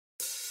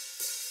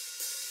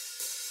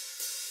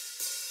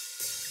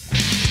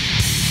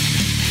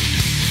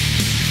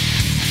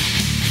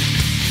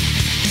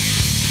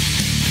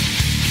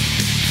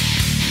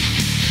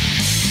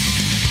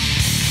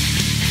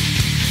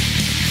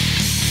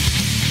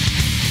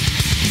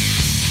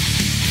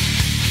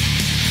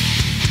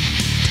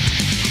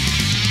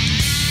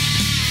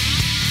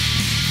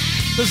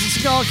This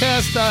is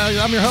Seagalcast.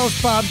 I'm your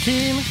host, Bob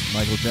Keane.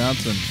 Michael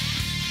Johnson.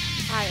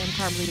 I am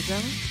Carmaleta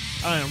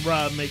Jones. I am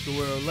Rob. Make the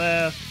world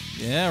laugh.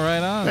 Yeah,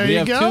 right on. There we you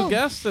have go. 2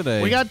 guests today.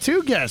 We got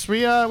 2 guests. We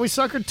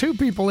suckered 2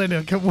 people in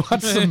to come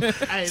watch some.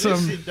 Hey, some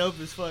this shit dope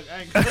as fuck.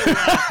 I ain't gonna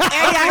lie.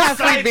 And y'all have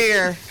free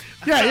beer.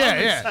 yeah.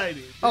 I'm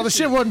excited. Oh, the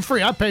shit wasn't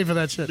free. I paid for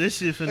that shit. This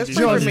shit finna It's be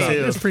free for fun me. as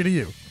hell. It's free to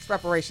you. It's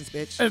reparations,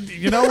 bitch. And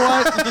you know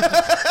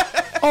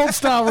what? Old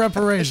style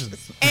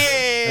reparations.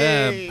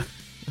 Hey.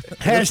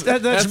 That should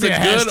That's be a a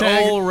good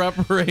hashtag. old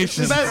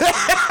reparation.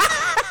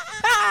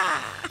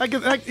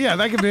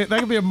 That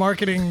could be a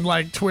marketing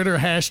like Twitter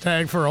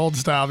hashtag for old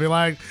style. Be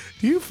like,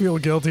 do you feel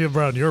guilty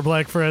about your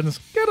black friends?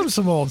 Get them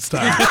some old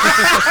style.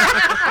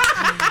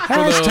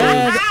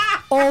 Hashtag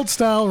old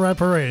style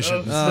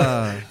reparations.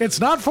 It's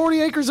not 40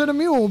 acres and a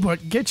mule,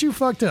 but get you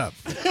fucked up.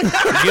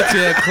 Get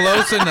you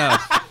close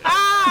enough.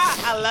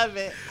 I love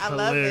it. I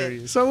love it.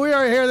 Hilarious. So we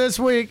are here this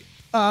week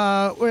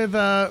with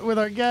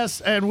our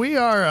guests, and we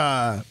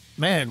are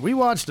we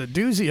watched a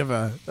doozy of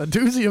a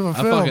film. I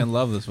fucking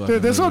love this fucking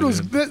Dude, this one movie,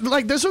 was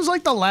dude. this was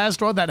like the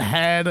last one that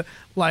had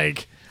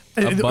like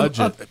A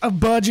budget. a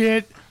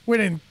budget.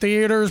 Went in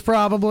theaters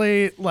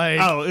probably.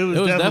 Like Oh, it was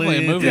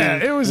definitely a movie. Yeah,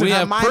 it was We a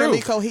have Minorly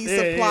proof.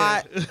 cohesive Yeah,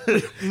 plot.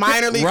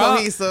 Minorly Rob-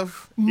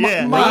 cohesive.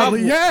 Yeah,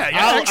 mildly- yeah,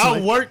 I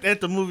actually. worked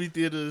at the movie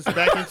theaters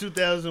back in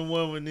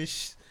 2001 when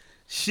this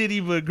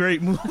shitty but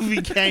great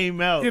movie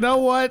came out. You know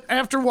what?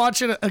 After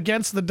watching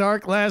Against the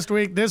Dark last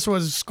week, this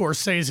was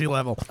Scorsese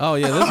level. Oh,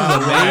 yeah, this is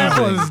That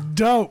amazing. was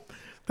dope.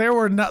 There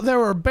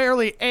were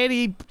barely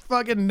any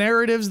fucking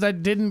narratives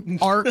that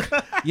didn't arc.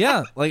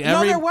 Yeah, like No,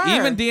 every there were.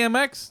 even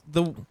DMX,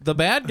 the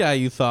bad guy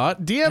you thought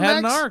had DMX,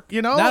 an arc.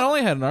 you know, not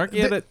only had an arc,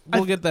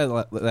 we'll get that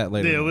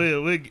later. Yeah,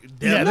 we'll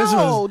Yeah, this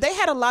No, was- they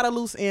had a lot of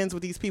loose ends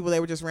with these people they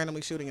were just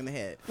randomly shooting in the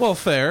head. Well,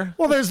 fair.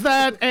 Well, there's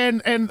that,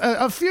 and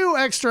a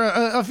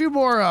few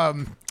more.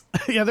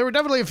 Yeah, there were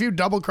definitely a few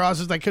double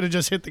crosses that could have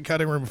just hit the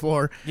cutting room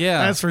floor.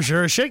 Yeah. That's for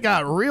sure. Shit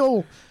got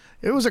real.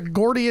 It was a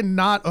Gordian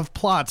knot of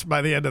plots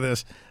by the end of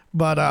this.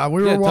 But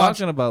we were Yeah,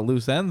 watching. talking about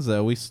loose ends,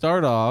 though, we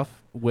start off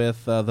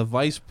with the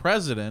vice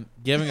president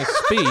giving a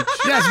speech.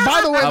 Yes,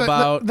 by the way,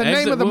 about the name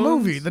exit of the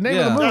wounds? movie. The name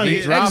Yeah. of the movie He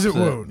is drops Exit it.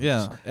 Wounds.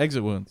 Yeah,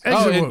 exit wounds.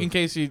 Exit in wounds.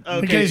 case you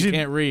case you-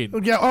 can't read.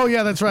 Yeah. Oh,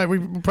 yeah. That's right. We're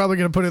probably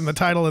going to put it in the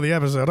title of the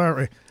episode, aren't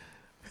we?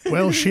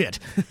 Well, shit.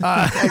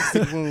 No,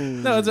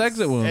 it's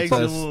Exit Wounds. Exit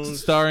That's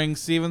Wounds. Starring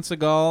Steven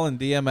Seagal and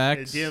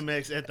DMX.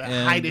 DMX at the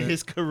And- height of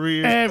his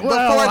career. And, well,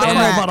 Before I the don't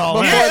know crack. about all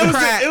Before that. the Yeah,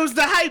 crack. it was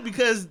the hype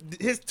because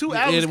his 2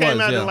 albums It came was,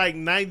 out yeah. in like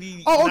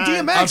 90. Oh,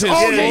 DMX. Of his Oh,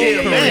 full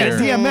yeah, career.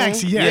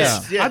 DMX.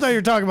 Yes. Yes. I thought you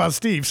were talking about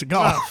Steve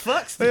Seagal. Oh,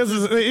 fuck. This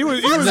is, he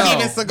was No. Steven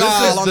this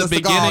Seagal is on the the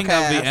beginning of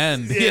Seagalcast. the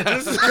end. Yeah,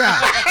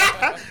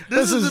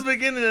 this is the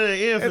beginning of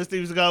the end for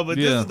Steven Seagal, but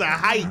this Yeah. is the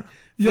height for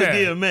Yeah.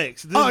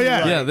 DMX. This Oh, is yeah.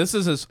 like- Yeah, this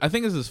is his. I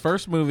think it's his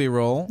first movie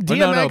role. Or DMX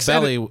no, had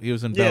Belly. He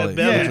was in Yeah, Belly.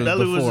 Belly, which was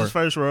Belly was before. his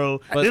first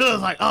role. But- It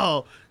was like,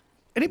 oh,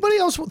 Anybody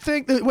else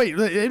think that? Wait,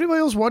 anybody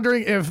else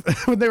wondering if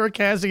when they were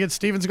casting it,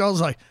 Steven Seagal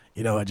was like,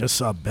 I just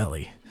saw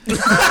Belly, we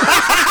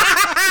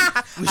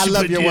I should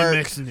love put your work.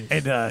 DMX in it.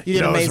 and You did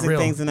it's a amazing real,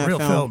 things in that real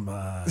film.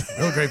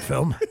 real great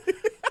film.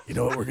 You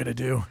know what we're gonna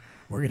do?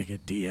 We're gonna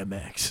get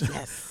DMX.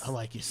 Yes. I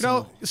like you You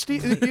know, so.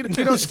 Steve.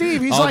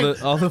 Steve. He's all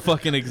like, the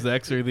fucking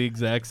execs are the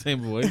exact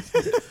same voice.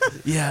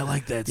 Yeah, I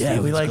like that. yeah,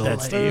 we Steven like Seagal.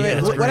 that, Steve.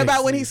 Yeah, What that's about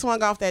great. when he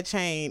swung off that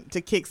chain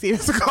to kick Steven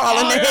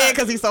Seagal in the head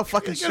because he's so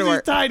fucking Because short?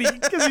 he's tiny.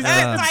 Because he's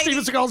Tiny.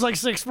 Steven Seagal's like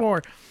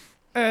 6'4",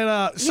 and He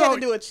had so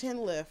to do a chin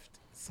lift,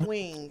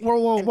 swing, and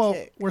whoa,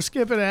 kick. we're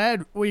skipping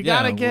ahead. We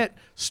Yeah, gotta get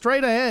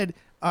straight ahead.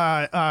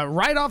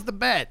 Right off the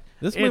bat.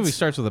 This movie It's-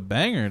 starts with a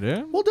banger,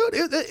 dude. Well, dude,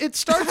 it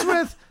starts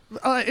with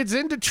it's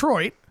in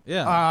Detroit.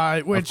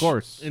 Yeah, Which, of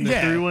course. In the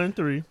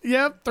 313.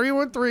 Yep,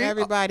 313.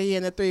 Everybody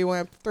in the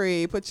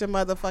 313, put your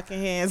motherfucking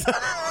hands up.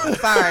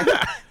 Sorry.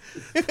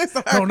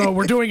 Oh no,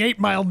 we're doing 8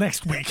 Mile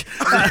next week.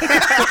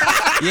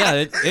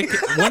 Yeah,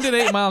 when did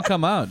 8 Mile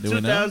come out? Do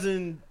we know?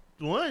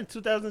 2001,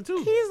 2002.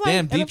 He's like,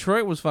 Damn,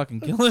 Detroit was fucking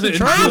killing it. It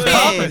Detroit was was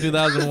popping in big.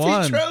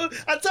 2001. Detroit,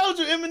 I told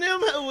you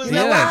Eminem was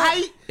Yeah. at the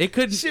height. It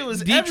could. Shit was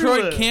Detroit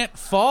everywhere. can't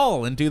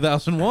fall in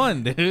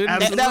 2001, dude.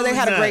 Absolutely. no, they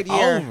had a great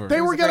year. Over. They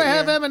It was were a gonna great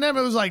have year. Eminem.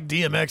 It was like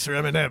DMX or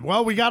Eminem.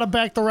 Well, we gotta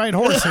back the right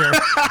horse here,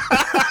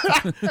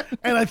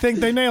 and I think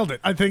they nailed it.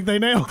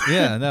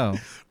 Yeah, no.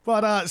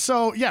 But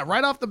so yeah,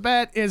 right off the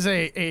bat is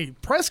a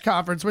press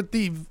conference with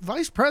the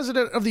Vice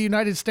President of the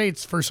United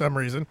States for some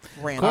reason.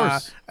 Random. Of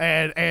course.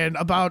 And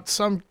about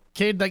some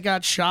kid that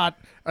got shot,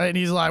 and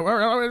he's like, "We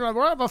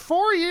have a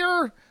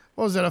 4-year."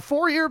 What was it? A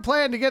 4-year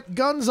plan to get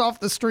guns off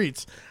the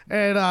streets,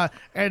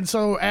 and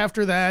so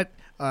after that,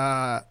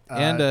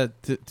 And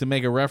to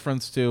make a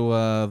reference to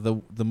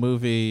the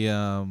movie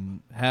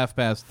Half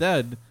Past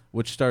Dead,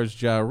 which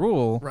stars Ja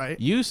Rule, Right.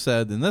 you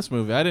said in this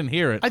movie, I didn't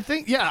hear it, I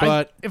think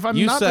but if I'm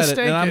you not said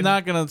mistaken, it, and I'm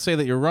not going to say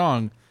that you're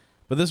wrong,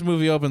 but this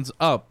movie opens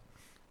up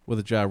with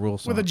a Ja Rule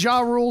song. with a Ja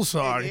Rule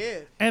song. It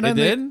did. And It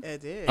then did?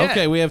 It did. Yeah.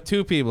 Okay, we have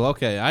 2 people.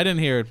 Okay, I didn't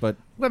hear it, but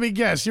let me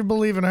guess, you're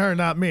believing her,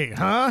 not me,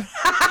 huh?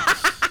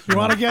 You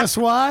want to guess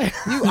why?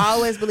 You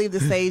always believe the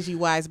sagey,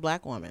 wise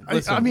black woman.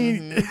 I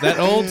mean, That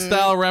old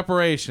style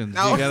reparations.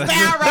 No, You gotta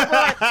style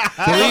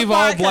reparations. believe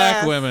all Podcast.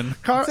 black women.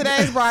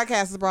 Today's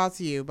broadcast is brought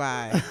to you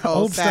by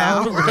Old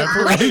style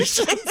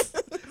reparations.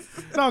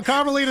 No,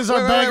 Carmelita's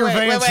our bagger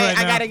Vance right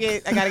I now.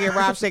 gotta get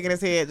Rob shaking his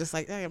head, just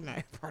like I'm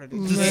not part of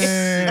this shit.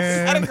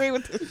 Man. I agree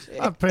with this shit.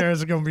 My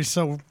parents are gonna be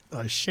so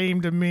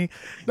ashamed of me.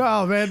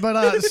 No, man,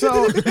 but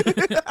so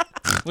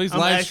Well, he's I'm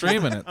live actually-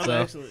 streaming it. I'm So.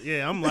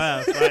 actually, I'm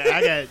live. Like,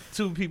 I got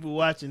 2 people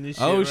watching this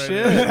shit. Oh right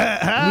shit!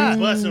 Now.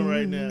 We busting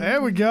right now.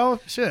 there we go.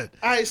 Shit.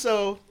 All right,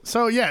 so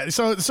Yeah.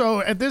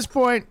 So at this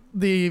point,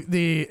 the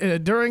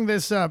during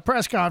this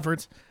press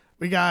conference,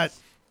 we got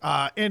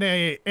in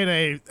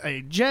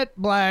a jet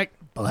black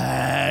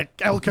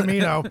El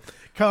Camino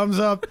comes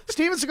up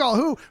Steven Seagal,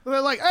 who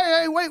they're like,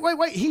 hey,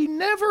 wait. He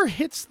never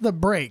hits the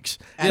brakes.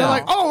 They're all.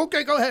 like, oh,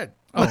 okay, go ahead.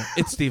 Oh,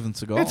 it's Steven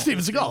Seagal. It's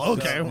Steven Seagal.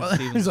 Okay. Well,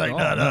 Steven he's like,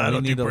 Seagal. no, I we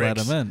don't need do to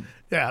brakes. let him in.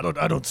 Yeah,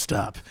 I don't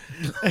stop.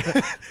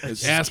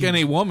 Ask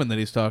any woman that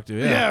he's talked to.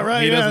 Yeah, Yeah,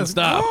 right. He yeah. doesn't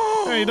stop.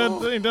 Yeah, he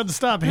doesn't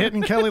stop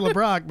hitting Kelly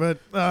LeBrock, but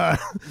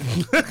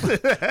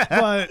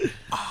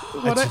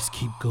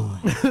keep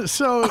going.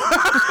 so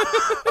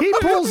he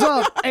pulls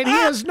up and he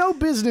has no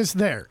business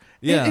there.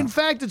 Yeah. In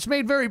fact, it's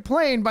made very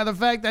plain by the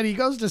fact that he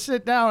goes to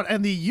sit down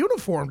and the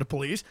uniformed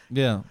police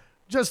Yeah.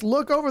 just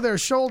look over their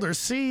shoulders,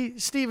 see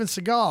Steven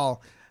Seagal,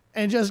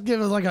 and just give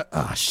us like a,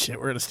 oh shit,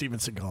 we're in a Steven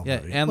Seagal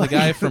Yeah, movie. and the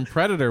guy from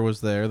Predator was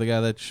there. The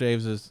guy that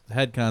shaves his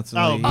head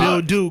constantly.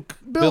 Bill Duke.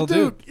 Bill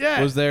Duke,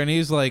 yeah. was there, and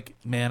he's like,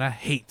 "Man, I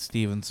hate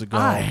Steven Seagal."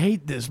 I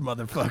hate this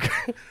motherfucker.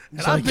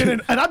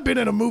 And I've been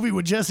in a movie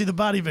with Jesse the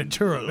Body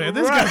Ventura, man.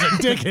 This guy's a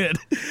dickhead.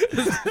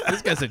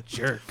 This guy's a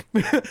jerk.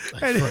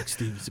 Fuck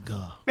Steven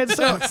Seagal. And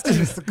so,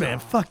 man,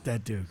 fuck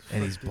that dude.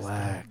 And he's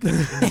black.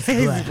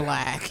 He's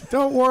black.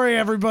 Don't worry,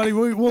 everybody.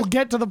 We'll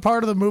get to the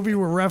part of the movie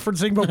we're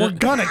referencing, but we're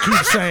gonna keep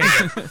saying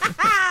it.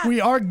 We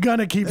are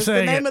gonna keep It's the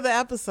saying name it. of the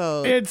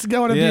episode. It's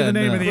going to be Yeah, the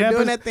name no. of the We're episode.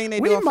 doing that thing they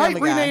we do on might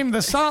Family Guy. rename the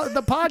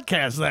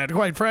podcast that,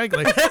 quite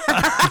frankly.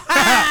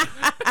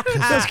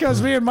 Just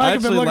because me and Mike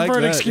have been actually looking like for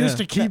an that, excuse yeah.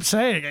 to keep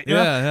saying it. you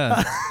know? Yeah,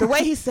 yeah. The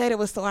way he said it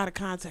was so out of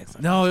context.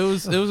 No, it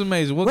was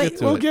amazing. We'll get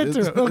to We'll it. get to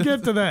it. We'll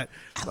get to that.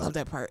 I love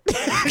that part.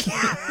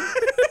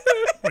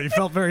 Well, you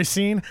felt very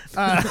seen.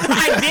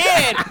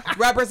 I did.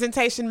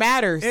 Representation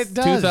matters. It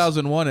does.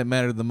 2001, it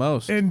mattered the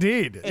most.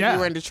 Indeed. If yeah. you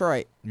were in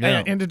Detroit.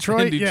 Yeah. In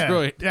Detroit. In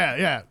Detroit.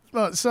 Yeah.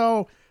 Well,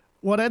 so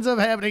what ends up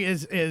happening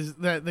is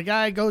that the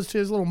guy goes to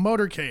his little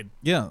motorcade.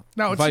 Yeah.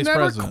 Now, it's Vice never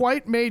president.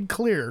 quite made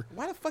clear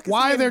Why the fuck is he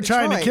why in they're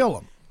trying to Detroit? kill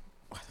him.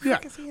 Yeah.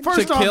 is he in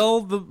First to off,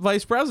 kill the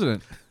vice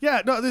president,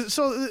 yeah. No.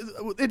 So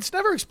it's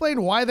never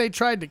explained why they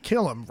tried to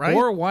kill him, right?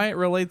 or why it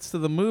relates to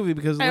the movie,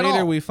 because At later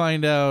all. we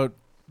find out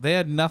they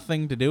had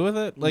nothing to do with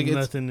it. Like it's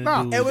Nothing to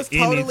no, do with It was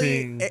totally.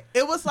 anything.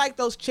 It was like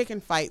those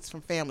chicken fights from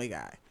Family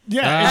Guy.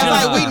 yeah. Ah. it's It's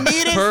just- like we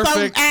needed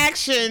Perfect. some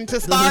action to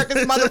start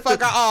this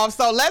motherfucker off.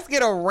 So let's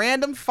get a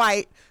random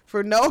fight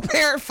for no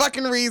apparent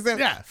fucking reason.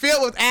 Yeah.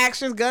 Filled with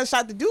actions,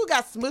 gunshot. The dude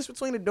got smushed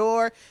between the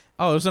door.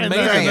 oh, it was and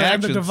amazing. the, and the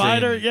action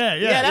divider. scene. Yeah.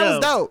 Yeah, that was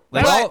dope.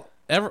 Like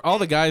But- all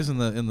the guys in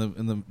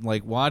the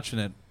like watching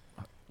it,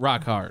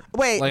 rock hard.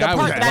 Wait, like, the I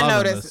was part that I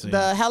loving this noticed, scene.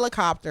 the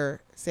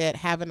helicopter said,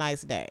 "Have a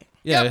nice day."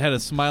 Yeah, it had a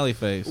smiley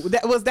face.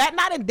 Was that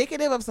not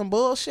indicative of some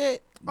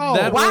bullshit? Oh,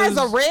 That Why is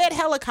a was- red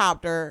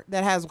helicopter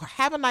that has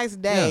 "Have a nice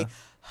day" Yeah.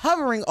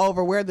 hovering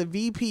over where the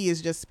VP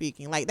is just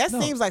speaking? Like that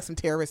seems like some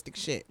terroristic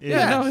shit.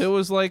 Yeah, no, it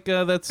was like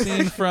that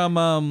scene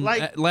from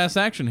Like- Last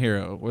Action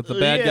Hero, where the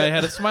bad guy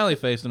had a smiley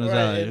face in his Right,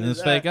 eye, in and his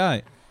his fake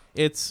eye.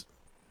 It's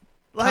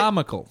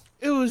comical.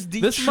 It was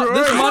This Detroit.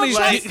 money's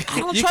like, I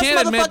don't You trust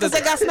can't admit motherfuckers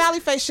that got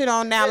smiley face shit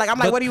on now. Like I'm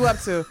like, But- what are you up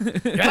to?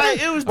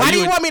 like, it was. Why do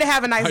you you a- want me to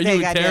have a nice are day? you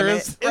a Goddamn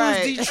terrorist? it! It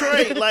Right. was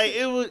Detroit.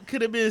 Like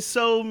could have been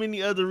so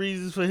many other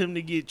reasons for him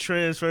to get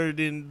transferred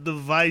in the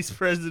vice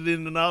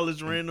president and all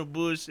this random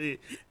bullshit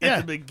Yeah.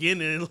 at the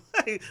beginning.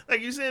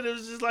 Like you said, it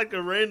was just like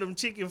a random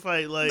chicken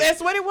fight. Like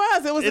That's what it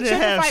was. It was a it didn't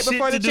chicken have fight shit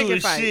before to the do chicken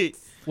with fight. shit.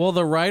 Well,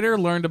 the writer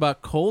learned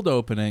about cold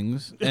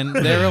openings, and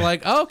they were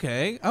like,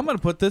 "Okay, I'm gonna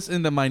put this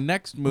into my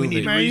next We movie."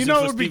 need Man, you reason know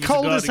for it would be Steven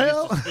cold Seagal as to get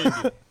hell.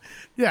 suspended.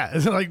 Yeah,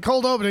 it's like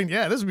cold opening.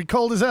 Yeah, this would be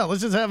cold as hell.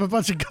 Let's just have a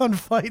bunch of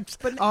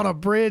gunfights on a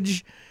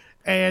bridge,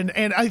 and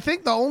I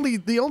think the only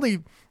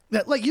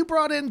that like you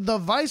brought in the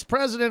vice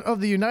president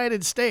of the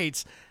United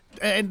States,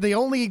 and the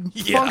only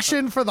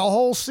function for the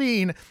whole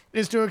scene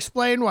is to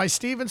explain why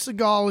Steven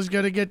Seagal is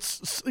gonna get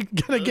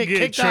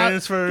kicked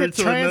transferred out,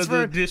 to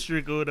another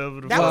district or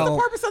whatever. That was Well-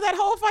 the purpose of that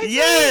whole fight.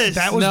 Yes,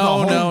 That was the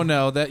no, whole-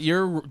 no. That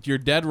you're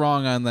dead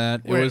wrong on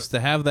that. It Wait. was to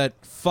have that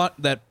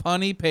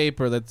punny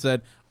paper that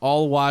said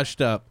 "all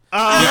washed up."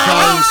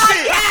 Oh,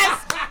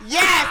 yes,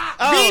 yes.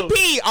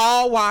 VP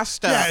all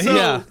washed up.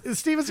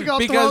 Steven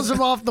Seagal throws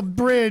him off the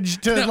bridge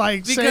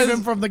to save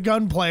him from the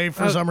gunplay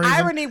for some reason.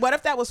 Irony, what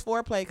if that was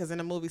foreplay? Because in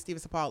the movie,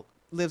 Steven Seagal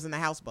lives in the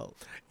houseboat.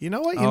 You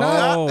know what?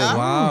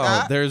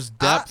 Wow. There's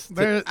depth.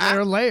 There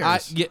are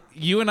layers.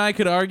 You and I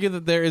could argue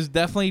that there is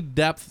definitely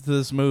depth to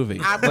this movie.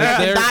 I'm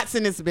putting dots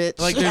in this bitch.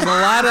 Like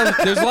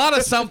there's a lot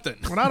of something.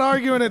 We're not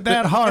arguing it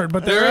that hard,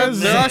 but there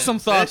are some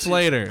thoughts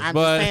later. I'm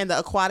but just saying the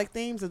aquatic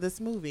themes of this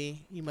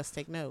movie, you must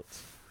take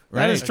notes.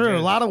 That is true. A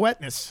lot of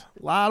wetness.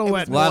 A lot of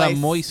moist. A lot of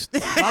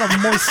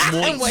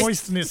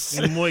moistness.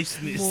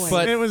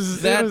 But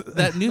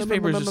that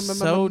newspaper is just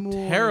so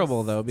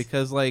terrible, though,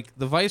 because the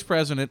vice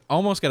president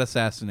almost got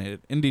assassinated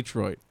in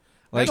Detroit.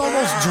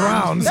 Almost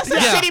drowned. That's a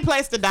shitty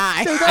place to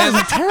die. That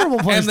was a terrible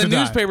place to die. And the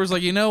newspaper's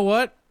like, you know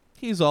what?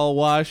 He's all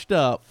washed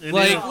up. And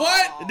what?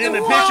 And then the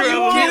picture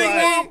of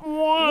him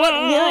what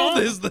world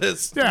is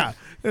this? Yeah.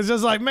 It's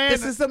just like, man.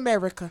 This is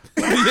America.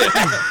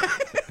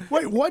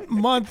 Wait, what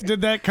month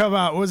did that come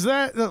out? Was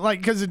that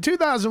because in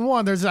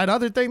 2001 there's that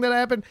other thing that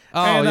happened?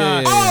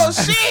 Oh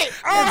shit!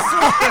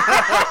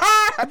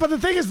 But the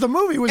thing is, the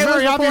movie was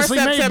very obviously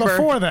made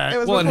before that.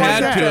 It had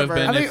to have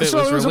been. I think, if it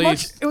was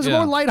released. It was a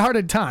more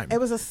lighthearted time. It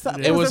was a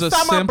summer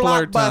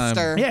simpler blockbuster.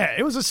 time. Yeah,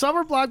 it was a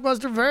summer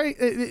blockbuster.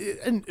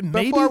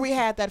 Before we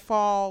had that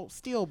fall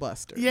steel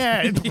buster.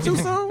 Yeah. Too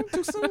soon?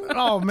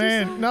 Oh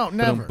man, no,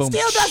 never. Boom.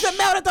 Steel doesn't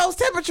melt at those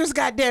temperatures.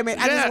 God damn it!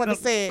 I just want to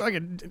say it. Like a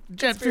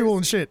jet fuel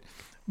and shit.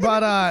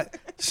 But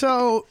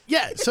so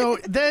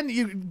then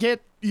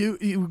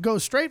you go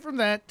straight from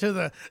that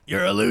to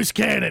you're a loose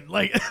cannon,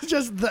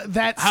 just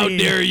that How scene.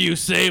 dare you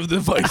save the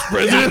vice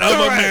president of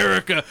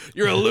America?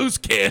 You're a loose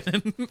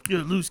cannon.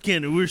 You're a loose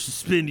cannon. We're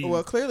suspending you.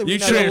 Well, clearly You we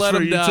know should have that let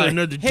him to die.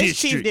 another his district.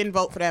 chief didn't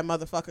vote for that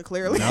motherfucker.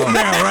 Clearly,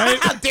 Yeah, right.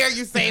 How dare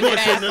you say that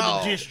To another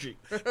asshole? district.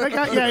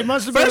 He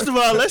must have been. First of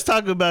all, let's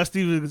talk about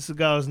Steven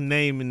Seagal's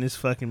name in this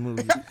fucking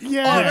movie.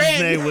 Yeah.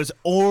 His name was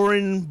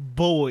Orrin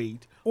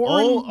Boyd.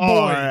 Orrin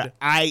Boyd.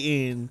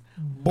 Orin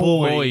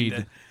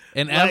Boyd.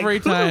 And every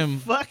who time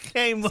the fuck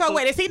came So up?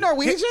 wait, is he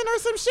Norwegian or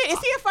some shit? Is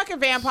he a fucking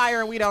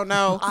vampire and we don't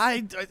know?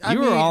 I you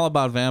mean, were all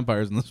about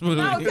vampires in this movie.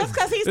 No, just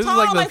because he's this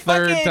tall, is like the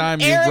third fucking time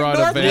you Eric brought up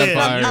Northman. vampires.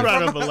 Yeah, you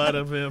brought up a lot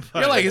of vampires.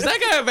 You're like, is that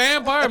guy a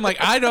vampire? I'm like,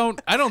 I don't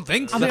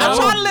think so. I'm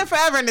trying to live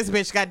forever in this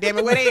bitch. God damn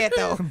it, where they at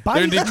though?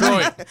 They're in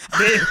Detroit.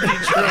 They're in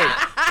Detroit.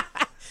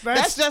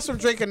 That's just from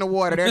drinking the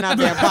water. They're not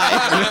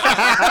vampires.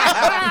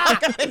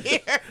 They're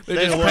just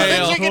They're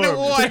pale. Drinking the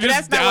water. They're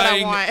That's just not what I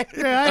dying. want.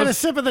 Yeah, I had a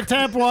sip of the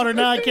tap water.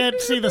 Now I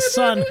can't see the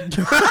sun.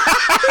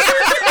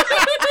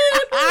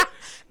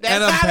 That's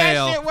And I'm how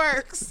pale. that shit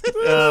works.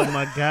 Oh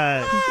my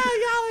god.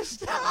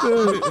 Y'all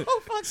are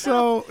fucked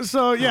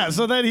up.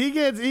 So then he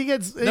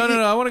gets.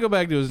 No. I want to go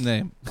back to his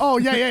name. Oh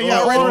yeah.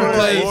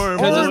 Orrin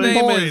Orrin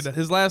Because Boyd.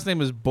 his last name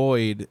is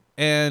Boyd,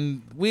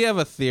 and we have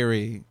a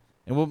theory,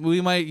 and we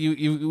might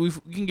we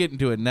can get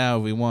into it now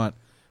if we want,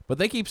 but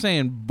they keep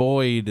saying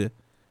Boyd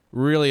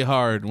really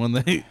hard when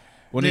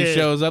he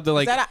shows up. They're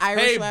like, that an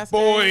Irish "Hey, last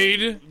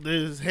Boyd."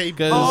 There's hey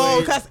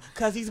Oh,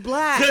 cause he's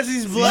black. because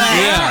he's black.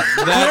 Yeah,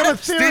 have a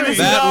theory.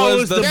 that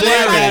was the They're black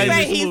literally guy in saying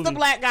this he's movie. the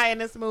black guy in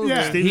this movie.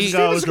 Yeah. Steven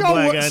Seagal was the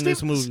black guy in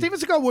this movie. Steven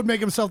Seagal would make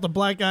himself the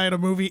black guy in a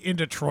movie in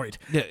Detroit.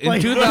 Yeah,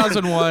 in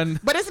 2001.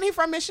 But isn't he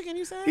from Michigan?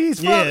 You said. He's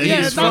from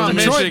he's not from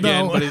Detroit, Michigan,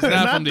 though. but he's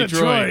not from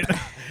Detroit.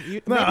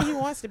 Maybe he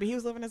wants to be. He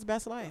was living his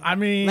best life. I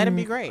mean, let him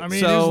be great. I mean,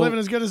 So- he was living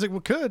as good as it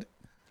could.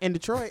 in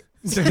Detroit.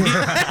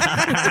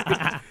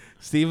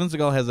 Steven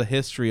Seagal has a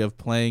history of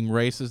playing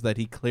races that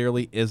he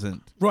clearly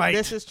isn't. Right.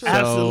 This is true.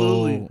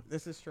 Absolutely.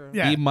 This is true.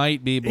 Yeah. He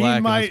might be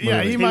black might- in this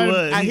movie. he He might-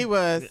 was. He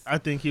was. I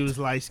think he was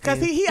light Because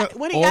skinned. he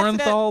when he got to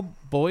that, Orenthal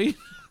Boyd?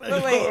 wait.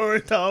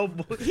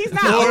 He's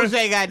not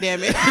OJ,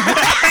 goddammit.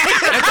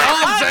 That's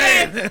all I'm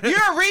saying.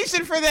 You're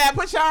reaching for that.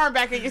 Put your arm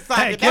back in your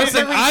socket. Hey, That's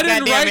Listen, a reach, I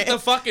didn't write goddammit. the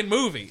fucking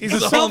movie. He's a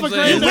That's all I'm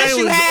self-acclaimed- You saying. wish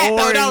you was had,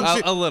 though, orange. don't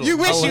you? A little. You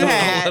wish A you little, a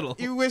had. little.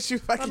 You wish you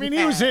fucking I mean, had.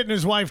 he was hitting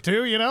his wife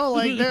too. You know,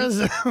 like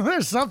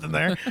there's something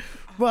there.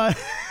 But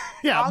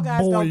yeah, all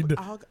guys Boyd.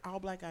 don't. All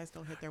black guys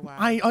don't hit their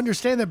wives. I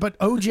understand that, but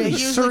OJ They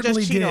usually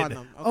certainly just cheat did. on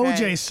them, okay?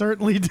 OJ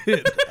certainly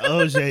did.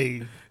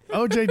 OJ.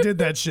 OJ did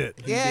that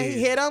shit. yeah,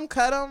 he hit him,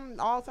 cut him,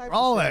 all types.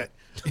 All of that.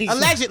 shit.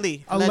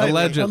 Allegedly.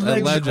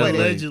 Allegedly.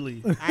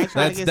 Allegedly. I ain't trying to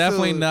That's get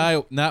definitely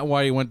sued. not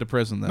why he went to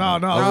prison, though. No.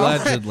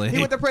 Allegedly. He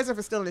went to prison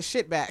for stealing his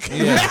shit back.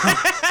 Yeah.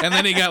 And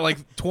then he got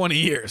like 20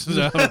 years.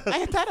 So.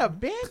 Ain't that a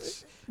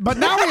bitch? But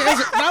now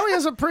he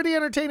has a pretty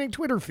entertaining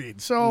Twitter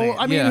feed. So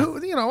I mean,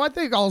 Yeah. I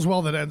think all's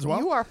well that ends well.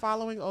 You are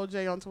following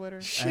OJ on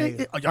Twitter.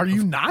 Shit, are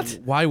you not?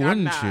 Why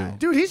wouldn't not. you?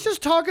 Dude, he's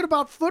just talking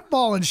about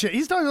football and shit.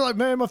 He's talking like,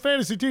 man, my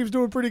fantasy team's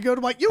doing pretty good.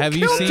 I'm like, Have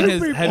you killed seen two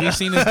his people. Have you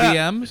seen his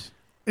DMs?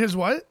 His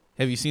what?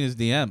 Have you seen his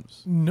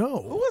DMs? Who No.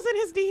 was in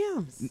his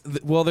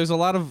DMs? Well, there's a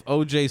lot of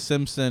OJ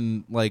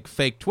Simpson like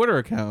fake Twitter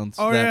accounts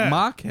Oh, that yeah.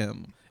 mock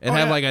him and Oh,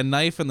 have yeah. like a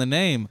knife in the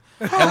name.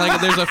 And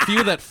like there's a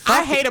few that I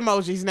fuck hate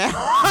emojis now.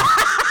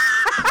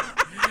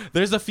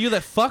 there's a few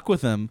that fuck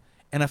with him,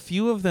 and a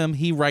few of them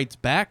he writes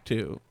back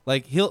to.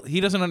 Like he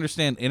doesn't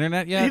understand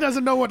internet yet. He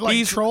doesn't know what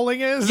He's-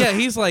 trolling is. Yeah,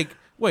 he's like,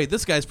 wait,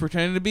 this guy's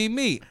pretending to be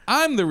me.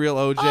 I'm the real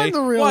OJ. I'm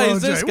the real Why OJ.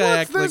 is this guy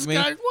What's acting this like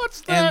guy? me?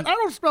 What's that? And- I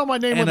don't spell my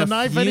name with and a a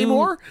knife few-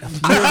 anymore.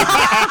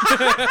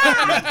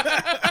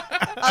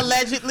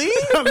 Allegedly.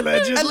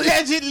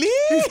 Allegedly.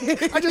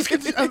 I just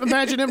can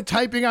imagine him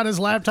typing on his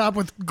laptop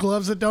with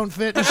gloves that don't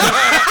fit. And shit.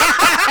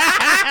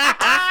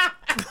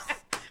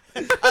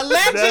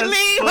 Allegedly.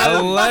 motherfucker.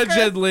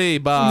 Allegedly,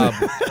 Bob.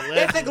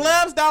 If the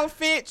gloves don't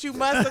fit, you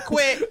must have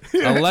quit.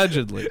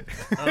 Allegedly.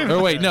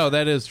 Or wait, no,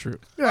 that is true.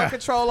 Yeah.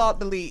 Control Alt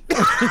Delete.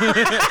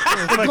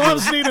 The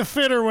gloves need a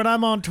fitter when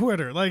I'm on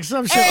Twitter. Like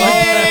some shit like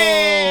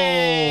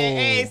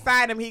Hey,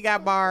 sign him. He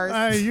got bars.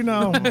 that. You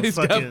know. He's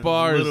got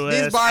bars.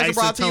 These bars are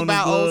brought to you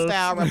by Old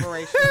Style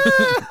Reparations.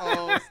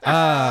 Old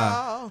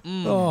Style.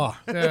 Oh,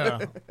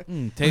 yeah.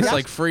 Tastes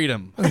like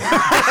freedom.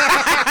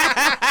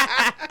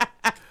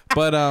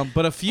 But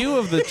a few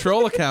of the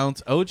troll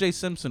accounts, OJ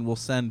Simpson will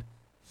send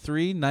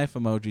 3 knife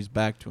emojis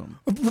back to him.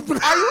 Are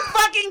you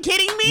fucking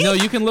kidding me? No,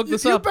 you can look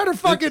this You up. better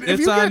fucking- if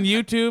It's you on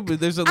get- YouTube.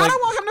 There's a I like.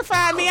 don't want him to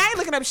find me. I ain't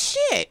looking up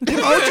shit.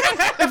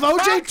 If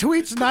OJ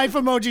tweets knife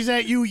emojis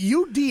at you,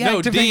 you No,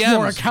 deactivate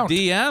your DMs. account.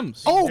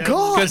 DMs. Oh,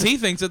 God. Because he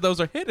thinks that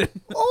those are hidden.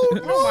 Oh,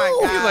 no. my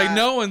God. He's like,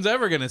 no one's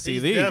ever gonna see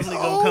He's these. definitely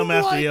gonna Oh come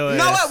after my- your You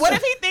ass. know what? What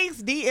if he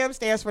thinks DM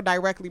stands for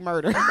directly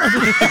murder?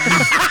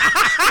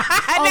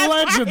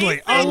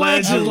 Allegedly.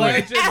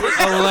 Allegedly.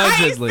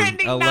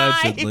 Allegedly.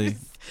 Allegedly.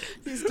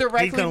 He's He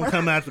directly gonna murder.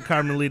 come after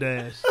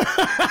Carmaleta ass.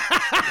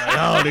 Like,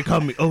 oh, they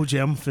call me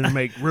OJ. I'm finna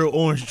make real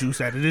orange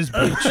juice out of this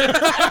bitch.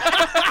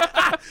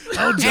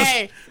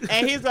 Hey,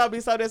 and he's gonna be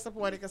so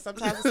disappointed because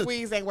sometimes the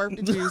squeeze ain't worth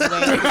the juice, man.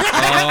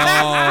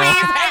 Oh.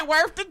 Squeeze ain't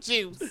worth the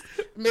juice,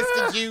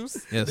 Mr.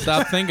 Juice. Yeah,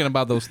 stop thinking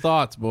about those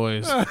thoughts,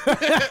 boys.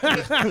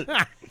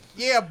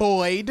 Yeah,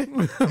 Boyd.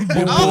 Oh,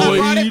 I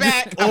brought it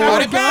back. I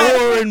brought it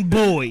back. Orange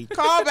boy.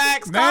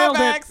 Callbacks, Nailed it.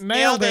 callbacks.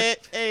 Nailed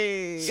it.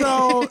 Hey.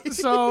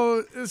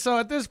 So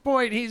at this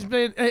point, he's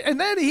been, and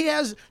then he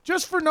has,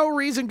 just for no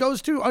reason,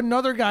 goes to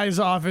another guy's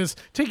office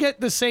to get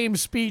the same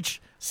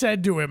speech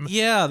said to him.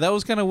 Yeah, that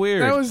was kind of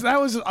weird. That was That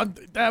was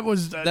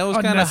kind of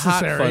hot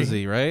unnecessary.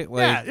 fuzzy, right?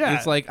 Like, Yeah.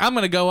 It's like, I'm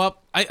going to go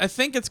up. I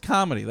think it's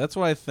comedy. That's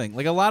what I think.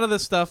 Like, a lot of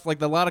this stuff,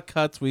 like a lot of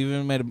cuts, we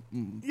even made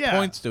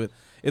points to it.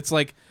 It's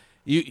like,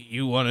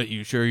 you want it,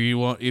 you sure you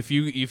want, if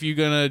you're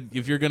gonna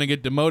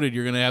get demoted,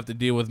 you're gonna have to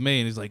deal with me.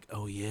 And he's like,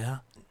 oh yeah.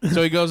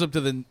 So he goes up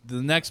to the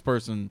next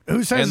person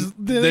Who says and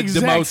the that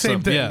exact demotes same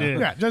him. thing. Yeah.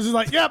 Yeah, just is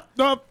like, yep,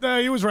 nope,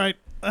 he was right.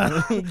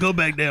 Go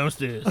back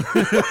downstairs.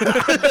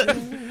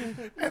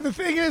 And the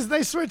thing is,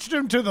 they switched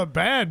him to the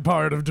bad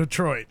part of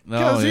Detroit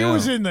because he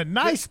was in the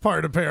nice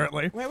part,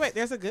 apparently. Wait,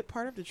 there's a good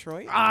part of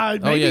Detroit? Oh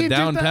Maybe yeah, in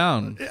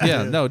downtown.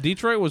 Yeah, no,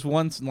 Detroit was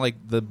once like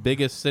the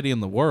biggest city in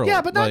the world.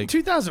 Yeah, but not in like,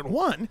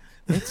 2001.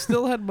 it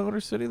still had Motor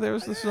City. There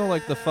was still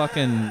like the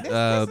fucking.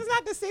 This is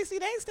not the 60s.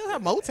 They still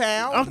have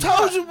Motown. I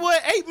told you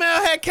what 8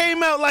 Mile had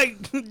came out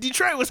like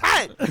Detroit was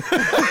hot. But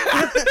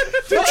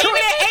even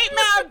at 8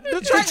 Mile,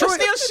 Detroit was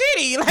still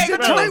shitty. Like,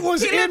 Detroit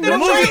was he in lived the The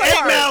movie Detroit 8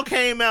 part. Mile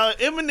came out.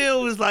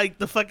 Eminem was like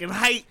the fucking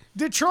height.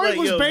 Detroit Like,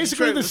 was yo,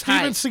 basically Detroit the was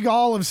Steven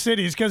Seagal of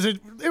cities because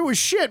it was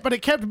shit, but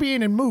it kept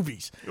being in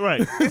movies.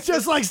 Right. It's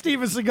just like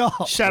Steven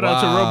Seagal. Shout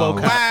out to Wow.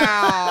 RoboCop.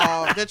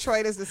 Wow.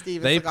 Detroit is the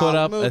Steven They Seagal put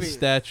up movie. a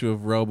statue of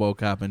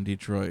RoboCop in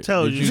Detroit.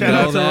 Told Did you. Shout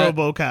know out that?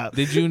 to RoboCop.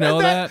 Did you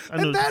know that? I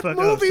knew And the that fuck I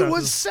was movie talking.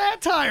 was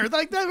satire.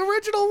 Like that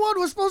original one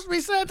was supposed to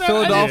be satire.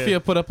 Philadelphia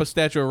put up a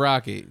statue of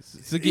Rocky.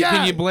 So Yeah,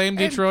 can you blame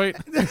and- Detroit?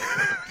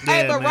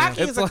 Hey, Yeah, but man.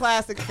 Rocky It's is a like-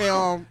 classic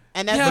film,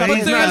 and that's Yeah, the but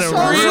he's reason not there's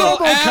a it's so real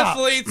RoboCop.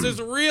 athletes.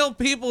 There's real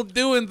people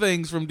doing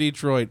things from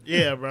Detroit.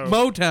 Yeah, bro.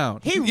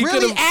 Motown. He You really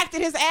could've-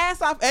 acted his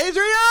ass off,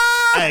 Adrian.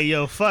 Hey,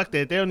 yo, fuck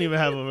that. They don't even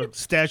have a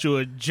statue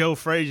of Joe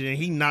Frazier, and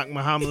he knocked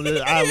Muhammad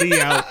Ali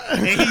out,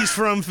 and he's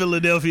from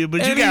Philadelphia.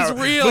 But you And got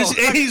he's real.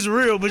 and he's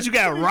real. But you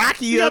got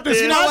Rocky up this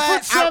there. know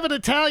what? 5'7"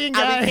 Italian I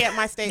guy. recant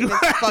my statement.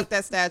 Fuck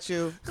that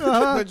statue.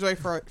 Put Joy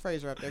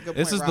Frazier up there. Good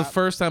This point, is the Rob.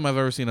 first time I've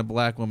ever seen a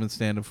black woman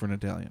stand up for an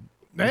Italian.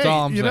 That's Hey,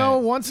 all I'm you saying. know,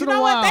 once You in a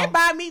know while. what? They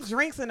buy me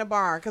drinks in the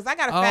bar because I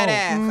got a fat Oh.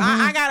 ass.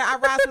 I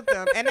rise with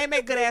them, and they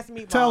make good ass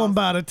meatballs. Tell him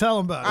about it. Tell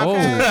him about it.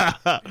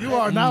 Okay. You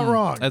are not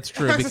wrong. That's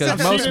true because I've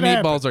most seen it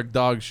happen. meatballs are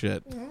dog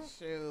shit.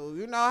 Shoot,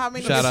 you know how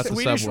many Shout out to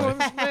Swedish Subway.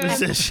 ones, It man.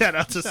 says, shout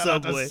out to Shout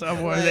out to Subway.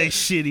 Subway. They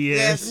shitty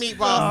yes ass.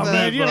 meatballs. Oh, son.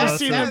 man, you ever That's-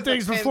 seen them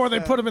things before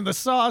they put them in the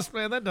sauce,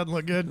 man? That doesn't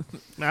look good.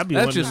 I be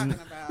That's wanting- just-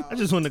 I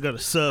just want to go to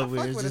Subway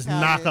fuck and with just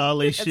Italian. knock all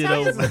this shit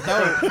Italians over.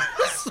 are dope.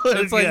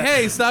 It's like,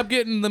 hey, stop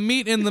getting the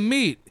meat in the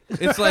meat.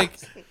 It's like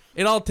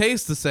it all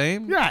tastes the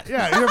same. Yeah.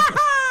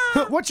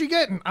 What you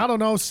getting? I don't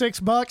know,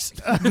 $6.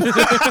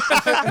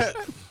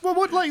 Well,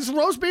 what like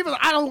roast beef?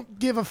 I don't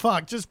give a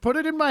fuck. Just put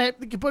it in my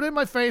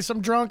face.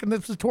 I'm drunk, and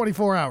this is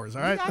 24 hours.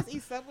 All You right. guys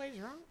eat Subway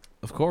drunk?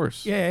 Of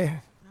course. Yeah.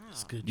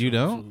 It's good You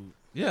junk don't? food.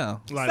 Yeah.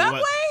 Like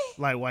Subway?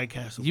 Like White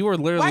Castle. You are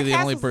literally White the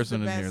only Castle's is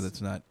person the in here best.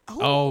 that's not. Who?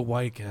 Oh,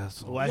 White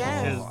Castle. White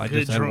Yes. Castle is I good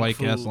just had drunk White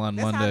food. Castle on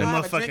That's Monday. how I know I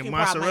have a Motherfucking drinking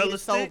problem. I mozzarella eat it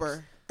sticks?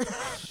 sober.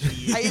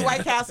 I eat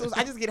White Castles.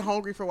 I just get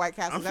hungry for White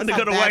Castles. I'm That's finna how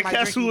go to bad White my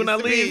Castle drinking when I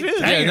used to leave be.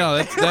 here. Yeah, no,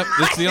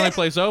 that's the only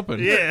place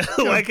open. Yeah,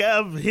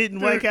 I'm hitting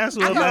White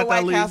Castle I up go to after I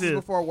White leave Castles here.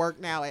 before work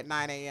now at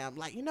 9 a.m.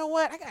 Like, you know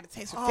what? I got to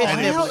taste for Oh, fish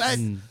hell,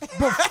 niblets.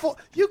 before,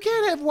 you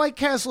can't have White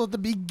Castle at the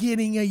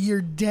beginning of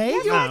your day.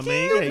 Nah, man,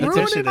 you gotta eat ruin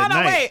that it. shit No, at no,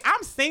 night. wait.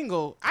 I'm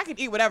single. I can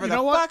eat whatever You the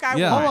know what? fuck I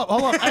Yeah. want.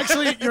 Hold up.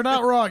 Actually, you're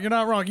not wrong. You're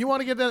not wrong. You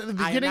want to get that at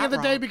the I am beginning not of the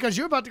day wrong. because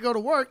you're about to go to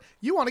work.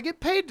 You want to get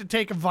paid to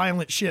take a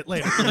violent shit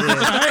later.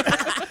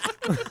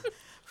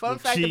 Fun The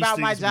fact cheese about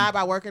my sticks job, be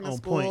I work in a on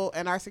school, point.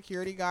 and our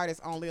security guard is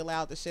only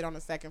allowed to shit on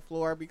the second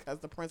floor because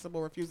the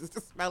principal refuses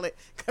to smell it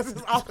because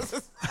his office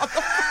is on the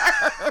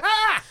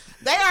first.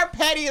 They are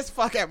petty as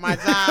fuck at my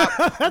job.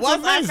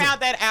 Once I amazing.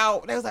 found that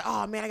out, they was like,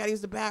 oh, man, I got to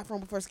use the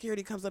bathroom before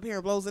security comes up here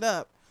and blows it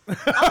up. I'm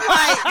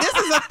like, this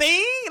is a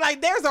thing?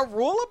 Like, there's a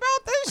rule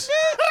about this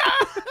shit?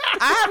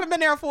 I haven't been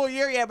there a full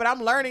year yet, but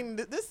I'm learning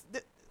this.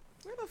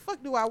 Where the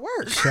fuck do I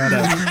work?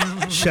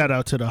 Shout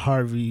out to the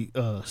Harvey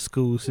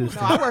school No,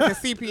 system. I work at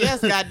CPS,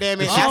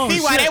 goddammit. Oh, I see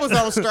why shit. they was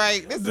on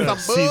strike. This is some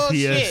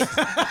CPS.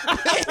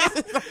 bullshit.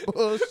 This is some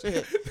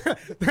bullshit.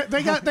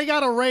 they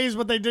got a raise,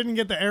 but they didn't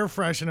get the air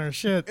freshener.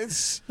 Shit.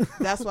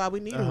 That's why we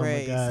need a Oh my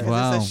raise. God. 'Cause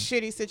Wow. It's a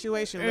shitty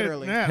situation,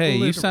 literally. Yeah, Hey, you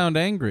literally. sound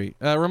angry.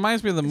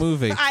 Reminds me of the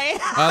movie. I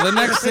am. The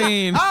next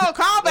scene Oh,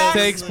 callback.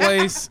 takes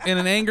place in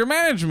an anger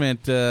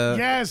management.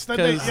 Yes, that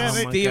because they- yeah,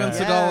 they- Steven God.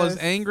 Seagal is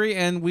Yes. angry,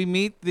 and we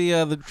meet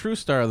the true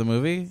star of the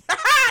movie.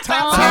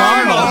 Tom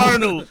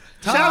Arnold.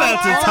 Shout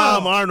out to Arnold.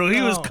 Tom Arnold.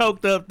 He was Oh.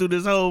 coked up through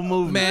this whole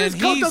movie. Man,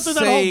 He's coked he up through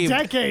that whole saved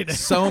decade.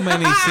 so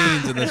many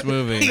scenes in this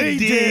movie. he He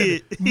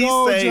did. did. He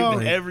No saved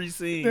joke. every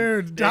scene.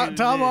 Dude, Yeah,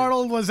 Tom he did.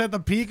 Arnold was at the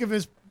peak of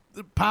his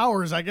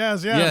powers, I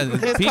guess. Yeah, Yeah. the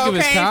His peak of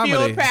his comedy.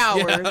 cocaine-fueled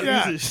powers.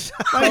 Yeah. He's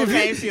a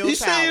Cocaine-fueled You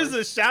say he was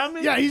powers. a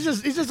shaman? Yeah, he's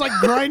just like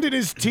grinding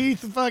his teeth,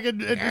 fucking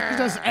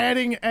just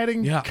adding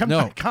Yeah,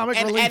 comic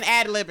And relief.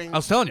 ad-libbing. I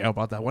was telling you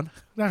about that one.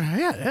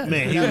 Yeah.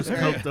 Man, he was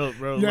coked up,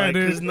 bro. Yeah, Like,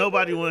 dude. because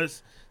nobody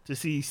wants to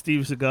see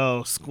Steve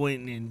Seagal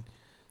squinting and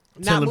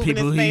Not telling moving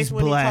people his face he's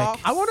when black. he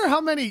talks. I wonder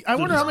how many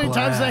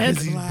times they had.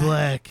 He's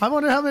black. I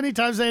wonder how many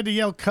times they had to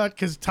yell cut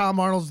because Tom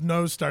Arnold's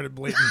nose started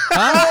bleeding.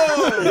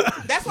 Oh,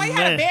 that's why he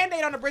had a Man.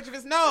 Band-Aid on the bridge of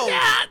his nose.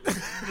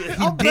 He They was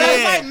like,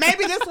 dead.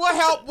 maybe this will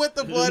help with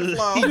the blood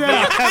flow.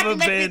 Yeah. Have a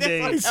Maybe this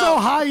Band-Aid. will He's help.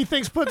 so high he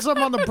thinks putting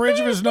something on the bridge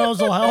of his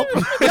nose will help.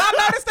 Y'all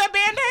noticed that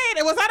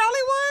Band-Aid? Was that only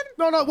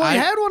one? No. Well, he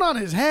I- had one on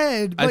his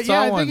head, I but saw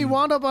yeah, I one. think he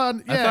wound up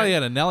on. Yeah. I thought he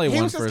had a Nelly He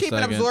one was for just a keeping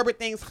second. absorbent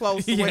things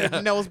close to where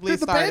the nosebleed Dude,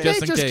 the started.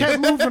 Band-Aid in just case. kept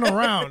moving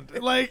around.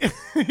 Like, he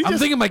I'm just-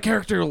 thinking my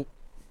character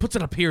puts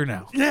it up here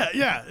now.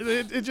 Yeah.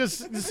 It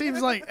just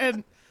seems like,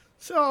 and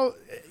so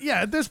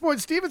yeah. At this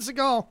point, Steven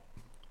Seagal,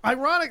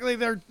 ironically,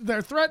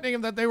 they're threatening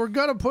him that they were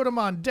gonna put him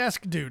on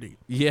desk duty.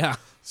 Yeah.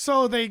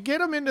 So they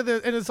get him into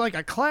and it's like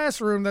a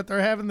classroom that they're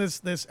having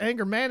this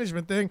anger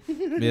management thing,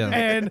 Yeah.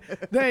 and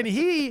then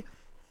he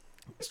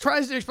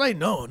tries to explain,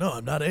 no,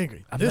 I'm not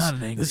angry. I'm not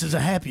an angry This is a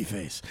happy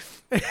face.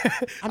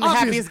 I'm the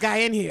happiest guy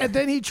in here. And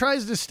then he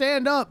tries to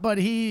stand up, but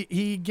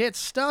he gets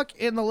stuck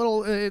in the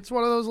little. It's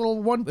one of those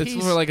little one piece.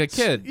 It's for like a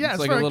kid. Yeah, it's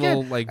like for a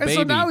little kid. like and baby.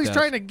 so now he's desk.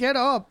 trying to get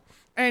up,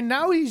 and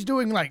now he's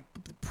doing like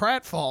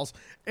pratfalls.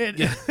 And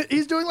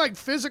he's doing like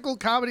physical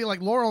comedy,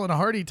 like Laurel and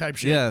Hardy type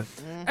shit. Yeah.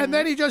 And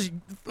then he just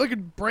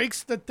fucking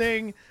breaks the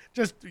thing,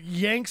 just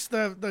yanks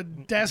the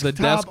desk The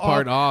desk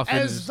part off and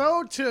as just-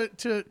 though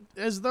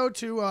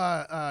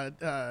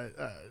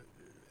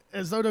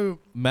to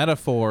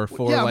Metaphor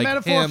for yeah, like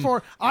metaphor him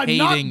for I'm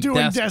hating not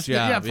doing desk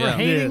job. yeah, for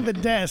hating the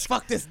desk.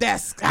 Fuck this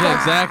desk. Yeah,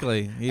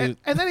 exactly. And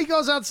then he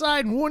goes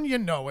outside, and wouldn't you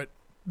know it,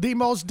 the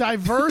most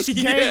diverse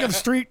gang of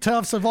street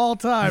toughs of all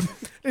time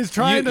is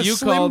trying to you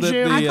Slim called it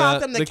Jim. I the,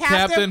 called them the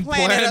Captain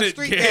Planet of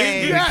Street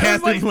Gang. Yeah, it was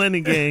Captain like-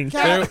 Planet Gang.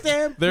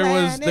 Captain There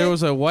Planet.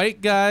 was a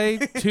white guy,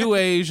 two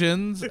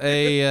Asians,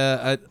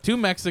 two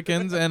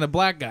Mexicans, and a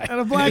black guy. and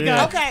a black Yeah.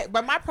 guy. Okay,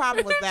 but my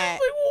problem was that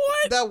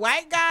the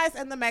white guys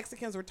and the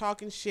Mexicans were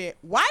talking shit.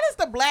 Why does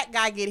the black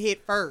guy get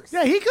hit first?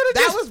 Yeah, he could have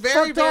That just was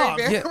very, fucked very, off.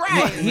 very Yeah,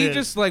 right. he Yeah.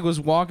 just like was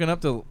walking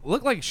up to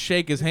look like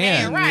shake his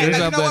hand. Man, right. or Like, you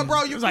know what, something.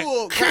 bro? You like,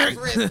 cool. Grab his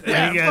wrist.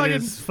 Yeah, he got fucking-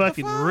 his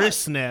fucking fuck?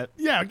 wrist snapped.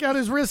 Yeah, got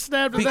his wrist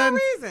snapped, and For no then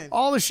reason.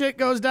 all the shit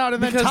goes down,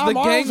 and then Because Tom the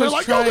gang Arnold's there was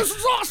like, trying- "Oh, this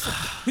is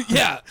awesome."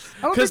 Yeah,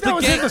 I don't think that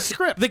was in the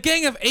script. The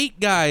gang of 8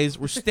 guys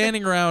were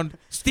standing around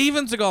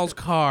Steven Seagal's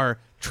car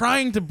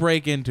trying to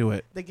break into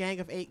it. The gang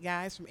of 8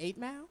 guys from 8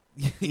 Mile?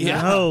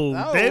 Yeah. No,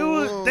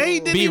 Oh. they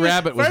didn't B even,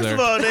 Rabbit was first there. of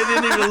all, they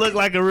didn't even look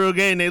like a real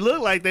gang. They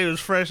looked like they was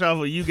fresh off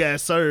of You Got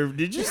Served.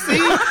 Did you see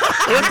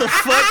what the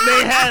fuck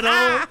they had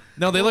on?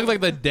 No, they looked like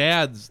the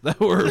dads that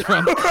were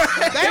from. They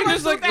were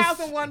just like the-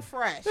 2001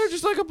 fresh. They're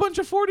just like a bunch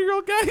of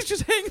 40-year-old guys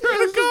just hanging around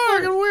This a is car.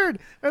 fucking weird.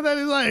 And then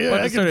he's like,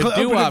 But I it's can sort of open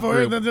it doo-wop for you,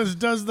 group. and then just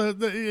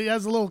does he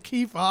has a little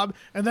key fob,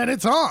 and then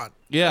it's on.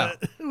 Yeah.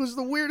 It was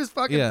the weirdest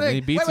fucking Yeah, and he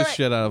thing. beats the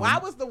shit out of Why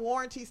him. was the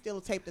warranty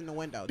still taped in the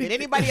window? Did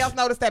anybody else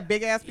notice that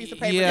big ass piece of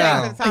paper?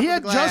 Yeah. taped to the top He of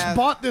had the just glass?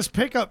 bought this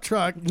pickup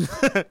truck,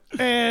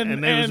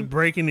 And they was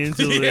breaking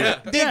into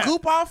it. Did Yeah.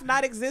 Goop Off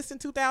not exist in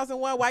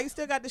 2001? Why you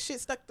still got the shit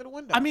stuck to the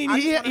window? I mean,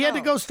 just he wanna had to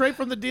know. go straight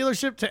from the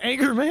dealership to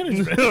anger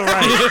management.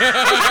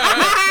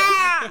 Right.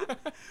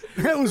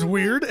 That was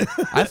weird.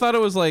 I thought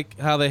it was like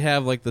how they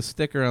have like the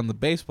sticker on the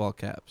baseball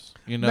caps.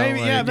 You know, Maybe,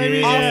 like, yeah, maybe.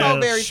 Yeah.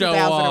 Also very Show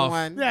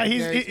 2001. Yeah,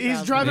 he's Very he's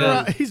 2001. driving Yeah.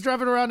 around. He's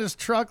driving around his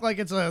truck like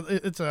it's a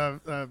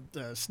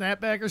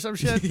snapback or some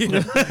shit. He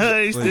still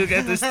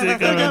got the stick They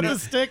got on the it.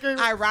 sticker.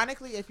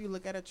 Ironically, if you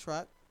look at a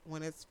truck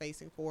when it's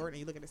facing forward and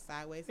you look at it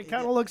sideways, It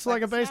kind of looks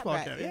like a baseball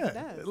cap. Yes, Yeah, it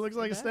does. it looks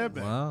like a does.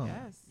 snapback. Wow.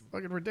 Yes.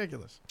 Fucking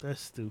ridiculous.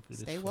 That's stupid.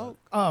 Stay as woke.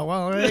 Oh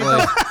well, it ain't,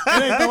 Like,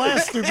 it ain't the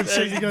last stupid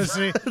shit you're gonna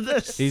see.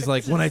 fuck. he's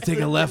like, when I take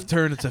a left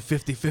turn, it's a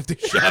 50-50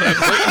 shot at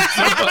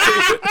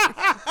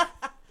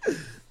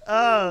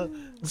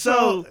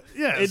So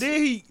yes. and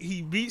then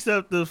he beats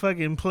up the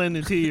fucking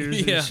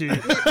Planeteers Yeah. and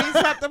shit. He's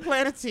at the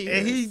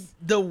Planeteers. And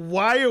the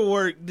wire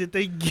work that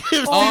they give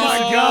Oh my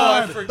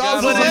God. I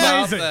forgot Those all are about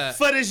amazing. that.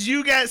 for this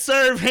you got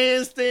served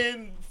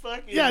handstand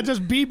fucking Yeah,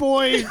 just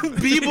b-boy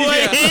b-boy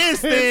Yeah.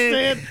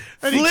 handstand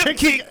and he flip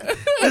kicks kick.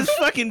 This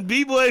fucking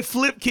b-boy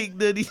flip kick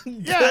that he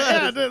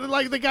Yeah, does.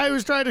 like the guy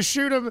who's trying to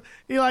shoot him,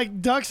 he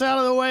like ducks out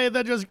of the way and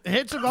then just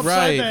hits him upside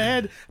Right. the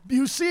head.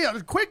 You see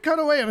a quick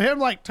cutaway of him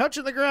like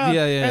touching the ground,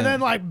 Yeah, yeah. and then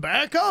like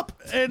back up,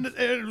 and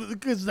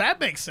because that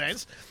makes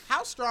sense.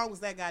 How strong was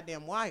that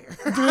goddamn wire?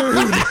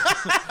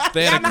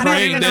 They had a not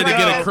crane. even They had to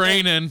get a around.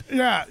 crane in.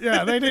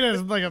 Yeah, they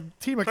needed like a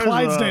team of First of all-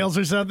 Clydesdales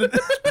or something.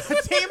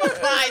 Team of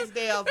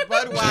Clydesdales,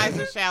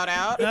 Budweiser shout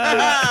out.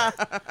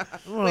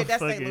 Wait,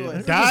 that's St.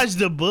 Louis. Dodge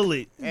the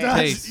bullet.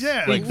 Taste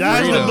yeah, like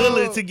Dodge the freedom.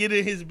 bullet to get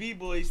in his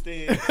b-boy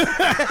stand and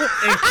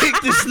kick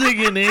this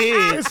nigga in the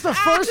head. It's the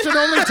first and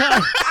only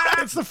time.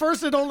 It's the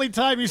first and only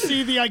time you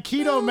see the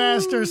Aikido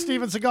master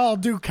Steven Seagal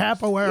do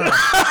capoeira.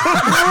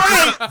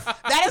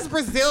 That is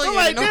Brazilian.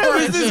 Like, in damn,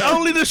 is this origin.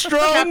 only the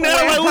strong now?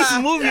 Like,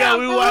 which movie are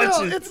we for real,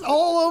 watching? it's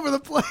all over the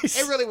place.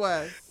 It really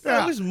was.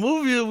 Yeah. Which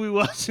movie are we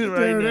watching right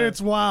Dude, now?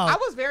 it's wild. I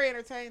was very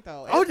entertained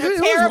though. Oh, It's a dude,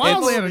 it was terrible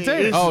wildly movie.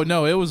 entertaining. It's- Oh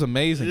no, it was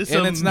amazing, It's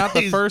and it's not the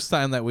amazing. first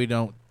time that we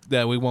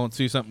won't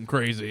see something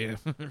crazy.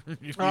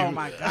 Oh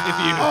my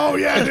god. Oh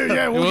yeah, dude.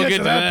 Yeah, we'll, get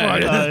to that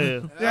part. Oh, yeah.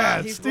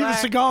 Yeah, He's Steven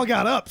black. Seagal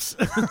got ups.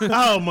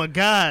 Oh my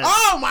god.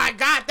 Oh my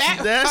god.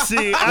 That's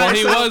it. Well,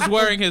 he was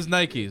wearing his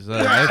Nikes.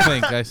 I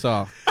think I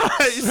saw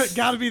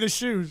Got to be the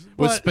shoes.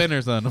 with But-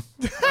 spinners on them.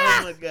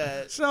 Oh my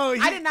god. So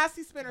I did not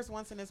see spinners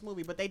once in this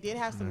movie, but they did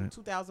have some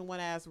 2001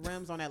 ass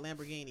rims on that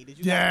Lamborghini. Did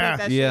you Yeah. guys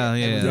pick that Yeah,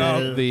 shit?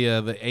 yeah.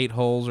 Yeah. The 8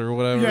 holes or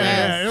whatever. yeah,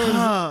 Yes. it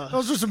was,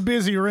 those were some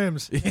busy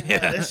rims. That shit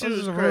Those was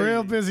were some crazy.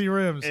 real busy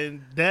rims.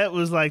 And that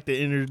was like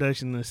the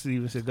introduction of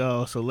Steven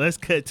Seagal. So let's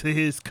cut to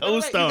his Wait,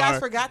 you guys co-star.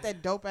 forgot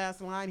that dope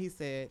ass line he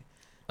said.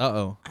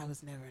 Uh-oh. I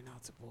was never an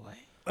altar boy.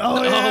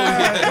 Oh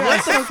yeah,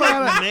 What the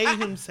fuck made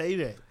him say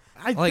that?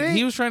 I Like think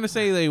he was trying to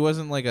say that he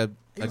wasn't like a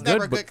was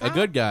never good a a good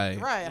good guy.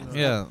 Right.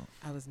 Yeah.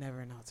 I was never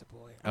an altar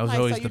boy. I was I'm like,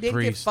 always so you the didn't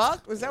priest. get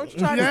fucked? Was that what you're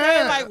trying to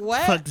Yeah. say? Like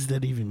what? What does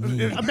that even mean?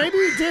 maybe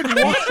he did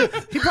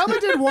once. He probably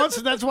did once,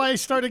 and that's why he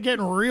started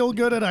getting real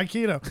good at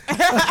Aikido.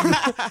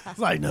 It's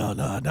like, no,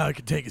 now I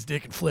can take his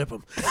dick and flip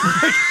him.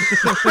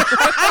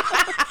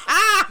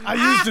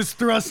 I used his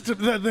thrust,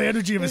 the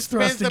energy of his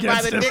thrust Spins it by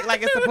against the him. dick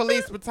like it's a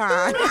police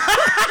baton.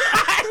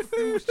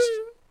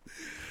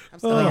 I'm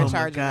still Oh in my your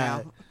charger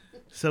God. now.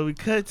 So we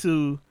cut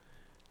to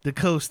the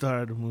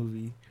co-star of the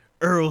movie,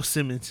 Earl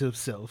Simmons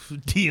himself,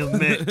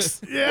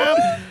 DMX.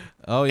 Yeah,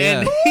 Oh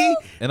yeah. And he,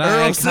 An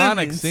Earl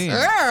iconic Simmons. scene.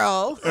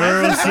 Earl.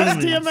 Earl that's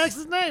Simmons.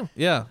 DMX's name.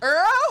 Yeah.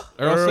 Earl?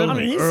 Earl Simmons. I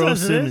mean, he Earl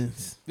says it is.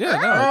 Simmons. Yeah,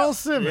 no. Earl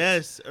Simmons.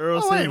 Yes,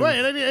 Earl Oh Simmons.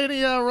 wait,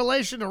 any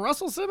relation to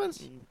Russell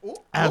Simmons?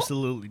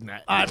 Absolutely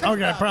not.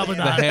 Okay, probably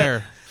The not.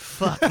 hair.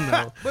 Fuck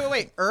no.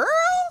 Wait, Earl?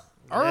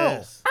 Earl.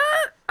 Yes.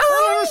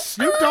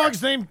 Snoop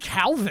Dogg's name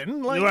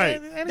Calvin. Like Right.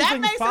 anything's That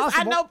makes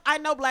possible. sense. I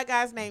know black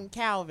guys named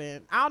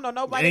Calvin. I don't know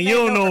nobody. And named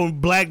you don't know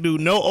black dude,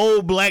 no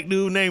old black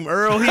dude named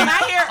Earl. He, When I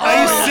hear are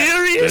Earl, you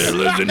serious?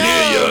 Listen No.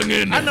 here,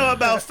 youngin'. I know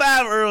about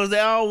 5 Earls. They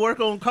all work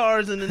on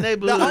cars in the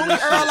neighborhood. the only Earl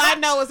I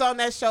know is on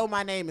that show.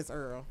 My name is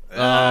Earl.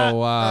 Oh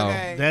wow.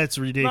 Okay. That's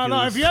ridiculous.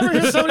 No, if you ever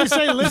hear somebody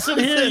say, "Listen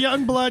here,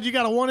 young blood," you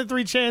got a 1 in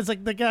 3 chance.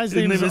 Like the guy's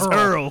his name is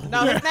Earl.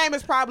 No, his name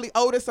is probably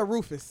Otis or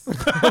Rufus.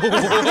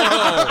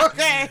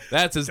 Okay.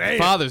 That's his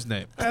father's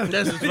name. That's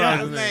his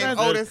father's His name. name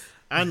Otis.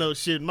 I know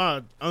shit.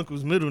 My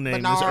uncle's middle name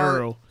is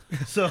Bernard. Earl.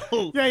 So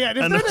Yeah. I If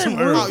know their some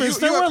name Earls. Rufus, you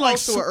they were wear like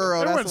close to a Earl,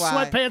 they wear that's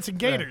why. sweatpants and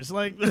gaiters.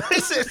 Like They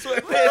said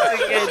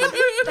sweatpants again.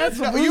 that's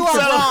No, you are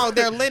wrong.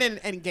 They're linen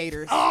and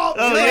gaiters. Oh,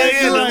 Oh,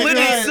 yeah, the right,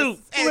 linen right. suit.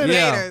 And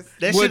Yeah. gators.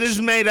 That shit is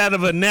made out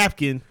of a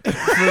napkin. For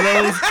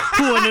those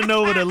who want to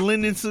know what a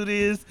linen suit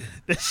is,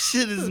 that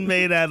shit is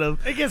made out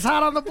of. It gets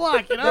hot on the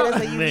block, you know.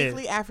 That is a Man.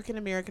 uniquely African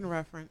American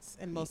reference,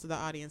 and most of the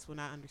audience will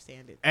not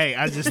understand it. Hey,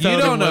 I just You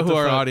told don't them know what who the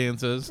our fuck.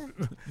 audience is.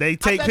 They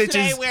take bet you they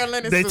pictures. ain't wearing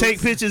linen They suits.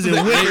 take pictures in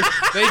they, wicker.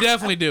 they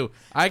definitely do.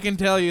 I can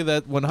tell you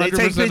that 100%. They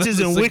take pictures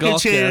of in the wicker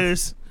Seagalcast-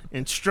 chairs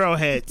and straw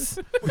hats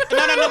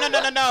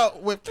No.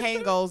 With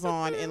Kangos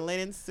on and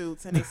linen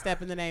suits, and they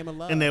step in the name of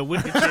love. and that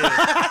wicked chair.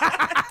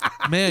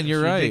 Man,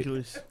 you're right.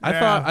 Ridiculous.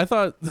 I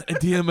thought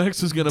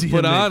DMX was gonna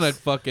put on a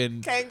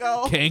fucking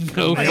Kango.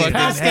 fucking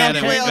That's hat.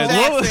 Samuel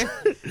and-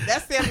 Jackson.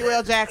 That's Samuel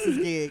L. Jackson's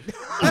gig.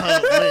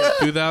 Oh,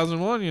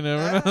 2001, you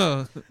never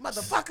know.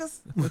 Motherfuckers.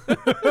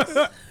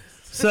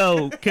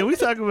 so, can we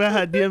talk about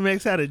how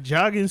DMX had a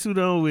jogging suit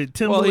on with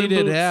Timberland Well, he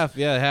did boots?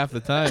 half the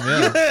time.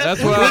 Yeah,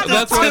 that's what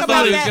I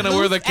thought he was gonna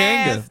wear the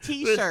Kanga.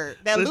 T-shirt,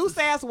 that loose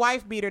ass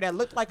wife beater that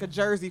looked like a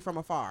jersey from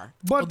afar.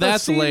 But Well, the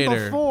that's scene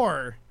later.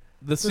 before.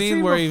 The scene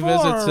scene where he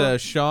before-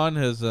 visits Sean,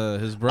 his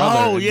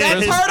brother. Oh, in yeah.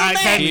 prison.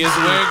 turtleneck. He is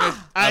wearing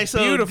a So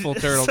beautiful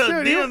turtle. So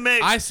Dude,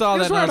 DMX, I saw He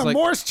that was and I wearing was a like,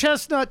 Morse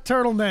chestnut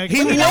turtleneck.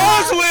 he was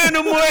wearing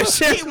a Morse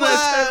He chestnut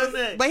was,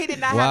 turtleneck. but he did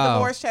not have Wow. the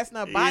Morris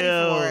Chestnut body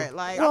Yo. for it.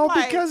 Like, well, I'm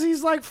like, because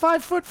he's like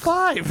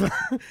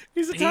 5'5".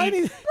 He's a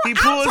tiny. He I'm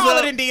pulls taller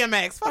up. than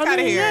DMX. Fuck I out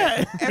of mean, here.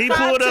 yeah. And He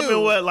pulled up 5'2".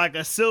 in what, like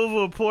a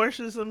silver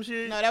Porsche or some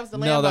shit? No, that was the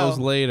Lambo. no, that was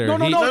later. No,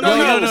 no, He- no,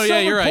 no, Yeah,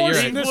 you're right. You're Silver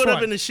right. He This pulled up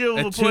one. in the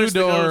silver A Porsche to go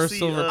two-door see,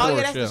 silver Oh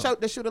yeah, Porsche. that's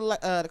the shooter,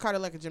 the Carter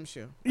Lecca gym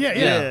shoe. Yeah,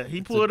 Yeah, yeah. he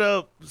pulled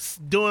up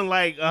doing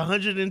like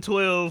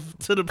 112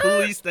 to the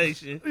police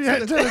station. Yeah,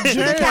 to the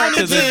jail. county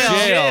To the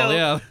jail,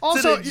 yeah.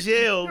 Also, to the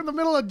jail. in the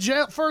middle of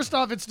jail. First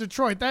off, it's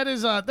Detroit. That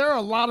is, there are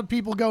a lot of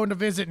people going to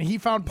visit, and he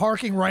found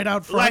parking right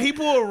out front. Like he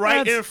pulled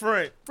right That's in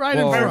front. right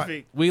Well, in front.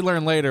 Perfect. We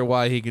learn later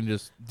why he can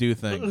just do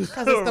things.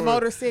 Because it's the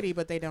Motor City,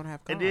 but they don't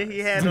have cars. And then he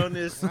had on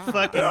this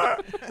fucking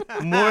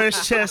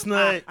Morris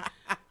Chestnut,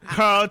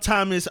 Carl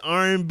Thomas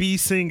R&B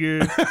singer,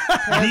 Be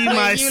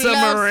My When you Summer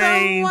love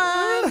Rain.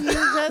 someone, you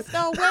just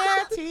don't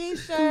wear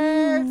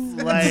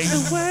T-shirts. Like,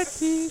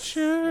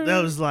 that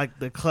was like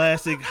the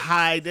classic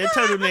high. That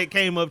turtleneck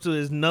came up to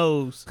his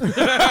nose. like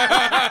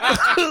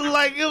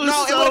it was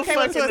No, it so would've came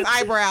up fucking. to his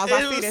eyebrows. I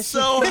It see was this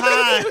so shit.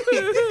 high.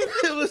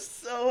 It was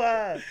so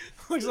high.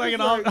 Looks like an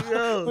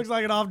Yo. looks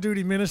like an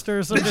off-duty minister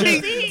or something. He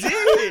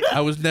did.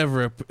 I was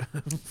never a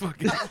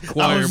fucking I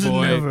choir was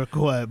boy. never a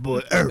quiet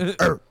boy.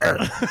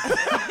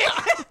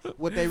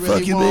 What they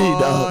really you mean,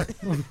 want.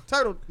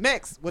 Turtle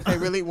next. What they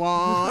really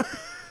want.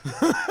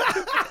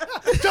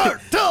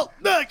 Turtle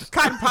next.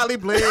 Cotton poly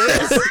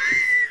bliss.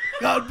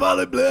 God,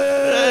 Polly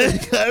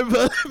Blaze.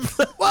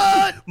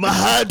 What? My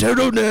high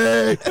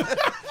turtleneck.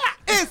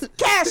 It's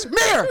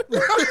cashmere.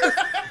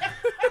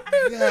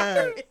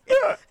 God.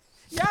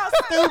 Y'all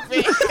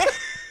stupid.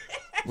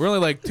 We're only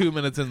like 2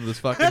 minutes into this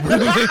fucking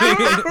movie.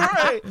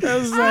 Right.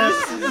 This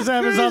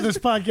happens on this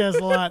podcast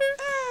a lot.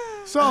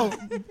 So So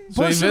he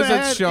pushing visits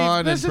ahead, Sean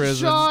in visits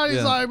prison. Sean, he's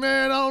Yeah. like,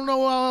 man, I don't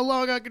know how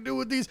long I can do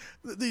with these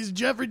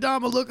Jeffrey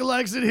Dahmer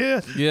lookalikes in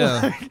here.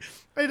 Yeah.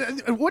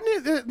 And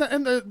wasn't he?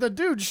 And the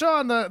dude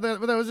Sean that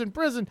was in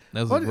prison.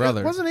 That was his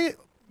brother. Wasn't he?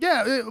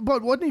 Yeah,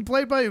 but wasn't he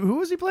played by? Who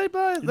was he played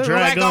by?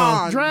 Dragon.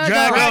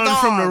 Dragon.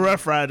 From the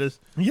Rough Riders.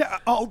 Yeah.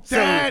 Oh,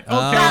 that.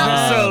 Oh. Okay.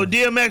 that. So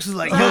DMX was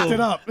like, Looked yo, it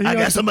up. He I got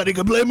goes- somebody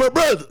can play my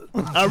brother.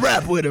 I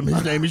rap with him.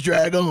 His name is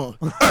Dragon.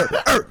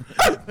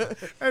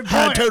 And,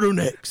 High boy,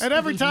 turtlenecks. and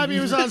every time he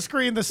was on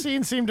screen, the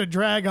scene seemed to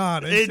drag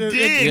on. It did.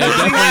 Yeah, it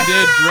definitely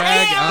did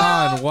drag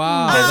on.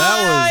 Wow,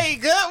 that Hey,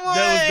 good one.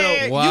 That was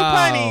dope. Wow. You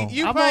punny.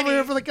 You I'm punny. over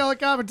here for the color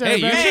commentary. Hey,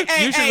 you baby.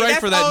 should- you should write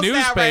for that that's old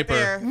style right newspaper.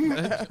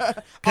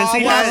 there. Because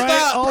he, All had-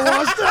 washed up. all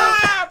washed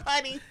up.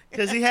 Punny.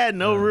 he had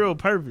no real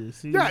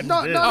purpose. He Yeah, was no,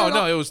 just there. no. Oh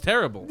no, it was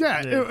terrible.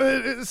 Yeah.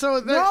 Yeah. So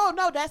that,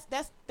 No,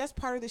 that's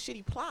part of the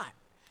shitty plot.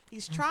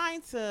 He's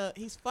trying to.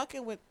 He's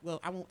fucking with. Well,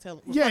 I won't tell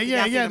him. Yeah.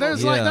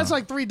 There's Yeah. that's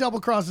like 3 double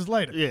crosses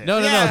later. Yeah. No,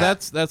 Yeah.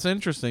 that's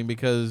interesting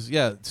because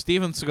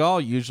Steven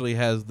Seagal usually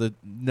has the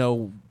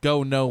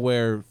go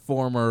nowhere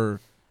former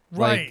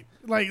Right.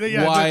 Like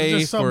yeah, wife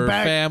just some or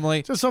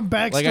family. Just some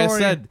backstory. Like I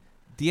said,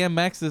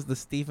 DMX is the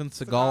Steven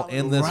Seagal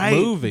in this Right.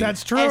 movie.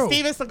 That's true. And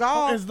Steven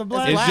Seagal Is the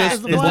black- is It's black.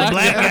 just- the It's the black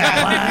black guy.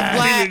 guy.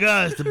 Black. Here you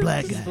go. It's the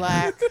black He's guy.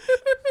 black.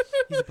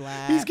 He's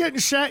black. He's getting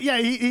shat. Yeah,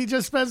 he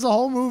just spends the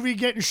whole movie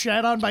getting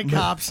shat on by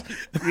cops.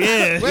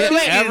 Yeah. Wait,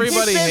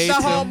 everybody he spent hates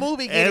the whole him.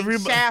 movie getting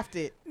Everybody-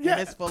 shafted. Yeah.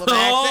 And it's full of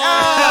accidents.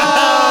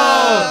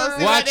 Oh!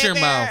 See what I Watch did your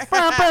there? mouth.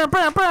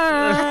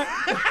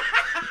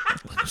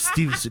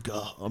 Steven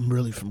Seagal. I'm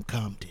really from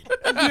Compton.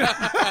 What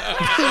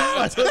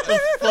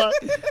the fuck?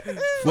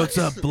 What's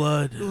up,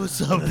 blood?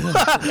 What's up,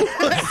 blood?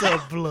 What's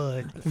up,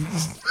 blood?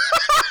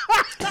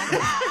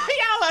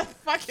 Y'all are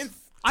fucking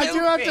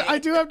stupid. I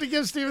do have to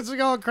give Steven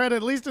Seagal credit,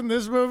 at least in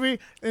this movie,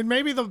 and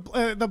maybe the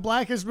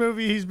blackest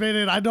movie he's been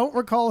in. I don't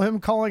recall him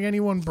calling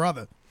anyone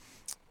brother.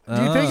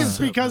 Do you think it's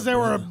because there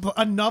were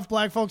enough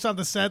black folks on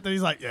the set that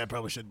he's like, yeah, I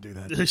probably shouldn't do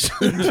that.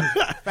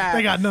 Facts.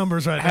 They got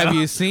numbers right now. Have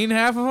you seen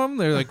half of them?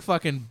 They're like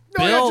fucking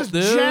No, yeah, built, just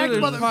dude. jacked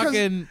They're mother- 'cause-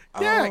 fucking.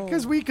 Yeah, Oh.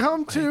 because we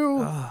come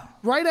to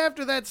right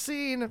after that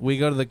scene, We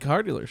go to the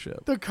car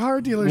dealership, the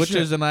car dealership. which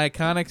is an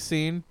iconic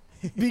scene.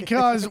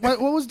 because what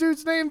was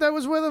dude's name that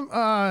was with him?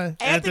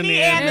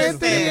 Anthony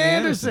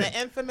Anderson. The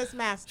infamous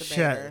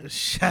masturbator.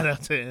 Shout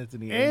out to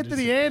Anthony Anderson.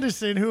 Anthony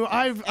Anderson,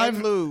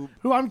 who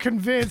who I'm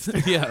convinced.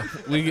 Yeah,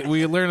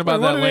 we learn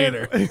about that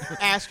later.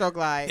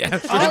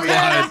 Astroglide.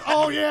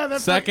 Oh yeah,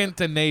 that's second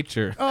to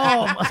nature.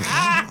 Oh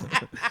my.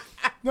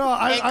 No,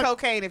 And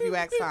cocaine if you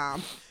ask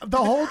Tom. the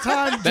whole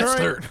time That's during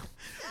third.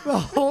 the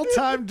whole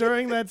time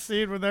during that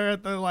scene when they're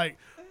at the like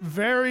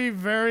very,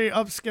 very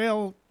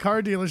upscale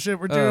car dealership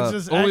where dudes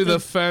just only acting- the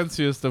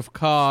fanciest of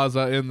cars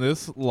are in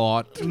this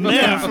lot.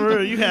 Man, for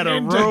real, you had a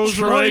In Rolls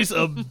Detroit. Royce,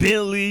 a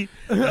Bentley,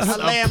 a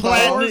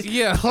Lambo.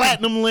 Yeah.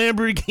 platinum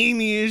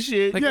Lamborghini and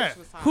shit. Like, Yeah.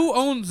 Who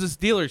owns this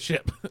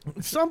dealership?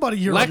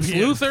 somebody Lex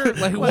European. Luthor?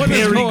 Like, what is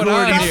Harry going on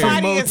Gordy here? from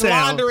Somebody is Motown.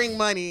 laundering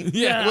money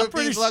Yeah. with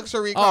pretty these s-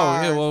 luxury Oh,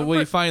 cars. yeah. Well,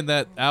 we find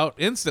that out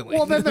instantly.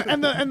 Well, then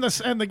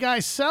the guy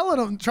selling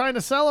him, trying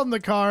to sell him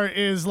the car,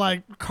 is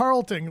like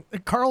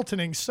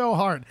Carltoning so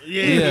hard.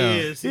 Yeah, Yeah. he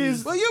is.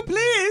 He's Will you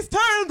please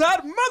turn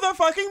that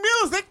motherfucking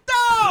music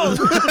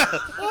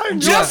down?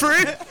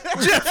 Jeffrey,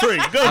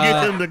 go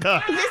get him the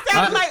car. He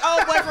sounds like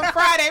old boy from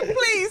Friday.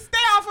 Please stay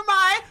off of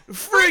my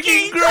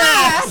Freaking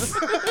grass.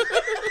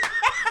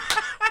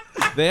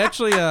 They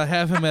actually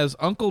have him as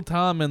Uncle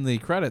Tom in the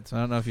credits. I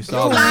don't know if you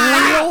saw Oh,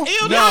 that. real?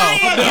 You No, lying.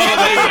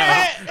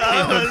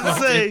 I was about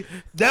to say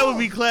that would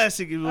be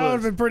classic. If it That would have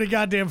was. been pretty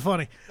goddamn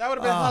funny, That would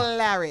have been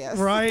hilarious.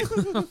 right?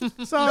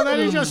 So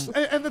then he just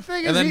and the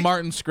thing is, And then he,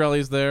 Martin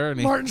Shkreli's there,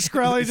 and Martin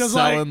Shkreli just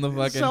selling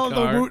like the fucking selling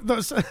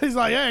car. he's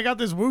like, yeah, I got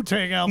this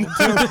Wu-Tang album too.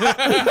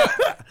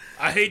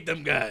 I hate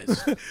them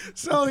guys.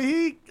 So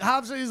he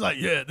hops in, he's like,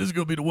 yeah, this is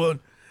gonna be the one.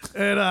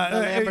 And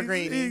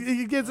Lamborghini.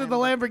 he gets in the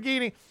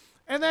Lamborghini,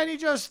 and then he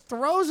just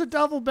throws a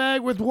duffel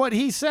bag with what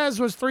he says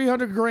was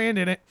 $300,000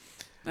 in it,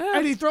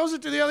 and he throws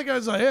it to the other guy.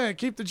 He's like, yeah,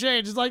 keep the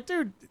change. It's like,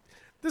 dude,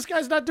 this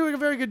guy's not doing a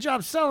very good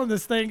job selling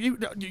this thing. You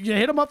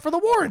hit him up for the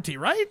warranty,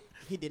 right?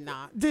 He did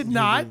not. Did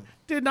not.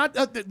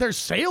 There's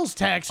sales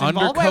tax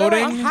involved.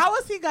 Undercoating. How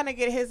is he gonna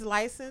get his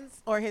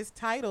license or his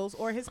titles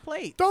or his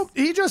plates?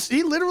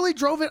 He literally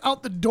drove it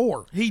out the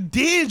door. He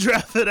did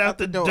drive it out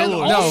the door. And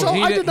No, also,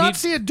 he I did- did not he-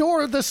 see a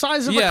door the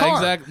size of a Yeah, car.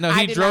 exactly. No,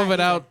 I he did drove not it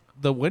out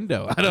the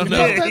window. I don't know.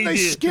 No, Yeah, then he they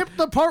did. skipped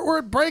the part where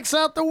it breaks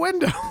out the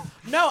window.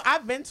 No,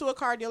 I've been to a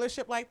car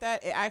dealership like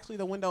that.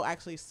 The window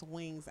actually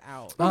swings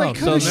out. Well, they Oh,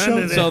 could've so,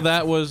 shown so that.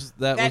 that was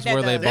where they They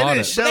bought didn't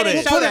it. show They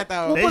didn't that. show that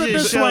though. We'll put it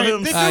just this showed way.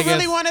 him. Did I you really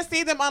guess- want to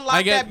see them unlock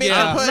I guess- that bitch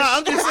yeah. and push? No,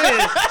 I'm just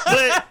saying.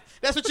 But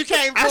That's what you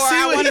came for. I see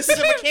I what want to he's see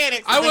the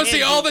mechanics. I of want to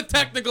see engine. all the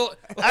technical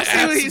I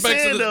see what he's aspects of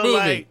saying this though. movie.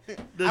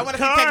 Like the I want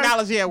to see car,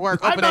 technology at work.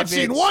 I've Open not that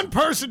seen bitch. one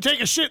person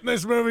take a shit in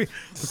this movie.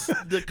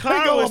 the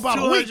car go was about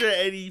a week.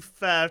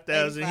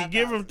 285,000. He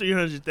give him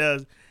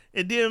 300,000.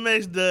 And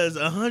DMX does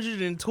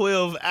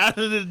 112 out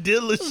of the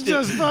dealership.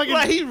 Just fucking-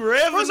 like he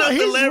revving First up of all,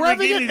 the he's revving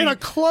Lamborghini. it in a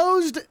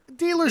closed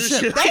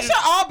dealership. They should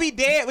all be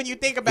dead when you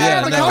think about Yeah,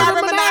 it. Like no.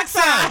 carbon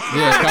monoxide.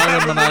 Yeah,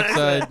 carbon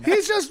monoxide.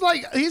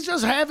 He's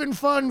just having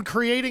fun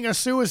creating a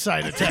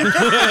suicide attempt.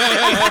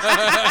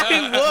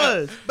 He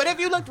was. But if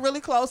you looked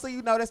really closely,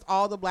 you noticed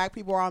all the black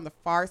people are on the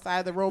far side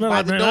of the room They're by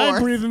like, the man, I'm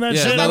door. breathing that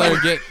Yeah, shit. no,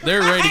 I'm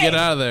they're ready to get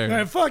out of there.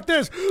 man, fuck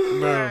this.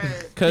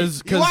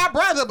 Because You our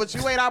brother, but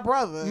you ain't our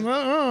brother.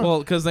 Uh-uh.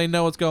 because they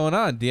know what's going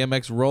on.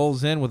 DMX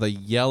rolls in with a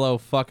yellow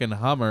fucking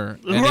Hummer,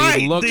 and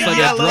Right, he looks the like a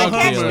yellow drug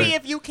Catch dealer. me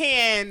if you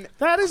can.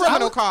 That is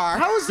criminal car.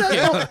 How is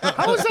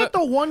that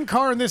the one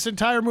car in this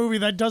entire movie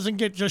that doesn't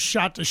get just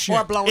shot to shit?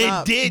 Or blown It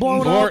up. did.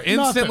 Blown Or up,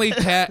 instantly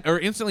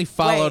instantly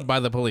followed Wait. by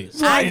the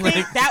police. I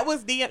think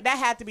that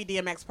had to be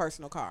DMX's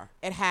personal car.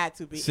 It had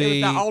to be.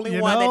 See, it was the only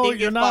you one that know, didn't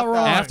you're get not fucked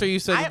wrong. up. After you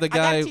said that the I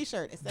got a guy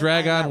t-shirt. It said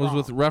Dragon I'm was not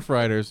with wrong. Rough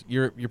Riders,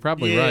 you're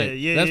probably Yeah, right.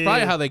 yeah, That's yeah.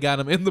 probably how they got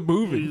him in the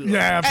movie.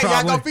 Yeah, Hey, y'all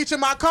probably. gonna feature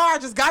my car? I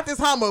just got this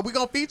Hummer. We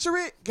gonna feature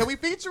it? Can we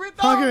feature it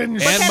though? Fucking-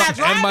 But And can I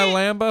drive and my it?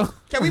 Lambo.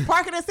 Can we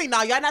park it and see?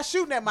 No, y'all not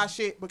shooting at my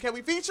shit, but can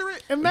we feature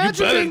it?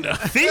 Imagine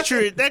Feature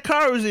it. That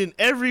car was in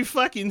every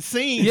fucking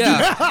scene.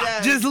 Yeah.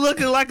 Yeah. Just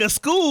looking like a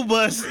school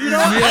bus. You know,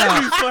 Yeah.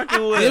 every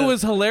fucking way. It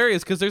was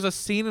hilarious because there's a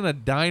scene in a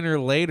diner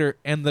later,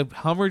 and the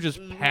Hummer just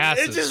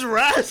passes. It just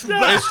rides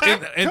by.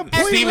 and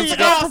Completely Steven Steven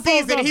Seagal, Seagal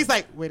sees it and he's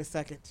like, wait a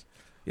second.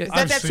 yeah, Is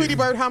that that seen Tweety it.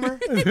 Bird Hummer?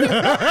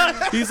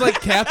 he's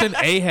like Captain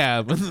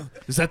Ahab.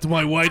 Is that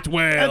my white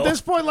whale? At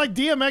this point, like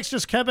DMX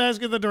just kept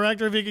asking the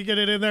director if he could get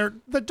it in there.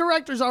 The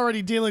director's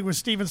already dealing with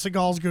Steven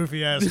Seagal's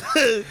goofy ass.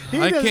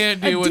 I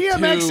can't deal with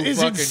DMX two is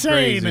fucking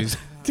insane. crazies.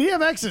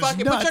 DMX is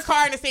Fucking nuts. put your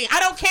car in the scene. I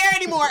don't care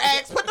anymore,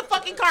 X. Put the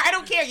fucking car. I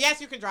don't care.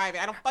 Yes, you can drive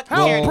it. I don't fucking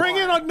Hell, care anymore. bring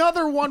in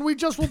another one. We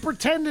just will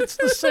pretend it's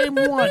the same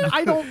one.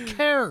 I don't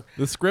care.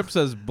 The script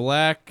says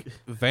black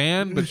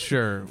van, but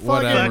sure,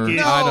 whatever. it.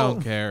 I No,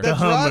 don't care. The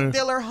Hummer. drug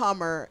dealer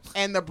Hummer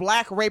and the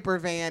black raper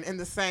van in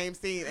the same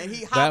scene, and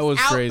he That hops was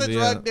out crazy, the yeah.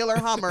 drug dealer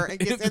Hummer and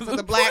gets Into into the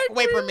the black black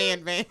raper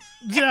man van.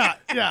 Yeah,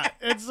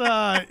 it's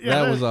yeah.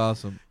 That was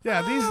awesome.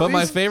 Yeah, these. But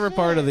my these- favorite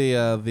part of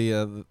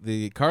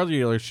the car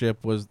dealership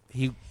was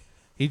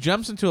he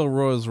jumps into a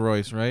Rolls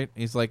Royce, right?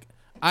 He's like,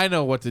 I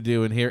know what to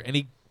do in here, and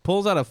he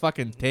pulls out a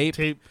fucking tape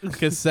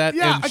cassette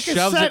Yeah, and a shoves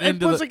cassette. it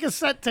into puts the a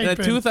cassette in a tape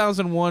in.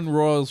 2001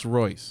 Rolls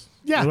Royce.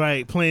 Yeah.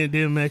 Right, playing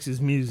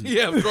DMX's music.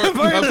 Yeah, of course.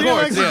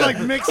 DMX is Yeah. like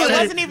mixed. It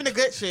wasn't even the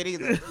good shit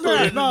either.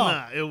 No.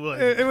 Nah, it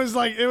wasn't. It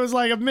was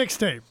like a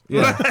mixtape.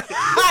 Yeah. He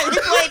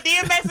played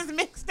DMX's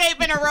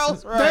mixtape in a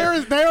Rolls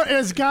Royce. There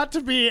has got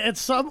to be at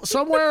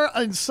somewhere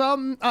in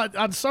some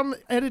on some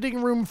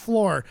editing room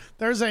floor.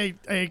 There's a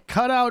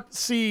cutout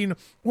scene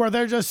where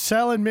they're just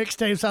selling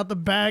mixtapes out the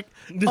back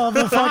of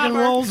the fucking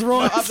Rolls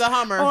Royce Of the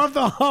Hummer. or of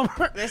the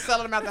Hummer. They're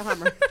selling them out the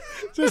Hummer.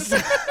 Just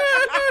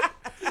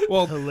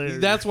Well, Hilarious.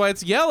 that's why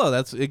it's yellow.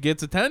 It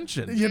gets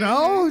attention. you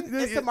know,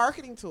 It's a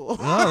marketing tool.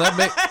 Oh,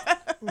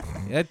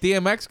 that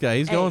DMX guy,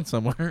 he's going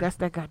somewhere. That's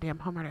that goddamn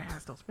Hummer that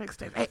has those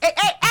mixtapes.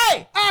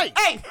 Hey!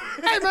 hey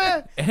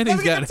man, And Let he's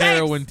me get got the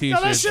heroin tapes.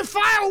 now that t-shirts.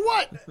 shit fire or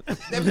what?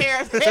 Them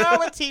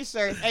heroin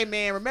t-shirts. Hey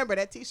man, remember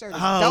that t-shirt is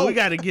Oh, dope. we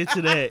got to get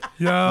to that.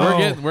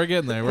 Yo, We're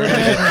getting there. We're gonna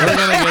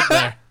get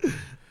there.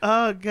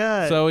 Oh,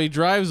 God. So he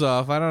drives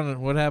off. I don't know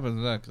what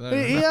happens next. I don't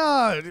know.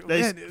 yeah.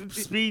 They man,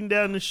 speeding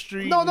down the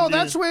street. No, and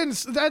that's then-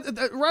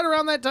 when right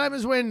around that time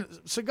is when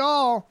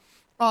Seagal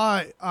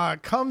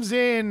comes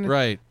in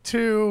Right.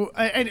 to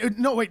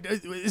no wait,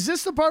 is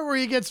this the part where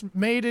he gets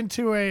made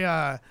into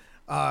a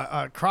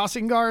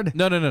crossing guard?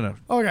 No.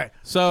 Okay,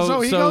 So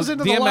he goes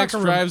into the DMX locker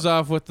room. drives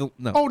off with the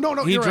no. Oh,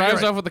 no, He you're right, drives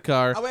you're right. off with the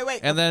car. Oh wait.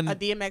 And then a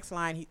DMX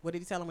line. What did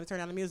he tell him when he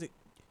turned on the music?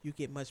 You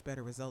get much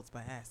better results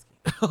by asking.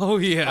 oh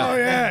yeah. Oh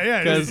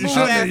yeah, 'Cause- you Cool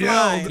shouldn't ass have yelled.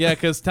 line. Yeah,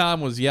 because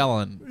Tom was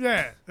yelling.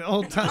 Yeah, the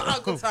whole time.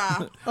 Uncle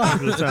Tom.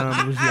 Uncle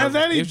Tom was And young.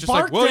 then He he was just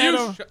like, barked "Well, at you."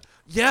 him.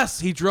 Yes,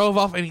 he drove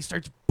off and he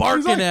starts He's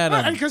barking like, at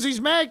him. because he's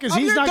mad because I'm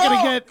he's your not gonna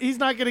dog.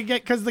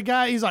 get because the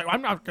guy he's like,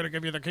 I'm not gonna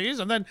give you the keys,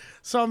 and then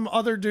some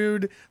other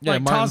dude Yeah,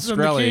 like Martin tosses him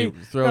the Shkreli key.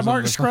 throws Yeah, him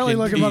Martin the Shkreli fucking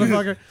looking keys.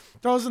 motherfucker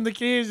throws him the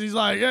keys. He's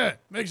like, yeah,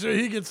 make sure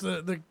he gets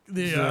the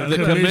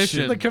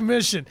commission. The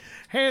commission.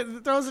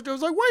 Throws it to him.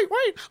 He's like,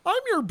 wait,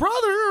 I'm your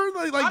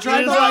brother. Like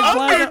trying to your like dog.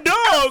 flag I'm it. your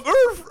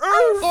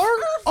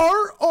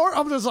dog. Or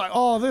I'm just like,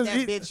 oh, this.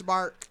 That bitch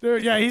bark.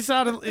 Dude, yeah, he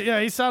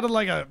sounded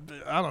like a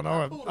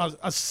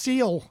a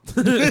seal.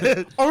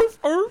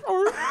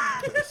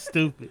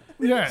 Stupid.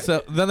 Yeah.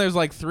 So then there's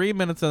like 3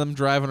 minutes of them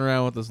driving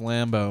around with this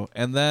Lambo,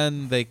 and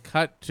then they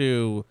cut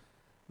to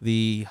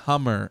the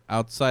Hummer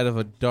outside of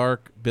a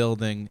dark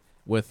building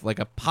with like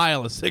a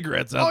pile of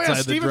cigarettes Oh outside yeah,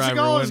 the Steven driver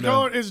Seagal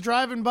window. is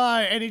driving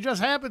by, and he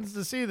just happens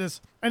to see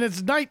this, and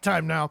it's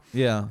nighttime now.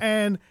 Yeah.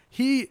 And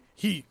he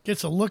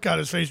gets a look on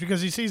his face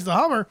because he sees the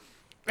Hummer,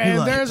 and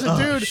like, there's a "Oh,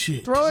 dude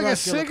shit." throwing a Dracula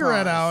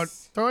cigarette out,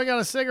 Cross. throwing out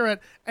a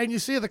cigarette, and you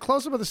see the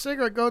close-up of the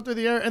cigarette go through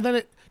the air, and then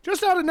it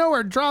just out of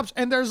nowhere drops,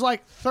 and there's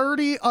like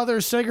 30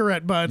 other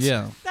cigarette butts.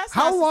 Yeah. That's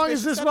How not long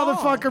has this suspicious at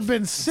all. motherfucker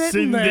been sitting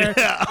Sitting there?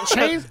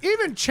 there.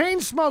 Even chain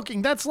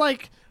smoking. That's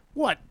like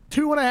what,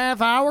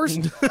 2.5 hours?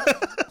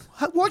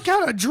 What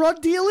kind of drug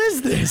deal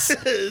is this?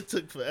 It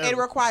took It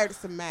forever. required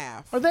some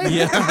math. Are they?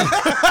 Yeah.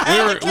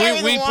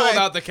 Carry we the pulled one.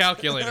 out the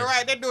calculator. All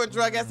right, they're doing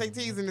drug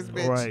SATs in this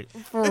bitch. Right.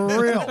 For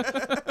real.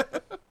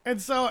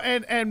 And so,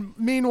 and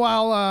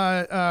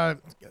meanwhile,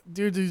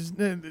 dude, who's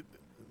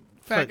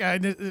fat guy,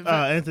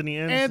 Anthony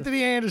Anderson.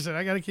 Anthony Anderson.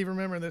 I got to keep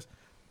remembering this.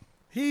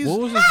 He's What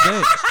was his name?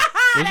 What's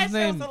That his shit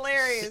name? was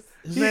hilarious.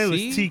 His name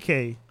was TC?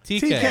 TK.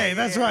 TK.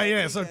 That's Yeah, right.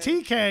 Yeah. So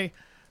TK. TK,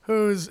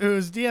 who's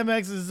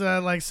DMX's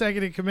like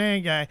second in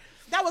command guy.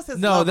 That was his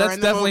No, lover that's in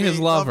the definitely his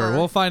movie. lover.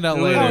 We'll find out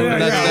Oh, later. yeah, but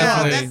that's yeah.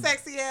 definitely. That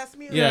sexy ass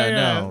music. Yeah,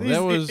 no, He's,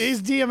 that was-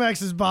 he's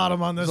DMX's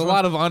bottom on this. There's a one.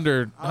 lot of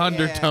yeah.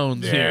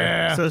 undertones here.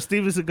 Yeah. So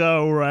Steven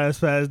Seagal will rise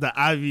past the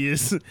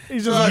obvious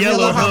He's just Drug like, Yellow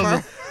yellow Hummer.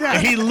 Hummer.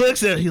 And he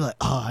looks at it. He's like,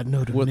 oh, I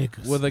know the With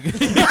niggas. a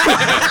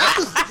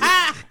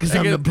Because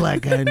I'm the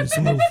black guy in this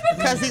movie.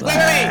 Because he's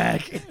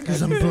wait.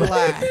 Because I'm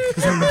black.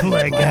 Because I'm the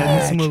black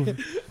guy in this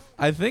movie.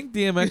 I think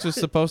DMX was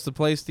supposed to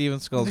play Steven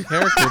Seagal's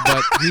character,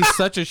 but he's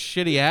such a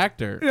shitty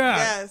actor yeah.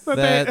 Yes. But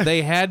that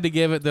they had to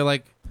give it. They're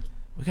like,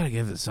 we gotta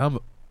give this some.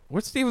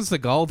 What's Steven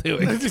Seagal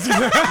doing?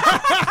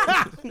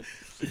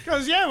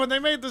 Because when they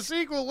made the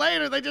sequel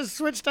later, they just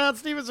switched out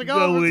Steven Seagal.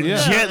 Go with Yeah.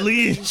 Jet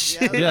Li and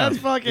shit. Yeah, That's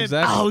fucking-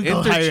 exactly. Oh, we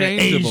gonna hire an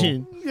Interchangeable.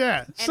 Asian.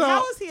 Yeah. And So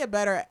how is he a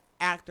better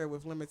actor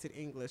with limited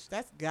English?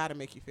 That's got to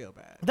make you feel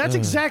bad. that's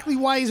exactly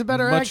why he's a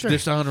better Much actor.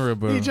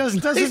 dishonorable. He just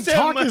He doesn't said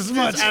talk much as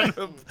much.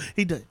 dishonorable.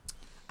 He does.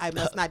 I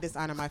must not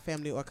dishonor my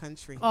family or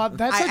country. That's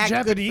I a act good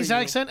Japanese for you.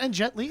 accent, and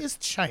Jet Li is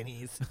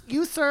Chinese.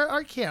 You, sir,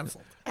 are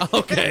canceled.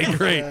 Okay,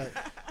 great.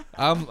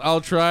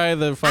 I'll try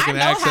the fucking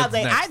accents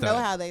next I know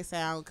time. how they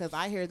sound because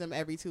I hear them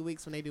every 2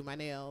 weeks when they do my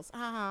nails. Oh.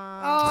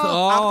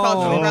 I'm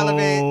culturally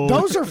relevant.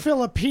 Those are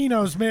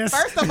Filipinos, miss.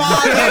 First of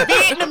all, they're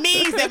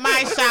Vietnamese at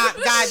my shop.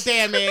 God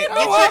damn it! Get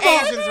your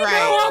Asians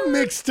right. Oh, I'm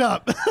mixed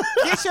up.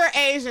 Get your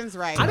Asians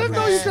right. I didn't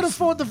know you okay? could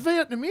afford the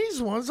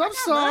Vietnamese ones. I'm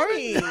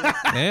sorry. Money.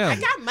 I Damn.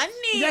 got money.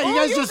 Yeah, you Oh,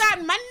 guys you just- got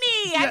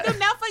money. I do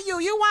that for you.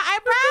 You want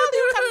eyebrows?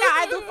 You come down.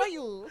 I do for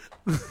you.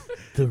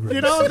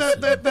 You know,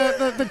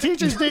 the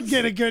teachers did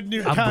get a good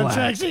new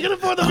contract. So you can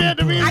afford the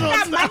Vietnamese I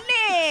got ones.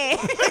 money.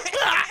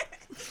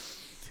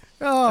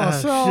 Oh,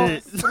 so.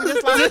 Shit. We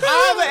just lost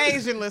all the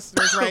Asian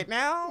listeners right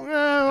now.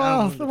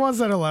 Well, the ones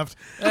that are left.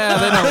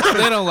 Yeah,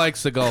 they don't like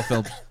Seagal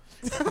films.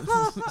 I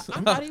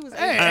thought he was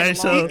Hey, Asian.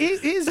 so-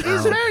 he's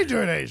married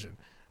to an Asian.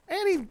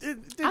 And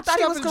he I thought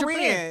he was stuff in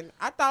Korean. Japan.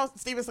 I thought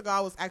Steven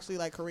Seagal was actually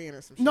like Korean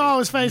or some shit. No,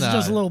 his face is Nah.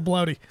 just a little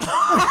bloaty.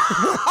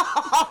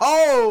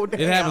 Oh, damn.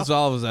 It happens to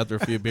all of us after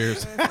a few bears.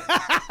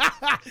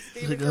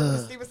 Steven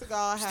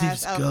Seagal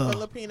has a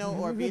Filipino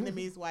or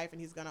Vietnamese wife, and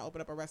he's gonna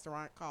open up a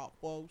restaurant called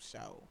Whoa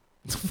Show.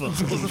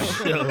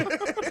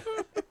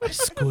 I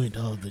squint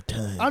all the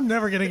time. I'm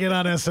never gonna get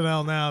on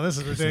SNL now. This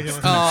is ridiculous.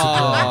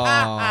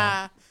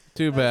 Oh,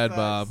 too bad,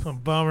 sucks. Bob. A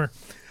bummer.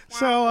 So,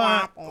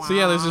 So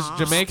yeah, there's this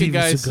Jamaican Steven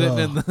guy Seagal. sitting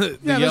in the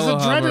yeah, there's yellow a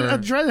Hummer.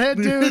 dreadhead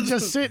dude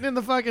just sitting in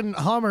the fucking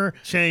Hummer.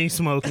 Chain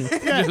smoking.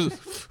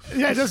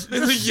 Yeah, just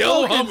There's a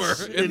yellow smoking.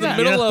 Hummer in the Yeah.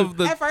 middle of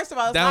the Hey, first of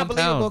all, it's not downtown.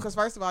 believable because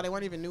first of all, they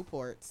weren't even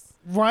Newports.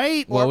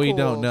 Right? Well, we Or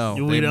don't Cools. know.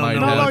 We They don't might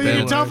know. have No, you been.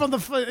 can tell from the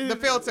The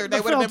filter, they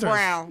the would have been filters.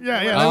 brown. Yeah,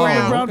 They yeah, would've Oh, they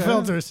been were brown okay.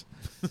 filters.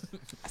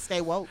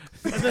 Stay woke.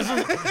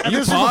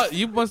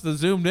 You must have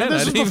zoomed in. This I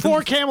is didn't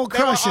before even- Camel They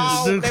were Crushes.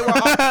 all, they were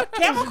all,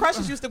 Camel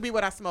Crushes used to be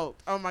what I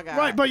smoked. Oh my god.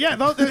 Right, but yeah,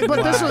 but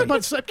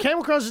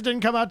Camel Crushes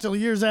didn't come out till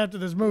years after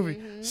this movie.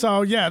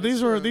 So yeah,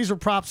 these were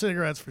prop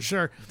cigarettes for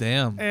sure.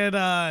 Damn. And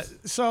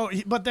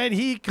but then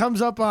he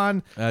comes up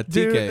on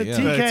TK,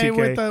 yeah.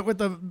 TK. with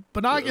the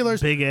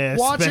binoculars, Big ass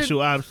watching,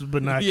 special ops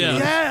binoculars.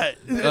 Yeah.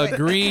 Yeah,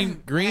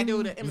 green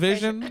do the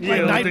vision. imitation. Yeah,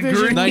 Like night with the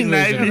vision. green Night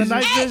night vision. the vision.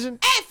 night vision.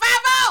 Hey,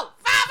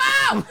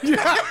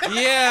 5-0!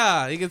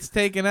 Yeah, he gets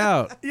taken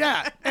out.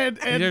 Yeah, and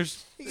He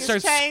just He gets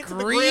starts chained to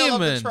the grill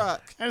of the screaming.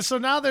 truck. and so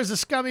now there's a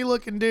scummy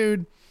looking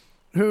dude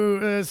who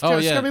is Oh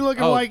yeah, scummy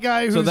looking Oh, white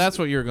guy. Who's, So that's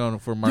what you're going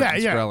for, Martin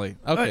Yeah, yeah. Shkreli.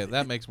 Okay,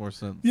 that makes more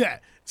sense. yeah,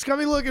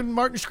 scummy looking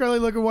Martin Shkreli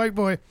looking white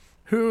boy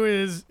who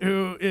is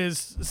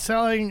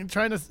selling,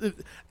 trying to,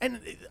 and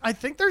I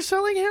think they're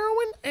selling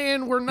heroin,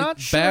 and we're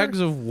not sure. Bags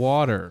of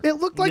water. It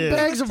looked like Yeah.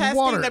 bags of Testing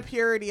water. the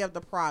purity of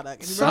the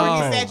product. And So-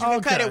 remember he said you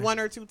can cut okay. it 1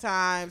 or 2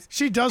 times.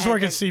 She does And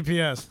work at then-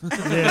 CPS.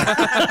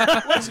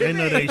 Yeah. They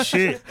know they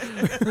shit.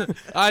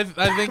 I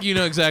think you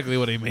know exactly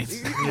what he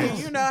means.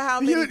 You know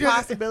how many You-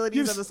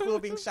 possibilities of the school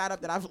being shot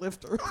up that I've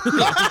lived through.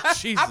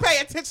 Jesus. I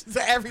pay attention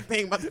to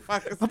everything, A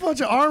motherfuckers.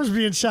 bunch of arms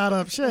being shot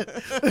up. Shit.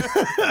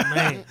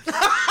 Man.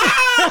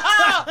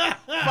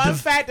 Fun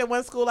fact: at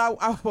one school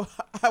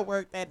I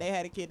worked at, they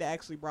had a kid that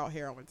actually brought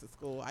heroin to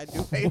school. I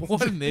do pay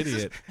What an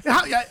idiot.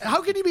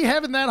 How can you be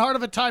having that hard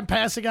of a time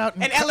passing out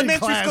in in elementary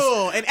class?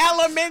 school. In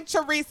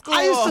elementary school.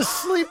 I used to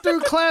sleep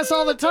through class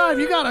all the time.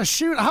 You gotta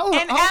shoot. in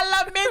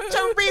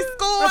elementary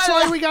school. That's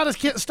why we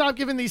gotta stop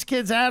giving these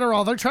kids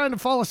Adderall. They're trying to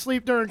fall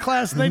asleep during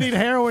class, and they need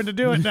heroin to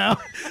do it now.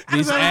 'Cause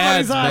These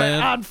everybody's ads, on,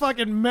 man. on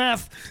fucking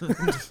meth,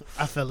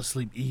 I fell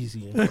asleep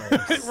easy in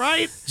class.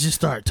 right? Just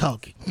start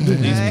talking.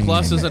 These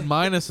pluses and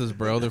minuses,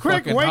 bro. They're Quick,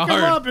 fucking wake hard.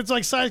 him up. It's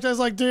like science guy's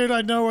like, dude,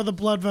 I know where the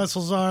blood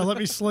vessels are. Let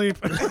me sleep.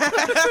 He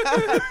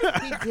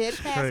did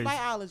pass Crazy.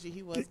 biology.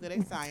 He was good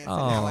at science, and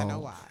now I know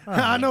why.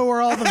 I know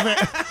where all the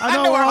I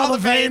know where all the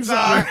veins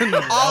are.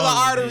 All the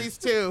arteries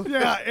too.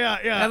 Yeah.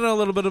 I know a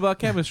little bit about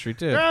chemistry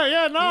too.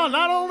 Yeah, no,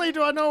 not only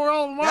do I know where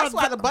all of them are. That's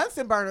why the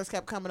Bunsen burners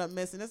kept coming up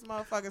missing. This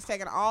motherfucker's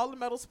taking all the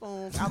metal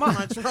spoons out the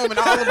lunchroom and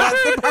all the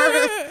Bunsen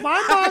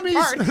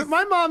burners.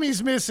 my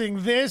mommy's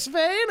missing this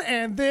vein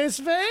and this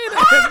vein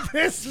and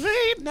this vein.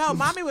 No,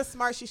 mommy was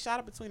smart. She shot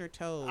it between her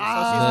toes. So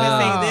Ah. she's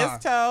missing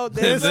this toe,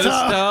 This this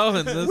toe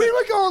and this. We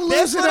were going to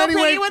This lose it little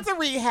anyway. piggy went to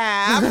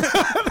rehab.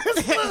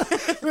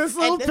 This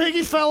little And this-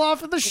 piggy fell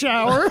off in the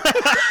shower.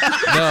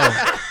 No,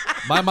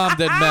 my mom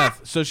did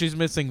meth, so she's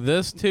missing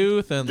this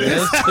tooth and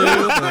this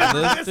tooth and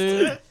this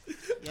tooth.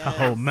 Yes. A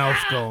whole mouth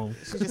gone.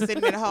 She's just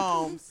sitting at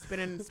home,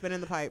 spinning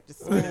the pipe,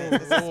 just spinning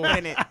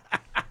it.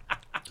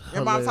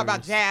 Your mom talking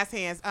about jazz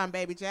hands.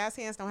 Baby, jazz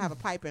hands don't have a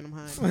pipe in them,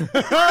 honey.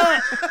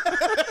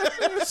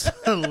 It's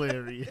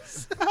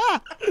hilarious.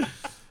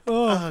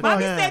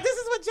 Mommy said this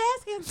is what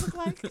jazz hands look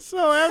like.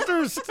 So after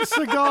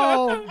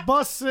Seagal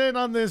busts in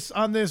on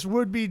this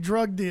would-be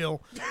drug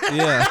deal,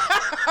 Yeah,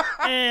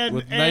 and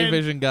with night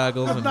vision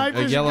goggles and night a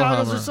vision yellow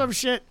goggles Hummer. or some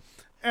shit,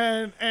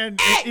 and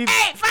Hey,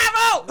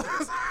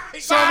 5-0!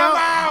 so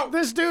now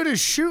this dude is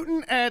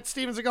shooting at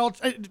Steven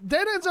Seagal.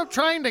 Then ends up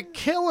trying to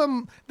kill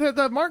him.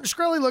 The Martin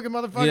Shkreli looking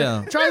motherfucker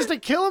Yeah. tries to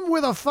kill him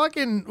with a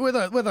fucking with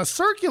a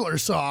circular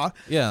saw,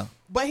 Yeah,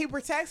 But he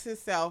protects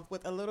himself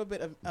with a little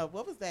bit of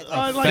what was that?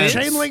 like Fence.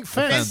 chain link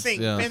fence.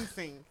 fencing. yeah.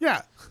 Fencing.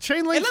 Yeah, chain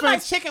It link looked like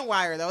fence. chicken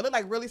wire though. It looked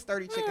like really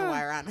sturdy chicken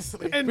wire,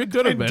 honestly. And, It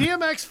could have and been.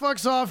 DMX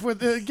fucks off with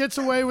gets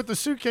away with the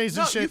suitcase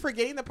No, and you're shit.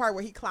 forgetting the part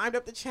where he climbed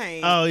up the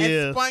chain Oh, and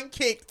yeah. spun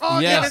kicked. Oh,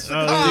 yes.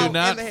 Dennis Seagal Do in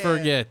not the head.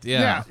 forget.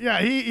 Yeah,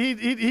 Yeah.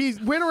 he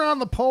went around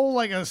the pole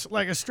like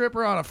a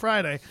stripper on a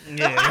Friday,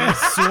 Yeah, he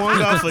swung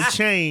off a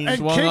chain. and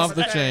Swung kicks- off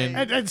the chain.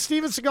 and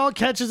Steven Seagal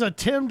catches a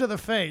Tim to the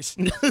face.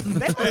 They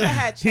must have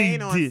had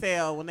chain on did.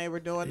 sale when they were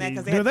doing that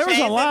because they Yeah, had there was a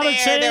chains lot in of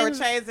there. There were chains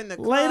chains in the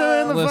club.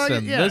 later in the Listen,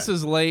 fucking, yeah. this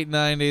is late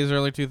 '90s,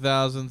 early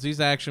 2000s. These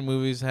action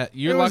movies,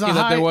 you're It was lucky a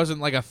that there high- wasn't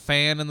like a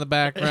fan in the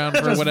background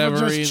for just, whatever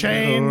just reason.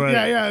 chain.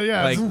 Right.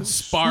 Yeah. Like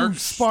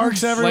sparks,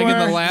 Sparks like everywhere.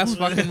 in the last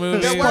fucking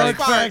movie. There were Spark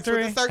sparks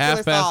Factory. with the circular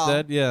Half past saw.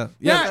 dead. Yeah.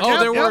 Yeah, Oh,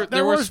 yep,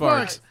 there were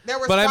sparks. There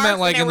were But I sparks meant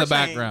like and in the there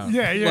were chains. background.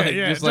 Yeah. Like,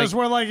 Just like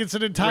where like it's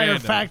an entire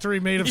random. factory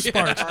made of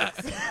sparks.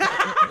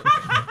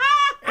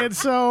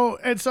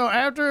 and so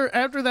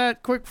after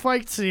that quick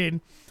fight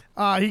scene,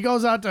 he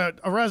goes out to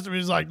arrest him.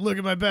 He's like, look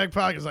at my back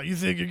pocket. He's like, you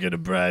think you're going to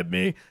bribe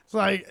me? It's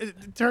like,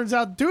 it turns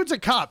out dude's a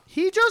cop.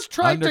 He just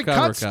tried to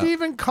cut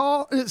Steven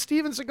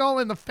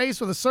Seagal in the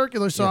face with a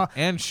circular saw.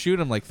 And shoot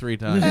him like 3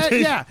 times.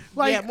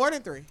 More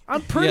than 3.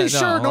 I'm pretty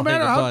sure no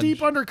matter how bunch.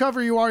 deep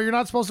undercover you are, you're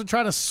not supposed to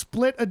try to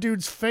split a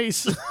dude's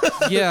face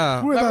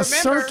Yeah. with a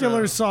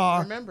circular saw.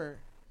 Remember,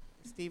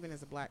 Steven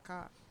is a black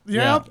cop.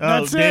 Yep,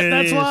 that's it.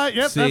 That's why.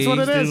 Yep, that's what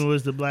it is. Steven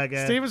was the black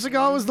guy. Steven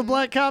Seagal was the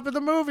black cop in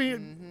the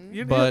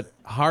movie. But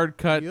hard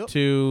cut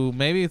to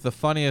maybe the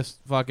funniest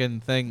fucking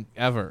thing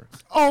ever.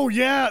 Oh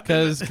yeah,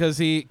 Because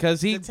he The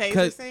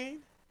taser scene?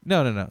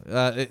 No.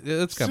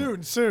 It's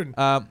coming soon.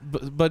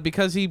 But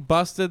because he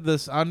busted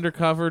this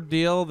undercover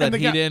deal that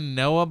he didn't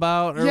know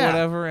about or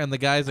whatever, and the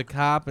guy's a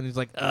cop, and he's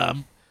like,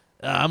 I'm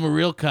a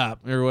real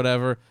cop or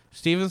whatever.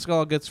 Steven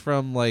Seagal gets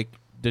from like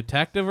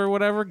detective or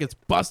whatever, gets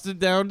busted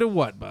down to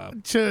what,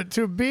 Bob?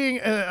 To being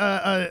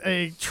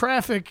a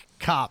traffic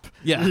cop.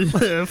 Yeah.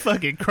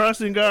 Fucking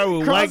crossing guard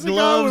with white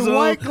gloves on.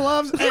 White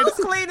gloves. He was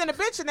cleaning a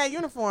bitch in that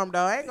uniform,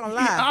 though. I ain't gonna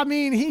lie. I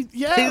mean, He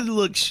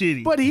looked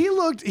shitty. But he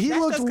looked. That's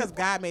just because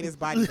God made his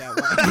body that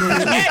way.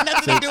 It had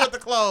nothing to do with the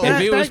clothes. If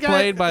he was that guy-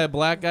 played by a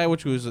black guy,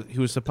 which he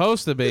was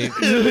supposed to be,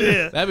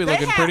 that'd be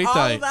looking pretty They had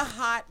tight. all the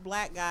hot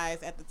black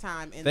guys at the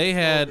time in They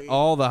this had movie.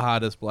 all the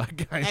hottest black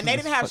guys. And they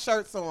didn't have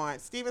shirts on.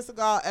 Steven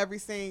Seagal, every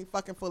scene,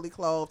 fucking fully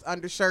clothed,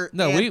 undershirt.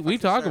 No, and we fucking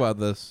talk shirt. about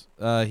this.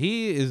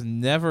 He is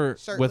never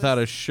Shirtless. without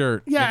a shirt.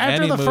 Yeah, in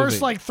after any the movie.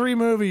 first like 3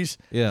 movies,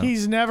 Yeah.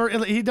 he's never.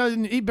 He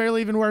barely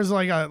even wears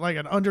like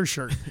an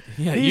undershirt.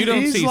 Yeah, you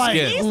don't he's see like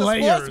skin. He needs a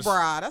layers sports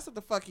bra. That's what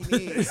the fuck he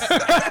needs.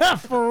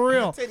 for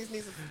real. Titties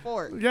need some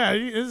support. Yeah,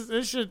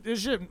 this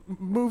shit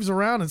moves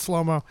around in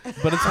slow mo.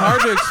 But it's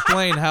hard to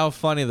explain how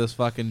funny this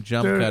fucking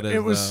jump cut is.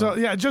 It was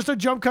though. just a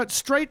jump cut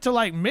straight to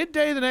like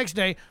midday the next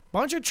day.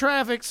 Bunch of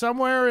traffic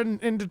somewhere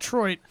in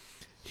Detroit.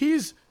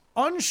 He's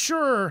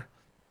unsure.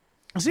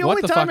 It's the What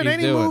only the time fuck in he's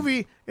any doing.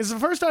 movie. It's the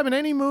first time in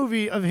any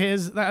movie of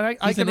his that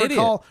I He's can an idiot.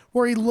 recall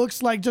where he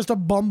looks like just a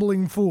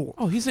bumbling fool.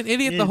 Oh, he's an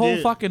idiot He the whole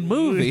did. fucking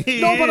movie.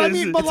 No, but I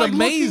mean, but It's like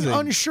amazing.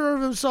 looking unsure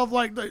of himself,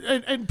 like,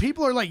 and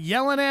people are like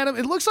yelling at him.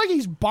 It looks like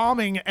he's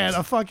bombing at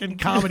a fucking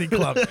comedy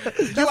club.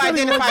 You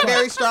identify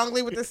very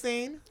strongly with the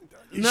scene?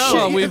 No,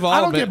 Shit, we've I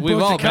all don't been- get we've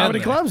booked all at comedy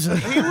been there.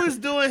 clubs. he was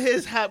doing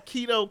his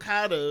Hapkido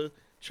Kata,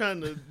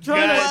 trying to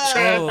Trying guide to-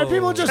 traffic. and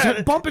people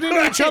just bumping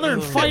into each other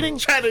and fighting.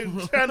 trying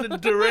to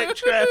direct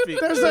traffic.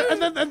 And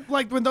then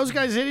like when those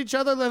guys hit each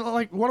other, then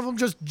like one of them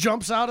just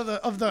jumps out of the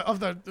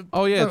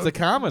Oh, yeah, it's a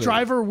comedy.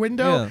 driver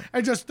window Yeah.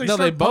 and just they No,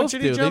 start they both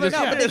punching do. each They other.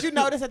 just- No, but did you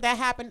notice that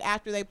happened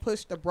after they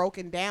pushed the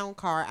broken down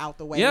car out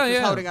the way? Yeah, which was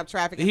yeah. holding up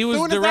traffic. As He was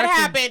soon as that directing-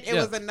 happened, it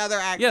yeah. was another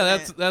accident. Yeah,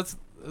 that's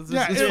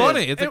Yeah, it's it-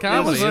 funny. It's a it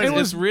comedy.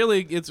 was- It's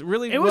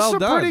really It was well some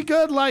done. pretty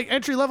good like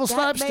entry level that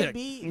slapstick.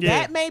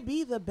 that may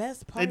be the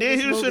best part And of then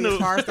this he was movie as finna-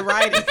 far as the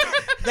writing.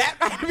 That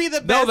might be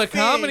the best No, the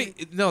thing. comedy.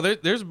 No,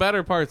 there's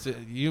better parts.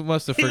 You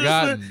must have He was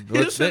forgotten. finna-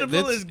 he was finna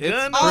pull his It's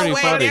gun. Oh, pretty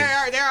wait, funny.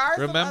 there are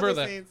Remember some other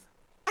that- scenes.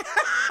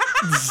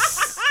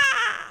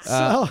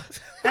 So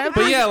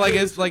But yeah, like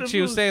it's like she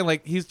was saying,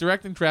 like he's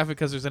directing traffic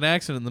because there's an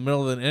accident in the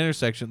middle of an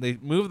intersection. They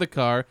move the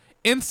car.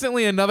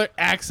 Instantly, another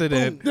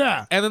accident.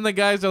 yeah. And then the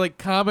guys are like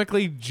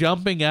comically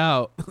jumping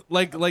out,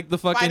 like the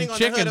fucking Fighting on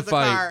the hood chicken of the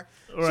fight. car.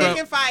 Right.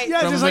 Chicken fight. Yeah,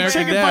 From just like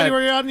American chicken Dad. fighting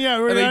where you're And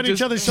they on each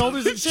just other's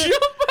shoulders and shit.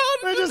 jump out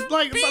They're just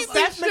like beat the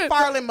Seth shit.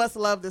 MacFarlane must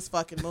love this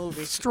fucking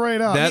movie.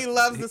 straight up. That- He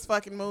loves this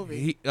fucking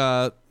movie.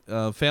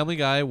 Family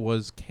Guy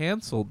was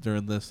canceled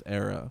during this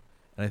era,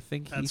 and I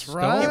think he That's stole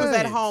right. He was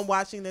at Right. home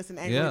watching this and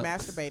angrily Yeah.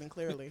 masturbating,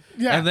 clearly.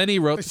 yeah. And then he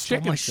wrote They the stole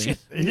chicken my scene. shit.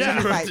 Yeah,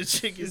 Yeah. right. The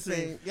chicken This scene.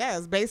 thing- Yeah,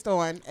 it's based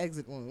on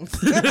exit wounds.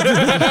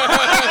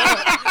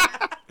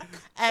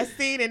 As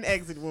seen in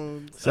Exit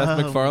Wounds. Seth Oh,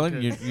 MacFarlane,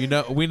 okay. you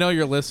know, we know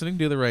you're listening.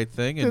 Do the right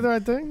thing and Do the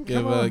right thing.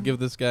 give Come on. give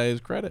this guy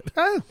his credit.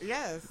 Oh,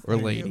 Yes. Or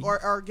lady.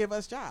 Or give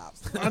us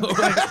jobs.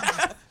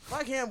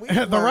 Fuck him. We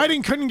the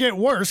writing couldn't get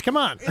worse. Come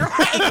on.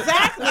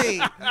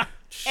 Exactly.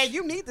 And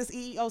you need this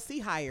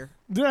EEOC hire.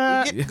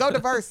 Go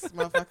diverse,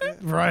 motherfucker.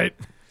 Right.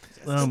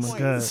 Oh my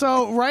god.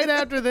 So right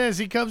after this,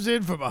 he comes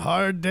in from a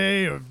hard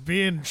day of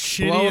being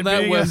shitty Blowing and that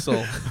being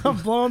whistle.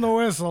 blowing the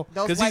whistle.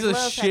 Those 'Cause white he's a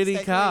gloves had to shitty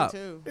stay cop.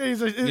 clean, too.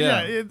 He's a,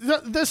 Yeah.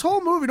 this whole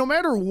movie, no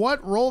matter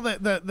what role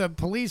that the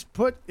police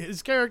put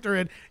his character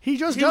in, he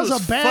just He does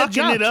was a bad fucking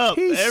job. it up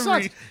He every-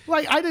 sucks.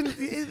 Like I didn't.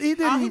 He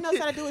All he didn't. knows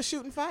how to do is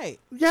shoot and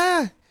fight.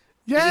 Yeah.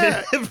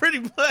 Yeah, pretty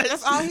much.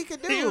 That's all he could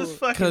He do. was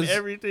fucking 'Cause-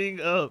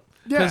 everything up.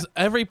 Yeah. Because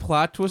every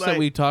plot twist that Like-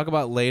 we talk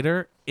about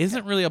later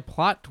isn't really a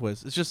plot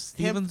twist. It's just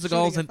Steven Him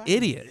Seagal's shooting an and fighting.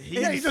 idiot.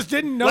 Yeah, he just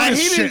didn't know Like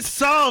this he shit. didn't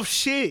solve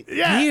shit.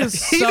 Yeah. He is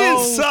He so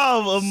didn't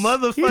solve a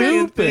motherfucking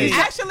stupid. thing.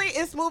 Actually,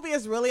 this movie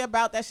is really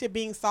about that shit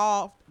being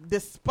solved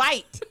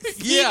despite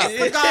Yeah.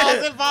 Steven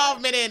Seagal's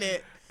involvement in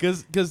it.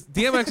 Because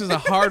DMX is a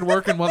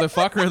hard-working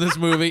motherfucker in this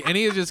movie, and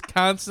he is just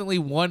constantly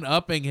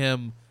one-upping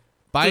him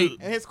by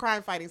And his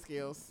crime fighting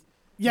skills.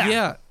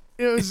 Yeah.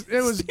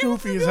 It was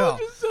goofy as hell.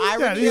 I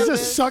Yeah, he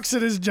just sucks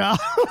at his job.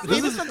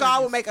 Steven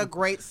Seagal would make a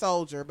great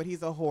soldier, but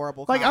he's a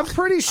horrible cop. Like, I'm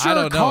pretty I sure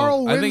don't know.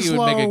 Carl I think he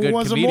would make a Winslow good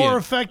was comedian. a more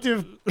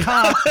effective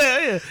cop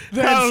than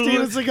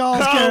Steven Seagal's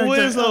Carl character.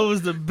 Winslow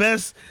was the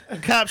best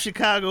cop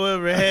Chicago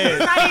ever It's had.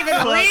 not even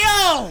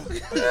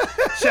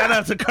real. Shout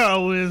out to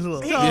Carl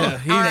Winslow. Yeah,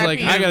 he's R.I.P.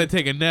 like, I gotta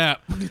take a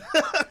nap.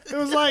 It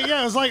was like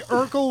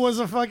Urkel was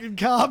a fucking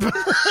cop.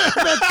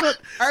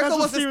 Urkel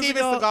was the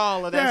Steven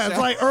Seagal of that Yeah, show. it's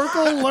like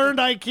Urkel learned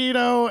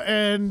Aikido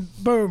and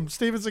boom,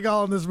 Steven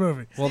Seagal in this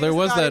movie. Well, there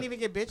was Seagal that. didn't even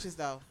get bitches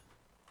though.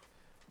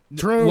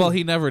 True. Well,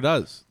 he never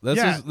does. This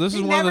is He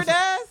one never of the.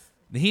 does.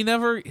 He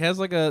never has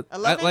like a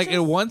love like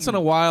interest? once in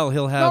a while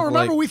he'll have No,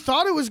 remember like. we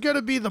thought it was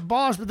gonna be the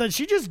boss, but then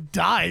she just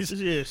dies.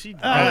 Yeah, she.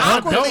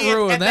 Awkwardly don't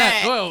ruin at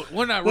that. that. Well,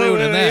 we're not Wait,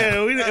 ruining that.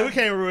 Yeah, we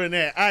can't ruin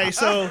that. All right,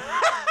 so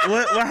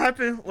what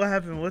happened? What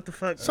happened? What the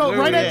fuck? So Where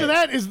right we after at?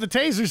 that is the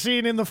taser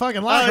scene in the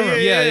fucking locker room.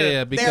 Yeah.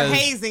 They're Because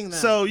hazing them.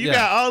 So you Yeah.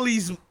 got all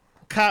these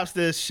cops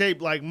that's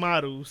shaped like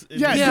models.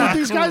 Yeah, Yeah.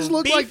 dude, these guys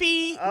look like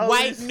beefy Oh,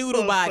 white this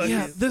noodle motherfucker. bodies.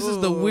 yeah, this is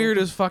the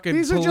weirdest fucking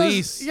these are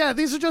police.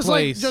 these are just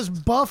place. like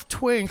just buff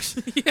twinks.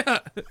 Yeah.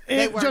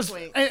 They And were just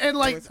twinks. and They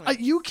like were twinks.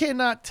 you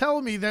cannot tell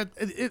me that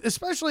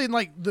especially in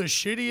like the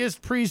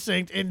shittiest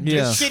precinct in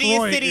Yeah. Detroit.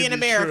 Shittiest city in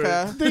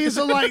America. These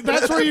are like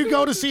that's where you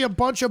go to see a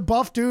bunch of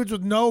buff dudes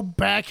with no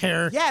back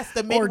hair. Yes, the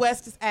Or-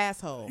 Midwest is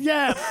asshole.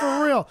 Yeah,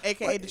 for real.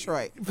 AKA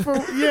Detroit.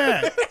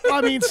 Yeah, I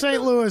mean St.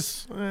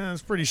 Louis,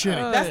 it's pretty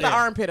shitty. That's the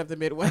armpit of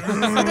the Midwest.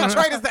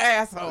 Detroit is the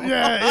asshole.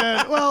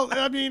 Yeah. Well,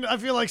 I mean, I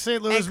feel like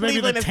St. Louis And maybe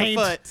Cleveland the is taint.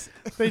 the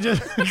foot. They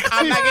just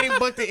I'm not getting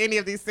booked in any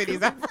of these cities.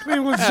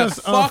 Cleveland's Yeah, just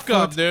a fuck foot.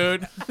 up,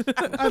 dude.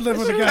 I live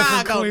with a guy from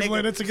Chicago,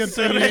 Cleveland. nigga. It's a good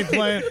thing he ain't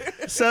playing.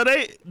 So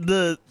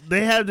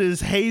they have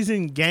this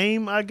hazing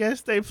game, I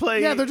guess they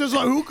play. Yeah, they're just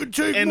like, who could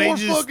take And they more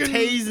just fucking...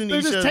 tasing they're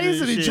each just other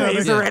tasing and each shit. other.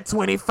 Taser at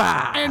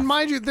 25. And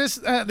mind you, this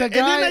the and then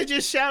guy, they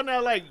just shouting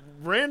out like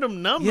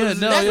random numbers. Yeah,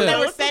 and no, That's yeah. what they What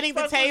were the setting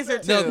the fuck was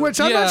taser that? to. which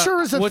I'm not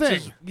sure is a which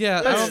thing.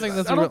 I don't think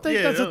that's. I don't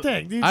think that's a Yeah.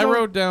 thing. You I don't-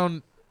 wrote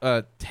down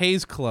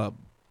Tase Club.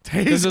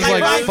 Tase This is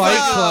Club. like Club.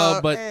 Fight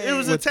Club, but Hey. It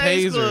was a with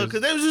Tase Club tasers.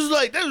 because they was just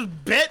like they was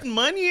betting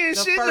money and The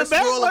shit in the first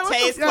back. rule Like, of what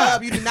the Taze fuck?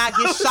 Club, you do not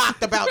get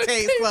shocked about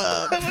Taze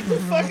Club. What the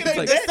fuck is like-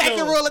 The that second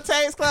doing? rule of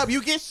Taze Club,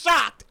 you get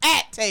shocked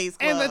at Taze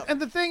Club.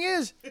 And the thing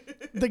is,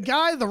 the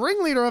guy, the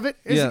ringleader of it,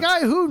 is Yeah. the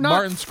guy who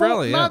Martin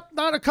Shkreli, yeah.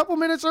 not a couple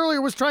minutes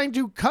earlier was trying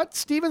to cut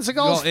Steven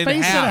Seagal's Go in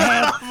face half.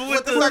 in half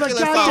with the with a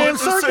circular saw. goddamn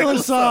With the circular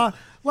saw.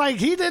 Like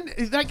he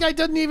didn't. That guy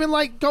doesn't even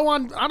like go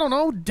on. I don't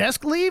know,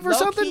 desk leave or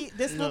something. Low-key,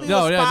 this movie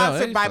No, was yeah, no,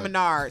 sponsored by he's fine.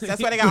 Menards.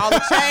 That's why they got all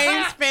the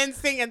chains,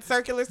 fencing, and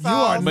circular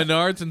saws.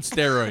 Menards and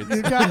steroids.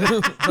 You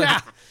got- yeah.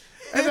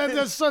 And then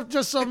there's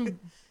just some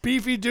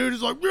beefy dude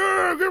who's like,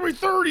 yeah, give me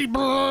 30.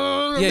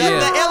 blah." Yeah, The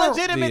yeah.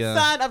 illegitimate The,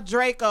 son of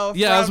Draco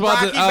Yeah, I was from about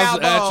Rocky to. I was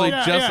Balboa. actually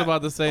Yeah, just yeah.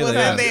 about to say Was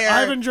that. in there.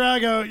 Ivan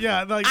Drago,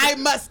 yeah, like I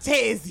must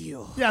tase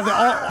you. yeah,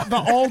 the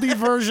Aldi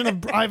version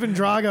of Ivan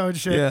Drago and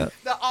shit. Yeah,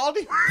 The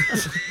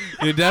Aldi.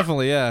 yeah,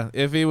 definitely. Yeah,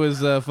 if he was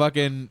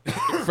fucking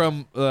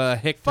from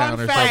Hicktown Fun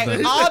or fact: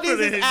 something. Aldi's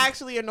is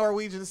actually a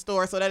Norwegian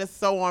store, so that is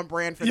so on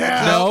brand for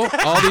Yeah. that. No,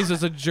 Aldi's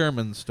is a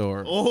German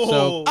store. Oh.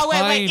 So Oh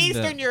wait, kinda.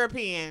 Eastern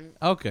European.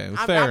 Okay, I'm,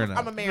 fair I'm, enough.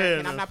 I'm American. Fair I'm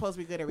enough. not supposed to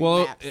be good at reading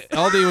Well, maps.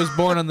 Aldi was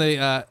born on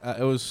the.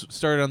 It was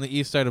started on the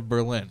east side of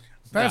Berlin.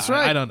 That's I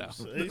right. don't know.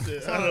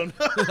 I don't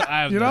know.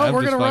 I'm You know, I'm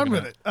we're just gonna run fucking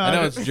with up. it. I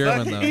know it's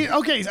German though.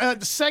 Okay,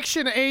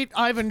 Section 8,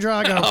 Ivan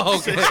Drago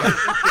Okay.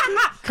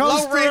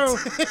 comes Low rent.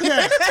 through.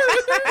 Yeah.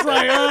 It's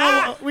like,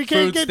 oh, we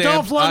can't Food get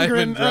stamps, Dolph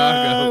Ivan Lundgren.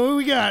 Drago. Who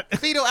we got?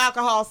 Fetal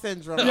alcohol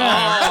syndrome.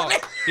 Yeah. Oh,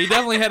 he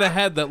definitely had a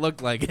head that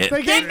looked like it.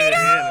 They gave, And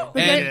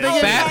they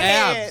gave- fat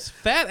Yeah. abs.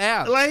 Fat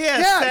abs. Like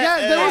yeah,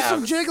 there was abs.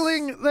 some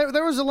jiggling.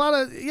 There was a lot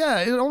of,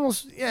 it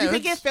almost, yeah. You can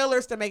it's- get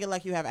fillers to make it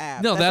like you have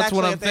abs. No, that's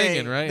what actually I'm a thing.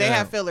 thinking, right? They Yeah.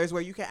 have fillers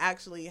where you can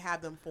actually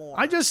have them form.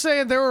 I'm just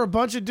saying there were a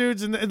bunch of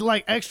dudes and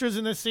like extras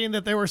in this scene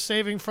that they were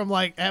saving from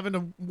like having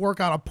to work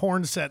on a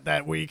porn set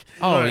that week.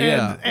 Oh, And-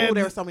 yeah. and,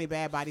 there were so many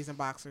bad bodies and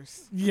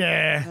boxers.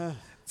 yeah.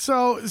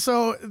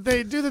 So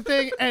they do the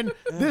thing, and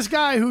this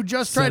guy who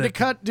just tried to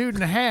cut dude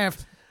in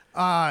half,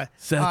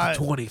 Set it to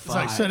 25. It's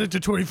like set it to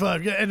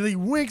 25, yeah, and he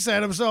winks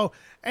at him. So,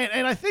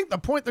 and I think the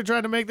point they're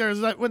trying to make there is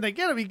that when they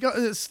get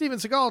him, Steven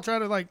Seagal trying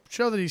to like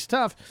show that he's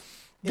tough.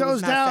 It was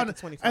Goes not down, set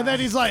to 25. and then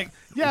he's like,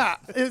 "Yeah,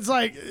 it's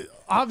like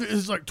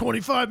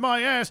 25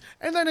 my ass."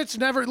 And then it's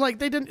never like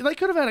they could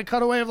have had a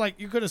cutaway of like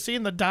you could have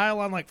seen the dial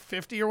on like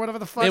 50 or whatever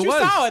the fuck. It You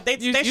was. saw it. They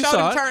You showed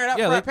saw him it. turn it up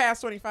Yeah, right they-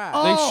 past 25.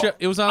 Oh,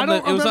 It was on I the.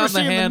 don't It was remember on the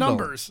seeing handle.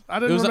 numbers. I It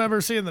didn't was-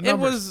 remember seeing the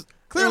numbers. It was.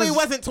 Clearly, it was-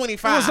 wasn't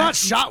 25. It was not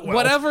shot well.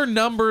 Whatever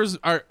numbers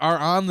are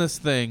on this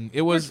thing,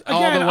 it was all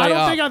Again, the way I don't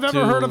up think I've ever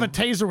to- heard of a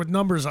taser with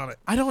numbers on it.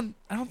 I don't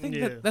think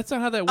Yeah. that's not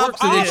how that Of works.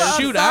 all They the just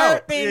shoot absurd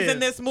out. things Yeah. in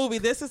this movie,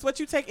 this is what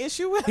you take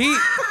issue with? He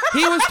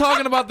was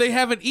talking about they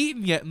haven't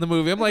eaten yet in the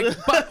movie. I'm like,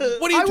 but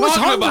what are you I was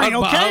talking hungry,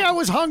 about, okay? Bob? I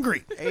was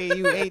hungry. Hey,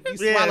 you ate,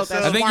 you Yeah, swallowed so-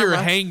 that I think you're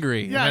shawarma.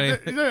 hangry. Yeah, I mean,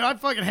 dude, I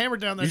fucking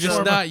hammered down that. you're just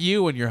shawarma. not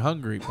you when you're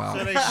hungry, pal.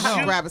 So they I'll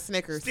shoot grab a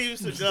Snickers. Steve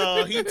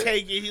Seagal. He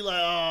take it. He like,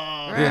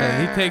 oh.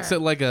 Yeah, he takes it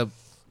like a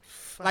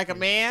Like a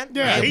man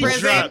Yeah, in he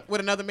prison dropped.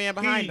 with another man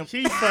behind him.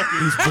 He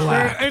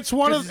fucking It's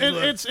one of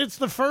This is it's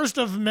the first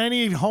of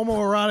many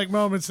homoerotic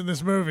moments in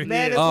this movie.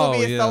 Man, this Oh,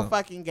 movie is so yeah.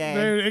 fucking gay.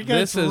 Dude, it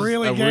gets This is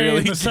really a gay really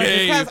in the second.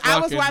 gay Because I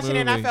was fucking watching it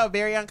and I movie. felt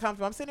very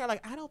uncomfortable. I'm sitting there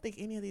like, I don't think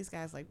any of these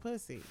guys like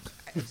pussy.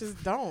 I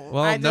just don't.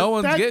 Well, I just, no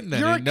one's getting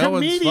You're any. a No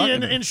one's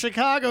comedian fucking. in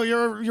Chicago.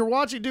 You're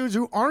watching dudes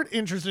who aren't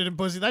interested in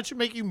pussy. That should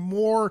make you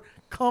more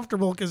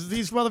comfortable because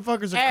these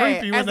motherfuckers are Hey,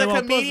 creepy when as they a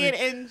want comedian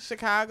pussy. in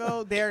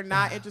Chicago, they're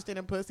not interested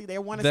in pussy. They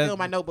want to That- steal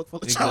my notebook full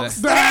of Exactly.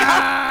 jokes.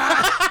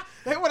 Ah,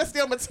 They want to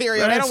steal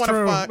material. They that's don't want to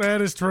true. fuck.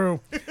 That is true.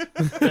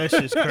 That's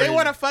just crazy. They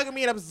want to fuck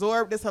me and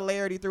absorb this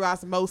hilarity through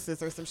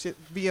osmosis or some shit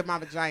via my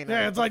vagina.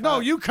 Yeah, it's like, no,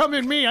 you come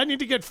in me. I need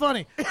to get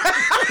funny.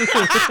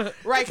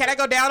 Right, can I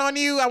go down on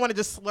you? I want to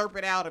just slurp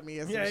it out of me.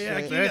 Or some Yeah, yeah,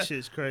 shit. That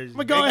shit's crazy.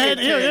 I'm gonna go ahead.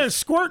 Here,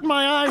 squirt in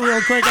my eye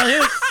real quick. I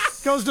hear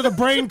it goes to the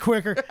brain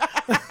quicker.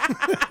 He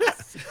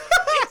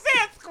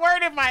said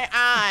squirt in my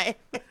eye.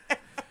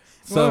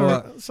 So,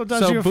 Whatever. So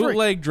does you a freak.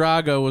 bootleg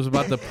Drago was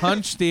about to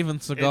punch Steven And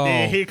then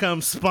Seagal. here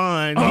comes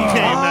Spawn. He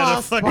came out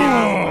of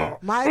fucking.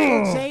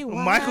 Michael J. White.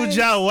 Michael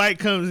J. White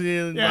comes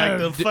in Yeah. like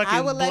the fucking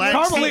I would let black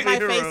him paint my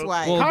superhero. face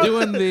white. Well,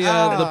 doing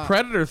the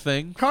Predator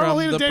thing from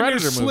Carmelita the damn near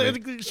Predator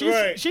movie. slid.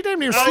 Right. She damn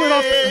near Oh, slid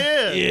off.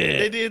 yeah. Yeah.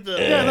 They did the.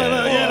 Yeah,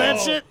 that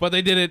shit. But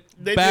they did it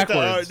They did the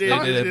backwards. they They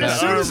did did it the As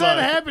soon backwards. as that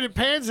happened, it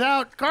pans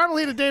out.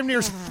 Carmelita damn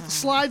near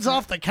slides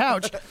off the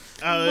couch.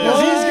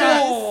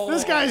 Oh,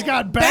 This guy's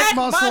got back Back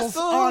muscles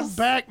on muscles.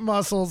 back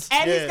muscles.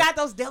 And Yeah. he's got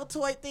those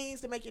deltoid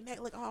things to make your neck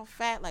look all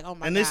fat. Like, oh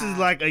my and god. this is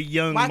like a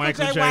young Michael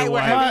Michael J. J. White,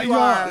 White. wherever you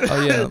are.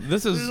 Oh yeah,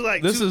 this is is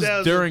like this is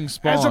 2000. during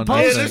Spawn. As I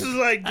opposed- Yeah, think. this is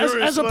like As,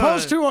 during as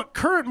opposed Spawn. to a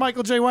current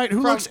Michael J. White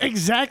who looks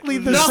exactly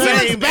the No, he same.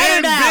 looks better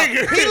and now.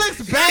 bigger. He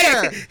looks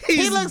better. he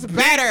He's looks big-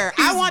 better.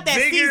 I he's want that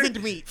bigger,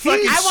 seasoned meat.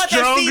 fucking I want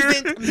stronger. that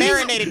seasoned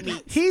marinated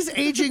meat. He's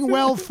aging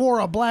well for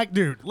a black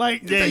dude.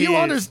 Like, Yeah, you he is.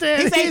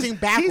 understand? He's aging He's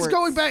backwards.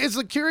 going back. It's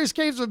the Curious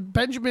Caves of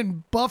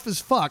Benjamin Buff as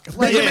fuck.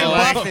 Like, Benjamin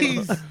like, Buffin.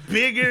 he's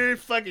bigger,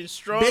 fucking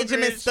stronger.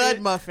 Benjamin and Stud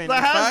shit. Muffin.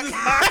 Like, how's Fuck. this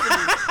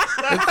possible?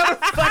 Like, how the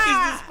fuck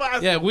is this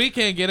possible? Yeah, we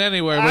can't get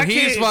anywhere, I but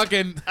he's can't-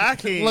 fucking I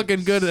can't.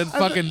 looking good at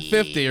fucking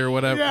 50 or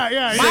whatever.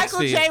 Yeah. Michael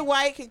 60. J.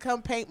 White can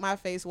come paint my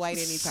face white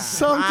anytime.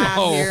 Some- I'm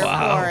Oh, here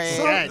wow. for it.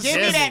 God Give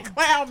me damn that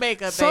clown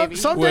makeup, baby.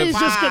 Someday he's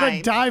just gonna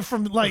Fine. die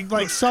from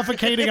like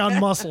suffocating on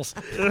muscles.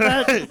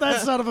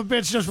 That son of a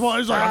bitch just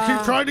he's like, I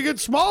keep trying to get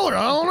smaller.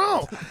 I don't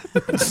know.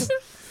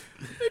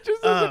 It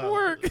just doesn't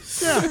work.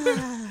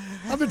 Yeah.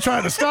 I've been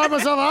trying to starve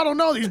myself. I don't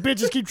know. These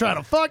bitches keep trying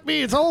to fuck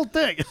me. It's a whole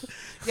thing.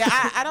 Yeah,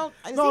 I don't.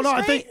 Is No, he no,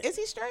 I straight? think- Is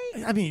he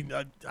straight? I mean,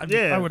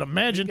 Yeah. I would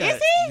imagine.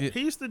 Is he? He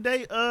used to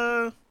date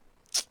A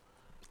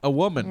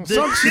woman.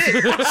 Some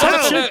chick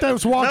that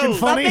was walking No.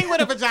 funny. Something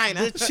with a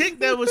vagina. the chick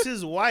that was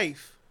his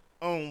wife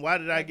on Why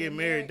Did I Get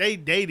Married? They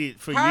dated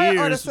for Her or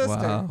the years. sister?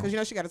 Wow. Because you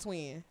know she got a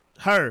twin.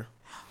 Her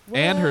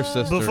And her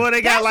sister. before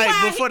they got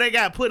That's why they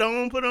got put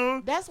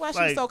on. That's why she's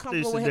Like, so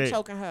comfortable this with is him that.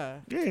 choking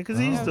her. Yeah, because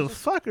he used to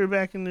fuck her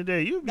back in the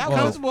day. You'd be That was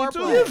comfortable more too.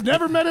 play. You've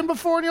never met him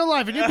before in your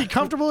life, and you'd be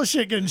comfortable as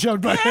shit getting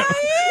choked by him.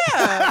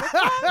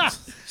 Yeah.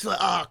 She's like,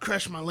 oh,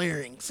 crush my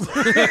larynx.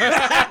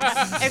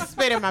 And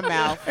spit in my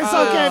mouth. It's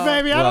okay,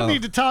 baby. I Wow. don't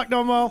need to talk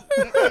no more.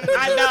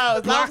 I know.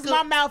 As long as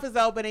my mouth is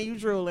open and you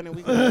drooling and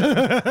we good.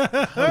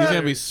 He's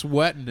gonna be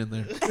sweating in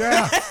there.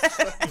 Yeah.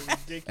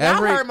 Y'all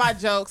Every heard my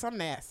jokes. I'm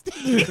nasty.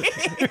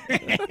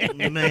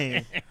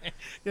 Man.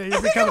 Yeah,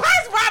 you become. Why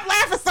is Rob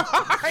laughing so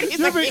hard? He's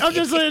like, I'm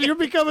just saying, you're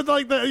becoming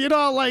like the, you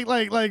know, like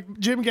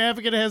Jim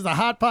Gaffigan has the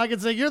hot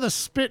pocket thing. You're the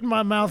spit in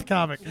my mouth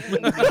comic.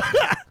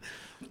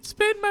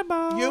 spit in my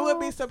mouth. You would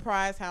be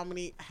surprised how my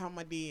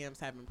DMs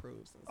have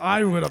improved. Since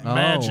I would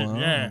imagine. wow.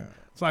 Yeah.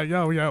 It's like,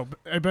 yo,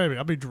 hey, baby,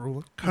 I'll be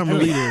drooling.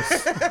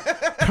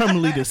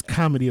 Carmelita's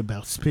comedy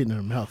about spitting in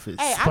her mouth is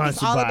Hey, I'm just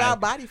sponsored all by about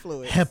body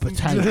fluids.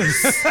 hepatitis.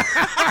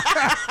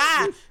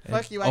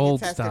 Fuck you, I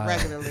Old get tested style.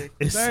 regularly.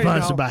 It's There you go.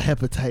 sponsored by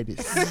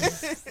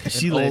hepatitis.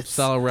 She Old lets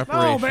style No,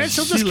 reparations. man,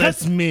 she'll she just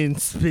lets men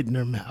spit in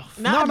her mouth.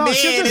 Not no, men.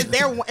 she'll just-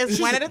 It's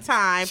one at a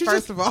time,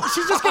 first of all.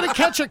 She's just gonna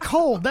catch a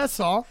cold. That's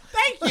all.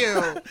 Thank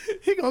you.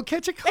 He gonna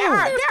catch a There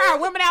cold. are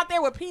women out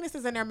there with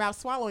penises in their mouth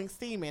swallowing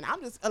semen.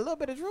 I'm just a little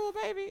bit of drool,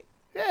 baby.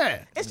 Yeah.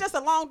 It's just a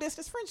long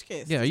distance French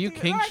kiss. Yeah, are you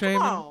Just, kink right, come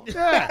shaming? on.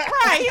 Yeah.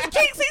 Right,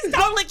 he's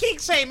totally kink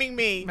shaming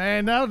me.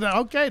 Man, now the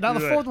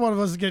You're fourth one of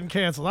us is getting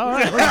canceled. All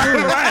right, let's do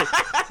it. Right.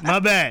 My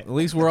bad. At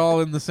least we're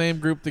all in the same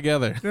group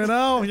together. You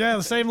know, yeah,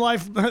 the same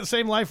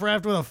life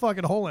raft with a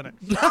fucking hole in it.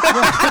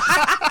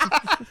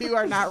 You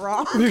are not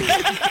wrong.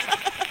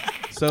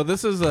 So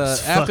this is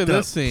fucked after up.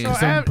 this scene. So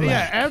I'm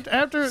black.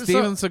 after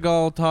Steven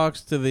Seagal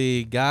talks to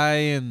the guy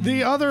and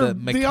the other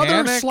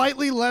mechanic.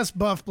 slightly less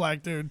buff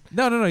black dude.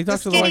 No, he The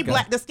talks to the white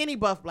guy. the skinny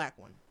buff black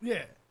one.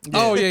 Yeah.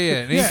 Oh yeah.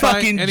 And he, Yeah.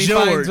 Fucking and he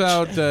George. finds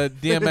out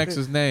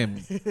DMX's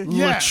name.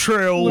 Yeah.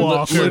 Latrell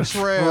Walker.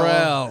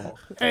 Latrell.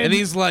 And And-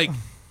 he's like,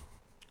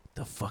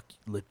 the fuck,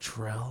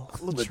 Latrell?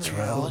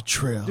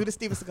 Latrell. Do the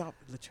Steven Seagal.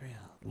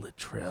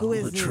 Latrell. Who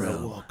is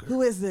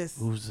this?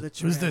 Who is this?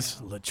 Who's this?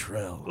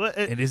 Latrell. What,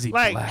 And is he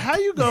like black? how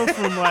you go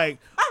from like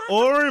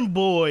Oren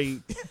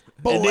Boyd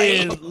And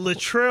then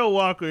Latrell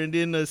Walker, and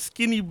then a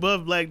skinny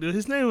buff black dude.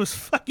 His name was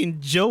fucking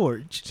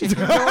George. George.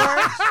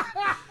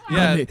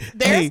 Yeah.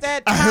 There's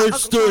that. I heard Uncle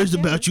stories Tom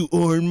about you,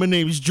 Oren. My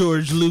name is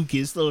George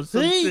Lucas. Or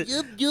some shit.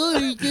 I'm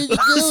George.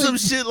 Some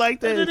shit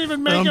like that. They didn't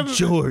even make I'm him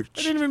George.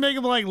 They didn't even make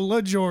him like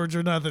Le George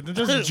or nothing.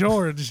 They're just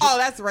George. Oh,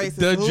 that's racist.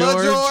 The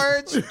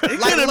George. It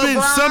could have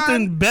been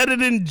something better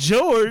than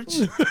George.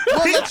 Well,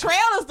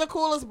 Latrell is the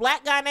coolest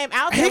black guy named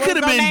out there. He What's could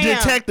have his been name?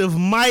 Detective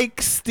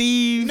Mike,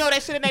 Steve. No, they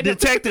should have named him.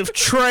 Detective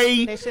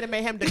Trey. They should have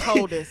made him the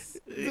coldest.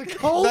 The The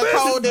coldest.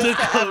 coldest. The to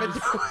ever coldest.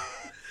 do it.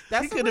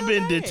 That's He a could have real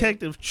been name.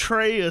 Detective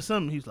Trey or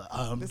something. He's like,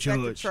 I'm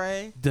Detective George.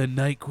 Trey. The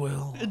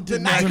NyQuil. The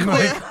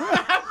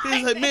NyQuil.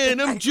 He's like,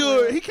 man, I'm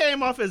George. He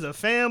came off as a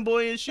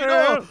fanboy and shit.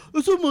 Yeah.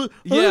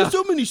 I heard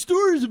so many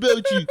stories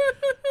about you.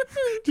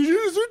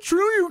 Is it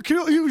true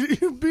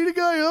you beat a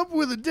guy up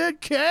with a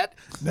dead cat?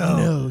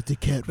 No, the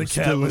cat was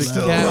cat still was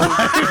alive.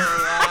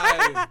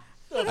 still Cat-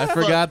 I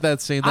forgot that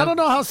scene. I don't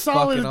know how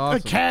solid fucking a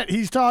awesome. cat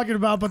he's talking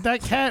about, but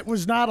that cat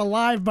was not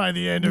alive by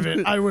the end of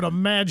it, I would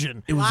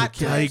imagine. It was a Plot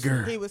twist,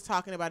 tiger. He was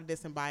talking about a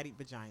disembodied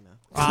vagina.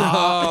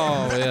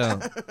 Oh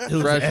yeah. It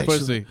was Fresh actually-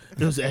 pussy.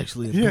 It was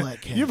actually a Yeah,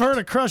 black cat. you've heard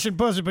of crushing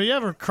pussy, but you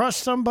ever crush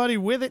somebody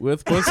with it?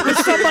 With pussy. With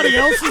somebody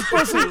else's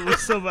pussy? It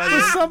was somebody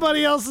With else.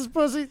 somebody else's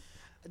pussy?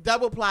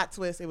 Double plot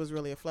twist. It was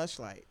really a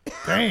fleshlight.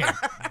 Damn.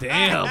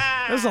 Damn.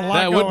 There's a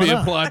lot That would going be a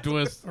on, plot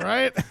twist.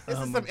 right? This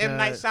is some M.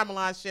 Night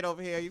Shyamalan shit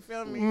over here. You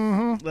feel me?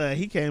 Mm-hmm.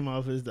 He came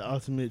off as the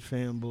ultimate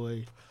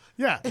fanboy.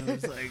 Yeah. It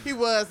was like, He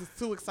was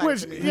too excited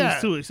Which- to me. he yeah.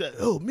 was too excited.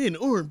 Oh, man,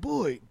 Oren,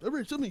 boy, I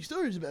read so many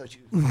stories about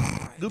you.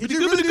 Did you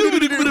really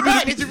do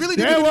right? Did you really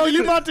do Yeah, well,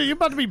 you're about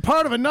to be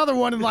part of another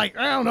one in like,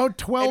 I don't know,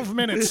 12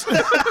 minutes.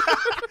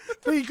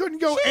 He couldn't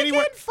go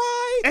anywhere.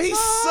 fight? And he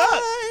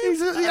sucked.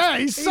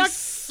 He He sucked.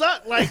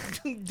 sucked. Like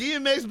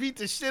DMX beat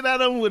the shit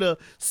out of him with a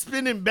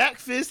spinning back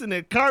fist and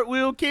a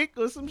cartwheel kick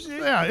or some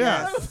shit.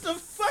 Yeah. What the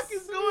fuck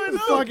is going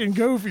It's on? fucking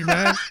goofy,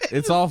 man.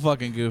 It's all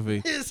fucking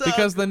goofy. It's,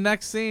 Because the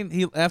next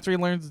scene, after he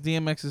learns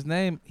DMX's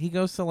name, he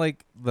goes to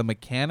like the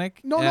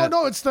mechanic. No,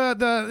 it's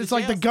it's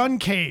like the gun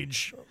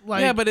cage.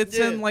 Like, Yeah, but it's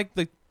Yeah. in like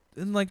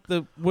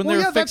the when well, they're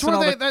yeah, that's fixing where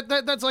all they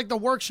the that's like the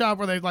workshop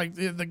where they like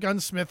the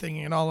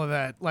gunsmithing and all of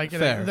that. Like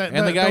Fair. the,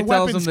 And the guy tells him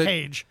weapons that-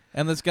 cage.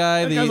 and this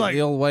guy, The guy's like-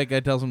 the old white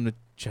guy, tells him to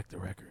check the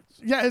records.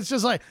 Yeah, it's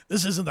just like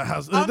this isn't the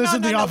house. Oh, this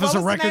isn't the office what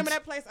of was the name records. of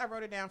that place? I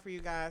wrote it down for you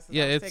guys.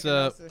 Yeah, I was it's, taking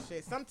notes and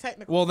shit. Some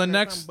technical. Well, the shit,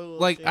 next, some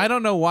like, bullshit. I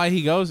don't know why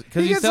he goes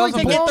because He he gets, tells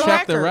like, him to to get the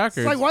check the records. records.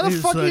 It's like, why the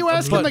He's fuck are you like,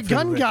 asking I'm the looking for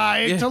gun the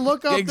guy record. to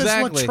look up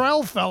Exactly. this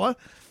Latrell fella?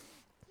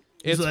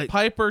 It's like-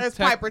 Piper It's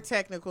Tech- Piper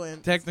Technical.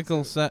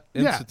 Technical Yeah.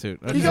 Institute.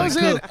 He goes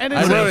in and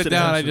I it's, wrote like, it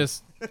down. I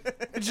just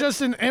it's just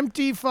an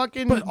empty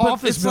fucking but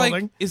office it's building.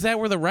 like, is that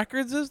where the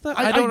records is? Though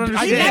I- I don't I-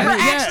 understand. He Yeah. never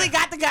Yeah. actually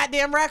got the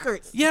goddamn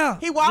records. Yeah.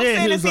 He walks Yeah, in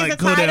he and was sees like, a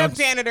go tied down. up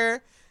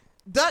janitor,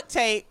 duct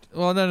taped.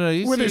 Well, no.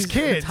 You With see his he's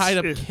kids. tied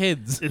up Yeah.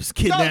 kids. It was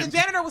No, kidnapped. the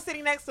janitor was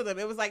sitting next to them.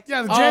 It was like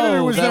Yeah, the janitor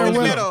Oh, was that there was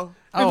with the- him.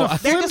 Oh, And the I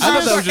They're just thought all that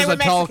was short. just They a were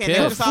tall Mexican. They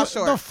were kid. just all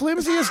short. The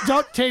flimsiest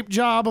duct tape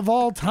job of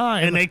all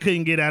time. And they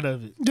couldn't get out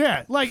of it.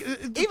 yeah, like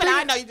Even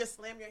I know you just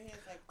slam your hands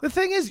like. The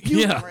thing is,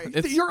 Yeah,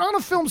 it's- you're on a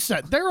film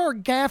set. There are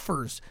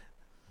gaffers.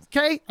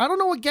 Okay, I don't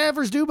know what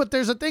gaffers do, but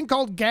there's a thing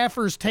called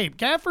gaffers tape.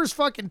 Gaffers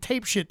fucking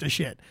tape shit to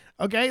shit.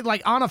 Okay,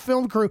 like on a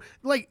film crew,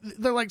 like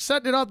they're like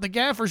setting it up. The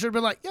gaffer should be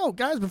like, "Yo,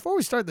 guys, before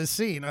we start this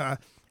scene, can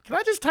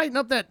I just tighten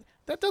up that?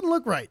 That doesn't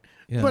look right."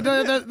 Yeah.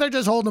 But they're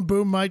just holding a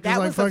boom mic. That Just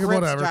like was a fucking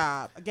grip's whatever.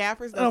 job. A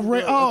gaffer's Oh, doesn't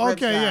right. do a Oh,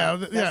 grip's okay, job. yeah,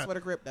 That's yeah. what a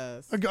grip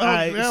does. Oh,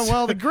 Nice. yeah,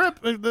 well, the grip,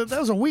 that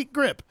was a weak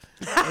grip.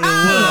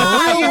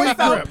 Oh, real you're weak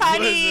so grip.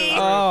 punny.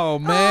 Oh Oh,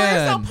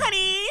 man, you're so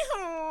punny.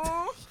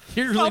 Oh.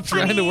 you're really so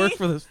trying to funny. work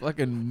for this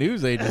fucking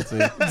news agency.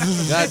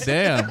 God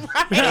damn.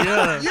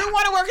 Yeah. You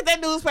want to work at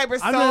that newspaper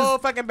so I'm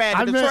just- fucking bad. The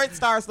I'm Detroit just-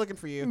 Star's looking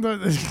for you. The-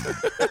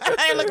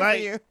 I ain't looking for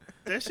Like, you.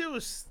 that shit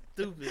was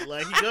stupid.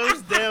 Like, he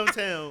goes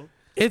downtown,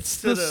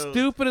 It's To the the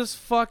stupidest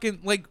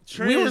fucking like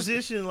we were.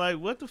 transition, like,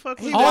 what the fuck?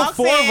 He was All walks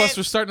four of in, us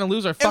were starting to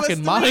lose our was fucking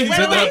three- minds wait,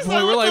 at that wait,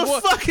 point. We're like, what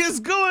what? the fuck is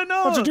going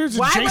bunch of on? dudes in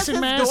Why was Jason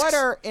his masks.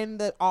 daughter in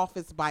the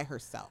office by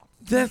herself?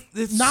 That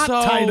it's Not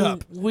so tied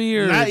up.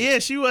 weird. Yeah,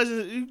 she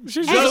wasn't.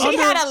 She's And just she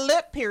under- had a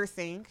lip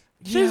piercing.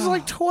 She's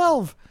like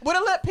 12. With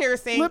a lip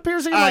piercing. Lip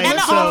piercing. I Like, in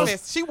guess the so.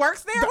 office. She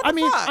works there? What I the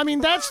mean, fuck?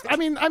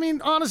 I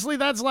mean, honestly,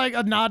 that's like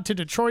a nod to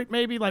Detroit,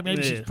 maybe. Like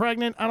maybe she's Yeah.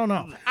 pregnant. I don't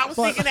know. I was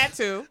But- thinking that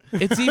too.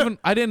 It's even.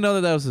 I didn't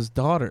know that was his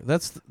daughter.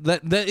 That.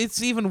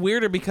 It's even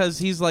weirder because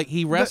he's like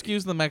he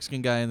rescues the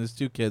Mexican guy and his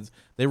two kids.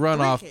 They run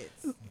Three off.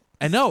 kids.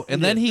 I know,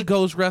 and then he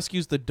goes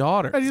rescues the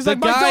daughter. And he's the like,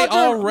 "My guy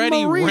daughter,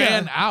 already Maria."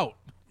 ran out.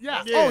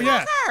 Yeah. Yeah. Oh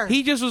yeah. Her.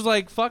 He just was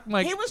like, "Fuck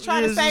my." He was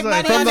trying to This save is like-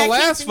 money From on the that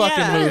last fucking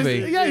quinceañera.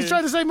 movie. Yeah, he's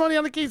trying to save money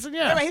on the quinceañera.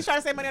 Yeah, he's trying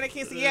to save money on the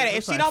quinceañera.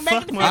 If she like, don't make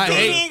it to fuck my 15,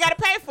 daughter. he ain't got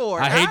to pay for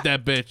it. I huh? hate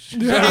that bitch.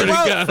 Stay Already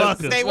woke. got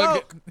it. Stay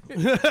woke.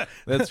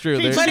 That's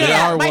true. But They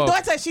yeah, are my woke.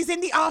 daughter, she's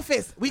in the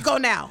office. We go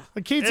now.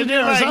 The kids And in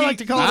there, then, as I like, like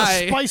to call it, Hi.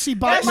 a spicy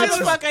That bite.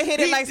 motherfucker hit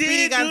it He like did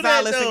Speedy do that,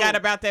 Gonzalez though. forgot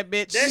about that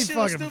bitch. That She shit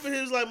was fucking- stupid.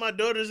 He was like, my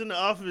daughter's in the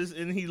office,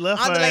 and he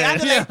left I'm her like,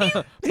 ass.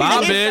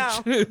 Bye,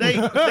 bitch.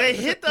 bitch. They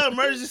hit the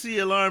emergency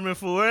alarm, and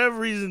for whatever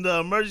reason, the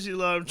emergency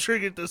alarm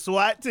triggered the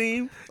SWAT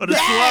team or the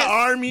Yes! SWAT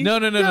army. No.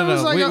 It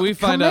was like a We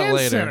find out command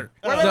later. center.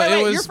 Wait, No,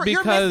 it was you're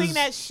because missing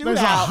that there's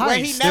a shootout where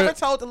he heist. never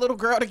told the little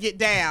girl to get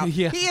down.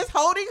 Yeah. He is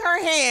holding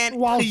her hand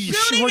While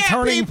shooting at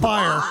returning people.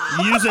 fire.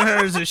 Using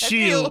her as a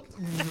shield.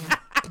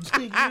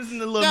 Using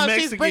the little No,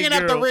 Mexican she's bringing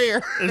girl up the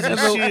rear. as a and,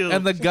 shield.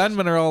 and the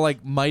gunmen are all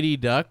like Mighty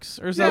Ducks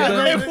or Yeah, something.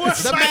 they-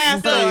 The mask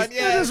on, They're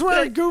yeah. just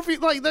wearing goofy,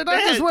 like they're not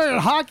just wearing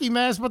hockey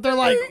masks, but they're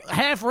like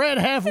half red,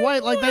 half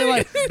white. Like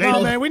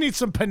oh man, we need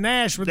some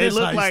panache with they this.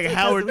 look heist. like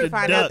Howard we the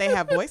find out Duck. they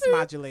have voice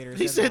modulators.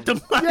 He in said them.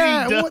 the Mighty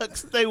Yeah, what-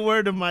 Ducks. They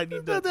were the Mighty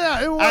Ducks.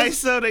 Yeah, it was. I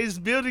saw this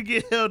building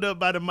get held up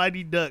by the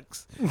Mighty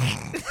Ducks.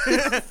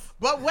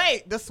 But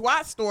wait, the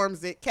SWAT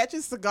storms it,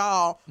 catches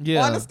Seagal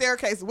Yeah. on the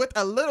staircase with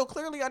a little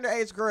clearly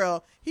underage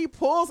girl. He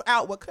pulls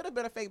out what could have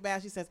been a fake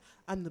badge. He says,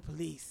 "I'm the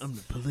police." I'm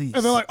the police.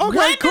 And they're like,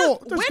 okay,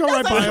 cool. When Just go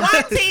right does by a him.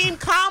 SWAT team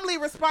calmly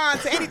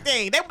respond to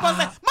anything? They were supposed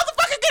to say,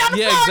 "Motherfucker, get on the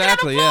Yeah, floor!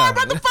 exactly, Get on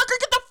the yeah. floor! Motherfucker,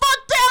 get the fuck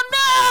down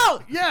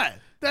now!" Yeah,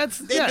 that's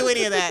Didn't do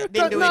any of that.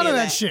 Didn't do None any of of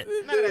that that. shit.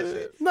 None of that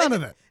shit. None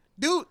of that.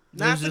 Dude,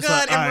 knocks the just gun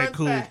like, and all right, runs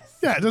cool. fast.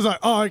 Yeah, just like,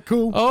 all right,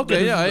 cool. Oh,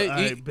 okay, yeah.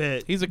 I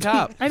bet. He's a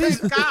cop. And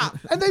he's Cop.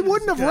 and they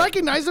wouldn't have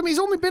recognized him. He's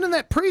only been in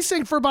that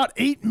precinct for about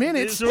 8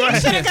 minutes. It's He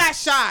right. should have got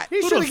shot. He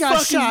He Who should the have got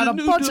fuck is shot the a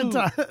new bunch dude? of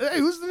times. Hey,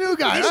 who's the new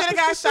guy? should have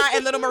got shot,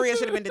 and little Maria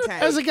should have been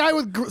detained. There's a guy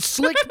with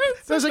slick.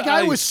 There's a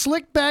guy with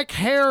slick back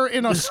hair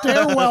in a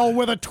stairwell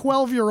with a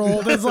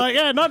 12-year-old. It's like,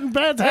 yeah, nothing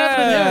bad's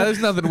happening Yeah, here. there's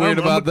nothing weird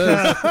I'm about a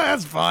this.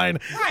 That's fine.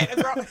 Right.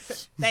 it's wrong.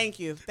 Thank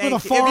you. Thank a you.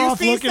 If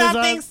far-off you see look in his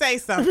something, eyes. say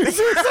something.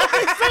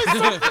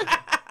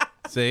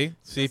 See?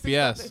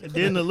 CPS. And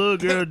then the little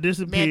girl Mandated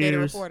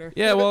disappears. reporter.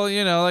 Yeah, well,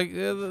 you know, like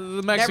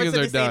the Mexicans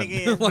to are be seen done.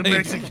 again. Like, The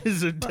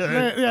Mexicans are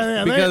done.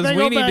 Yeah, because they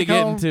we go need to back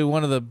get home. into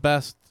one of the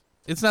best.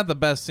 It's not the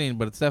best scene,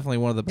 but it's definitely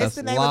one of the It's best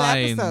the name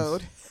lines. of the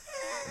episode.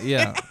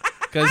 Yeah,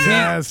 because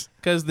Yes.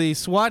 the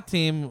SWAT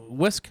team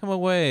whisk him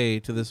away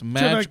to this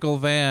magical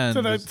van,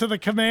 to the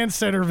command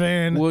center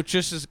van. which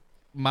just is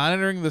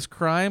monitoring this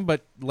crime,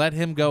 but let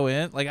him go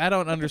in. Like I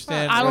don't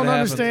understand. I what don't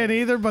happens. understand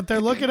either, but they're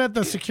looking at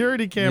the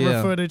security camera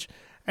Yeah. footage.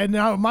 And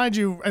now, mind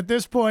you, at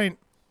this point,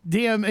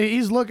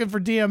 he's looking for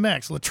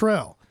DMX,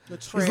 Latrell.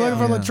 He's looking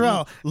for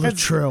Latrell.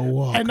 Latrell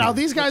Walker. And now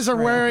these guys are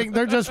wearing,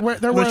 they're wearing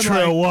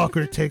Latrell like,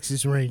 Walker,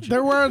 Texas Ranger.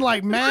 they're wearing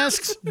like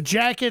masks,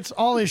 jackets,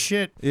 all this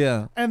shit.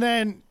 Yeah, And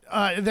then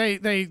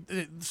they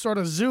sort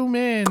of zoom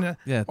in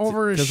yeah,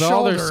 over his because shoulder.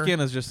 all their skin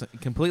is just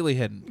completely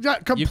hidden. Yeah,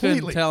 You completely.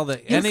 couldn't tell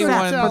that You couldn't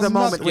anyone's tell For the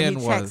moment skin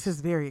when he checks was.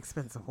 his very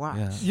expensive watch.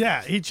 Yeah.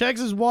 Yeah, he checks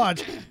his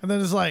watch, and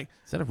then it's like,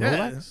 Is that a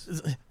yeah,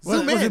 Rolex?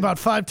 was he about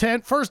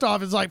 5'10"? First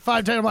off, it's like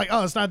 5'10". I'm like,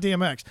 oh, it's not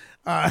DMX.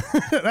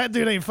 That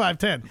dude ain't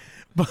 5'10".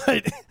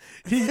 But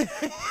you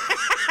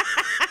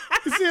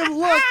see him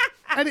look,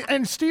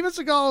 and Steven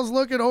Seagal is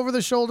looking over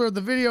the shoulder of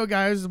the video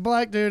guy, who's a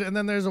black dude, and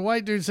then there's a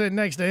white dude sitting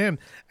next to him,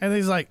 and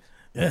he's like,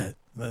 yeah,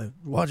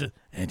 watch it,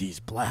 and he's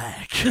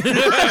black. No,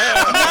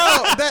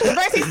 the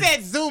first he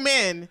said zoom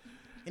in,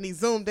 and he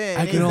zoomed in.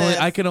 I and he can only says,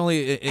 I can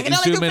only can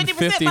only zoom do in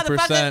 50%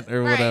 motherfucker.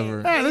 or Right.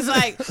 whatever. And he's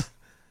like,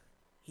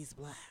 he's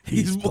black.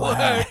 He's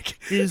black.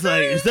 He's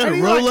like, is that a And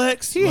he, like,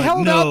 Rolex? he Like,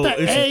 held no, out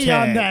the it's A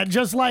tag. on that,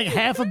 just like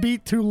half a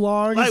beat too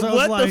long. Like, so it's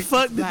what like, the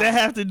fuck did that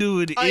have to do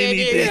with Oh, yeah,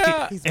 anything?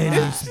 yeah. He's And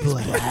black. he's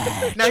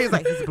black. No, he's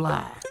like, he's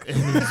black.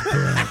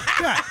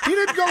 Yeah, he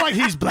didn't go like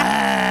he's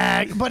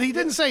black, but he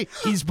didn't say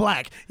he's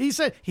black. He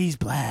said he's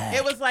black.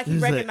 It was like he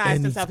He's like, recognized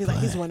and himself. He's like,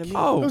 he's one of me.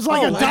 Oh, It was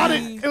like oh, a wow.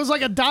 dotted. It was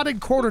like a dotted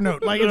quarter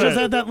note. Like it just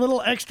had that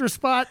little extra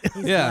spot.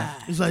 Yeah.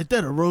 He's like,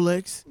 that a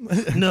Rolex?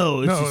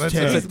 No, it's No, his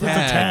that's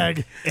tag.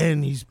 a tag.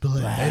 And he's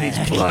black. And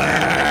he's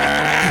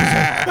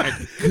black.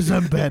 Because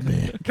I'm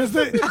Batman. Because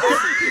this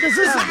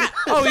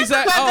Oh, he's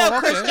at. Fuck up Oh,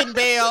 okay. Christian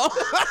Bale.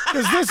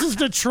 is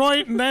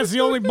Detroit, and that's the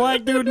only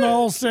black dude in the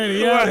whole city.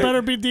 Yeah, it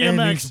better be And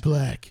he's DMX.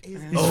 black. He's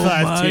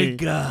Oh 5'10".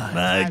 God.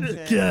 My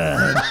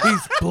God.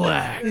 He's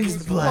black.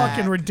 He's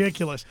fucking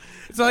ridiculous.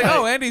 It's like,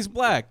 oh, and he's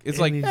black. It's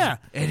like, he's- Yeah,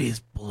 and he's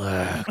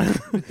black.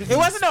 It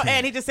wasn't no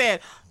and. He just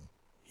said,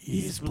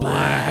 He's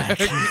black.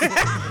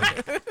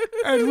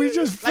 and we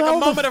just like fell a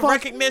moment the of fuck.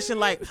 recognition,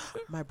 like,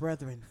 my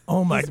brethren.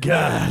 Oh my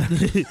god!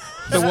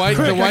 The white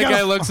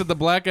guy looks at the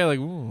black guy like,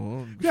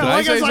 ooh, should I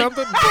white say guy's like,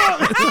 something?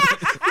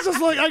 It's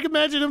just like I can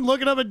imagine him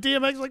looking up at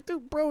DMX like,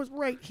 dude, bro is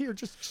right here.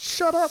 Just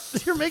shut up.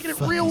 You're making it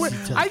real weird.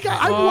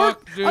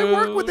 I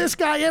work with this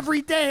guy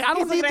every day. I don't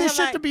He's need looking at this him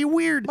shit like, to be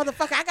weird.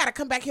 Motherfucker, I gotta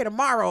come back here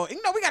tomorrow.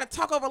 You know, we gotta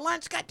talk over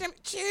lunch. Goddamn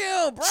it,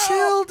 chill, bro.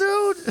 Chill,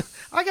 dude.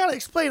 I gotta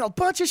explain a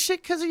bunch of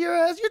shit because of your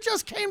ass. You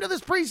just came to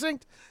this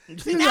precinct.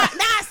 See, now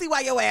I see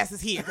why your ass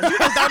is here. 'Cause you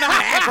just don't know how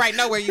to act right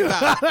nowhere you go.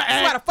 That's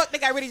why the fuck they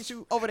got rid of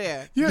you over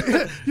there. You're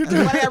That's why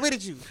they got rid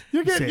of you.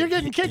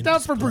 getting kicked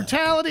out for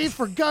brutality. brutality,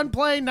 for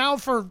gunplay, now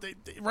for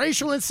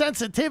racial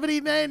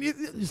insensitivity, man.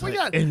 We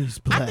got. And he's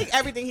black. I think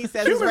everything he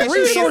says Human is racially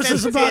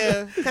resources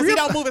insensitive because he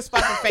don't move his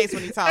fucking face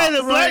when he talks. And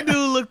the black dude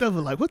looked up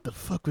and like, what the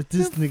fuck was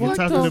this nigga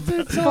talking about?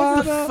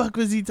 What the fuck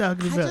was he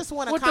talking I about? just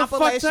want a What the fuck's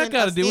compilation that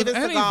gotta of do with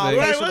Steven anything? Seagal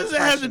Right, facial what does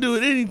that have to do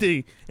with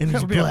anything? And he's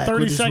That'll be a black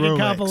with his 30-second Rolex.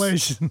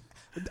 compilation.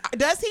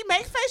 Does he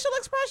make facial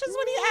expressions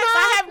when he acts?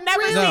 I have never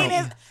really.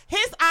 seen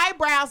his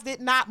eyebrows did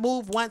not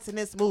move once in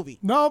this movie.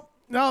 Nope.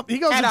 He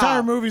goes At entire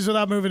all. movies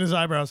without moving his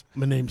eyebrows.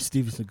 My name's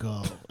Steven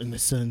Seagal, and the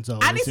sun's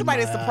always I need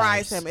somebody in to my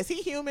surprise eyes. him. Is he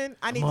human?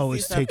 I need I'm to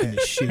always see something. taking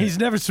the shit. He's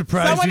never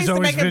surprised. Someone He's needs to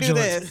always make him do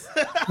vigilant.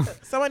 this.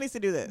 Someone needs to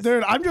do this.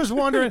 Dude, I'm just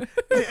wondering.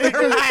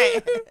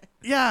 Right.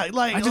 Yeah,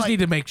 like I just need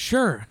to make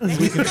sure we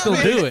He's can still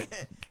do it.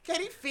 Can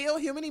he feel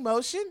human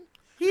emotion?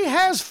 He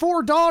has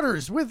 4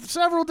 daughters with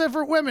several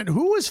different women.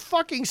 Who is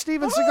fucking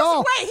Steven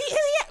Seagal?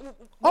 Wait,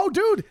 Oh,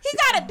 dude. he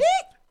got a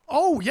dick.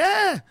 Oh,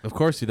 yeah. Of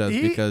course he does,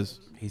 He- because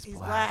he's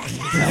black.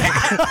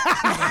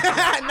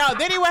 Black. No,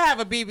 then he would have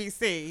a BBC.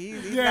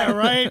 He's Yeah, not-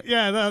 right.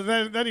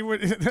 Yeah, then he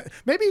would.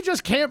 Maybe he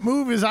just can't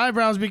move his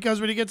eyebrows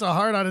because when he gets a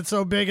hard on, it's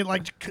so big and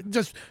like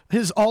just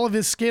all of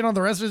his skin on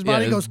the rest of his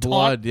body his goes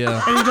blood, taut,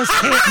 yeah. and he just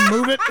can't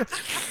move it.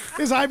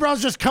 His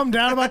eyebrows just come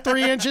down about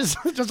 3 inches,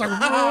 just like.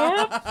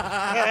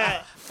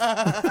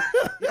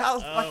 Y'all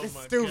fucking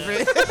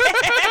stupid.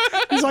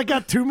 He's like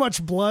got too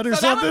much blood or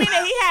So that would something. mean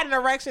that he had an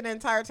erection the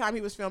entire time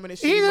he was filming the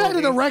He She had an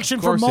movie. erection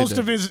Of for course he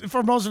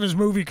most of his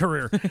movie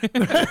career.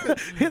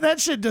 That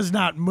shit does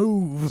not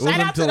move. Shout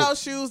out to until-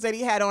 those shoes that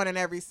he had on in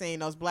every scene,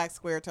 those black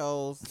square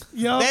toes.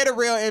 Yup. They're the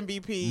real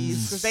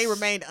MVPs because they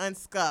remained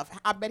unscuffed.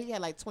 I bet he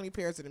had like 20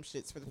 pairs of them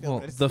shits for the film. Well,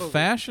 of this the movie.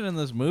 fashion in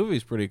this movie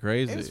is pretty It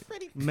crazy. was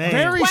pretty Man.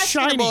 Very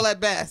questionable shiny. at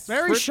best.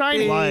 Very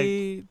shiny.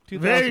 Like,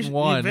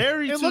 2001.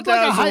 Very It looked like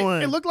a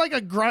 2001. it looked like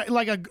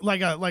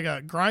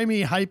a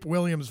grimy Hype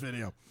Williams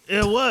video.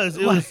 It was.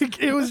 It was. Like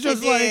it was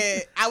just It like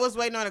did. I was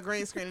waiting on a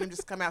green screen and him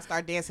just come out,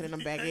 start dancing in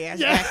them baggy ass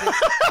Yeah.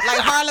 jackets, like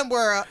Harlem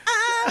World.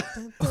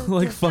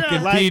 like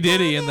fucking like- P.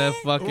 Diddy in that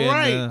fucking.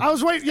 Right. I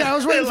was waiting for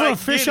Like a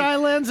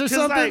fisheye lens or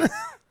something.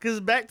 Because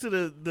back to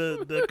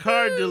the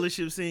car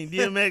dealership scene,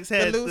 DMX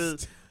had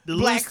the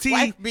Black loose tee,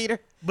 wife beater.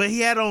 but he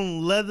had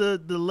on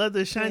the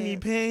leather shiny Yeah.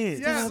 pants.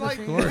 Yeah,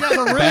 like course. yeah, the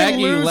really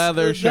Baggy loose,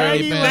 leather the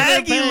shiny pants.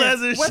 Baggy pants.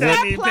 leather Was that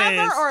shiny pleather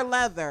pants. or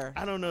leather?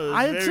 I don't know. It was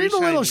I had very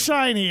seen a little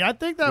shiny. shiny. I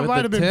think that With might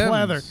the have been Timbs.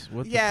 pleather.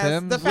 With Yes,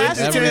 Timbs. the With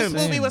fashion in this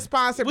everything. movie was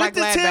sponsored by With the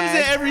Glad Timbs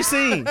Bag. at every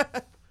scene.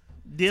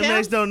 DMX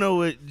Timbs? don't know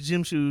what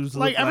gym shoes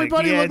look Like,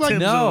 everybody He had looked like-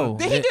 Timbs No. on.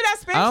 Did he do that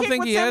spin I don't kick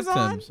think with he had Timbs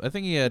on? Timbs. I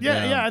think he had.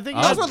 Yeah, I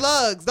think Those were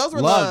lugs. Those were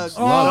Lugs. lugs.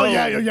 Oh Lugs.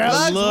 yeah.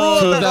 Lugs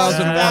Lugs. ruled the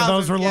 2001. Yeah,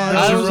 those were yeah. lugs.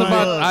 I Those was were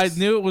about. lugs. I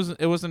knew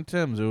it wasn't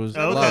Timbs. It was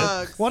Okay. Lugs.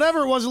 Lugs. Whatever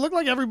it was, it looked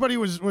like everybody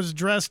was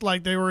dressed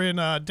like they were in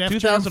Def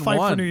Jam Fight for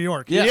 2001. New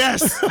York. Yeah.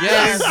 Yes.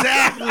 Yes.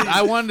 Exactly.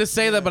 I wanted to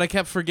say that, but I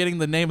kept forgetting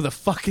the name of the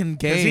fucking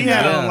game. Because he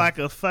had Yeah. on like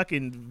a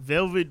fucking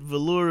velvet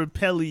velour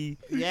pelly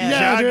Yeah.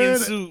 Yeah, jogging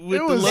dude. suit with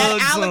It the was- That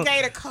lugs on.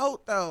 alligator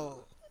coat, though.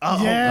 Oh,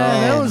 Yeah,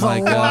 Oh, there was my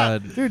a lot.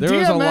 God. Dude, There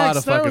was a DMX, lot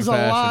of there fucking was a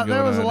fashion lot. There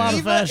going was a on lot here.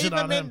 of fashion Eva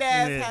on him.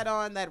 Mendes Yeah. had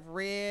on that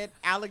red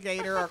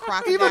alligator or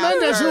crocodile. Eva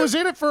Mendes, who shirt. was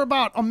in it for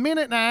about a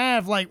minute and a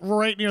half, like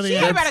right near the She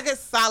end. had about a good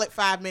solid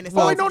 5 minutes.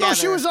 Oh wait, no, altogether.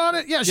 she was on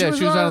it. Yeah, she Yeah, was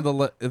she was on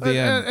on at the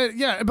end.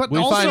 yeah, but We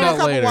also find She did out a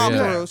couple later, yeah.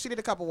 walkthroughs. She did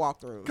a couple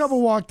walkthroughs.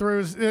 couple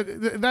walkthroughs.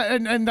 And that's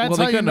Well, how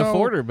they couldn't you know.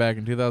 afford her back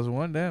in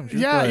 2001. Damn. She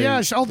was Yeah, probably-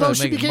 yeah. Although probably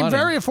she making became money.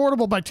 very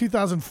affordable by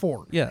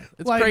 2004. Yeah,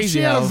 it's Like, crazy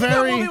she had a how.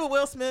 very- That movie with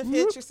Will Smith,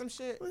 Hitch or some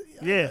shit.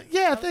 yeah.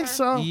 Yeah, I think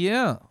so.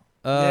 Yeah.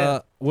 Yeah.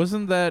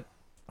 Wasn't that?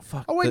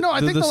 Fuck. Oh, wait, no,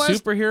 I think the the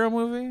last- superhero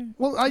movie.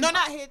 Well, No,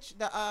 not Hitch.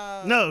 The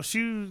No,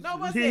 she was. No,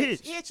 what's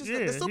Hitch. Hitch? Hitch is Yeah,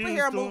 the he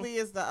superhero was the- movie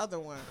is the other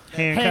one.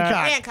 Hancock.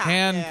 Hancock.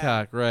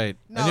 Hancock, right?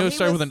 No, I knew it he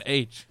started was- with an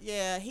H.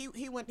 Yeah,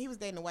 he was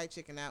dating a white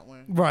chick in that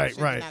one. Right, Shit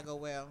right. Did not go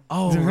well.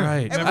 Oh,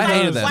 right. It was I like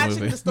hated that watching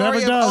movie. the story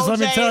Never does, of let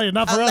me OJ tell you,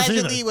 not for us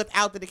allegedly either.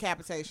 without the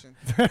decapitation.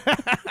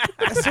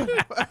 That's what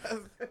it was.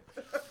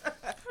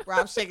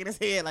 Rob shaking his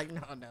head like,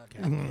 no.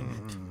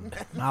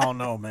 I don't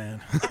know,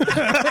 man.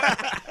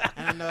 I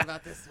don't know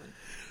about this one.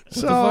 What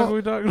the fuck are So,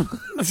 we talking about?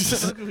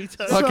 What we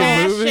talking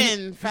Fucking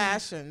movie?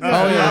 Fashion. Oh,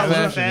 yeah, that was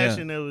fashion,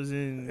 fashion that was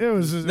in. it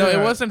was No, it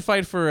wasn't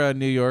Fight for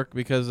New York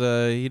because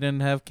he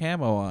didn't have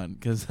camo on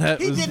because that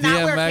He was did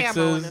not wear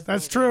camo in DMX's. this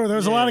That's movie. true.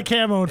 There's a lot of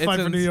camo in It's Fight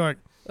for in- New York.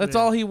 That's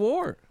Yeah. all he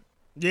wore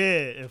Yeah,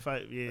 if I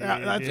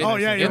that's- yeah, oh,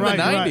 yeah, you're in right,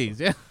 the you're right. 90s.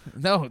 Yeah,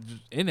 no,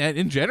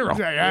 in general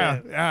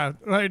Yeah.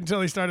 Right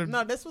until he started.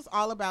 No, this was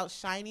all about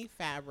shiny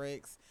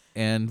fabrics.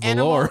 and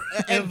velour.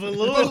 And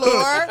velour.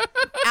 Velour,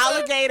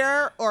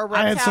 alligator, or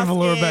reptile I had some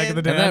velour back in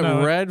the day. And I that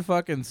know. red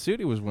fucking suit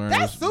he was wearing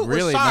That was suit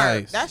really was sharp.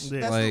 nice. That Yeah.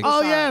 suit Like- was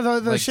Oh sharp. yeah, the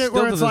Like, shit still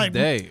where to it's this like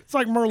day. it's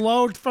like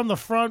Merlot from the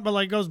front, but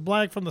like goes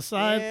black from the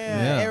side.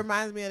 Yeah, Yeah. it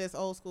reminds me of this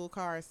old school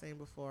car I've seen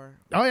before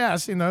Oh yeah,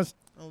 I've seen those.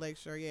 on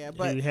Lakeshore. Yeah,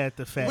 but He had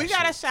the fashion. we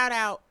gotta shout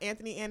out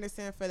Anthony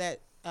Anderson for that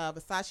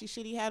Versace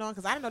shit he had on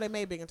because I didn't know they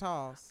made big and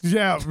talls.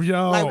 Yeah,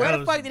 yo. Like where that the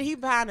was- fuck did he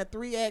find a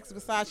 3X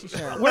Versace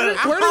shirt? Where did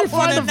he find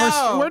wanna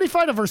know. where did he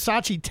find a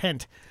Versace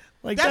tent?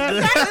 Like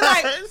That's that. exactly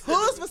like,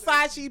 whose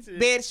Versace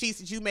bed sheets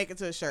did you make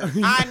into a shirt?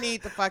 I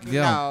need to fucking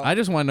Yeah, know. I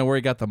just want to know where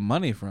he got the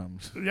money from.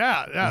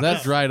 Yeah.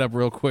 That dried up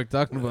real quick.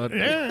 Talking about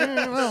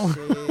well,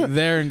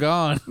 there and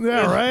gone.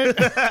 yeah, right.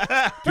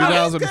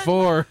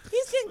 2004.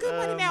 He's getting good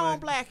money now on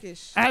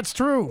Blackish. That's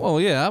true. Well,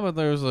 yeah, but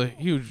there was a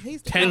huge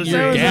He's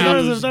 10-year There's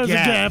gap. There's a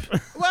gap.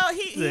 Well,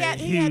 he had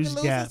to huge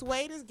lose gap. his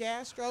weight, his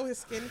gastro, his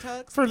skin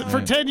tucks. For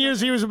 10 years,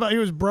 he was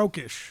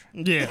brokish.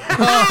 Yeah.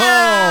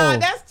 Ah, Oh,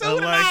 that's two I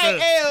like tonight.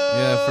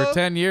 yeah. Ew. For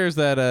 10 years,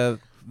 the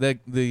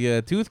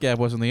tooth gap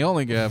wasn't the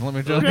only gap. Let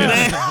me tell you.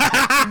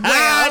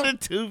 The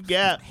tooth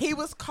gap. He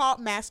was caught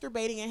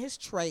masturbating in his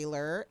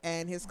trailer,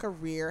 and his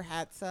career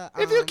had to.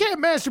 If you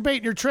can't masturbate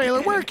in your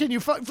trailer, where can you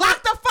lock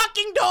the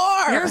fucking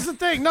door. Here's the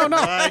thing. No.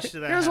 Why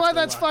should I Here's have why to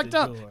that's lock fucked the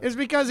up. door? Is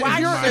because Why if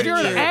you're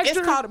shouldn't an you? actor,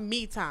 It's called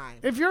me time.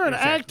 if you're an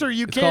actor,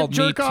 you It's can't called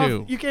jerk Me off.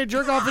 Too. You can't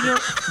jerk off in your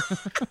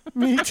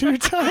Me Too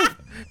time.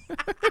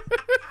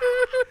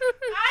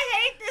 I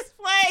hate this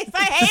place.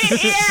 I hate it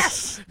here.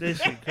 This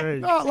shit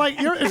crazy. No, like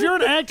if you're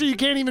an actor, you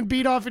can't even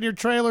beat off in your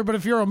trailer. But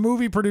if you're a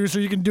movie producer,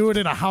 you can do it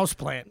in a house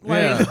plant.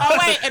 Like, Yeah. Oh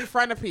wait, in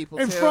front of people.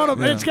 in too. front of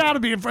Yeah. it's got to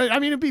be in front. I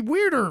mean, it'd be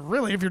weirder,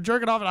 really, if you're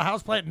jerking off in a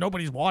house plant and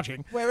nobody's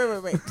watching. Wait.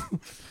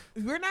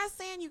 We're not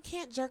saying you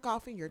can't jerk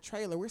off in your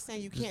trailer. We're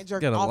saying you can't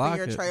jerk gotta off in lock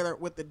your it. trailer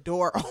with the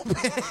door open.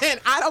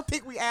 I don't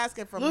think we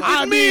asking for Look much.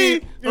 at me.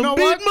 you know I'm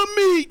beating what? my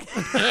meat.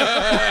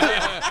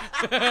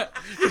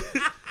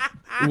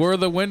 Were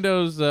the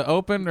windows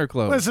open or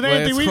closed? Listen, Well,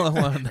 Anthony,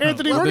 it's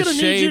Anthony, Were we're the gonna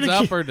need you shades to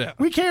up keep, or down?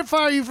 we can't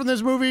fire you from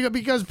this movie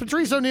because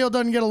Patrice O'Neal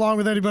doesn't get along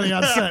with anybody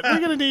on set. We're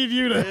gonna need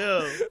you to.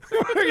 Yo.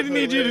 We're gonna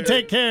need you to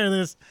take care of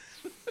this.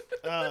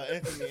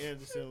 Anthony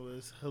Anderson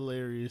was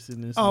hilarious in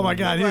this. Oh my movie.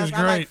 God, he was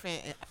I like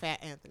great.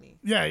 Fat Anthony.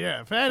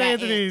 Yeah. Fat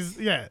Anthony's.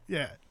 Yeah.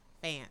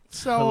 Fant.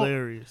 So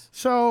Hilarious.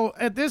 So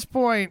at this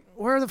point,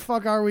 where the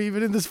fuck are we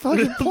even in this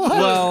fucking plot?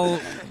 Well,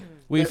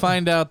 we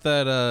find out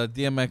that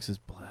DMX is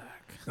black.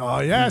 Oh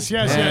yes.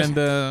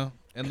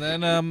 And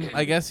then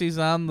I guess he's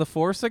on the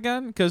force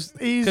again because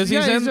He's he's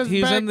just in back-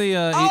 he's in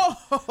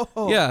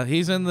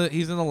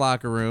the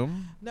locker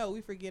room. No,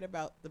 we forget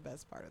about the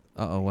best part of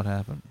the movie. What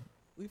happened?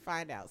 We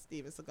find out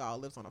Steven Seagal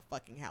lives on a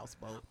fucking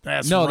houseboat.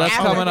 That's No, that's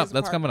After coming up. his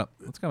That's apartment.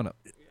 coming up.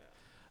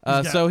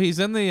 So he's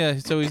in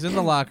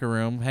the locker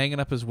room, hanging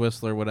up his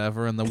whistle or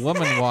whatever, and the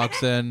woman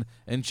walks in,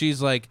 and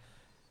she's like,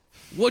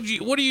 What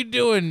are you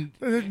doing?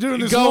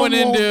 Doing this Going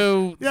lone wolf-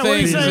 into Yeah, what do you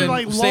things say, and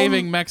like, lone-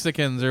 saving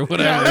Mexicans or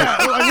whatever. Yeah.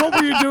 Like, what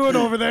were you doing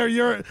over there?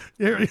 You have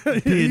a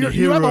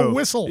hero.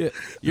 whistle. Yeah.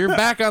 You're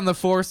back on the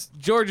force.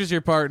 George is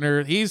your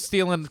partner. He's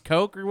stealing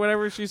coke or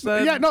whatever she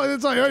said. Yeah, no,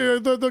 it's like hey,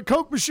 the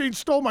Coke machine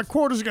stole my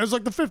quarters again. It's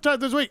like the 5th time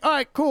this week. All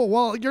right, cool.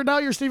 Well, you're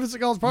Steven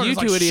Seagal's partner. You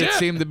It's two like, idiots shit.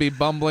 seem to be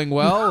bumbling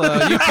well.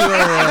 You two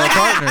are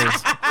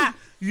partners.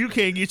 You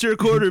can't get your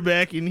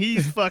quarterback, and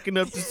he's fucking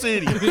up the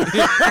city.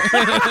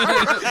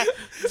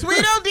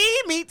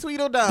 Tweedledee meet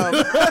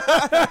Tweedledum.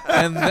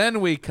 And then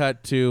we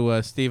cut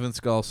to Steven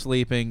Skull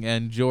sleeping,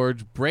 and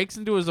George breaks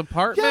into his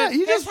apartment. Yeah, he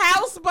His just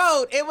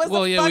houseboat. It was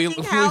well, a yeah, we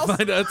fucking house.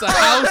 find out it's a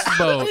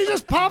houseboat. he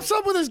just pops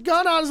up with his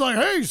gun out. He's like,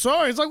 "Hey,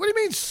 sorry." It's like, "What do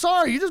you mean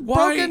sorry? You just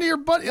Why- broke into your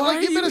buddy. why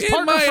Like you've are been his you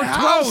in partner my for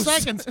 12 house?"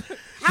 seconds."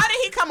 How did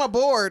he come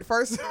aboard?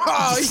 First of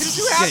all, did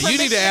you have Yeah, you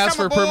need to permission ask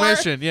come for aboard?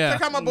 permission, yeah. to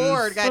come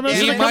aboard. Permission Goddamn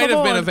He to it. come might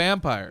have been a aboard.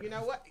 vampire. You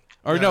know what?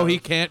 Or no, he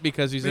can't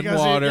because he's in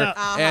Because he- water,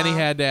 yeah. and he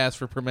had to ask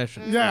for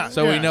permission. Yeah,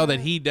 So we yeah. know that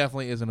he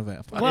definitely isn't a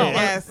vampire. Well,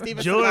 Yeah,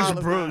 Steven Seagal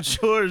is not.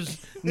 George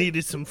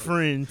needed some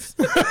friends.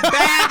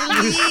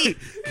 Badly.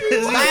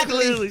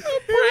 Clearly,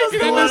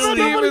 Breaking into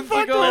Steven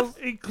Seagal's.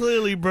 he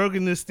clearly broke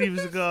into Steven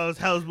Seagal's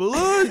house. But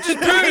look,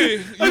 Hey,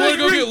 you want to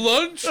go get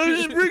lunch? I'm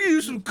just bringing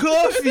you some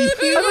coffee.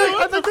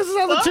 I think this is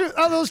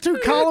how those two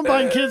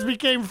Columbine kids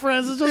became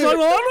friends. It's just like,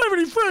 well, I don't have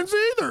any friends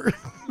either.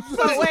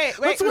 So wait.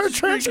 Let's wear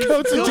trench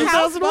coats in Do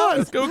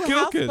 2001. Go do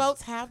kill kids.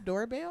 houseboats have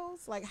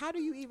doorbells? Like, how do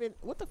you even?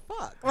 What the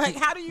fuck? Like,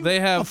 how do you? They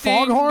have A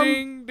foghorn?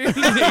 ding, ding,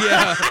 ding.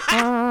 Yeah.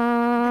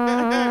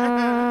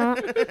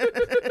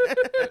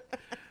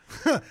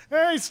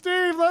 Hey,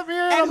 Steve, let me in.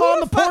 And I'm who on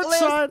the fuck port lives-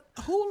 side.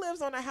 Who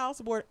lives on a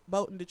houseboat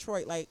in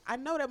Detroit? Like, I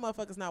know that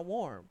motherfucker's not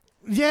warm.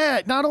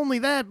 Yeah, not only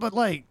that, but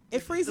like It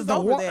freezes the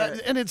over there.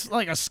 and it's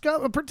like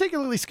a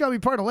particularly scummy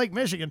part of Lake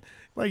Michigan.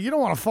 Like you don't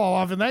want to fall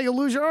off in that; you'll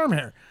lose your arm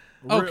hair.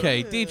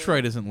 Okay,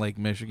 Detroit isn't Lake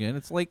Michigan.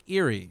 It's Lake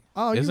Erie.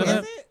 Oh, you're isn't right.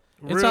 it? Is it?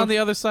 It's on the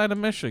other side of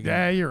Michigan.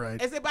 Yeah, you're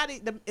right. Is it by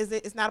is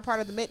it? It's not a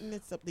part of the mitten.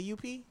 It's the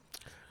UP.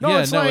 No, yeah,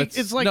 it's no, like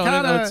it's like no,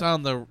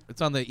 kinda,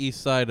 it's on the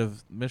east side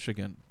of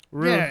Michigan.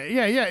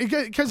 yeah,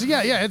 because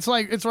it's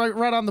like it's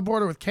right on the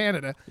border with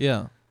Canada,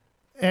 Yeah.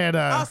 and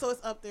Also, it's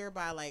up there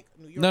by like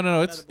New York. No, and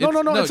it's-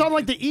 other- no, it's on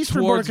like the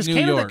eastern border towards because New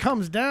Canada York.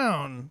 comes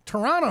down.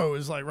 Toronto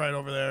is like right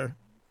over there.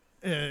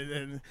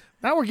 And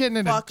now we're getting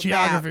into Fuck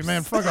geography,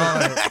 maps. man. Fuck all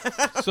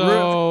that.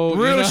 So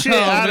Real you know shit how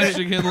out of-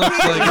 Michigan looks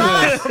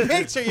like this.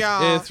 Picture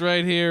y'all. It's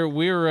right here.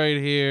 We're right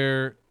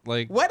here.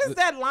 Like What is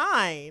that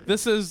line?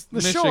 This is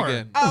The shore.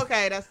 Michigan. Oh,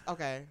 okay, that's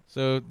okay.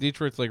 So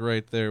Detroit's like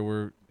right there.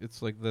 Where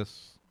it's like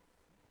this.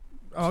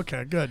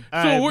 Okay, good.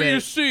 So what you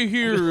see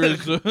here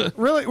is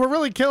We're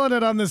really killing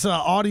it on this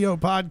audio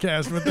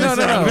podcast with this.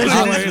 no.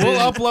 visual aid.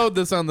 We'll upload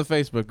this on the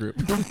Facebook group.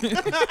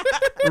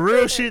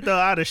 Real shit though,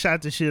 I'd have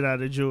shot the shit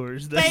out of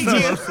George. Thank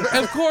you.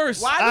 Of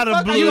course. Why Out the of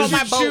fuck are blue you You on my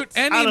should boat? shoot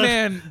any Out of-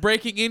 man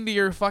breaking into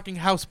your fucking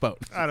houseboat.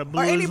 I'd have Or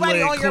blew his anybody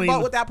leg on your clean.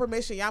 boat without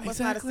permission. Y'all must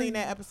not have seen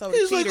that episode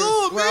He's of like, Cheaters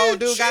 "Oh, where man, old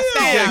dude got chill."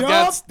 stabbed. Yeah,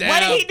 got stabbed. What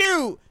did he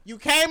do? You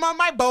came on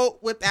my boat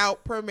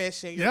without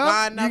permission. You're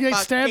Yep, gonna you get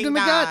stabbed fucking in the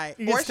gut. die.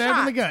 You get Or stabbed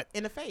in the shot gut.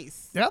 in the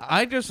face. Yep.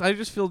 I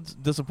just feel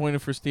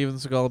disappointed for Steven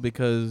Seagal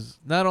because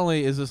not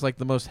only is this like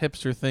the most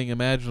hipster thing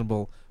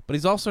imaginable, but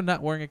he's also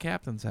not wearing a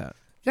captain's hat.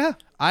 Yeah.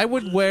 I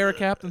would wear a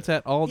captain's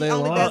hat all He day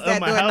only long. does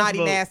that my during naughty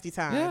houseboat. nasty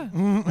time. Yeah.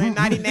 When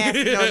naughty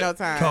nasty no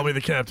time. Call me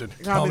the captain.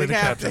 Call me the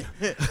captain.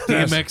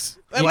 DMX.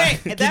 Wait, Like,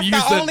 and can that's you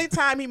use the that- only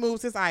time he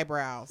moves his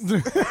eyebrows.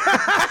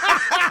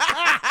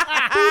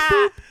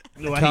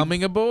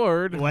 Coming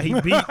aboard. Why he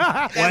beat?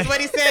 That's what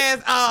he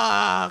says.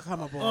 Oh,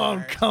 come aboard.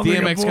 Oh, coming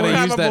DMX aboard. gonna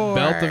use Come that aboard.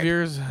 belt of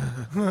yours.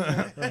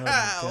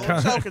 Oh,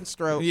 choking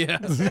stroke.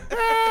 Yes.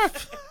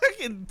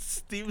 Fucking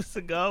Steven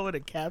Seagal with a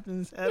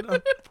captain's hat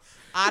on.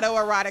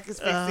 Autoerotic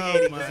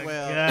asphyxiating my as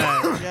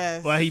well. God.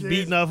 Yes. Why he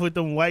beating off with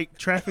them white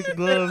traffic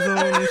gloves on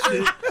and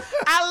shit.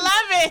 I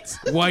love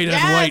it. White on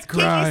Yes, white Kiki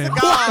crime.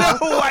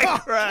 Seagal.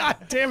 White crap.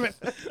 God damn it.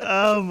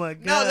 Oh my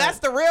god. No, that's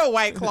the real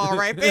White Claw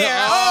right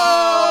there.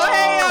 Oh,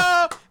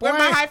 hey, where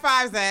my Boy. high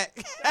fives at?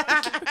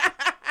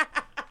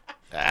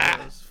 that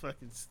was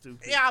fucking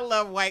stupid. Yeah, I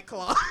love White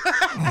Claw.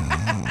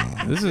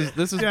 This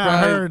is Yeah, I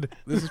probably heard.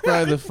 this is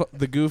probably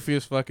the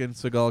goofiest fucking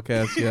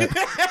Seagalcast yet.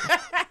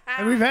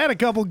 And we've had a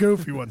couple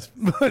goofy ones.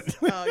 But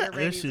Oh, your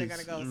ratings are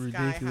shit's gonna go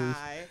ridiculous.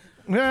 sky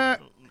high.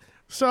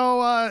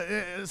 so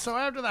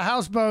after the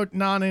houseboat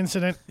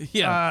non-incident,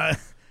 Yeah.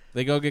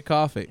 They go get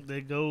coffee.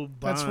 They go.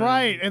 that's bond.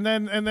 right. And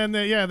then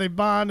they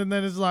bond, and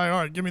then it's like,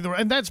 all right, give me the.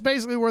 And that's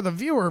basically where the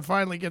viewer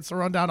finally gets the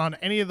rundown on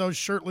any of those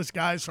shirtless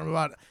guys from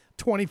about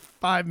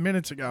 25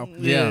 minutes ago.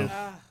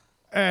 Yeah.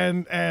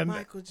 And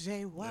Michael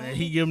J. White. And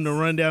he give him the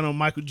rundown on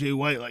Michael J.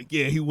 White, like,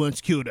 yeah, he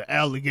once killed an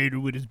alligator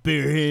with his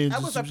bare hands. That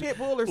or was a some shit. pit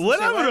bull or some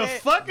Whatever shit, the wasn't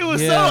it? fuck, it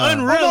was Yeah. so Oh, no, it was a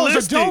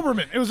unrealistic.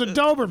 Doberman. It was a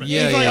Doberman.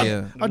 Yeah, He's like yeah, a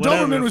yeah. Doberman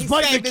Whatever. was He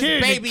biting a saved his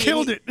kid baby and and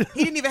killed he, it.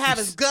 He didn't even have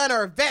his gun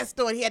or vest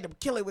on. He had to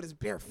kill it with his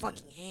bare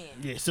fucking hand.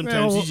 Yeah,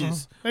 sometimes well, he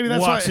just maybe that's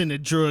walks why- into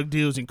drug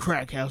deals and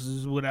crack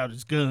houses without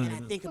his gun.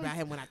 And I think about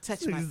him when I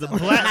touch He's the myself at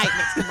black- night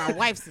next to my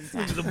wife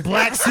sometimes. The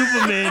black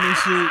Superman and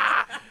shit.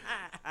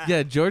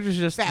 Yeah, George is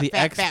just Fat, the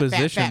fat, fat,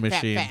 exposition fat,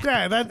 fat, machine.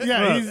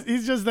 fat.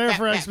 He's just there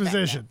for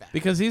exposition.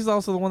 Because he's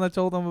also the one that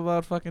told them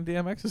about fucking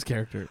DMX's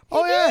character.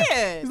 Oh yeah,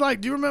 did. he's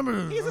like, do you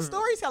remember? He's a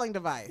storytelling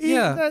device.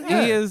 Yeah,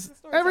 yeah. he is.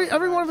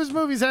 Every one of his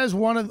movies has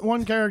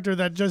one character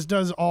that just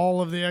does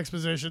all of the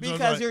exposition. So it's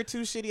Because like, you're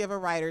too shitty of a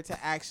writer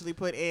to actually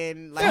put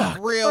in like yeah,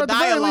 real or at the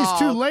very dialogue, least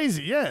too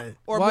lazy. Yeah,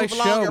 or Why move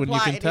along show your when you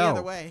plot can any tell?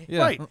 other way. Yeah.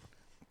 right.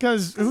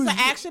 Because This is an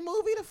action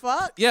movie. The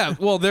fuck? Yeah,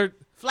 well, they're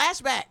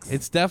Flashbacks.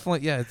 it's definitely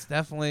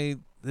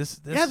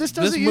this Yeah, this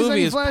doesn't use movie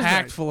any is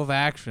packed flashbacks. full of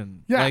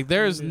action. Yeah. Like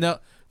there is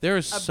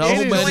so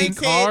big many jointed-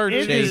 car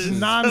it chases. is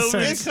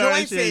nonsense.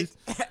 disjointed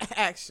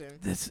action.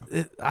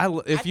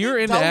 If you're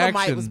think into Dolomite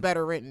action, was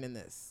better written than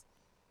this.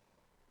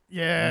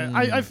 Yeah,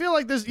 I feel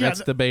like this. Yeah,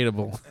 that's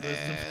debatable.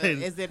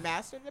 Is it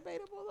master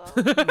debatable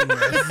though?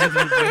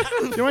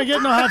 you ain't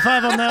getting no high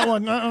five on that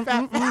one.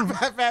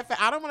 Fat.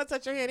 I don't want to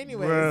touch your hand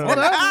anyways. Bruh.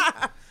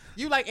 Whatever.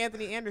 You like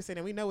Anthony Anderson,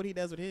 and we know what he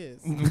does with his.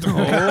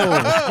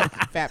 Oh.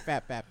 Fat.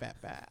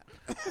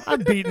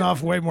 I've beaten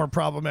off way more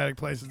problematic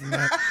places than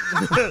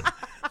that.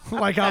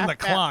 Like on the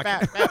clock.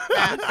 Fat.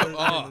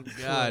 Oh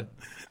God.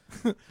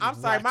 I'm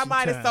sorry, my Watching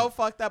mind is time. so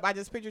fucked up. I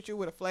just pictured you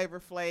with a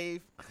Flavor Flav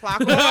clock.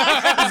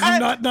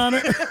 Nut on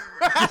it.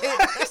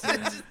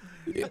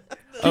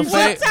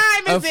 What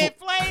time is it,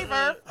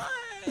 Flavor?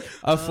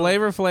 A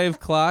Flavor Flav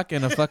clock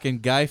and a fucking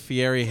Guy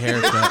Fieri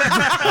haircut.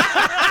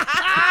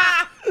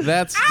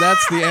 That's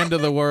the end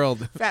of the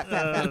world. Fat.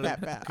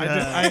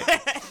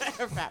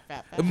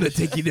 I'm gonna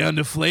take you down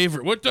to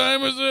Flavor. What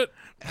time is it?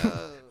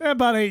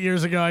 About 8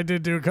 years ago, I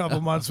did do a couple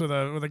months with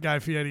a Guy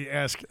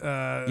Fieri-esque.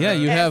 Yeah,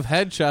 you have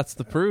headshots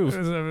to prove.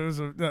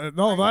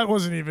 No, that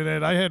wasn't even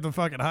it. I had the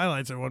fucking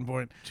highlights at one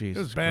point. It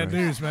Jesus was bad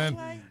Christ. news,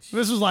 man.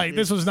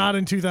 This was not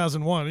in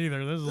 2001 either.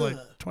 This was like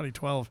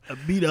 2012. I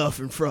beat off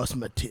and frost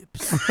my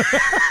tips.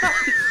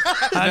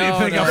 How do you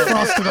think I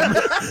frosted them?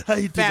 How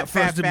you think I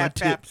frosted my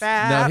tips?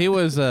 No, he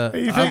was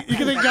You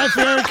think Guy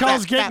Fieri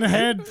calls getting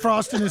ahead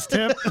frosting his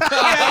tip?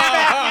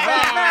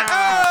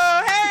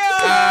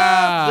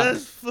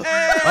 That's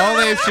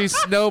only if she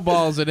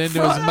snowballs it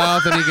into his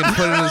mouth and he can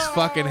put it in his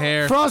fucking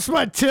hair. Frost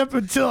my tip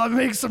until I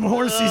make some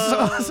horsey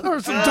sauce or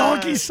some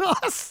donkey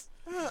sauce.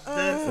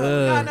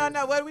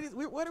 No.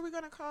 What are we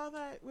gonna call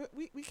that?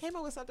 We came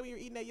up with something when you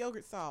were eating that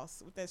yogurt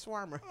sauce with that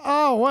shawarma.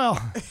 Oh well.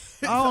 Oh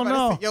Somebody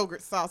no. said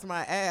yogurt sauce,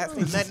 my ass.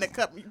 Ain't nothing to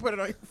cup. You put it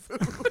on your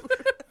food.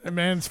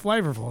 Man, it's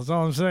flavorful. That's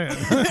all I'm saying.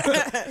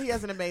 He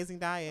has an amazing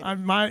diet.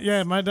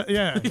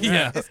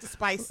 Yeah. It's the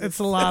spices. It's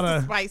a lot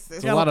of spices.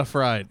 It's a lot of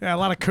fried. Yeah, a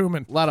lot of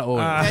cumin. A lot of oil.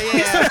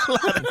 Yeah.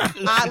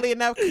 Oddly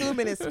enough,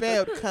 cumin is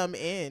spelled come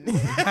in.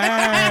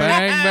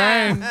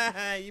 Bang,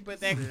 bang. You put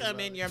that cum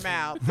in your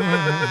mouth.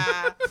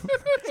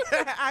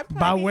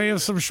 By way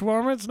of some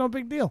shawarma, it's no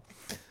big deal.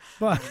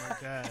 But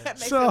That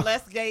makes So- it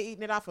less gay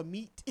eating it off of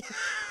meat.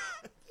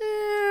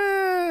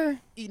 eh,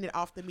 Eating it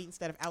off the meat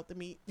instead of out the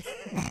meat.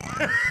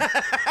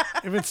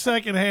 if it's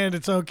secondhand,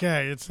 it's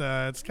okay. It's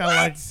kind of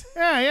like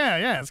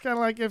yeah. It's kind of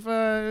like if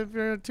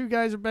two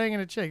guys are banging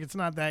a chick, it's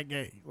not that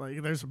gay.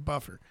 Like there's a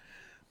buffer.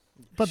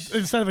 But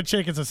instead of a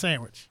chick, it's a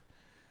sandwich.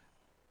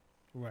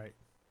 Right.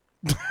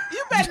 You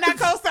better not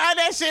co-sign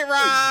that shit,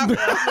 Rob.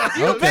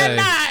 You better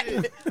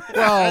not.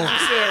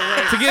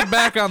 Well, to get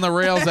back on the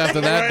rails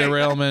after that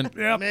derailment.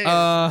 Yep.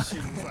 Man, shit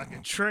was like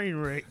a train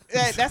wreck.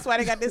 That's why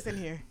they got this in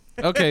here.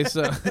 Okay,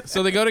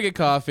 so they go to get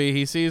coffee.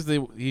 He sees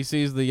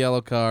the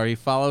yellow car. He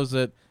follows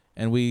it,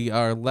 and we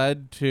are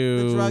led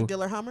to The drug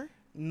dealer Hummer.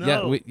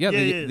 No.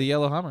 The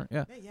yellow Hummer.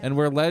 Yeah. And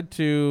we're led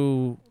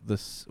to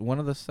one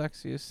of the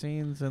sexiest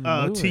scenes in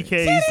the movie.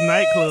 TK's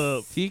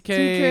nightclub.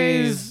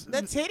 TK's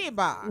The titty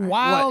bar.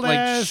 Wild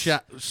ass.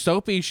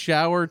 soapy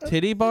shower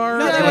titty bar.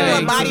 No, they were Yeah.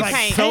 doing body Like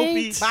paint.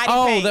 soapy. Body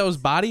paint. That was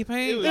body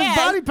paint. It's Yeah.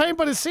 body paint,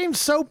 but it seems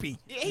soapy.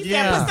 He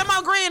Yeah. said, put some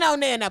more green on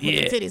there. Now put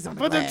Yeah. the titties on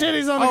the Put the glass.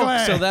 titties on the Oh,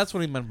 glass. so that's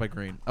what he meant by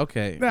green.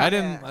 Okay, Yeah. I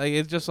didn't. Like,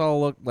 it just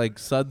all looked like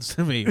suds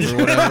to me for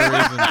whatever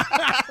reason.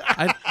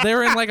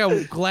 They're in like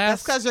a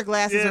glass. That's because your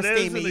glasses Yeah, are there's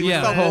steamy. a- You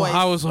Yeah, were so moist.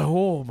 I was like,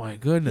 oh my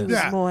goodness,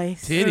 Yeah.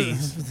 Moist.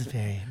 titties.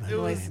 They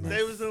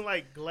was in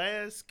like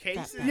glass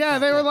cases. Yeah,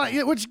 they were like,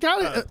 which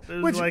got it. They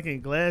was Which, like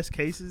in glass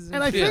cases.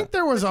 and I Yeah. think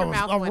there was Put your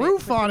mouth a on it.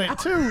 roof on it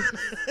too.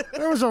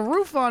 There was a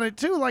roof on it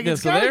too. Like Yeah,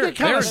 it's so got to they're- get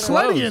kind they're of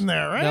sweaty closed. in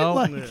there, right? No.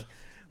 Like Yeah.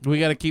 We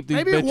got to keep these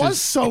maybe bitches. it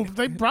was soap.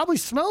 They probably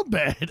smelled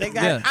bad. They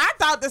got, Yeah. I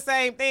thought the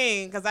same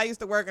thing because I used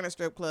to work in a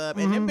strip club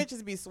and Mm-hmm. them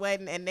bitches be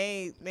sweating and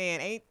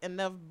ain't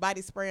enough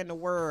body spray in the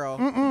world.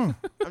 I'm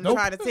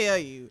trying to tell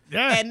you.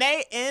 Yeah. And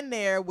they in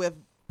there with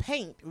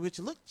paint, which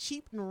looked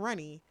cheap and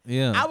runny.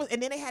 Yeah.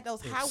 And then they had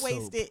those high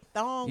waisted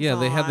thongs. Yeah,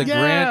 they had the on.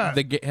 Yeah.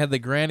 had the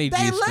granny They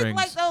G look strings.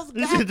 like those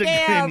This is the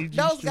granny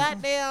goddamn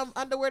G-string.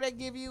 underwear they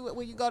give you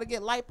when you go to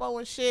get lipo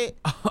and shit.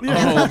 Oh, They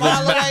come all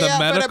the way up for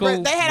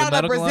medical. they had the on the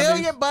medical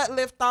Brazilian undies? butt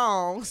lift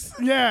thongs.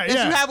 Yeah, That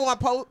yeah. you have on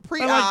They're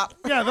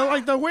pre-op. they're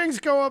like the wings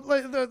go up,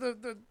 like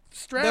the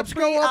straps The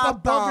go up pre-op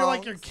above your like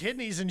thongs. your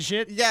kidneys and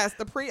shit. Yes,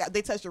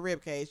 they touched the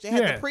rib cage. They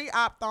had Yeah. the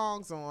pre-op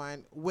thongs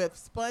on with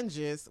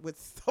sponges with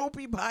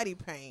soapy body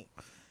paint,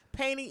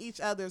 painting each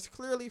other's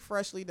clearly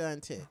freshly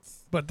done tits.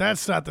 But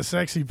that's not the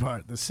sexy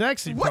part. The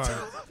sexy What?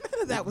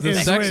 part That was The Is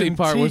sexy. sexy when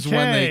part was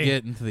when they TK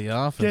get into the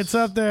office. gets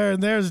up there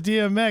and there's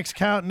DMX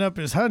counting up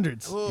his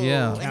hundreds. Ooh,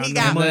 Yeah. and he And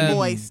got then-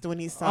 moist when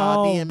he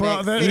saw Oh, DMX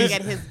bro, that sitting is-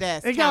 at his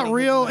desk. It got counting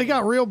his real. money. It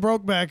got real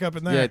broke back up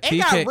in there. Yeah, It TK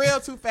got real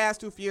too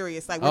fast, too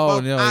furious. Like we're Oh,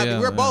 both, no, yeah,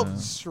 we're yeah, both yeah.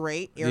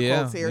 straight, air Yeah,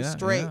 quotes here, yeah,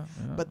 straight. yeah,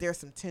 yeah. But there's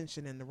some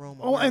tension in the room.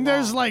 Oh, and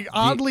there's like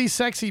oddly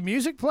sexy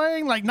music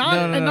playing, like not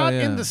No, no, and no, not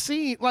yeah. in the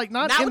scene, like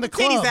not Not in with the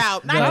the titties club,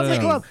 out, not not with in the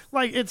titties. club.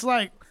 Like it's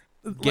like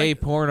Gay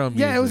porno music.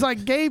 yeah, it was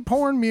like gay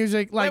porn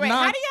music, like Wait,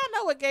 not. how do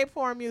y'all know what gay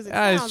porn music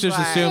It's sounds just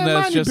like? assumed Yeah, that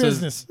mind it's your just a,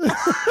 business.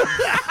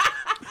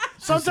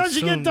 Sometimes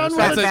you get done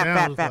That's with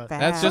a- it.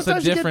 that's just a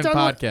Sometimes you get different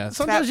done with- podcast.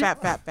 Sometimes you,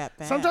 Fat.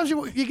 sometimes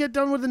you get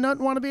done with the nut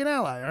and want to be an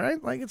ally. All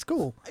right, like it's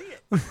cool. You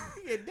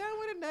get done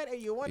with a nut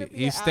and you want to be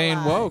he's an staying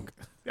ally. woke.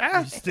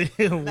 Yeah,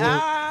 Still woke.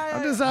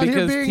 I'm just out here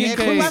Because being TK If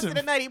he busted a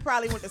inclusive. nut, he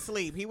probably went to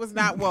sleep. He was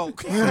not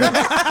woke.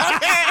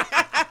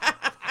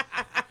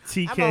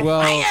 TK.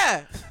 Well,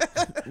 Yeah.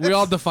 we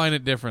all define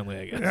it differently,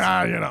 I guess.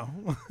 Yeah, you know.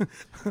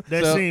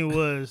 That So- scene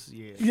was,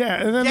 yeah. Yeah,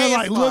 and then Gay they as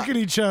like fuck. look at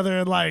each other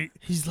and like,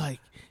 He's like,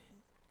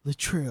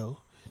 Latrell,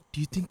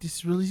 do you think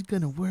this really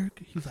gonna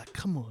work? He's like,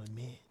 come on,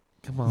 man.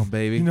 Come on,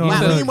 baby. You know, he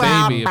said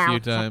meanwhile- baby a few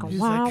times. He's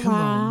like, come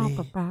on,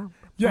 man.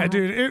 yeah,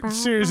 dude, it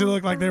seriously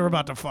looked like they were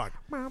about to fuck.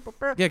 Yeah,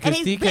 And because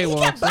he TK kept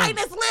walks biting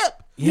in. his lip.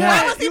 Yeah.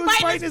 Why was he he was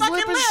biting biting his his fucking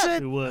lip and lip?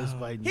 shit. It was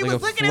biting. He Like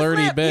was a licking his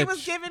flirty lip. He bitch.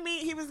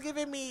 was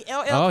giving me LL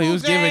Oh, he Cool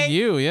was J. giving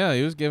you. Yeah,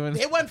 he was giving.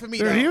 It wasn't for me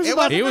Dude, though. he was it about-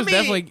 wasn't He for was me.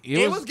 definitely-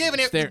 he it was was giving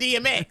it stare- to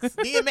DMX.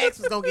 DMX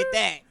was gonna get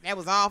that. That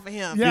was all for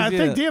him. Yeah, I Yeah.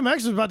 think DMX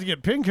was about to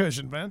get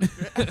pincushioned, man.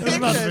 It was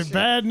about to be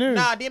bad news.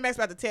 Nah, DMX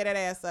about to tear that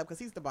ass up because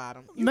he's the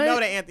bottom. You They- know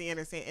that Anthony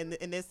Anderson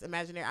in this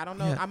imaginary. I don't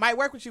know. Yeah. I might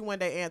work with you one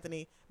day,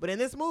 Anthony. But in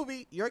this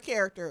movie, your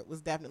character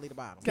was definitely the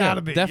bottom.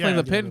 Gotta be, Definitely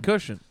yeah. the pin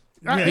cushion.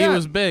 Yeah. He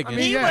was big. I and-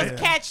 mean, He yeah, was yeah.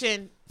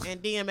 catching and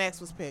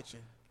DMX was pitching.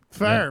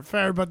 Fair,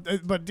 but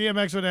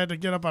DMX would have had to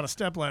get up on a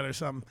step ladder or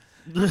something.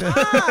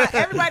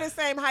 Everybody the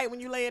same height when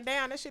you laying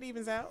down. That shit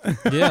evens out.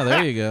 yeah,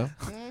 there you go.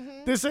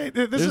 This is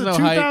a no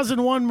height.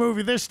 2001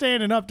 movie. They're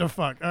standing up to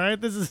fuck. All right,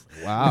 this is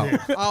Wow.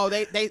 Oh,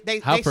 they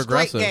How straight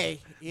progressive.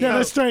 gay. yeah,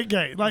 they're straight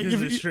gay. Like He's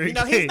if a you, straight You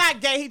know, gay. he's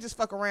not gay. He just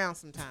fuck around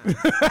sometimes.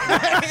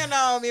 You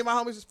know, me and my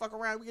homies just fuck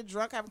around. We get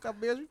drunk, have a couple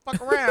beers, we fuck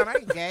around. I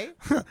ain't gay.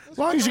 as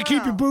long as you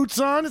keep your boots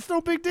on, it's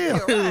no big deal.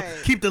 Right.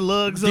 Keep the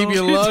lugs Keep on.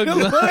 your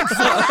lugs.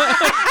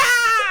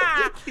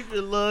 Keep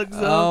your lugs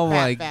up. Oh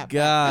my Fap, fap,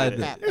 God. fap,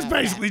 fap, It's fap,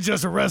 basically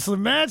just a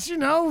wrestling match, you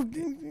know.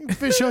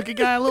 Fish hook a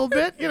guy a little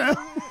bit, you know.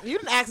 fap. You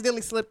done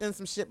accidentally slipped in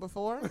some shit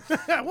before.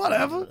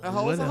 Whatever. A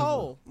hole's a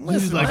hole.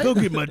 He's like, go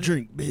get my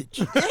drink, bitch.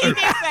 He did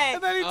say.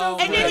 And then he Oh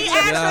does And then he my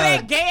asked for God.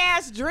 that gay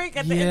ass drink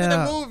at the end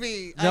of the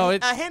movie. No, a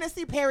it-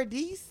 Hennessy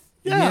Paradise.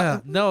 Yeah.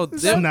 No,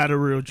 It's not a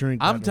real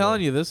drink. I'm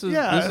telling you, this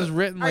is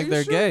written Are like you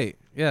they're sure? gay.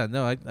 Yeah,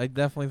 no, I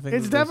definitely think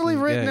It's that this definitely is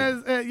written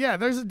gay. as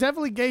there's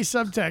definitely gay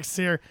subtext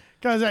here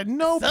because at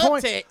no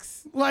point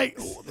Subtext. like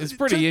It's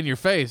pretty in your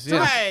face. Yeah.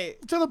 Right.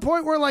 to the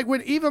point where like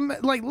when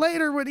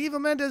later when Eva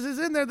Mendes is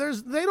in there,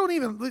 they don't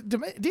even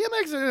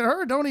DMX and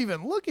her don't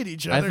even look at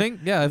each other. I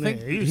think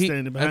he was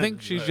standing behind I think him.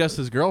 she's just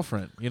his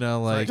girlfriend. You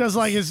know, like just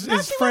like his No,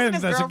 she friend wasn't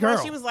his that's a girlfriend.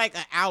 girl. She was like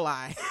an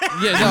ally.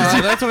 yeah,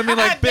 no, that's what I mean.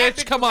 Like,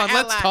 Adapted bitch, come to on,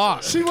 let's ally.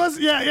 talk. She was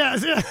yeah.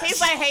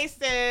 He's like, hey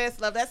sis,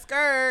 love that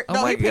skirt. Oh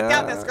No, my he picked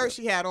out God. that skirt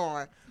she had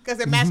on because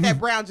it matched that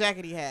brown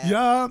jacket he had.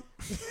 Yeah.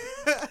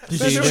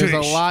 See, there's a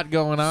lot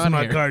going It's on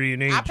my here.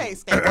 guardian angel. I paid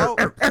state road.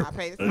 I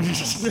paid.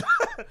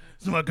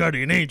 It's my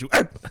guardian angel.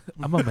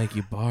 I'm gonna make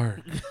you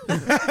bark.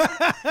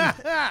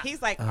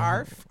 He's like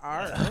arf.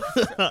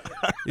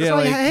 Yeah,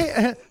 Like, like,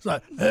 hey, It's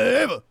like,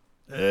 hey,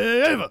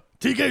 Ava,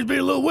 TK's being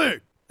a little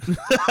weird.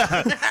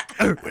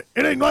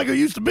 It ain't like it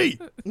used to be.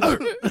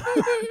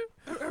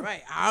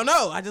 Right. I don't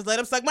know. I just let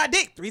him suck my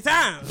dick 3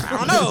 times. I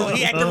don't know.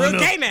 He acting real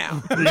gay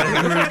now.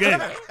 Yeah, real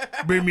gay.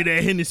 Bring me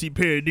that Hennessy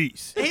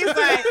Paradise. He's like,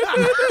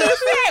 he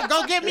said,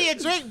 go get me a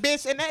drink,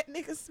 bitch. And that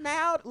nigga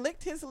smiled,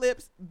 licked his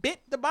lips, bit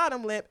the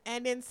bottom lip,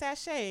 and then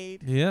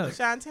sashayed Yeah.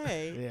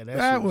 Shantae. Yeah,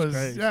 that was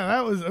crazy.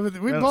 that was. I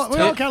mean, we That all was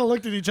kind tough. of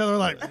looked at each other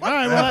like, all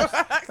right, well,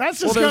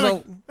 that's well, just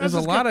gonna. there's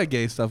a lot of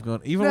gay stuff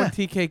going. Even when Yeah.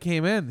 TK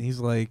came in, he's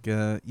like,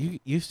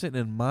 "You sitting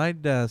in my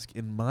desk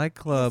in my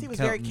club he was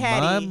very counting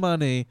my catty.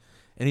 money."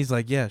 And he's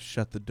like, "Yeah,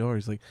 shut the door."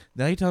 He's like,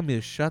 "Now you telling me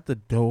to shut the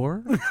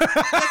door?"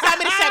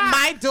 Somebody shut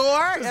my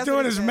door. He's That's doing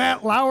what he his said.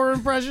 Matt Lauer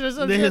impression or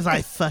something. Then he's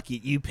like, fuck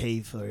it, you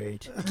paid for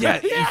it. Yeah,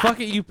 you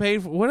fuck it. You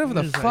paid for whatever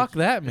the He's like- fuck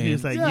that means.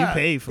 He's like, Yeah. you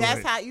paid for That's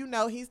it. how you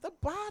know he's the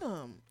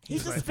bottom. He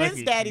He's just like, spends fuck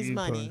it, daddy's you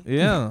money.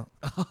 Yeah.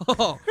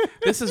 Oh,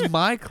 this is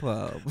my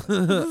club.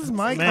 This is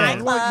my Man.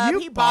 club. My Look, club. you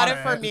He bought it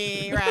for it.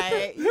 me,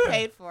 right? You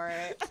paid for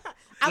it.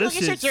 I'm This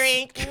gonna get your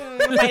shit's-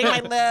 drink. Biting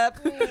my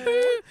lip.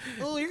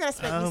 Ooh, you're gonna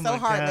spank Oh me so my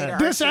hard God. later.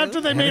 This aren't after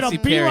you? they made a Hennessy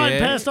beeline Perrier.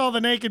 past all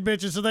the naked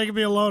bitches so they could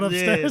be alone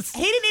upstairs.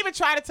 He didn't even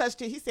try to touch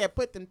it. He said,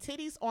 "Put them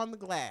titties on the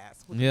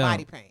glass with Yeah. the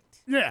body paint."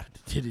 Yeah.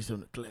 Titties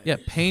on the glass. Yeah,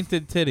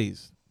 painted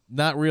titties,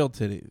 not real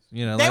titties.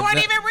 You know, They like weren't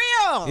that- even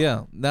real.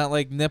 Yeah, not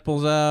like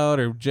nipples out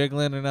or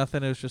jiggling or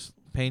nothing. It was just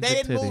painted. They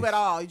didn't titties. move at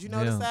all. Did you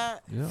notice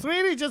that? Yeah.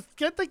 Sweetie, just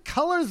get the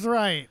colors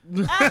right.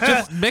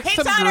 Just mix He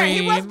some told her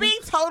he was green. being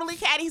totally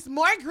catty. He's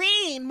more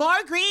green,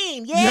 more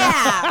green.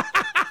 Yeah.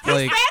 He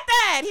Like, said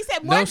that. He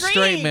said more no green.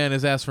 straight man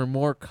has asked for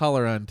more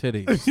color on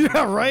titties.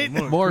 Yeah, right?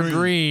 more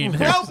green.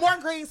 No, more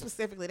green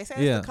specifically. They say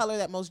it's Yeah. the color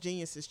that most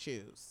geniuses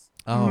choose.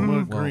 Oh, More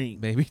well, green.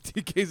 maybe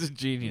TK's a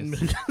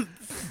genius.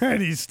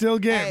 And he's still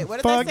getting Hey, what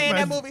did fucked they say in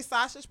by- that movie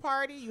Sausage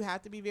Party? You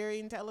have to be very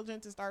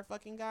intelligent to start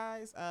fucking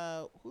guys.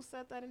 Who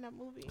said that in that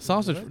movie?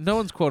 Sausage. No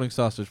one's quoting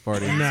Sausage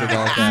Party. in Nah.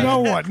 Seagalcast. No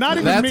one. Not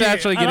even That's me.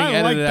 actually And getting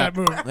I like edited that out.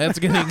 movie. That's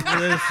getting.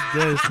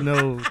 There's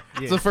no.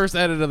 It's Yeah. the first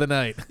edit of the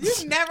night.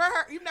 You've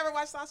never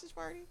watched Sausage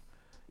Party?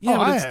 Yeah, Oh,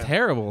 but I it's have.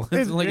 terrible.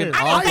 It's like an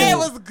it's- I didn't say it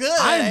awful. was good.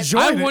 I I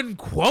enjoyed it. wouldn't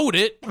quote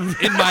it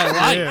in my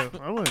life. Yeah,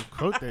 I wouldn't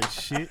quote that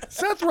shit.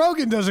 Seth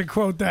Rogen doesn't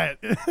quote that.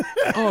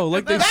 Oh,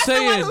 like they're That's the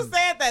one saying. who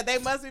said that. They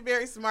must be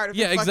very smart. If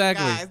Yeah, they're fucking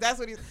exactly. Guys. That's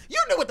what he's.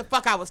 You knew what the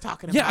fuck I was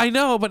talking about. Yeah, I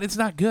know, but it's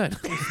not good.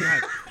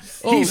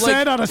 He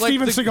said on a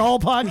Steven the-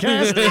 Seagal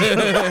podcast.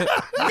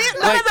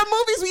 None of the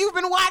movies you've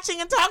been watching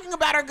and talking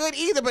about are good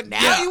either. But now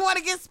Yeah. you want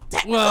to get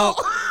technical.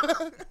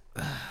 Well,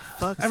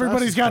 Fuck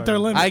Everybody's Sausage got their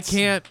Party. limits. I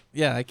can't.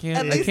 Yeah, I can't.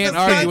 At I least can't the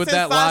argue stunts with in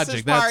that Sausage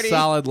logic. That's Party.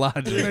 solid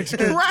logic. Makes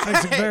a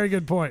Right. very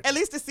good point. At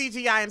least the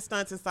CGI and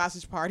stunts in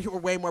Sausage Party were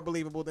way more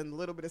believable than the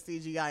little bit of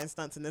CGI and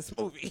stunts in this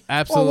movie.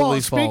 Absolutely well,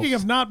 false. speaking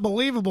of not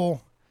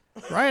believable,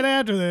 right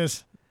after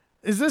this,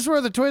 is this where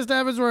the twist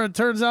happens where it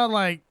turns out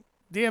like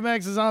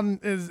DMX is on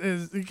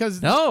is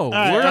because no,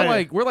 right, we're all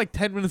right. we're like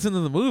 10 minutes into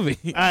the movie.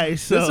 All right,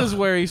 so This is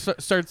where he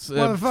starts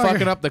Motherfucker.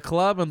 fucking up the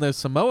club, and the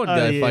Samoan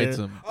guy yeah. fights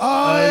him.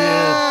 oh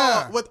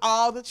yeah. With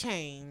all the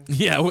chains.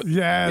 Yeah, Yes.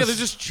 yeah. There's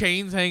just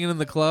chains hanging in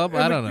the club.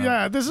 I don't know.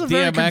 Yeah, this is a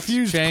very DMX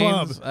confused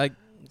chains. club.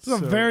 This is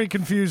a very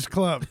confused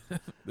club.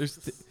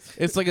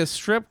 It's like a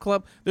strip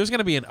club. There's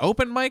gonna be an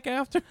open mic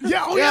after.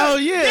 Yeah, oh Oh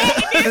yeah. yeah.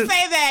 He did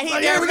say that. He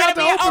Like, there's we gonna got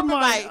be the an open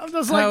open mic. mic. I'm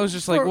just I was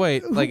just like,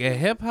 wait, like a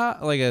hip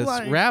hop, like a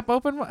Like- rap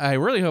open mic? I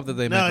really hope that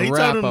they No, make he a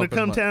rap told him to open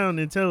come mic. down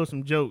and tell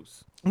some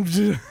jokes.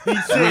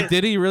 Wait,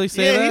 did he really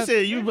say Yeah, that? he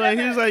said he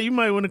was like, you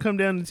might want to come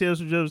down and tell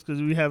some jokes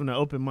because we having an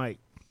open mic.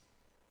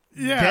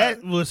 yeah.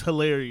 That was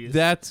hilarious.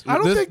 That's I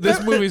don't think this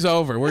that- movie's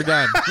over. We're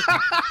done.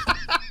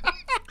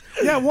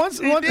 Yeah, Yeah, once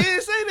He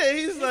did say that.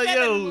 He's like, said that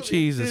in the yo, movie.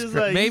 Jesus He was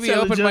Christ. like, Maybe you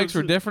tell open the mics jokes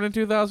were with- different in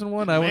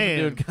 2001. I wasn't Man.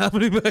 doing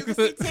comedy back You can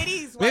see then. titties.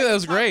 Maybe while that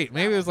was you're great. talking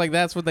Maybe it was about like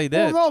that's what they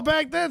Well, did. no,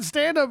 back then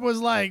stand up was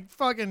like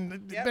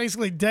fucking Yep.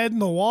 basically dead in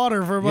the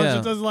water for a bunch Yeah.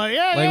 of just like,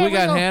 yeah, Like yeah, we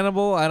got go.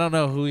 Hannibal. I don't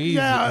know who he's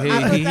Yeah, it.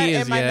 I put he that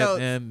is in my yet.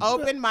 notes. And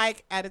Open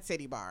mic at a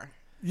titty bar.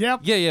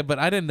 Yep. yeah, but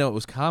I didn't know it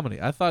was comedy.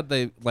 I thought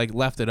they like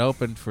left it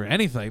open for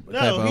anything type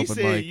No, of he open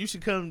said mic. you should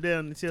come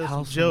down and tell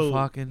Tell some some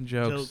fucking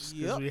jokes.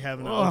 because we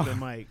having an Ugh. open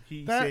mic.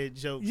 He That- said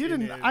jokes. you in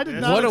didn't- there. I did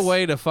That's not What a ex-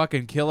 way to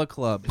fucking kill a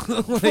club. For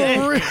Like,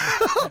 real.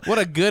 what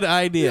a good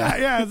idea. Yeah,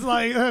 yeah, it's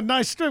like a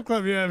nice strip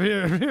club you have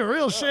here.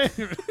 Real shame.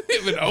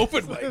 Even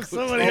open mic. If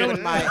somebody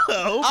Open mic.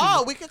 Open.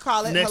 Oh, we could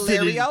call it Next to the-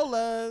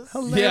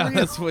 hilariolas. Yeah,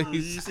 that's what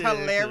he's. You said that.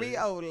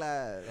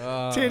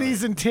 Hilariolas.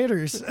 Titties and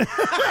titters.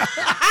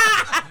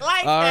 I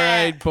like All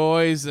that. right,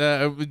 boys.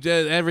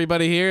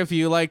 Everybody here, if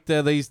you liked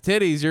these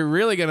titties, you're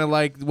really going to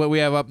like what we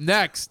have up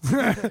next.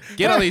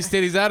 Get all these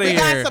titties out of We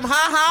here. got some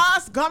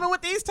ha-has coming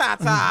with these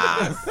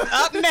tatas.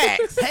 Up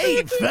next.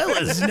 Hey,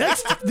 fellas,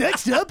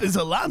 next up is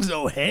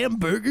Alonzo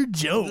Hamburger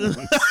Jones.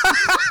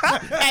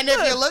 And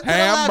if you look to the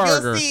left,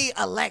 Hamburger. you'll see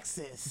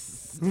Alexis.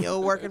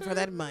 Still working for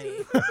that money.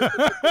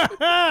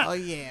 Oh,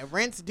 yeah.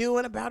 Rent's due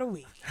in about a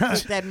week.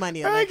 Get that money,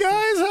 Hey Alexis.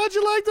 guys, how'd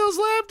you like those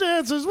lap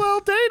dances? Well,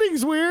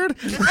 dating's weird.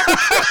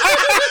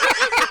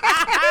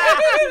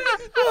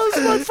 That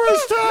was my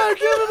first time.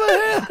 Give him a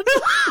hand.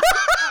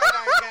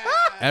 Oh, my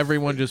God.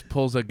 Everyone just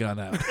pulls a gun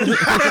out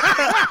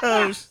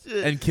Oh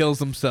shit! and kills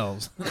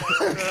themselves.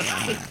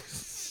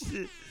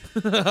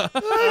 I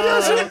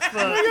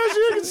guess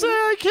you can say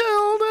I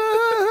killed.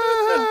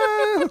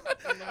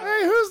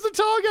 Hey, who's the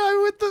tall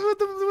guy with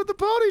the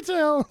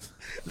ponytail?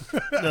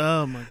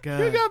 Oh my god!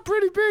 You got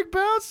pretty big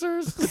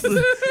bouncers.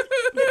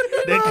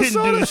 They couldn't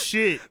so do do-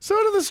 shit. So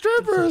do the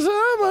strippers, huh?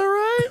 Am I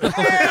right?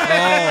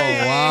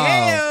 Oh, wow.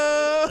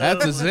 Hey-o.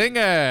 That's a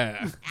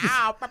zinger.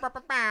 Ow. Bow, bow,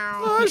 bow,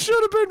 bow. I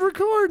should have been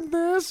recording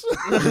this.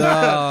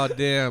 Oh,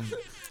 damn.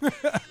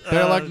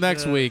 Better luck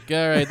next week.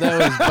 All right, that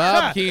was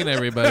Bob Keane,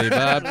 everybody.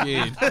 Bob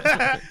Keane.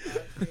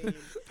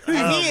 And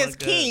he my is God.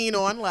 keen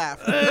on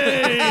laughing.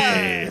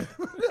 Hey.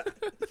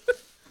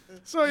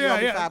 So You yeah, owe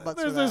me yeah. $5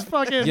 There's for this that.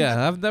 fucking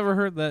Yeah, I've never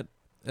heard that.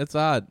 It's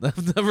odd.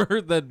 I've never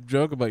heard that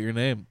joke about your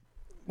name.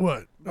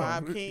 what?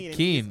 Bob Keane. and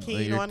Keen. he's Like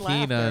keen you're on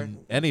keen laughter. on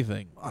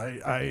anything.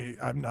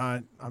 I'm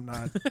not I'm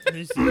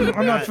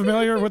I'm not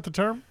familiar with the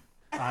term.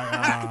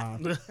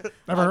 Never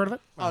heard of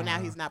it. Oh, now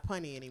he's not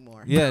punny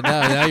anymore. Yeah,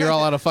 now you're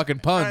all out of fucking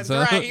puns,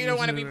 That's huh? right. You don't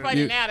want to be punny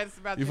You- now. That's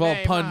about You've your all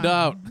name, punned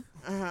huh?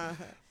 out.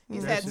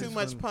 He's had too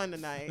much pun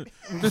tonight.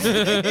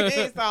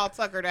 He's all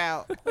tuckered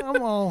out.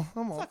 I'm all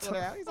Tuckered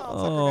out. He's all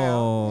tuckered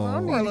out.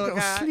 I'm Oh. Poor gonna little go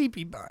guy.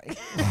 sleepy bye.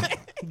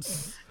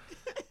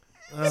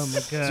 Oh my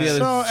god! So yeah, this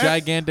So,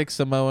 gigantic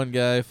Samoan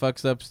guy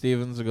fucks up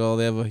Steven Seagal.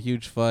 They have a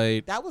huge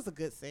fight. That was a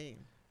good scene.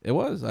 It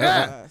was.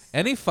 Yeah.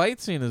 Any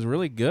fight scene is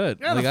really good.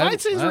 Yeah, the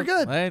fight scenes were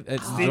good. I They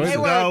enjoyed were- it.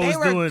 Seagal they was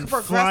were doing flying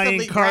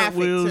progressively graphic,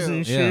 cartwheels too.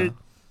 and Yeah. shit.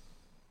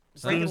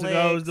 Breaking Steven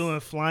Seagal was legs doing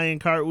flying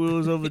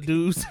cartwheels over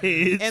dudes'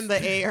 heads. in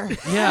the air.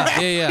 Yeah,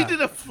 He yeah.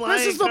 did a flying.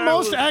 This is the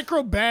most cartwheel.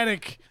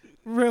 acrobatic,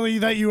 really,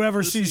 that you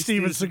ever see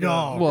Steven Steven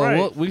Seagal. Seagal. Well,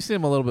 Right. we see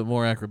him a little bit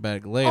more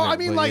acrobatic later. Oh, I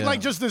mean, but like yeah.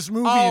 like just this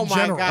movie Oh in my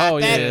general. god, Oh,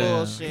 that yeah.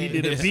 bullshit. He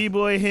did a Yeah.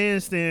 b-boy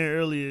handstand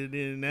earlier,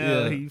 then now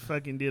Yeah. he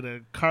fucking did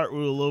a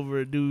cartwheel over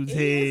a dude's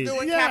He's head.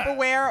 doing Yeah.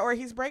 capoeira or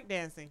he's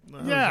breakdancing. I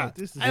was Yeah, like,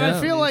 this is and I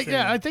Yeah. feel like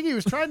insane. I think he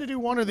was trying to do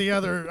one or the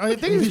other. I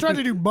think he was trying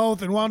to do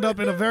both and wound up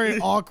in a very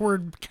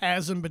awkward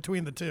chasm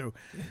between the two.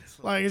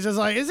 Like it's just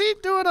like, is he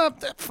doing a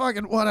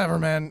fucking whatever,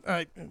 man?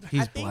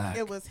 he's I think black.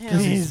 it was him.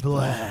 He's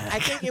black. I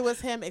think it was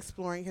him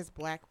exploring his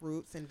black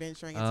roots and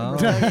venturing into Oh.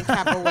 Brazilian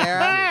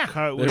capoeira.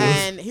 Cartwheel. There was-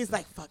 And he's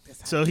like, "Fuck this."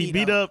 So he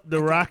beat up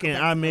The Rock and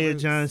Ahmed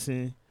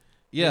Johnson.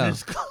 Yeah. In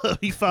his club.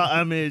 He fought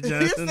Ahmed You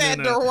Johnson. said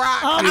in The a-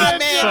 Rock. Ahmed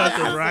Ahmed fought The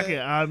Johnson. Rock and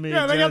Ahmed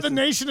Yeah, they got the Johnson.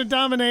 Nation of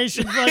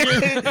Domination. Fucking,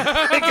 They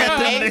got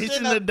the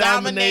Nation of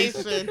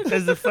Domination Domination.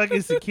 as the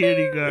fucking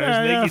security guards.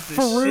 yeah, they yeah. get the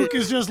Farouk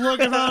shit. is just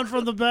looking on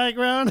from the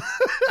background.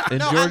 And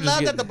No, I George is love that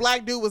getting- the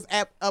black dude was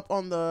up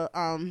on the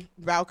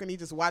balcony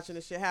just watching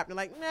the shit happen.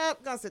 Like, nope,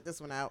 gonna sit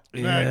this one out.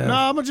 Yeah. No,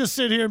 I'm gonna just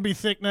sit here and be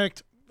thick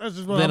necked. That's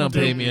just what They I'm don't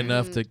gonna pay do. me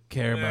enough to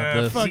care about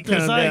Yeah, this. fuck He this.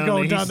 comes I ain't down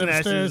going and down he them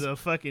snatches stairs. a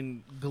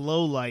fucking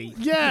glow light.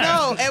 Yeah.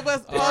 No, it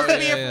was supposed to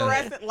be yeah, a yeah.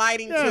 fluorescent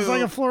lighting Yeah, tube. it's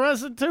like a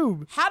fluorescent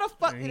tube. How the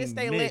fuck did He it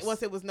stay missed. lit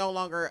once it was no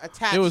longer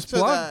attached It was to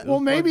plugged. the Well,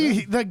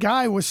 maybe the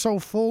guy was so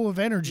full of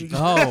energy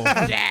Oh,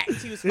 jacked?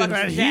 He was fucking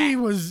that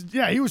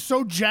jacked. he was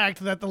so jacked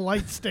that the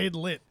light stayed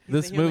lit.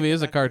 this human movie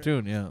is a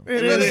cartoon. cartoon. Yeah.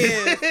 It really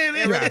is.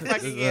 It really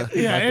fucking is.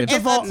 Yeah, Fucking- it's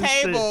It's a a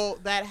table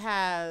that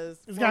has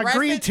It's got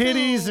green fluorescent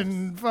titties tubes.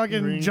 and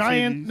fucking Green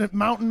giant titties.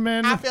 mountain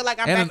men. I feel like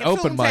I'm And back an in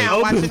open mic. Toontown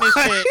Open watching this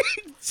mic. shit.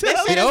 This shit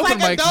The is open like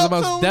mic is the adult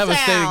most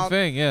devastating Toontown.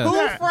 thing. Yeah. Who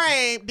Yeah.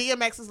 framed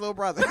DMX's little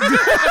brother? Who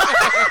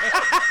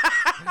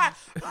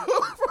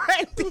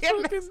framed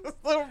DMX's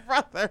little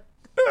brother?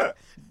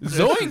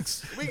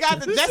 Zoinks. We got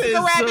the This Jessica is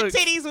Rabbit sucks.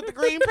 titties with the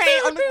green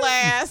paint on the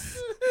glass.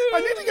 I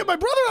need to get my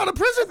brother out of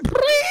prison,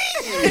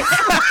 please.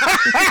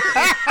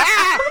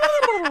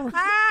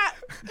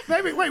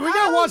 Wait, we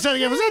gotta watch that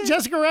again. Was that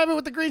Jessica Rabbit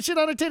with the green shit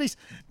on her titties?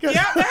 Yeah,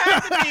 there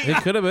has to be. It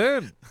could have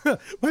been.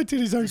 My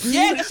titties aren't green.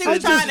 Yeah, 'cause she was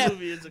trying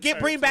movie is a to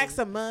bring back cartoon.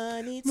 some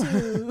money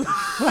too.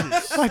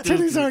 My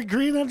titties aren't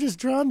green. I'm just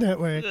drawn that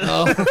way.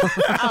 Oh,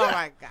 Oh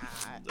my god.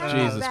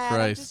 Jesus I'm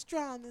Christ. just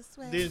drawn this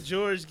way. Then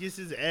George gets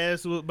his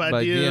ass whooped by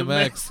By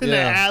DMX in the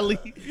yeah. alley.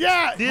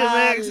 Yeah.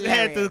 DMX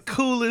had the Hilarious.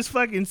 coolest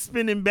fucking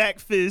spinning back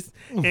fist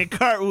and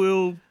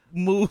cartwheel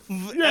move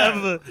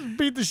ever.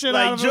 Beat the shit out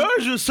Like of him.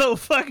 George was so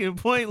fucking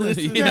pointless.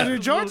 in Yeah, that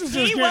dude, George was movie.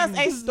 just He was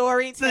getting a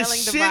storytelling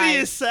the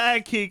device.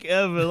 shittiest sidekick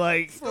ever.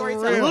 Like,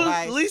 Storytelling at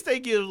device. least they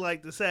give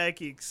like the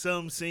sidekick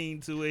some scene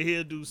to where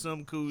he'll do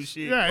some cool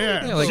shit.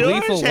 Yeah. Yeah, like George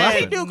Lethal had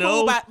He Weapon. do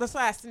no- cool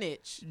besides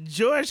snitch.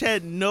 George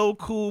had no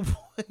cool points.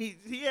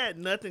 He had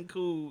nothing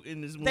cool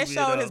in this movie. They at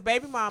showed all. his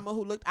baby mama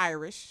who looked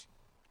Irish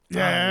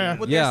Yeah.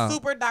 with Yeah. their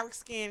super dark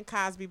skinned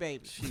Cosby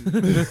baby. Very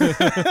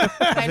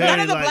And none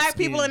of the black light-skinned.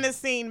 people in this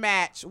scene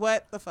match.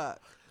 What the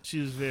fuck? She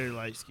was very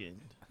light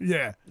skinned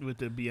Yeah. with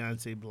the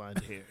Beyonce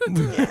blonde hair.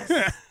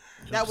 Yes.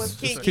 That was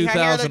kinky. Her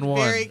hair looked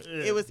 2001.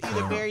 very. It was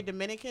either very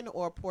Dominican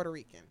or Puerto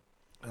Rican.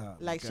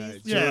 Like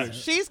God, Yeah.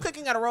 she's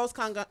cooking at a Rose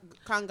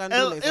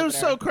Congandules. And it was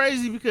so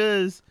crazy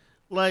because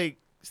like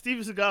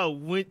Steven Seagal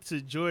went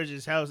to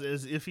George's house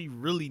as if he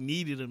really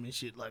needed him and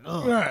shit. Like,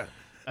 oh, Right.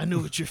 I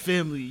know it's your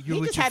family. You're He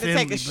with just your had to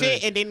family, take a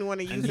shit but and didn't want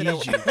to use need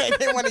it. you.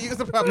 Didn't want to use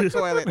the public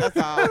toilet. That's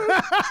all.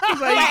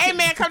 Like, hey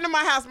man, come to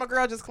my house. My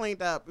girl just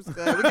cleaned up. It's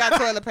good. We got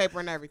toilet paper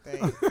and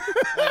everything.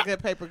 Like,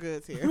 good paper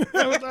goods here. It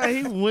was like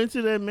he went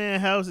to that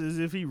man's house as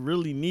if he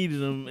really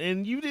needed him,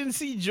 and you didn't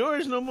see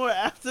George no more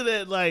after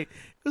that. Like,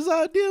 it was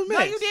all DMX. No,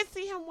 you did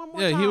see him one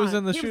more Yeah, time. he was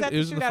in the He shoot. at He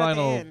was in the shootout at the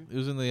final. end. It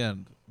was in the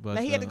end. But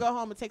Now he had to go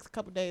home and take a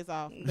couple days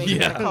off. Baby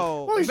Yeah. had a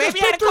cold. Well, he's Baby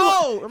just had a been through-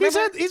 cold.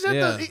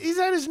 Remember? He's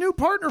had his new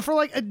partner for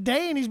like a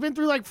day, and he's been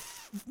through like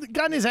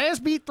gotten his ass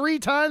beat 3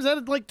 times,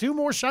 had like 2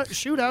 more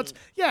shootouts.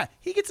 Yeah,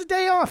 he gets a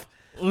day off.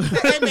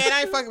 Hey man,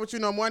 I ain't fucking with you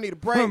no more. I need a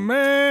break. Oh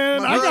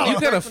man, My I girl- got You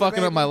Break kind of for the fucking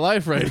up baby. my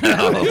life right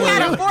now. He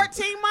had a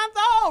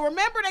 14-month-old.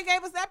 Remember they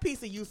gave us that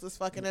piece of useless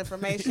fucking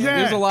information. Yeah.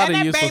 There's a lot and of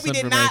that useless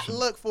baby did not information.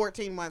 look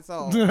 14 months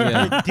old.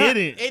 Yeah. It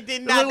didn't. It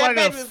did It not. looked That like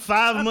a baby was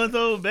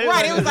 5-month-old baby.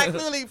 right. It was like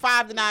clearly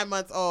 5 to 9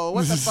 months old.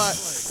 What the fuck?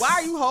 Why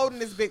are you holding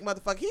this big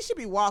motherfucker? He should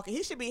be walking.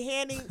 He should be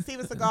handing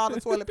Steven Seagal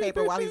the toilet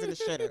paper while he's in the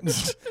shitter.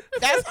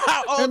 That's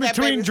how old in that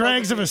between baby's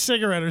drags supposed of to a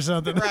cigarette or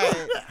something. be.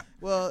 Right.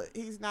 Well,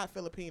 he's not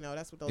Filipino.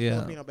 That's what those Yeah.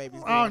 Filipino babies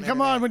do. Oh and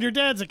come on, everything. when your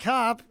dad's a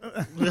cop.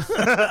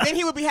 Then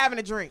he would be having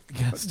a drink.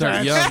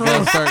 Start young.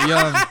 Gotta start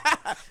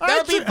young.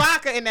 There'll be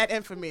vodka in that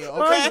infamy,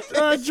 okay?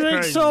 I drink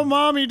crazy. so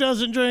mommy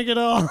doesn't drink at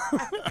all.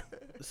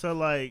 So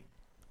like,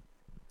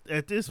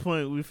 at this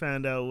point, we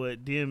found out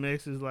what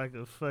DMX is like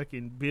a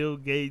fucking Bill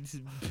Gates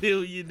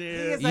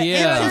billionaire. He is an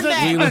Yeah. He's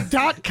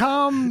internet a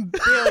 .com.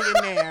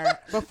 billionaire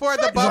before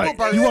the bubble Like,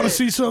 burst. you want to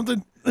see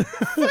something?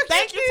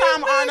 Thank you,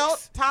 Tom Arnold.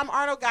 Tom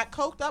Arnold got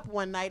coked up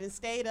one night and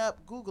stayed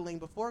up Googling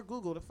before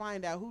Google to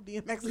find out who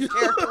DMX's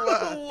character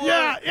was.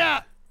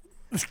 Yeah.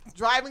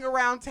 Driving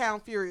around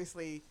town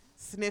furiously,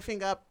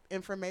 sniffing up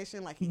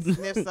information like he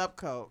sniffs up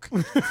coke.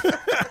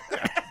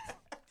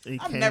 He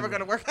I'm came- never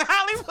gonna work in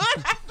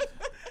Hollywood.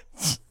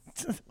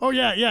 Oh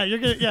yeah. You're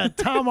gonna. Yeah,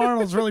 Tom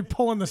Arnold's really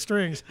pulling the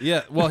strings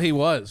Yeah, well, he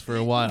was for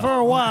a while. for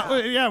a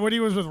while. Yeah, when he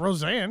was with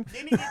Roseanne.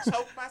 Didn't he get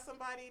choked by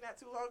somebody not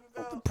too long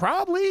ago?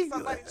 Probably.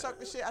 Somebody choked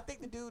the shit. I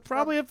think the dude.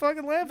 Probably a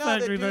fucking Laugh No, the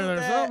Factory dude there or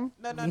that, something.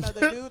 no,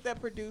 the dude that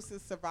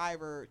produces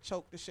Survivor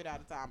choked the shit out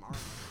of Tom Arnold.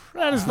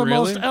 That is the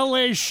Really? most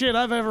LA shit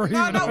I've ever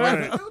No, even what's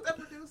heard. the dude that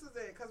produces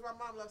it? Because my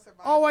mom loves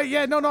Survivor. Oh wait,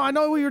 yeah, no, I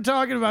know what you're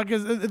talking about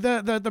because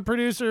the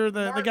producer,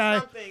 the Mark guy,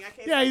 something. I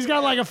can't yeah, say he's his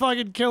got like name. a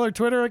fucking killer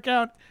Twitter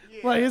account.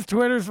 Yeah. Like his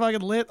Twitter's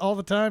fucking lit all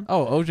the time.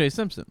 Oh, O.J.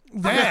 Simpson.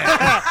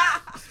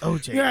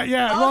 OJ.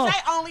 Yeah. Well, OJ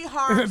only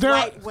harms there-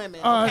 white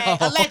women. Okay,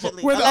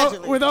 allegedly. with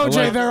allegedly. with OJ,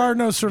 Allegedly. there are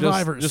no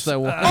survivors. Just that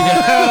one.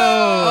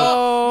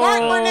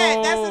 Mark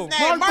Burnett, that's his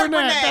name. Mark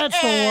Burnett,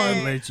 that's the one.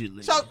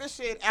 Allegedly. Choked the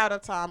shit out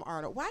of Tom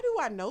Arnold. Why do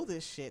I know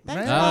this shit?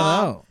 That's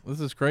I don't know. This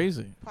is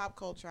crazy. Pop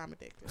culture, I'm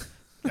addicted.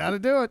 Gotta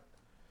do it.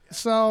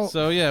 So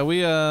So yeah,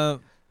 we yeah,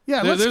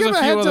 there- let's there's skip a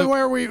few ahead to other-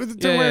 where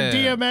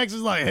Yeah. DMX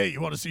is like, hey,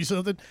 you want to see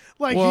something?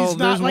 Like Well, he's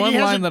not there's like one he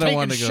line hasn't that I taken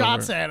wanted to go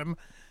shots over. at him.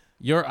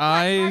 your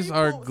eyes you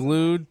are pull-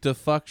 glued to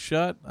fuck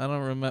shut. I don't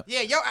remember.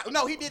 Yeah,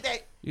 no, he did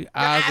that. Your Your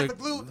eyes eyes are are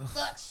glued.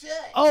 Fuck shit.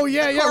 Oh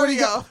yeah, The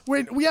yeah.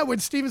 choreo. When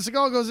Steven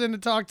Seagal goes in to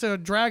talk to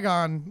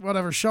Dragon,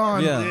 whatever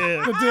Sean, Yeah.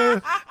 Yeah. the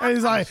dude, and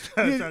he's like,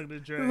 Talking to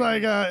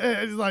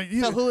Dragon. he's like,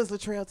 you, So who is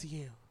Latrell to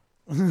you?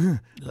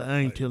 I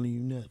ain't telling you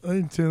nothing. I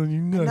ain't telling you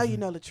I nothing. know you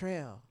know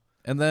Latrell.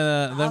 And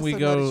then I we also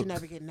know that go. you're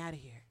never getting out of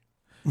here.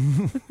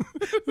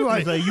 Like,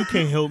 He's like, you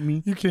can't help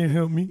me. you can't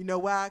help me. You know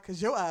why?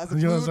 Because your eyes are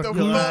Yours glued are to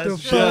glued fuck to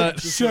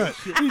shit. fuck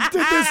shut. He did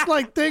this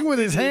like thing with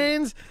his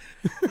hands.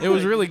 It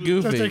was really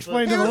Just to goofy.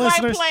 explain He to the was like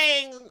listeners.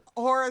 playing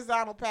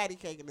horizontal patty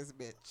cake in this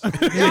bitch.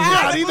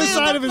 Yeah, on either Glued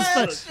side to of his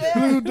fuck face. shit.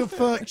 Glued to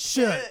fuck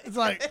shut. It's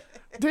like,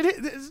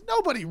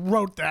 Nobody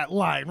wrote that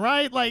line,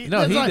 right? Like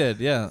No, it's he like- did.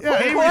 Yeah. Yeah,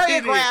 He he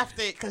choreographed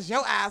it because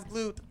your eyes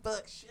glued the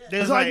fuck shit.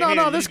 There's It's like, no,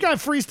 here, this guy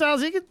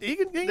freestyles. He can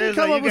There's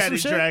come like, up you with got some it,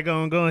 shit. drag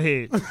on. Go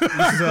ahead.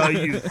 This is all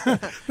you.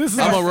 This is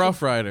I'm a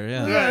rough rider.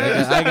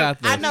 Yeah. I got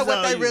this. I know what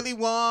all they you. really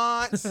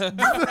want.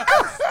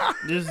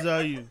 This is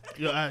all you.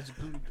 Your eyes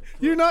blue.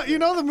 you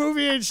know the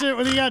movie ain't shit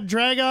when he got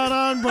drag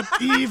on, but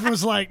Eve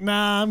was like,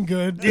 nah, I'm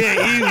good. Yeah,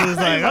 he was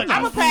like, I'm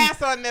gonna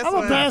pass on this I'm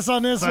one. gonna pass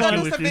on this Fuck Go one.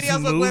 do with some this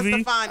videos with Gwen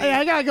movie. Stefani. Hey,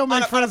 I gotta go make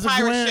on a friends with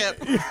pirate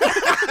Gwen. ship.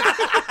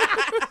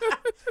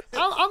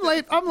 I'm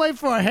late. I'm late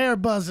for a hair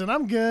buzzing.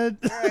 I'm good.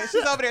 Right,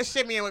 she's over there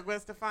shimmying with Gwen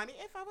Stefani.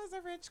 If I was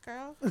a rich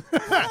girl.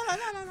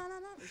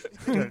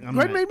 I'm Gwen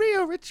not, made me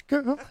a rich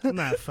girl. I'm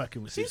not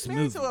fucking with She's this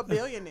married movie. to a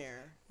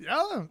billionaire.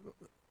 Yeah.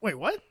 Wait,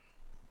 what?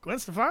 Gwen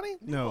Stefani?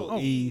 No, Oh,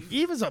 Eve.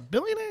 Eve is a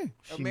billionaire.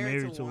 She married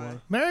married to to one.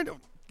 one. Married.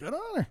 Good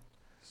on her.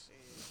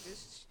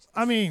 This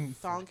I mean,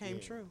 song came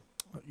true.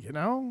 you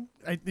know,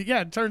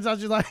 it turns out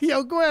she's like,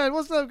 yo, Gwen,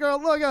 what's up, girl?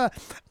 Look,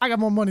 I got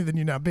more money than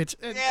you now, bitch.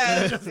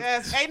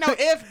 Yes. Ain't no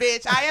if,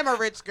 bitch. I am a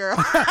rich girl.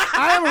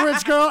 I am a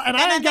rich girl, and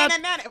I ain't got,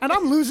 and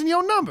I'm losing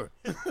your number.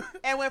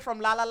 And went from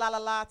la la la la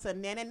la to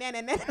na na na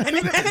na na na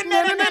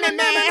na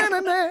na na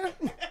na.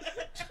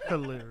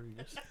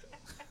 Hilarious.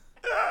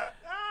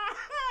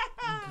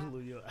 Glue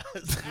your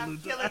eyes. I'm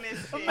killing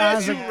this shit.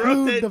 Eyes You are wrote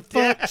glued that the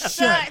fuck down.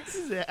 shut.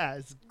 His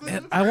eyes.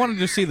 And I wanted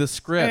to see the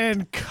script,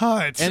 And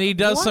cut. and he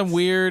does What? some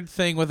weird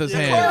thing with his Yeah.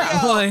 hand.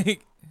 Choreo.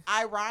 Like,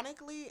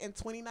 Ironically, in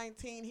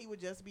 2019, he would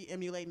just be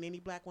emulating any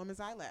black woman's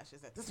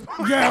eyelashes at this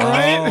point. Yeah,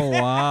 right? oh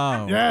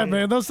wow. Yeah,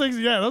 man, those things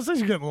are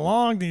getting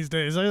long these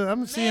days.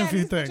 I'm seeing a Man, few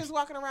these things. bitches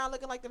walking around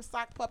looking like them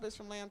sock puppets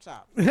from Lamb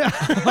Chop. This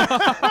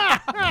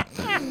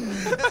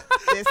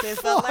is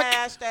the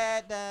lash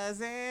that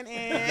doesn't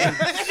end.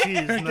 She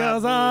is not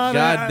Goes blue. on.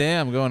 God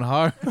damn, going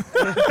hard.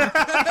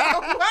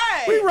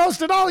 What? We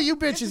roasted all you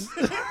bitches.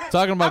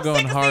 Talking about I'm going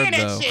sick of hard seeing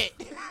that though. shit.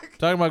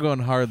 Talking about going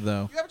hard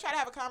though. You ever try to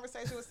have a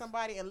conversation with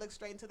somebody and look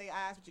straight into their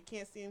eyes, but you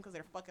can't see them because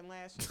they're fucking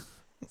lashes?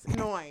 It's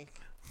annoying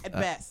at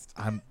best.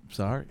 I'm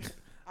sorry.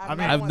 I've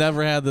I've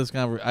never had this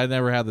I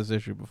never had this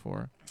issue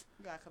before.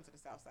 You gotta come to the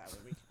south side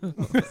with me.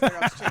 Let's figure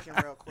out chicken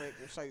real quick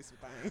and show you some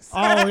things.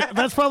 Oh,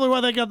 that's probably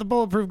why they got the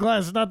bulletproof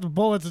glass. It's not the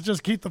bullets. It's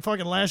just keep the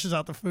fucking lashes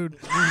out the food.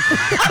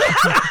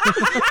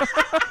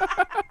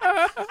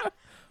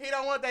 He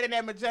don't want that in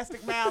that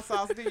majestic mild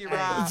sauce, do you,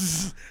 Rob?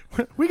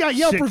 We got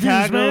Yelp reviews,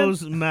 man.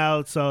 Chicago's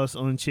mild sauce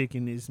on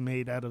chicken is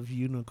made out of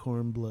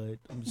unicorn blood.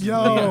 I'm just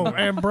Yo, saying.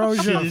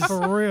 ambrosia, Shit is-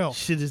 for real.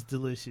 Shit is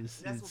delicious.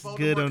 That's It's what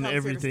good Voldemort on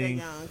comes here to stay everything.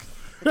 young.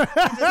 He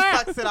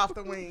just sucks it off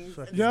the wings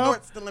and Yup.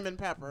 snorts the lemon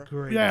pepper.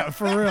 Great. Yeah,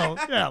 for real.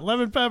 Yeah,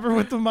 lemon pepper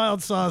with the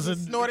mild sauce. And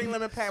Snorting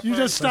lemon pepper. you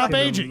just stop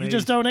Fucking aging. You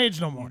just don't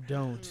age no You more.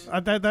 don't.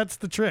 That's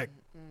the trick.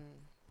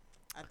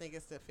 I think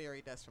it's the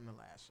fairy dust from the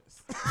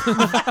lashes.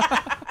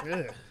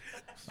 Yeah.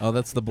 Oh,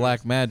 that's the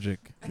black magic.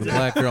 The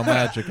black girl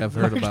magic I've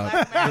heard about.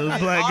 Those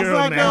black Also girl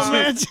Black girl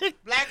magic.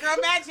 magic. Black girl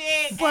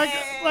magic.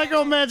 Black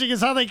girl magic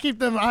is how they keep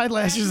them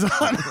eyelashes on.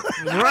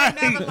 Right.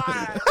 Never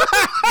mind.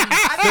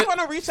 I just want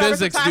to reach over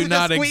Physics sometimes do and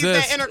not just squeeze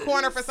exist. that inner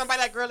corner for somebody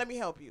like, girl, let me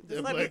help you.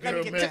 Just let me black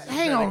girl get magic. that.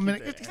 Hang on a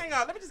minute. Hang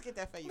on, let me just get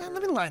that for you. Man, girl.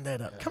 let me line that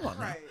up. Come on,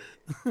 man. Right.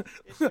 Your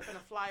shit gonna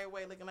fly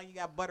away looking like you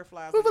got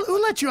butterflies.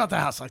 Who let you out the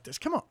house like this?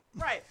 Come on.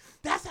 Right.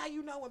 That's how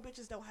you know when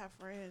bitches don't have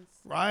friends.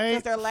 Right.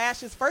 Because their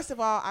lashes, first of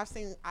all, I've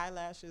seen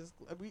eyelashes,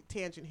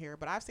 tangent here,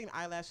 but I've seen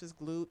eyelashes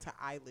glued to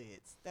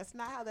eyelids. That's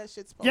not how that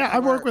shit's supposed Yeah, to I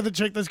work. work with a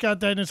chick that's got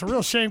that, and it's a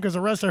real shame because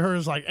the rest of her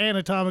is like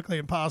anatomically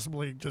and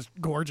possibly just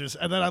gorgeous.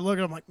 And then I look at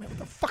her, I'm like, man, what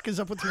the fuck is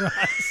up with your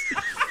eyes?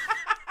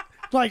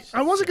 Like,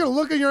 I wasn't going to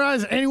look in your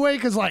eyes anyway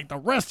because, like, the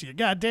rest of you,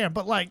 goddamn.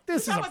 But, like,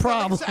 this is I a wasn't thinking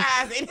problem. about your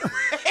eyes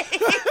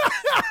anyway.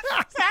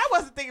 See, I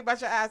wasn't thinking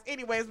about your eyes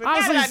anyways, but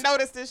Honestly, now that I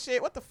noticed this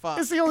shit, what the fuck?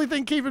 It's the only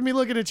thing keeping me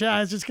looking at your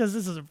eyes just because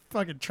this is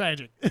fucking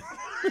tragic.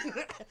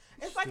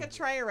 It's like a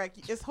train wreck.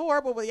 It's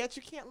horrible, but yet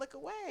you can't look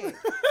away. You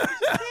just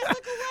can't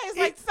look away. It's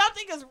like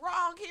something is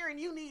wrong here and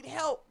you need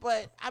help,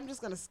 but I'm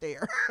just going to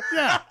stare.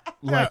 Yeah.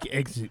 Like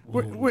exit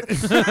wound.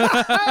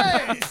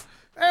 Hey,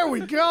 there we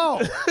go.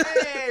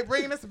 Hey,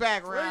 bringing us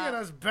back, Rob. Bringing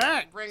us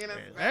back. Bringing us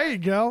back. There you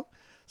go.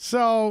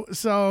 So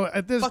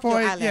at this Fuck your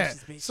point,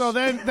 eyelashes, yeah. bitch. So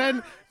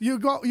then you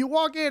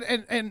walk in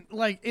and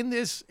like in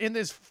this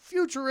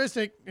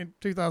futuristic in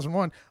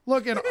 2001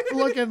 looking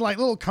like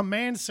little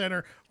command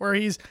center where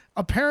he's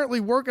apparently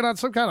working on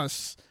some kind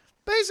of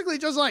basically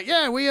just like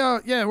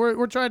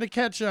we're trying to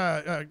catch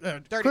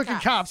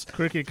crooked cops.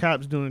 Cricket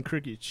cops doing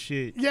cricket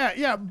shit.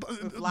 Yeah,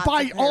 lots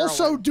by of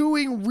also heroin.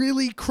 doing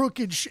really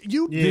crooked shit.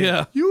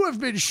 Yeah. You have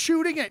been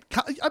shooting at.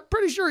 I'm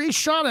pretty sure he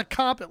shot a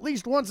cop at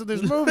least once in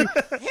this movie.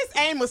 His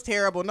aim was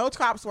terrible. No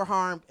cops were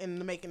harmed in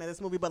the making of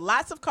this movie, but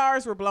lots of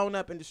cars were blown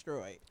up and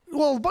destroyed.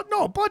 Well, but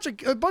no, a bunch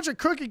of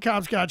crooked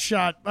cops got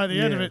shot by the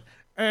end of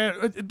Yeah.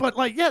 it. But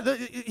like, yeah,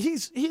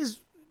 he's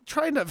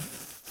trying to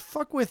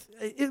fuck with.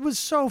 It was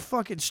so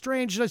fucking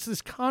strange. Just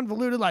this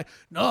convoluted, like,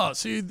 no,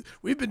 see,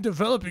 we've been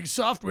developing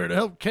software to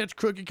help catch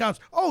crooked cops.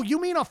 Oh, you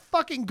mean a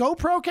fucking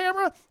GoPro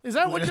camera? Is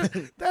that what?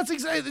 That's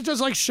exactly. It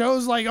just like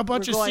shows like a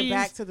bunch We're of going scenes.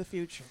 back to the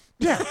future.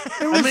 Yeah,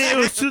 it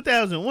was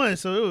 2001,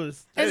 so it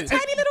was. It's a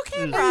tiny little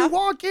And camera. you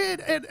walk in,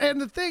 and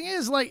the thing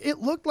is, like, it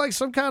looked like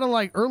some kind of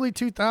like early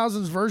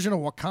 2000s version of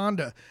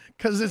Wakanda,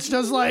 because it's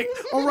just like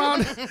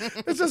around,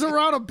 it's just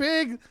around a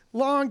big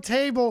long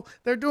table.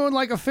 They're doing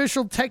like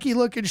official techie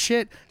looking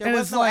shit. There and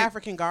was it's no like,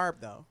 African garb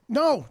though.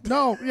 No,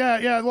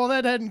 yeah. Well,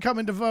 that hadn't come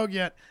into vogue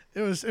yet.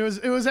 It was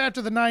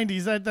after the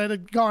 90s that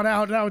had gone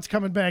out. Now it's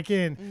coming back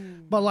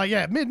in. But like,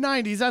 yeah, mid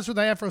 90s. That's where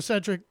the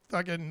Afrocentric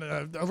fucking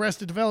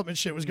Arrested Development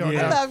shit was going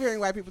I on. love hearing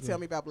white people tell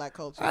me about black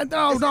culture.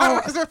 No,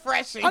 It's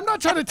refreshing. I'm not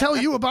trying to tell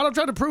you about it. I'm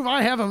trying to prove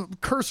I have a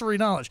cursory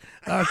knowledge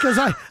because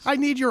I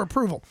need your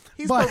approval.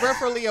 He's But-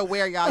 peripherally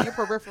aware, y'all. You're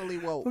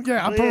peripherally woke.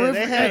 Yeah, I'm Yeah,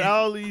 they had hey,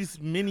 all these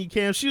mini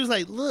cams. She was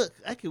like, "Look,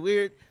 I could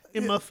wear it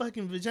in my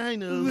fucking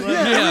vagina." Like,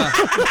 Yeah.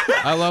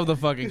 I love the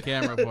fucking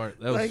camera part.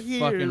 That was Like, here,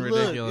 fucking look,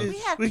 ridiculous. We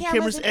have With cameras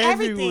cameras in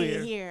everything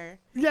everywhere. here.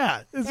 yeah,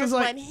 it's There's just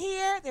like one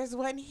here. There's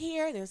one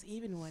here. There's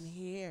even one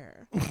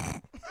here.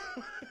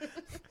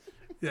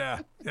 yeah.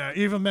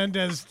 Eva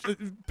Mendes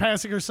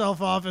passing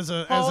herself off as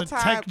a Whole tech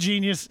time.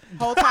 genius.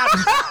 Whole time.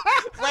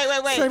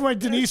 wait. Same way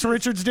Denise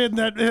Richards did in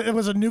that. It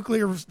was a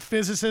nuclear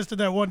physicist in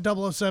that one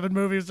 007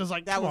 movie. It's just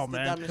like, That come was on, the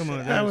man. dumbest Come on,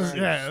 shit That ever. was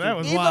that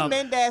was Eva wild.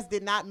 Mendes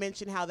did not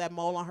mention how that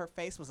mole on her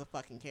face was a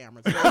fucking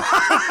camera.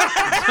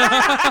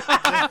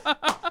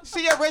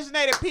 She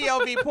originated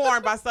POV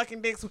porn by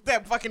sucking dicks with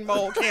that fucking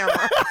mole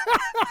camera.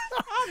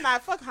 I'm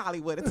not. Fuck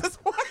Hollywood at this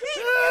point.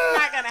 It's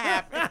not gonna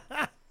happen.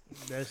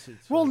 that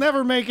shit's We'll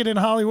never make it in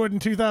Hollywood in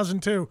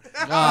 2002.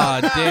 Ah,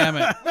 damn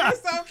it. We're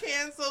so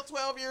canceled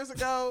 12 years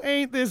ago.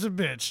 Ain't this a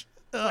bitch?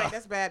 Wait,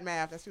 that's bad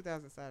math. That's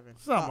 2007.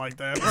 Something like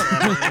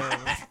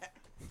that.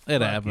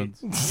 It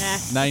happens.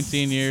 Nah.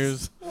 19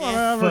 years.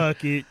 Whatever.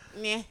 fuck it.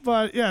 Nah.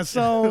 But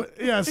so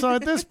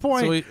at this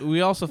point, So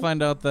we also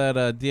find out that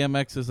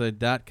DMX is a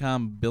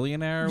 .com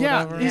billionaire or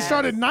whatever. he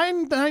started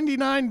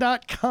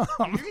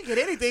 999.com. You can get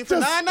anything for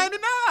Just-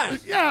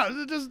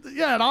 $9.99.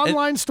 Yeah, an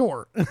online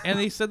store. And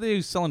he said that he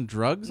was selling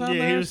drugs on Yeah,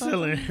 there he or was something?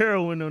 selling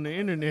heroin on the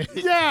internet.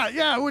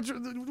 yeah, which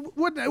The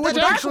which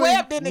dark actually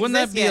web didn't Wouldn't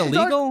that exist be yet.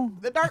 illegal?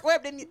 The dark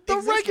web didn't the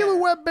exist regular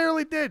yet. web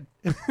barely did.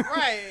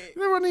 Right.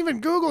 There wasn't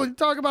even Google. You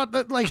talk about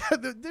that, like,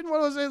 didn't one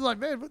of those things like,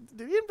 man,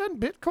 did he invent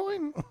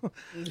Bitcoin?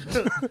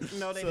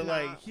 No, they So did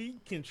like not. he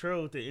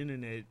controlled the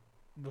internet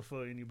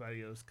before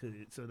anybody else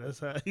could. So that's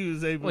how he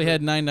was able. Well, he to,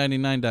 had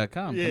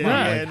 999.com. Yeah, Come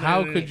on, yeah, like,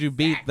 how no. could you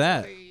beat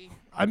that?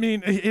 I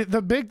mean,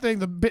 the big thing,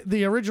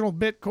 the original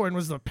Bitcoin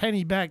was the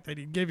penny back that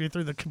he'd give you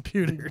through the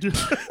computer.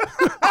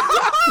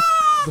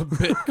 The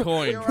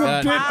Bitcoin. You're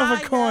God Bit of a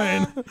Hiya.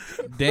 coin.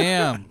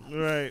 damn.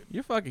 right.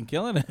 You're fucking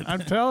killing it. I'm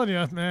telling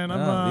you, man.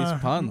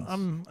 These puns.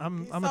 I'm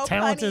He's a so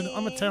talented. funny.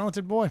 I'm a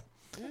talented boy.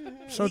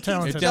 So He keeps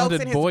talented. the You're jokes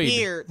in his Boyd.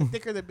 beard. The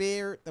thicker the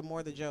beard, the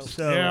more the jokes.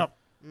 So, Yeah.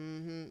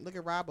 Look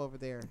at Rob over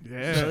there. so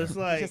Yeah. it's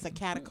like, Just a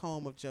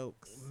catacomb of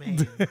jokes. man,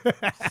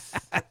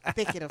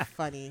 Thicket of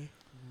funny.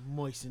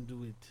 moisten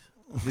do it.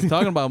 He's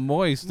talking about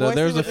moist. Moist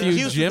There's a with the few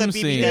juices gym of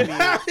scenes.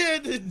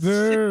 BBW.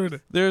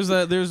 Dude.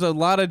 There's a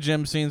lot of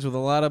gym scenes with a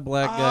lot of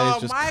black guys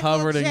just Michael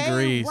covered J. in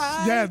grease.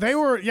 White.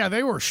 Yeah,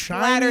 they were shiny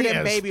Flattered in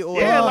as baby oil.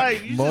 Yeah, fuck.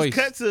 like you Moist.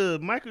 just cut to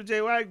Michael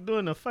J. White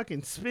doing a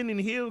fucking spinning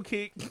heel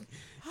kick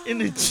in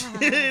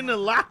the in the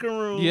locker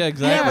room. Yeah, And it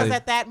exactly. was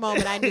at that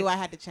moment I knew I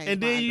had to change And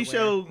my then you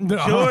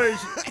underwear.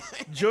 show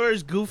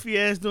George goofy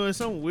ass doing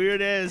some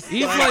weird ass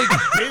He's like-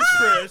 bench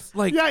press.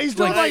 Like, Yeah, he's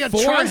doing like a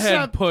forehead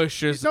tricep-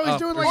 pushes. No, he's up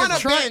doing or like On a, a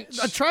bench.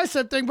 a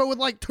tricep thing, but with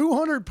like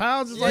 200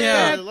 pounds. It's like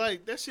Yeah. that.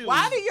 like that shit.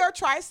 Why was- do your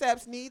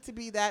triceps need to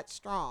be that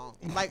strong?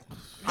 Like,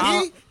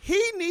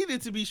 he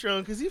needed to be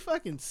strong because he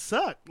fucking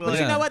sucked. but Like,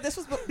 you Yeah. know what? This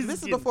is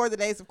before the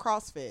days of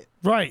CrossFit.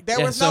 Right. There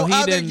Yeah, was so no he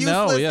other didn't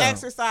know, useless yeah.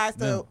 exercise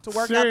to work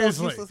out those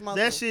Seriously. useless muscles.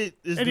 that shit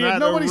is And he had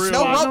not a nobody real. no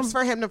spot- ropes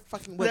for him to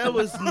fucking whip. There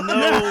was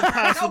no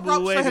possible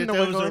ropes way for him that to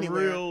there wiggle was a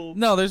anywhere. real.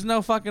 No, there's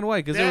no fucking way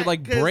because it would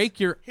like 'cause break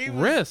your he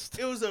was- wrist.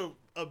 It was a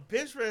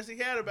bench press. He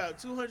had about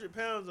 200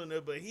 pounds on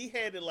there, but he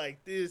had it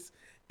like this.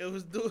 It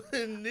was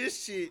doing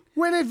this shit.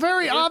 When it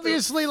very What the-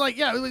 obviously, like,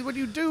 yeah, when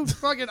you do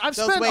fucking, I've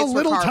Those spent a weights were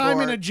little time in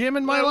cardboard. a gym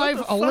in my Like, life,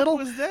 what the a fuck little.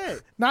 was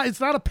that? Not, it's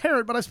not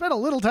apparent, but I spent a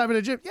little time in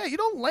a gym. Yeah, you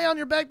don't lay on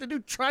your back to do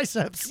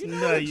triceps. You know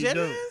No, what you gym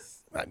don't.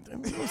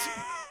 is?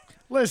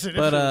 Listen,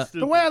 But,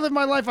 the way I live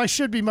my life, I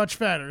should be much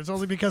fatter. It's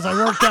only because I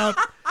worked out.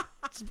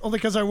 It's only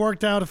because I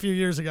worked out a few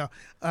years ago.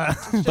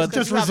 But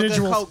just You have a good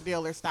residuals. Coke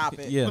dealer. Stop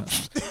it. Yeah,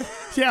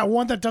 Yeah,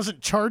 one that doesn't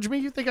charge me.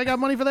 You think I got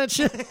money for that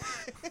shit?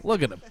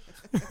 look at him.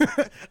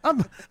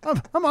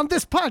 I'm on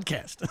this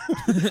podcast.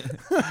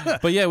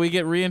 But yeah, we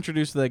get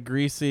reintroduced to that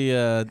greasy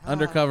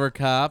undercover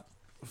cop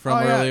from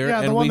earlier, yeah,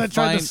 the and one we that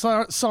tried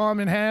find to saw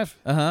him in half.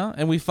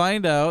 and we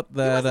find out He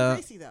that wasn't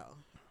greasy though.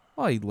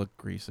 oh, he looked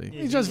greasy.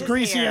 He's just His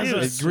greasy hair. as He a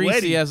was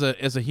Greasy sweaty.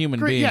 as a human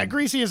being. yeah,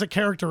 greasy as a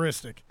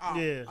characteristic, Oh.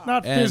 Yeah.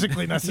 not And-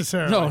 physically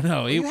necessarily.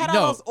 No, he, You had no.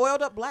 all those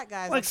oiled up black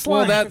guys. Like I'm slime.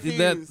 Well, so that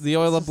confused. the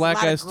oil It's of just black a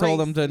lot guys of told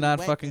him grace to and not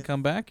fucking wetness.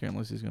 come back here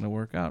unless he's gonna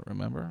work out.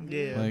 Remember?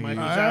 Yeah, Like,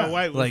 Michael Ah. J.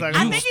 White was Like, like, you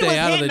I think he stay was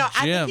out of hitting the on. I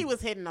think gym. he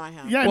was hitting on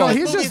him. Yeah, Well, no, he's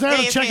movie's just there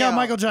gay to as check out hell.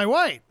 Michael J.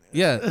 White.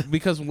 Yeah,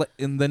 because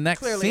in the next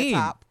Clearly a scene,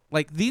 top.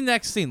 like the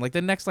next scene, like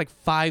the next like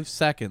 5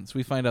 seconds,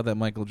 we find out that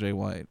Michael J.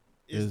 White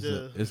is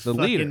the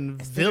leader.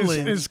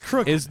 Villain is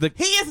crooked. Is the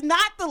He is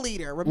not the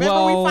leader.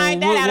 Remember, we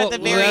find that out at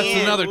the very that's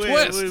end. another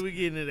twist. Where we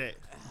getting to that?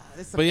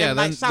 It's some But yeah, M.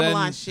 Night then-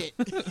 Shyamalan shit.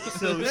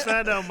 So we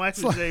find out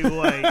Michael J.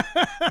 White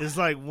is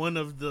like one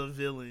of the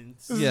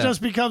villains. This Yeah. just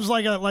becomes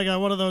like a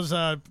one of those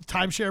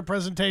timeshare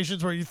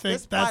presentations where you think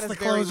This plot that's the is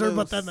very closer, but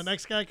loose. then the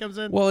next guy comes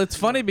in. Well, it's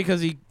funny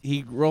because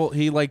he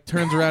like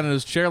turns around in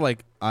his chair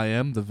like, I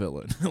am the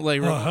villain.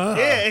 Like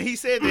Yeah, and he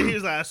said that he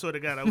was like, I swear to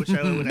God, I wish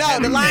I would have. No,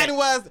 the line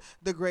was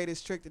the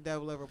greatest trick the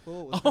devil ever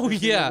pulled. Was Oh, the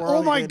yeah. world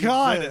Oh, my didn't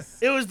God.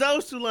 exist. It was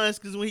those two lines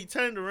because when he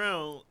turned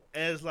around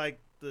as like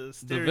the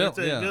stereotype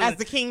yeah. villain, As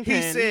the kingpin.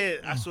 he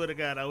said, I swear to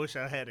God, I wish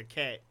I had a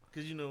cat.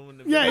 Because you know when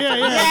the Yeah.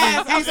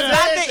 Yes, He it's said-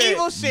 not the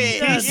evil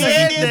shit. Yeah, He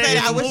said did that say,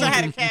 in I the wish I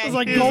had a movie. cat. It's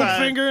like He was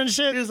Goldfinger and He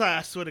shit. was like,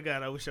 I swear to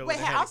God, I wish I would Wait,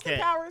 have had had a Austin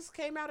cat. Powers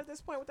came out at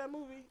this point with that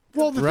movie?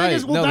 Well, the Right. thing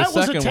is, No, the that was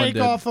a second one did.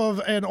 takeoff of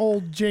an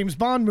old James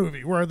Bond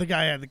movie where the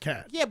guy had the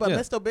cat. Yeah, but Yeah.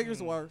 Mr.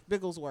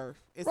 Bigglesworth.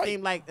 It Right.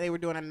 seemed like they were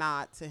doing a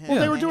nod to him. Well,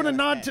 they Yeah. were doing a And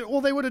nod cat. to. Well,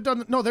 they would have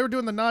done. No, they were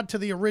doing the nod to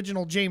the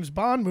original James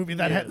Bond movie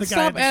that had the guy.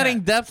 Stop had the adding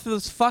cat. depth to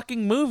this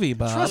fucking movie,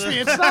 Bob. Trust me,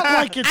 it's not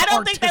like it's. I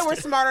don't think they were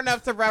artistic. smart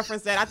enough to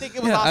reference that. I think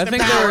it was Yeah, I Austin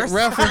think they were Powers.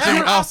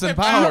 referencing Austin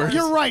Powers.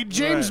 You're right.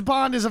 James Right.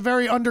 Bond is a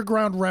very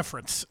underground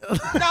reference. No,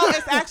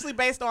 it's actually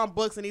based on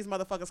books, and these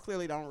motherfuckers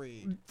clearly don't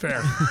read.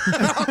 Fair.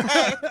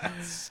 Okay,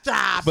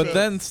 stop. But it.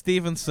 then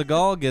Steven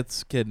Seagal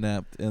gets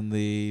kidnapped in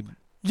the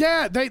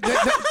Yeah, they in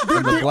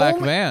the black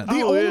only, van. The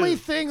Oh, yeah. only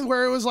thing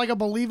where it was like a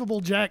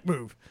believable Jack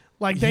move,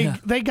 like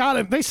they got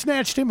him, they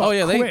snatched him up. Oh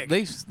yeah, quick.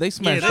 they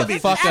smashed Yeah, the they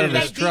fuck out of they,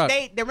 his truck.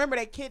 They remember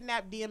they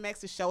kidnapped DMX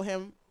to show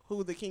him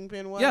who the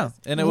kingpin was. Yeah,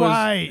 and it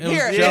Right. was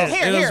Here, it was here, Joe-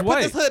 here, it was here. Put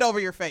White. this hood over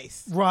your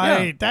face.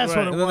 right. Yeah. That's Right.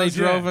 what it And then they was.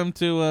 drove yeah. him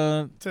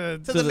to to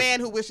To the man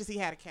who wishes he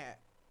had a cat.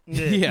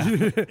 yeah.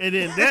 And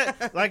then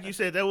that, like you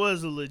said, that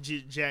was a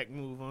legit Jack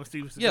move on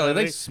Steven Seagal. Yeah, like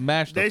they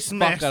smashed the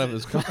smashed fuck out of it.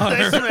 his They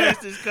car.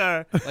 smashed his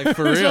car. Like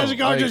for real. So the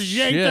guy like, just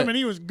yanked shit. him and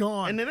he was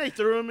gone. And then they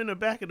threw him in the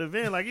back of the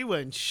van like he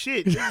wasn't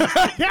shit. They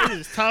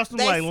just tossed him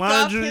They like stuffed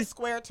laundry. his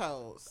square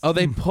toes. Oh,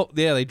 they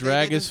they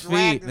drag They his just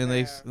dragged feet and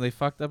his ass. they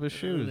fucked up his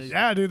shoes.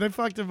 yeah, dude, they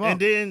fucked him up. And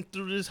then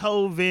through this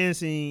whole van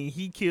scene,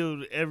 he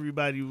killed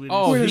everybody with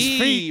Oh, With his his he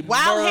feet.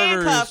 While murders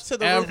handcuffed to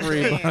the roof of the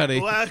van.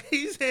 everybody. While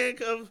he's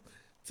handcuffed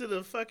to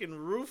the fucking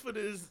roof of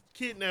this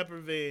kidnapper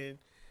van,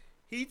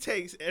 he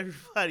takes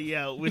everybody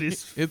out with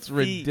his It's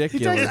feet. He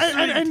ridiculous. takes,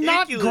 and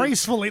not ridiculous.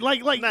 gracefully.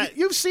 Like Not-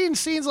 you've seen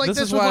scenes like This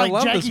this is with why I like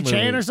love Jackie this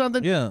Chan movie. or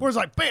something, Yeah. where it's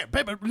like bam,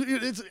 bam,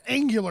 it's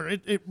angular.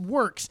 It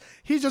works.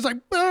 He's just like,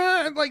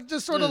 and like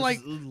just sort of His like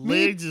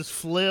legs just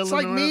flailing It's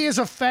like around. me as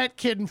a fat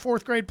kid in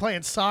 4th grade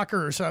playing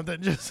soccer or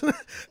something. Just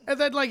and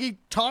then like he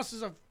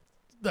tosses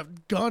the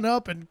gun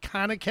up and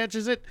kind of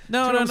catches it.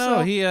 No. to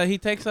himself. He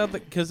takes out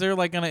because they're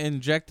like gonna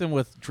inject him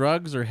with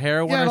drugs or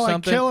heroin yeah, or to like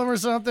something, kill him or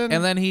something.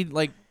 and then he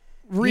like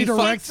redirects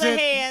Puts the it.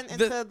 hand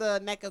into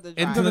the neck of the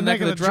driver. into the neck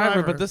of the driver.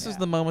 driver. But this is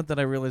the moment that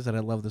I realized that I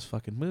love this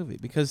fucking movie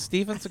because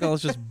Steven Seagal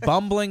is just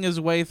bumbling his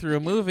way through a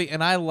movie,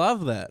 and I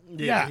love that.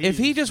 Yeah. If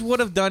he just would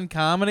have done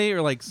comedy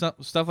or like some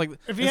stuff like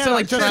If he instead had of like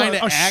like just trying a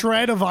to act,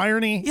 shred of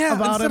irony yeah,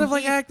 about instead him. of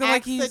like acting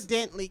like he's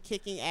accidentally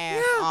kicking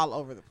ass Yeah. all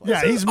over the place.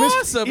 yeah, he's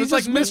awesome. He's It's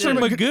like just Mr.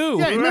 Magoo.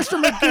 Yeah, Mr.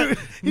 Magoo.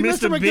 He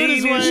Mr. Mr. Magoo Bean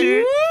his and way.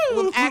 shit.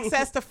 With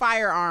access to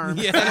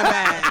firearms Yeah. in a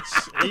badge.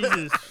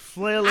 He's just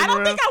flailing I don't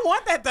around. think I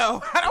want that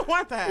though. I don't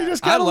want that. He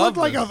just I kind of love looked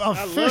like this. a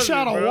I fish love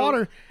out it, of bro.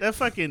 water. That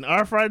fucking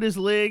arthritis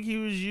leg he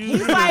was using.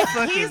 He's to like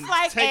fucking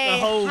take a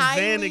whole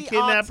van of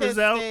kidnappers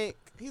out. autistic.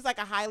 He's like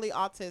a highly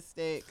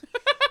autistic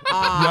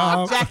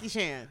Yeah. Jackie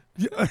Chan.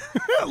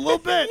 A little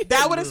bit.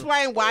 That would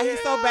explain why he's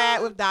so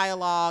bad with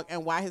dialogue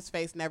and why his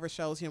face never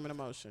shows human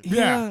emotion.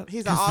 Yeah.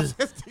 He's an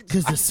autistic.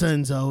 Because the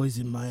sun's always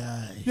in my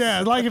eyes.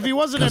 Yeah, like if he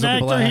wasn't 'Cause an I'm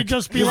actor, black. he'd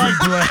just be like,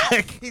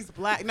 Black. He's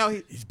black. No,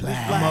 he's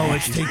Black. I'm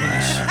always taking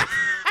a shit.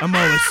 I'm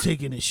always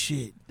taking a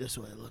shit. That's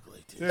what I look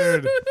like.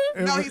 dude.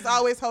 no, he's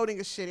always holding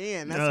a shit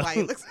in. That's why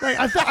he looks. Like,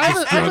 I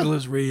have a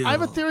is real. I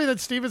have a theory that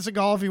Steven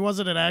Seagal, if he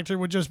wasn't an actor,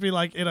 would just be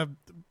like in a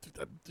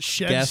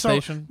shed. Gas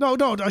station? No,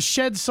 a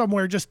shed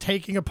somewhere, just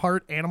taking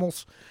apart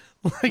animals,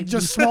 like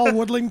just small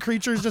woodland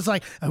creatures. Just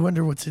like, I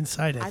wonder what's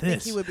inside of I this.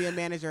 think he would be a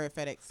manager at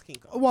FedEx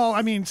Kinko. Well,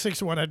 I mean, 6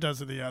 to 1 head does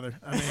to the other.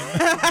 I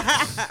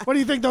mean, what do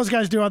you think those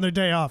guys do on their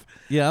day off?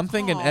 Yeah, I'm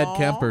thinking Ed Aw.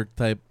 Kemper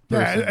type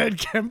Yeah, person. Ed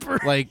Kemper.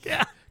 Like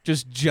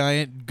just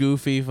giant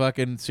goofy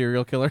fucking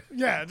serial killer.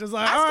 Yeah, just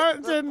like, I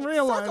didn't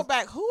realize. Circle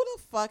back. Who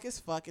the fuck is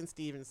fucking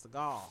Steven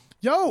Seagal?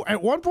 Yo,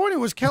 at one point it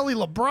was Kelly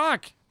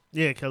LeBrock.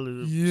 Yeah,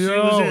 Kelly. Yo,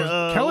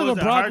 Kelly what was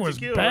it, LeBrock Hard to was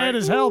Kill, bad right?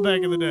 as hell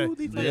back in the day. Who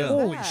the fuck Yeah. is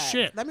Holy that?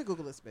 shit. Let me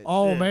Google this bitch.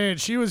 Oh Yeah. man,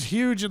 she was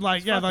huge in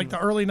like the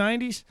early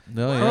 '90s,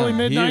 No, yeah, early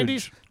mid '90s.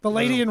 huge. The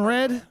lady in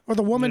red or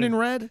the woman Yeah. in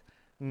red.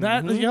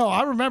 That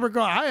I remember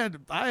going. I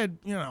had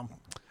little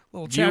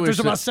You chapters wish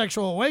about that-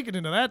 sexual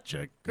awakening to that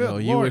chick. Good No,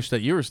 Lord. you wish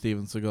that you were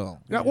Steven Seagal.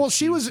 Yeah, well,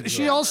 she was.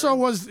 She also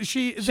was.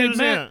 She was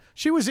met. in-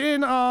 She was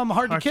in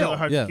Hard to Kill.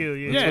 Hard Yeah, to Kill.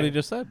 Yeah. that's Yeah. what he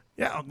just said.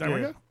 Yeah, there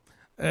we Yeah. go.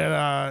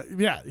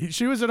 And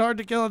she was in Hard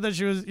to Kill, and then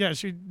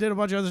she did a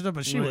bunch of other stuff,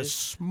 but she was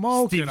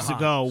smoking Steve hot.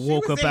 Seagal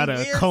woke She was up out in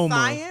of a Weird coma.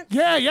 Science.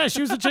 Yeah,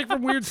 she was the chick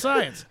from Weird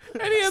Science.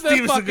 And he had that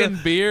Steven fucking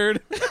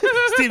beard.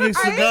 Steven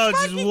Seagal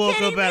just fucking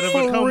woke up kidding out of me?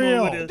 a For coma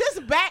real. with a This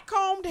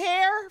back-combed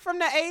hair from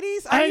the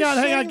 80s? Hang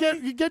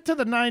on. Get to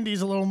the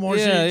 90s a little more.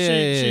 Yeah,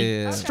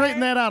 She yeah.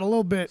 straightened that out a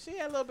little bit. She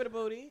had a little bit of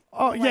booty.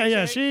 Oh, White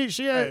yeah. chick.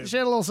 She had a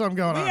little something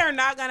going on. We are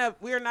not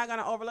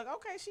gonna overlook.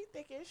 Okay, she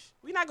thickish.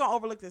 We're not gonna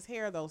overlook this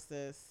hair though,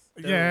 sis.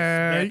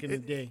 Yeah, back in the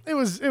day. It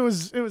was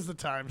the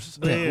times.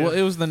 Yeah. Well,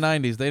 it was the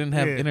 90s. They didn't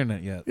have Yeah.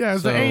 internet yet. Yeah, it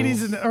was the So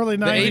 80s and the early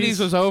 90s. The 80s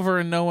was over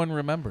and no one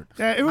remembered.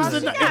 Yeah, it was Oh, the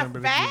she ni- got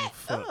remember fat. the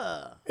fuck.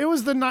 Ugh. it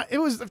was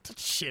the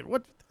shit.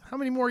 What? How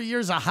many more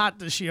years of hot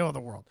does she owe the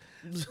world?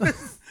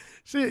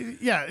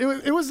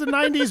 It was the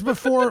 90s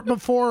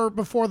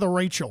before the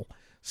Rachel.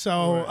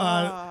 So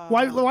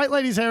white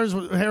lady's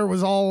hair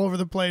was all over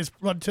the place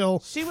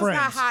until She was Friends.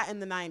 not hot in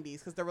the 90s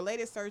because the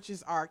related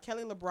searches are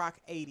Kelly LeBrock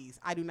 80s.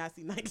 I do not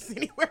see 90s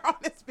anywhere on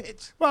this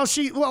bitch.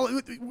 Well,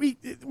 we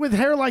with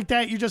hair like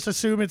that, you just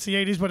assume it's the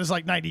 80s, but it's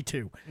like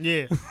 92.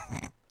 Yeah.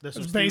 That's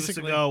what Steven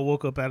basically- Seagal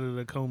woke up out of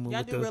the coma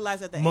Y'all with do the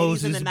realize that the 80s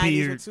Moses and the 90s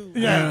beard. were two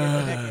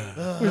Yeah.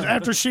 decades.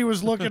 After she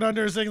was looking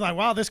under his thing, like,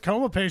 wow, this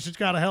coma patient's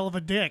got a hell of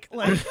a dick.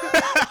 Like,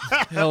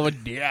 Hell of a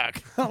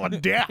dick. hell of a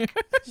dick.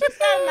 She's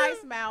got a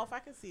nice mouth. I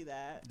can see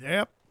that.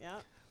 Yep.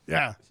 Yep.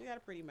 Yeah. She got a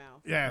pretty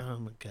mouth. Yeah. Oh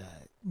my God.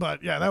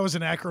 But yeah, that was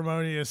an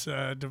acrimonious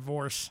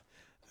divorce,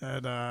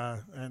 and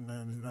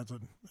then that's Ooh,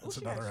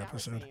 she got a another shower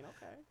episode. scene.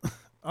 Okay.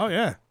 Oh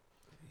yeah.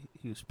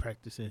 He was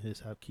practicing his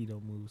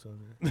Hapkido moves on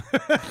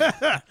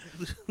her.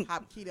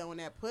 Hop keto in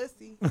that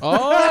pussy.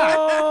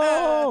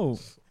 Oh!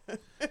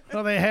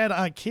 Well, they had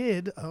a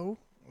kid. Oh.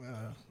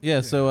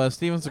 Yeah, so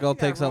Steven Why you Seagal gotta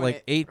takes out ruin like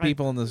it? 8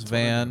 people in this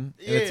van.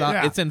 And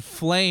Yeah. it's in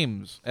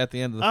flames at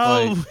the end of the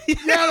Oh, fight. Yeah,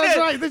 that's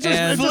right. They just,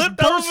 And- it just Flipped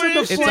burst over into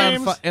and shit. It's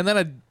on flames. and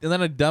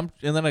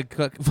then a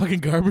fucking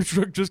garbage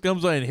truck just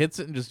comes on and hits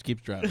it and just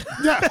keeps driving.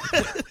 Yeah.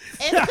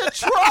 It's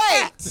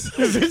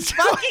Detroit.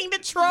 Fucking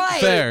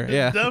Detroit. Fair,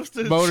 yeah.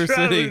 dumpster Motor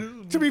City.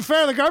 driving. To be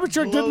fair, the garbage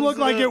truck didn't Blows look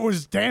like up. it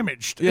was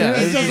damaged. Yeah, It's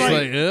it's just just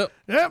like, like, yep.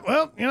 yeah,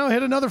 well,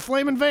 hit another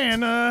flaming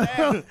van.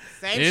 Same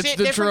It's shit,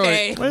 Detroit. different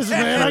day.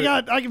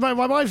 Listen, man,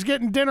 my wife's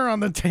getting dinner on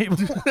the table.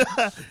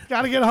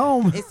 Got to get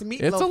home. It's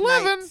meatloaf It's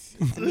 11. night.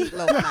 It's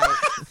meatloaf night.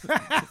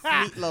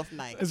 It's meatloaf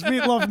night. It's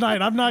meatloaf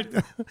night. I'm not.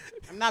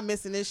 I'm not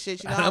missing this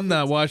shit. You know, I'm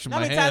not washing how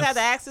my many times I had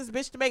hands. to ask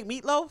this bitch to make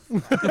meatloaf?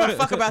 I don't give a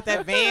fuck about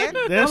that van.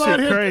 That I'm out shit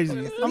here-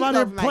 crazy. I'm out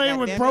here Meatloaf night, playing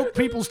with goddammit. broke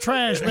people's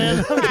trash,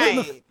 man.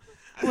 Right.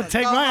 I'm gonna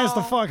take my ass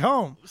the fuck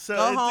home. So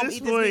Go at home, this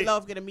eat point, this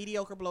meatloaf, get a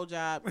mediocre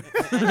blowjob,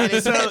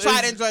 and So try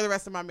is- to enjoy the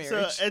rest of my so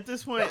marriage. at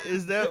this point,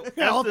 is that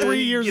Yeah, all after 3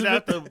 he years get of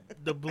out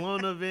it. the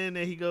blown up van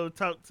and he go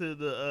talk to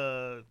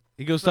the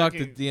He goes talk to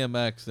fucking-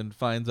 DMX and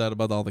finds out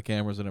about all the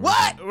cameras and everything.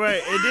 What?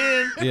 right, and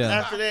then Yeah.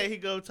 after that he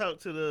go talk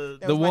to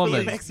That the was my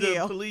woman. DMX the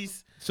yell.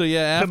 police. So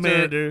yeah, after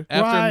Commander.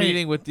 Right.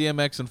 meeting with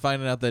DMX and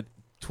finding out that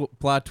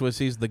plot twist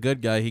he's the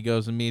good guy, he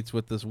goes and meets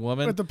with this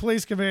woman, With the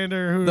police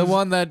commander who's the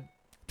one that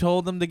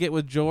told them to get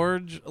with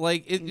George.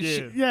 Like it,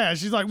 Yeah. Yeah,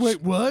 she's like,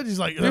 wait, what? He's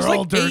like, they're there's all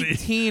like dirty.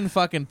 18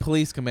 fucking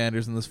police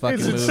commanders in this fucking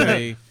It's movie.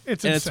 insane.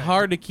 It's and it's insane.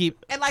 hard to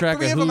keep And, like, track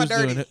 3 of of them who's are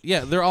dirty. doing it.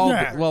 Yeah, they're all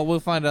Yeah. well, we'll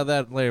find out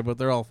that later, but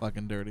they're all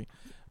fucking dirty.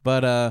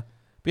 But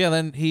yeah,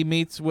 then he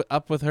meets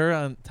up with her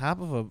on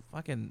top of a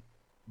fucking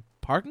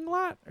parking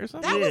lot or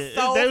something. That was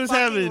so they was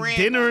fucking having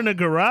random. dinner in a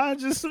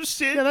garage or some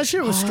shit. Yeah, that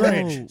shit was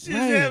strange. She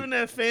was having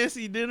that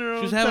fancy dinner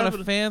on She's top having of a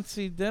the,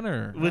 fancy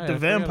dinner with Right, the I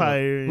forgot about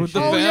vampire it. and With the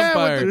shit. Oh yeah,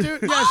 vampire. with the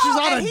dude. Yeah, she's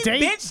on and a he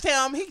date. bitched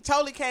him. He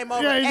totally came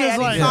over. Yeah, he and just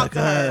he like, talked to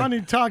Yeah. her. I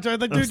need to talk to her.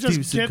 The dude Steve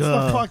just gets the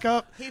Seagal. fuck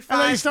up, He and then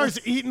he finds starts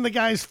the- eating the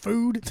guy's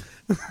food.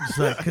 It's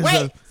like, 'cause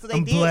Wait, so they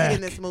I'm did black. eat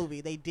in this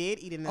movie. They did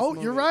eat in this Oh,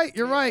 movie. you're right.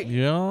 You're right.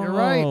 Yeah, You're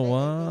right.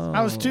 Wow.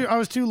 I was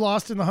too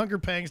lost in the hunger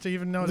pangs to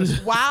even notice.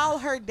 While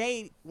her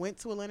date went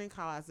to a linen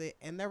closet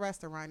in the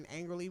restaurant and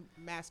angrily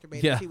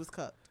masturbated, Yeah. she was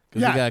cooked.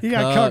 'Cause Yeah, he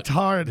got cucked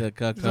hard. He got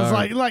cucked It's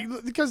hard. like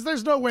because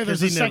there's no way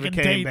Because there's a he never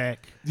second came date.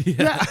 back.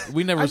 yeah,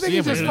 we never I see think he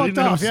him just again. fucked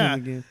off, see him yeah.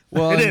 again.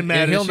 Well, it didn't and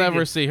matter. he'll She never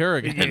could- see her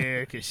again. Yeah,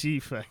 because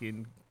she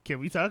fucking. Can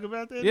we talk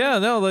about that? Yeah,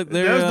 no, like that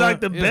they're was like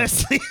the yeah.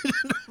 best thing.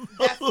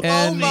 That slow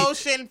And-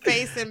 motion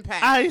face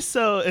impact.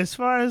 So as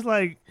far as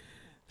like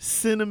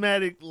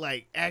cinematic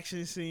like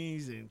action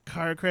scenes and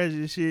car crashes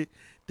and shit,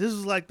 this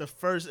was like the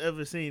first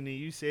ever scene, and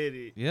you said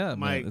it, Yeah,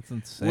 Mike, man, it's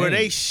insane. where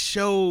they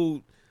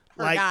showed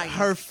Her like dying.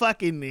 her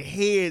fucking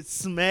head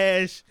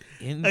smash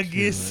Into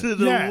against it.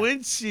 the Yeah.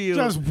 windshield.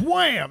 Just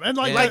wham, and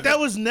Yeah. like that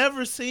was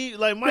never seen.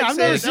 Like Mike Yeah, I've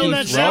said, never it seen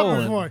that keeps shot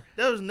rolling. before.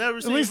 that was never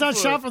At seen. least not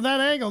before. shot from that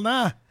angle.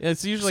 Nah.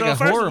 It's usually So like a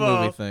first horror of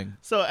all, movie thing.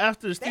 So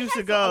after Steve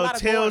had a lot Seagal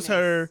of tells goreness.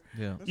 her,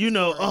 Yeah. you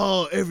know,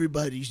 oh,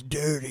 everybody's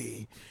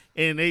dirty.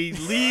 and they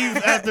leave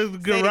after the Say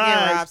it again,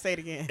 garage. Rob. Say it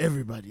again.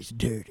 Everybody's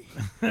dirty.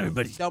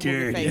 Everybody's Don't move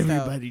your dirty. face, though.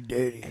 Everybody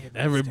dirty.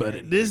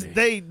 Everybody.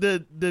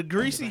 The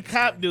greasy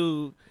cop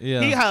dude,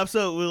 Yeah. he hops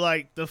up with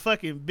like the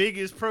fucking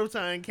biggest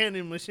proton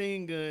cannon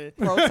machine gun.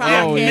 Proton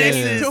Oh, yeah.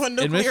 cannon Misses- doing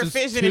nuclear misses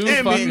fission two and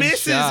And fucking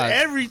misses shots.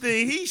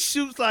 everything. He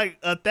shoots like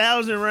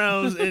 1,000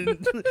 rounds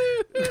and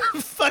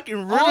fucking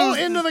All riddles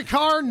into the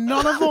car,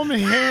 none of them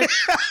hit.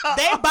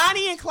 They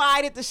Bonnie and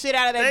Clyde the shit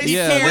out of that They- Jeep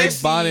Yeah, they Cherokee.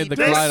 Bonnie the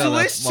They Clyde on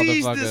that Swiss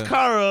cheese this motherfucker.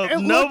 car up. It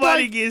looked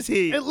Nobody like- gets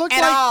hit. It looked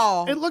At like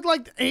all. it looked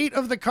like 8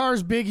 of the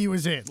cars Biggie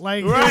was in.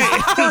 Like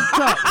Right. fucked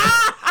up.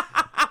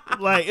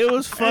 Like it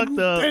was fucked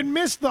up. And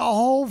missed the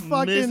whole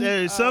fucking.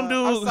 Missed- some I'm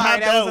dude sorry, hopped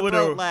that was out a with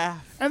throat a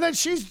laugh. And then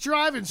she's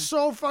driving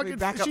so fucking.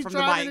 back up She's from the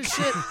driving mic.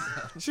 and shit.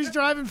 She's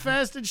driving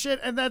fast and shit.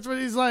 And that's what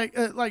he's like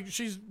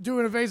she's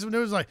doing evasive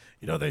news. Like,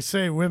 they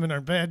say women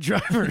are bad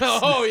drivers.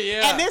 Oh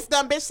yeah. And this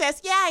dumb bitch says,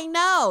 "Yeah, I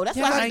know. That's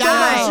why I she know.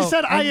 died." She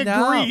said, "I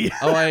know. agree."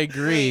 Oh, I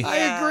agree. I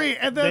Yeah. agree.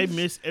 And then They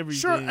miss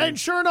everything.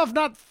 Sure enough,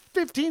 not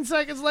 15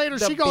 seconds later,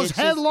 The she goes bitch is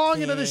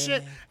headlong into the dead.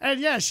 shit. And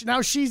yeah,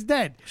 now she's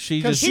dead.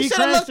 She 'Cause just- He she should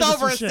have crashed looked into over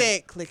some and shit.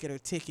 said, "Click at her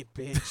ticket,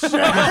 bitch."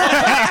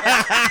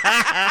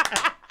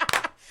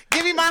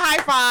 Give me my high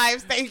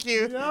fives. Thank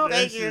you. Yep. Thank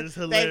That you. shit is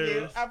Thank you.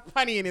 hilarious. I'm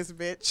funny in this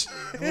bitch.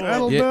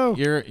 That'll Yeah,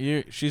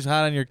 do. she's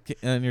hot on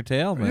your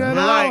tail, man. Yeah,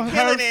 But, like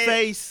her Killing it.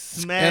 face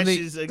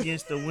smashes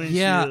against the windshield.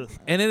 Yeah,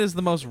 and it is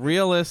the most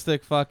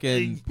realistic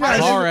fucking Yeah,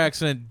 car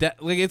accident.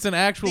 Like it's an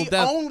actual The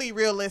death. only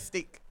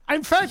realistic.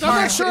 In fact, I'm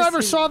not sure I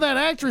ever saw that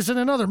actress in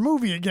another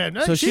movie again.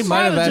 So she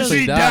might have just- actually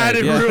She died. died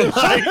in yeah. real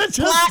life. just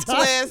Plot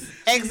died. twist.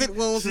 Exit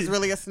Wounds is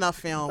really a snuff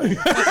film.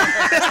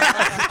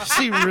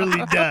 She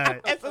really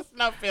died. It's a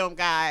snuff film,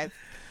 guys.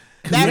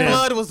 That Yeah.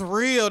 blood was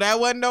real. That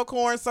wasn't no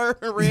corn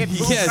syrup and red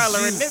food Yeah,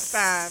 coloring she- this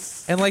time.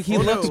 And like he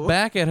Oh, looks no.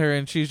 back at her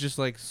and she's just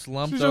like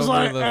slumped She's just over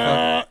like,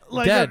 the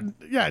fuck.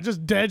 dead.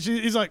 Just dead.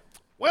 He's like,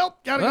 well,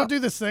 gotta Well, go do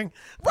this thing.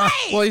 Right.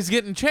 Well, he's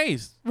getting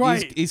chased.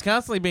 Right. He's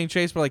constantly being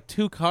chased by like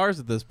 2 cars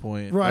at this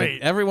point. Right.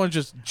 Like, everyone's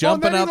just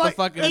jumping then out he, like,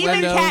 the fucking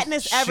Even windows.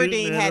 Katniss Everdeen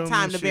Shooting at had him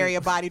time and to shit. bury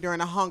a body during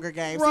the Hunger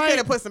Games. Right. He could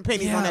have put some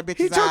pennies on that bitch's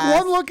He took eyes.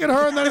 one look at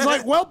her and then he's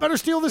like, well, better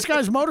steal this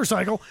guy's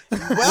motorcycle.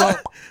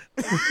 Well,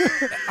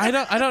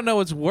 I don't know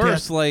what's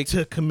worse. Like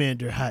to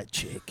Commander Hot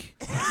Chick.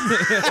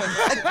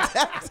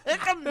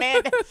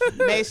 Commander.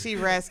 May she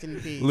rest in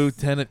peace.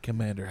 Lieutenant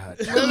Commander Hutch.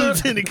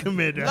 Lieutenant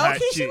Commander Low Hot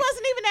key, she Chick.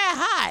 wasn't even that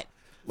hot.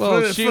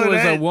 Well, For- she for was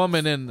a that-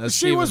 woman in a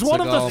She was Steven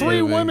one of the Seagal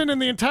 3 movie. women in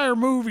the entire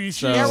movie.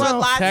 She So- There were so-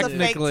 lots of fake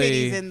technically-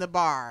 titties in the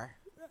bar.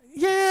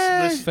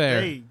 yeah. Listen,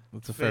 Fair. hey,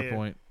 That's a fair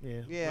point.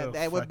 Yeah, Yeah, well,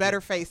 they fuck with it.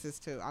 better faces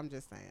too. I'm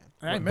just saying.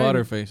 Hey, maybe.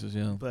 Butterfaces,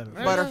 yeah. Butter.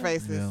 Butter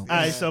faces. Yeah. All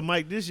right, so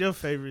Mike, this is your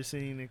favorite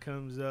scene that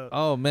comes up.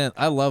 Oh man,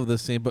 I love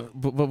this scene. But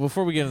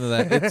before we get into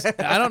that, it's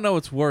I don't know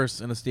what's worse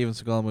in a Steven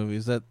Seagal movie.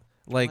 Is that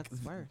like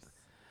What's worse?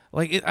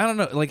 I don't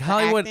know. Like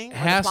Hollywood acting or the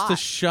has to plot?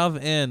 shove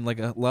in like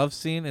a love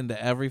scene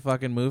into every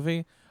fucking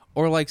movie,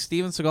 or like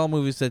Steven Seagal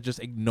movies that just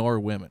ignore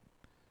women.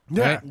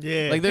 Yeah. Right?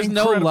 Yeah. Like there's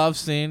Incredible. no love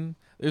scene.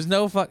 There's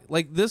no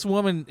like this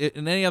woman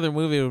in any other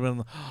movie would have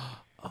been.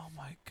 Oh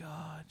my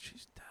god,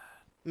 she's dead.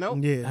 Nope.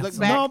 Yeah. Look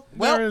back. Nope.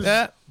 Well, there is-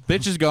 Yeah,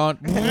 bitch is gone.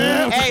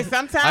 hey,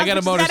 sometimes I got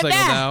a bitches gotta motorcycle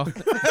die. now.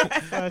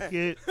 Fuck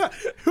it.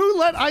 Who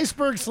let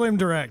Iceberg Slim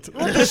direct?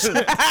 What the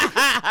shit?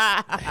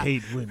 I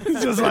hate women.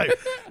 It's just like,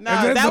 No,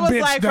 and then that the was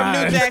bitch like died.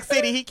 from New Jack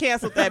City. He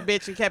canceled that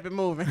bitch and kept it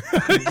moving.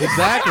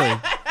 Exactly.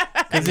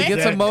 Because he gets a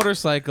Exactly.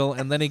 motorcycle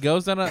and then he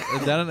goes down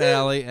an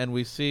alley and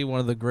we see one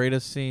of the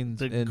greatest scenes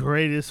The in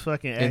greatest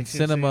fucking action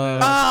cinema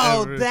scene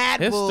Oh, ever. that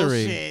History.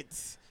 bullshit.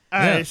 All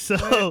right, Yeah.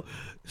 so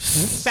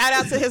Shout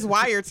out to his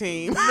wire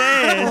team.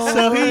 man,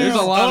 so he's There's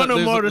a lot on of- a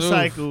there's a-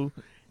 motorcycle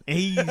and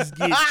he gets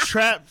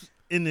trapped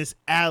in this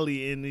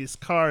alley and his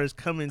car is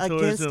coming towards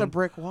Against him. a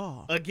brick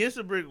wall. Against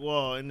a brick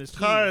wall, and his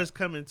car is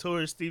coming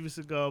towards Steven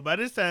Seagal. By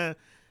this time,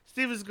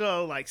 Steven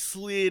Seagal like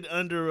slid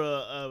under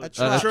a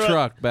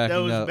truck. backing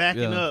that was up,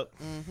 backing yeah. up.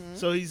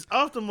 So he's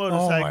off the oh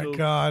motorcycle. my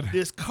God.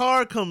 This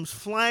car comes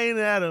flying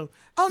at him.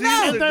 Oh,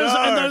 no.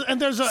 Steven And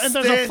there's Seagal a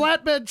stand-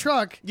 flatbed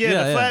truck. Yeah,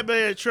 Yeah, the yeah.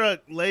 flatbed truck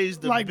lays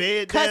the Like,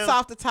 bed Cuts down.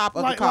 off the top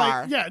of the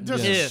car.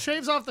 just Yeah.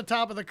 shaves off the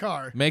top of the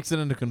car. Makes it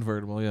into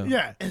convertible, yeah.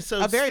 Yeah. And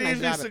so A very nice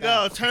Steven job at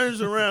Seagal that.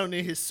 turns around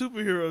in his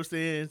superhero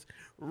stance,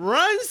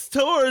 runs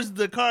towards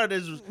the car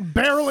that's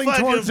Barreling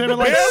fucking towards it at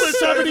like barreling towards it.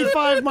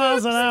 75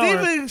 miles an hour.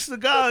 Steven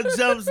Seagal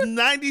jumps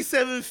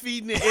 97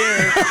 feet in the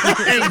air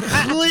and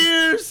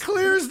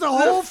clears the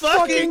whole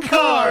fucking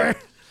car.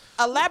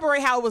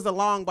 Elaborate how it was a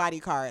long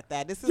body car at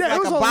that. This is Yeah, it like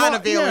was a a long-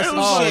 Bonneville yeah, or it some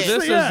was- Oh, shit.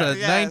 this Yeah. is a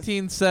Yes.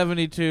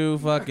 1972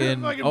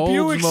 fucking Like a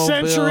Buick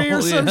Century or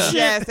Oldsmobile. some Yeah. shit.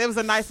 Yes, it was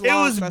a nice It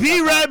long was stretch B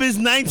of car. Rabbit's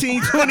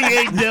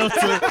 1928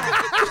 Delta.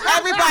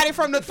 Everybody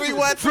from the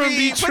 313. From Put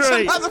your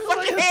Detroit.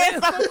 motherfucking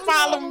hands up and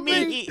follow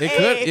me.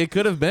 It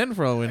could have been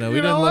for all we know. We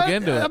You didn't know look what?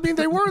 into I it. mean,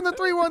 they were in the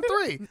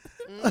 313.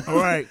 All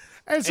right.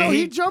 And so And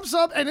he he- jumps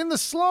up, and in the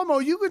slow-mo,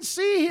 you could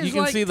see his, You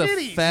can like, see the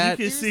titties. fat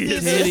You can see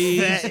his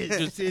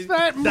titties.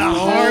 fat, Fat the moves.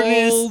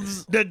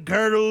 harness, the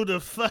girdle, the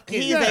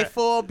fucking. He's a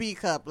full B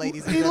cup,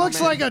 ladies and He gentlemen.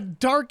 looks like a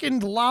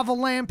darkened lava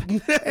lamp.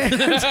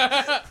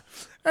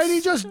 And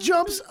he just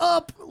jumps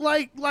up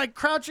like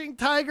Crouching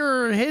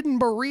Tiger or Hidden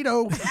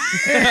Burrito.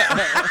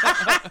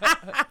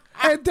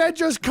 And then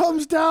just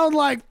comes down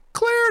like,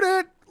 cleared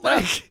it.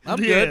 Like, I'm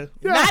Yeah. good.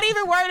 yeah, Not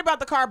even worried about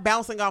the car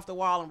bouncing off the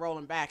wall and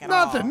rolling back at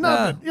all.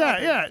 nothing.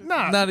 Yeah,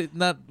 nah.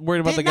 Not worried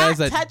about Did the guys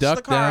not that touch duck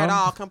the car down. at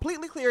all.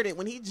 Completely cleared it.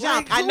 When he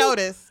jumped, Like I who?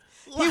 noticed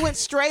he went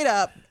straight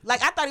up.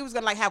 Like, I thought he was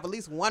going to, like, have at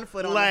least one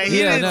foot on Like the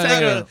he Yeah, didn't no,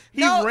 take no. a.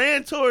 He No.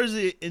 ran towards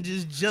it and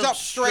just jumped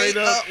Jumped straight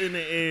straight up up. in the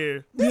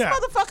air. This Yeah.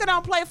 motherfucker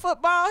don't play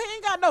football. He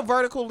ain't got no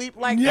vertical leap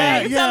like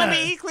Yeah, that. You yeah. telling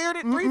me he cleared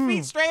it 3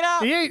 feet straight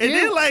up? He ain't, And he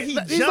then ain't- like he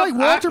he's jumped like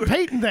Walter awkward.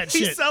 Payton that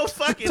He's shit. so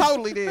fucking.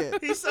 Totally did.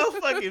 He's so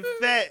fucking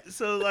fat.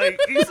 So like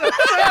he's so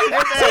fucking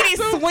fat.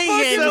 Titties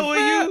swinging.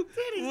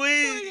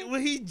 So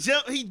when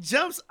he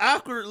jumps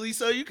awkwardly,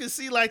 so you can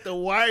see like the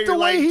wire. the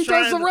way like, he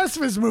trying does the to- rest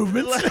of his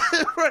movements.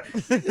 Like,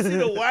 you see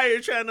the wire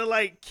trying to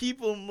like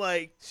keep him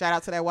like Shout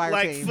out to that wire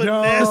team.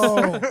 finesse,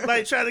 No.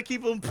 like trying to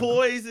keep him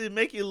poised and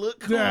make it look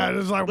cool. Yeah,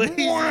 it's like, but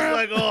he's just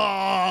like, oh,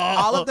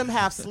 All of them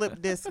have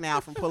slip discs now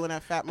from pulling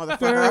that fat motherfucker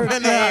They're- up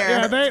in the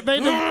yeah,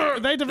 air.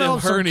 they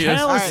developed some hernias.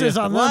 calluses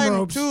on them One,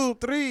 ropes. 2,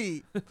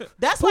 3.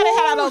 That's why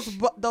they had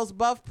all those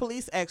buff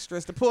police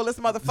extras to pull this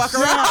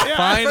motherfucker up. for that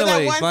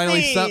Finally,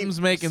 one scene. something's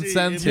making See,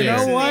 sense you here.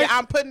 know what? See,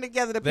 I'm putting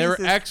together the They were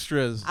pieces.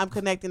 extras. I'm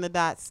connecting the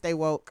dots. Stay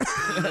woke.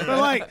 They're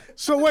like,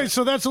 so wait,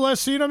 so that's the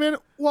last scene I'm in?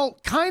 Well,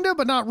 kind of,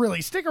 but not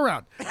really. Stick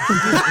around.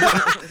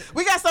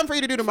 We got something for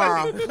you to do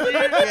tomorrow.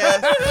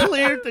 Yeah.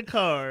 cleared the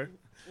car.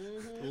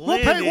 We'll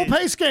landed.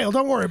 pay scale.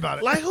 Don't worry about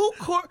it. Like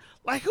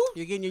who?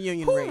 You're getting your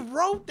union Who rate.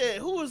 wrote that?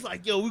 Who was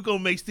like, yo, we gonna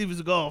make Steven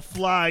Seagal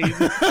fly?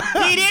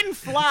 He didn't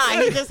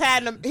fly. He just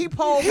had him. He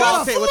pole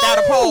vaulted it without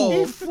a pole.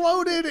 He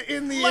floated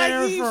in the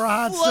air he for a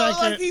hot flew,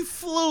 second. Like he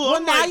flew. Well,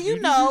 I'm now like, you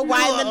know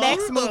why in the oh,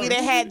 next movie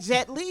they had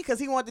Jet Li because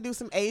he wanted to do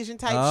some Asian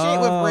type shit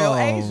with real Oh.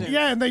 Asians.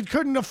 Yeah, and they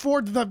couldn't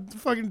afford the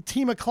fucking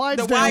team of The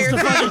Clydesdales wire to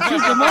fucking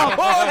keep him up.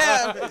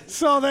 Whatever.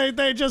 So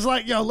they just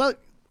like, yo,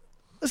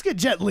 let's get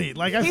Jet Li.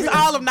 Like He's feel-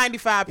 all of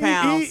 95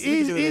 pounds.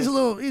 he's a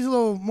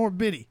little more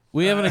bitty.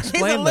 We haven't He's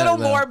explained a little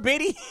that, though. more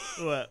bitty.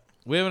 What?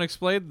 We haven't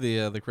explained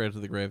the cradle to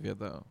the grave yet,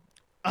 though.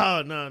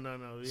 Oh no.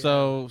 Yeah.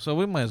 So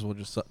we might as well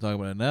just talk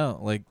about it now.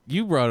 Like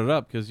you brought it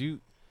up because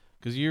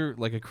you're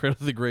like a cradle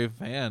to the grave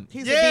fan.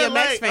 He's yeah, a DMX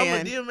like, fan.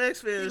 I'm a DMX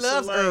fan. He so,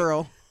 loves like,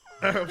 Earl.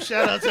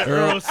 Shout out to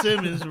Earl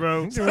Simmons,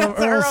 bro.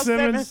 Earl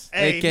Simmons.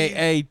 Hey,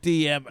 AKA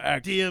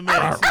DMX.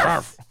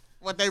 DMX.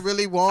 What they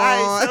really All want.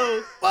 right,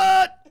 so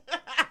what?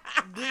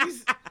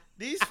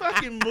 These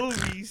fucking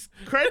movies,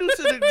 Cradle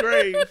to the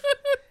Grave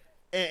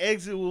and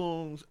Exit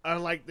Wounds, are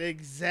like the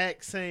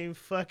exact same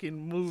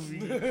fucking movie.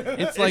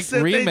 It's like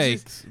Except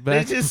remakes. They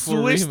back just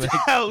before switched remakes.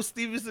 out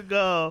Steven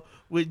Seagal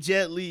with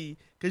Jet Li.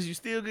 Because you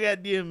still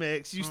got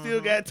DMX, you still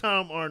got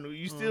Tom Arnold,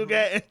 you still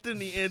got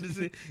Anthony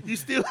Anderson, you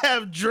still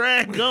have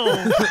Dragon,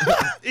 and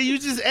you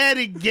just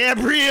added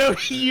Gabrielle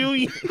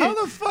Union. How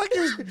the fuck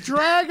is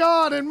Drag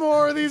On in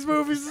more of these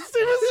movies than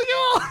Steven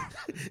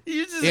Seagal?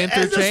 You just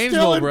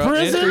Interchangeable, in bro.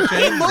 prison? He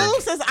Interchangeable.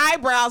 moves his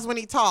eyebrows when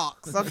he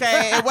talks.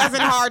 Okay, it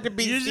wasn't hard to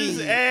beat. You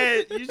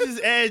Steve.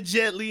 just add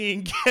Jet Li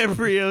and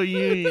Gabrielle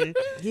Union,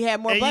 He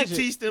had more and budget. you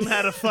teach them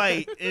how to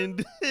fight,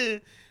 and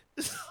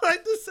it's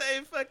like the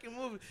same fucking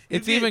movie.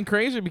 It's even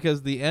crazier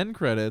because the end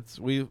credits.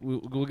 We'll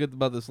get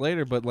about this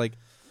later, but like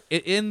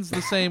it ends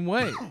the same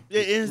way.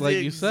 it ends like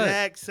the you said.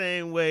 exact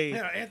same way.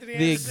 Yeah, Anthony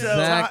The Anderson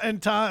exact-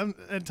 and Tom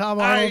All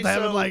right, Arnold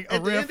having so like a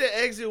at the riff. end of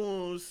Exit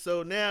Wounds,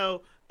 so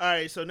now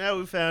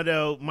we found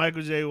out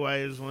Michael J. White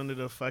is one of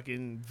the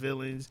fucking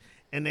villains,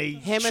 and they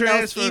Him and those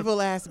transfer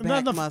evil ass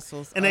back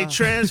muscles. and they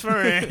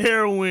transfer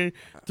heroin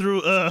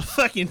through a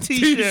fucking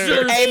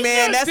t-shirt. Hey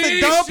man, that's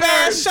a dope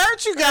ass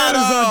shirt you got That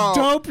on. is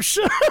a dope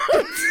shirt.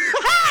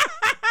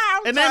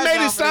 And they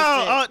made it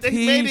sound, they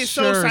made it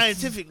so T-shirts.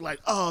 scientific, like,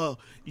 oh,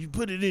 you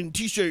put it in a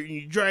t-shirt and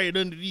you dry it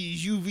under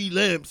these UV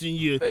lamps, and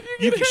you can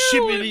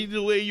ship it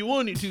either way you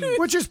want it to.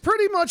 Which is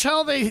pretty much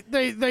how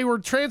they were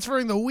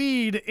transferring the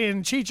weed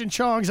in Cheech and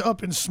Chong's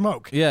Up in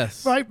Smoke.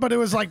 Yes. Right? But it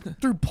was like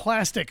through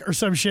plastic or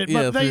some shit.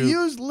 Yeah, But they through-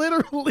 used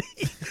literally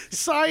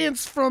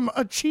science from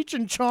a Cheech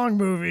and Chong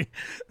movie.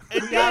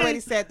 And You already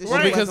said this.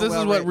 Right. shit Because wasn't this is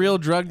well what written. real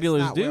drug It's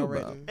dealers not do, well bro.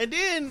 written. And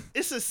then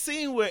it's a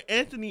scene where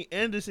Anthony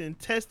Anderson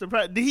tests the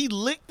product. Did he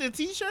lick the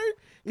t-shirt?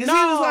 Because No.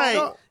 he was like,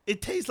 No.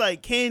 it tastes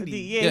like candy.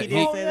 Yeah, Yeah, he did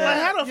he- say Like,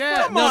 that. how the Yeah.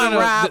 fuck? Come No, on, no, no,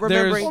 Rob, there's-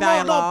 remembering Well, no,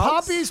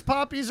 dialogues.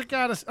 poppies are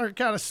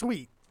kind of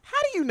sweet. How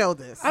do you know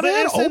this? I But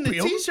mean, it's in the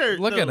opium. t-shirt.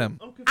 Look at though. him.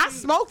 I'm I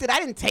confused. smoked it. I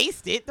didn't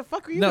taste it. The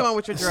fuck are you No, doing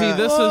with your drugs? see,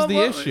 this is the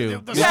Well, issue. yeah,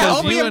 Because yeah, you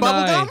opium and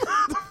I, bubblegum.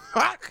 The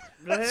fuck?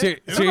 Go ahead. so You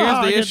don't know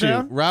how I here's the get issue.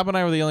 down. Rob and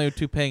I were the only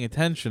two paying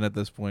attention at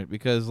this point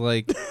because,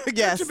 like,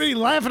 Yes. Should be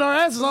laughing our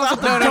asses off.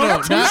 at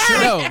the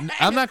no,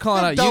 I'm not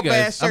calling out you Dope guys.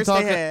 ass shirts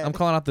they had. I'm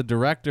calling out the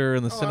director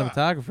and the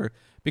cinematographer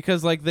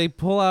because, like, they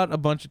pull out a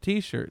bunch of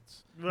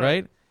T-shirts,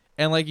 right?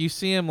 And like you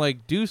see him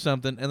like do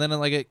something, and then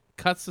like it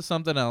cuts to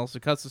something else.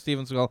 It cuts to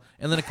Steven Seagal,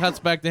 and then it cuts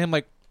back to him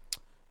like,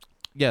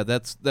 yeah,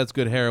 that's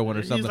good heroin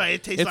or something. He's like,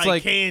 it tastes it's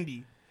like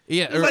candy.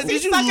 Yeah, It's like,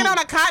 He's did you sucking on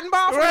a cotton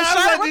ball from Right, his I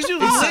was shirt. like, What did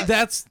the you- fuck?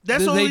 that's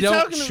what they we don't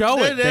talking show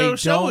about. it. They don't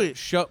show it.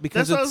 show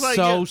because That's what I it's was like,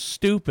 so yeah.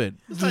 stupid.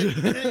 It's like,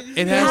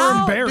 It has. How do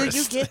you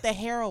embarrassed. get the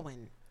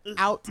heroin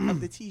out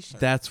of the T-shirt?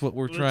 That's what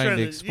we're trying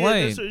to yeah,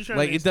 explain. that's what you're trying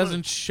Like to it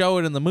doesn't show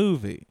it in the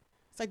movie.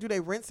 It's like, do they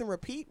rinse and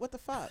repeat? What the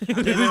fuck? They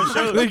don't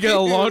show They it. get a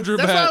laundromat.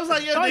 That's why I was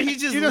like, yo, he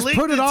just You just licked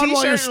put it the on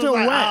while t-shirt you're and still was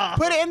like, wet. ah.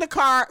 Put it in the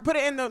car. Put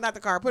it in the not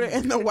the car. Put it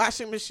in the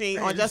washing machine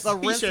on just a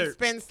rinse and T-shirt.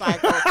 spin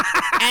cycle,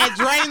 and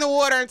drain the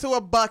water into a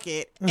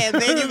bucket, and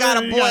then you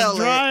gotta You gotta boil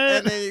dry it.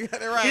 and then you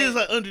gotta He right. was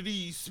like, under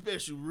these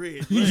special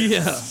red lights,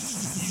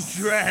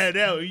 Yeah. you dry it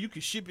out and you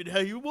can ship it how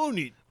you want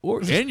it.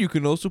 And you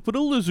can also put a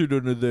lizard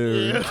under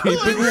there and keep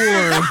it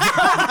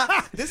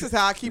warm. This is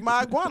how I keep my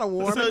iguana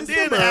warm. So in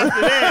then December.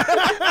 after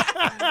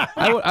that,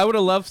 I would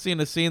have loved seeing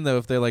a scene though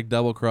if they like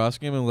double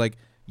crossing him and like,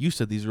 you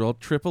said these are all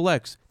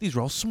XXX. These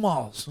are all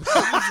smalls.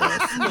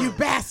 You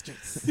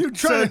bastards. You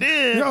try So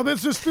then- yo,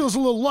 this just feels a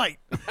little light.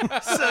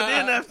 so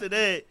then after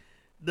that,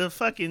 the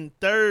fucking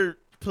third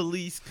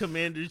police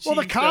commander chief, Well,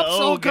 the cops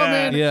old all come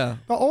guy, in. Yeah.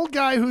 The old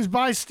guy who's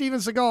by Steven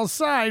Seagal's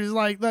side is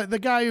like the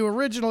guy who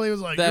originally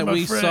was like, That "You're my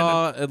we friend."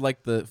 saw at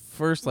like the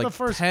first The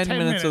first 10 minutes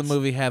of minutes. the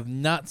movie. Have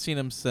not seen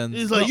him since.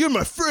 He's like, you're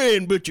my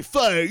friend, but you're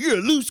fired. You're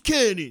a loose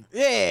cannon.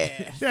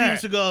 Yeah. Yeah.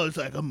 Steven Seagal is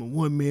like, I'm a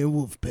one-man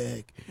wolf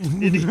pack.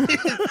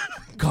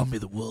 Call me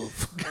the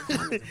wolf.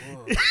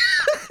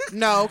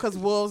 No, because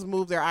wolves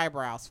move their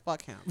eyebrows.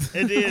 Fuck him.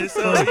 And then,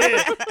 so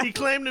yeah, he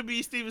claimed to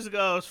be Steven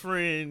Seagal's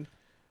friend.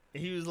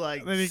 And he was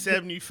like Then he-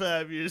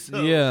 75 years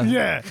old. Yeah.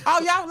 Yeah.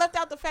 Oh, y'all left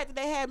out the fact that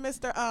they had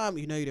Mr.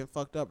 You know you didn't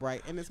fucked up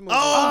right in this movie.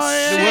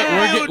 Oh, So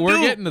shit. we're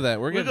getting to that.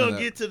 We're We're getting going to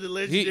to that. get to the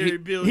legendary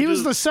Bill He was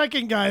Duke. the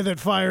second guy that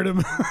fired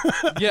him.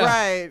 Yeah.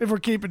 Right. if we're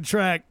keeping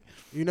track.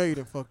 You know you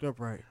didn't fucked up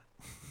right.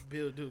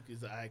 Bill Duke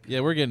is the icon. Yeah,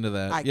 we're getting to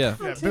that. Yeah.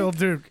 Yeah, Bill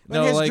Duke. With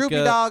No, his like, droopy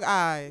dog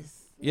eyes.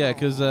 Yeah,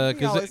 because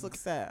He always looks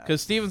sad.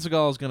 Steven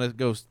Seagal is gonna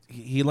go.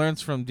 He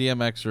learns from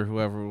DMX or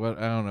whoever. What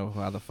I don't know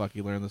how the fuck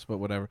he learned this, but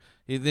whatever.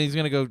 He's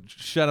gonna go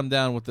shut him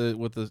down with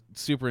the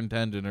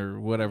superintendent or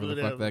whatever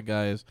the fuck that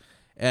guy is,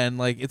 and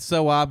like it's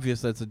so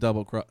obvious that it's a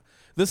double cross.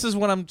 This is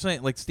what I'm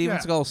saying. Like Steven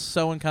Yeah. Seagal is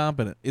so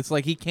incompetent. It's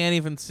like he can't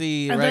even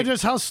see. And right? then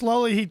just how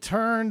slowly he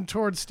turned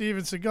towards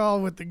Steven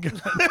Seagal with the gun.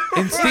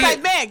 and It's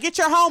like, man, get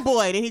your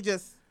homeboy. And he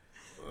just...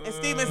 And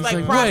Steven's like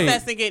like,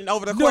 processing it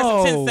over the course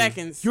of 10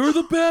 seconds. You're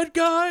the bad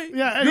guy.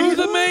 Yeah, and You're he-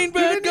 the main he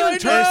bad didn't guy even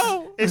turn-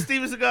 now. And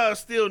Steven Seagal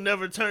still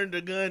never turned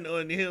the gun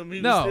on him. He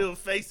was No. still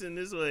facing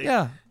this way.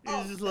 Yeah. He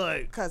was just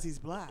like, Because he's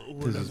black.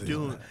 what I'm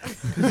doing.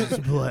 It's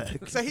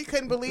black. So he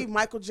couldn't believe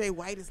Michael J.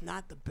 White is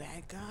not the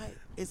bad guy.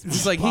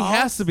 It's like he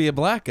has to be a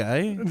black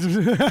guy. How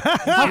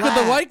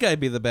could the white guy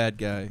be the bad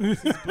guy?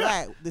 He's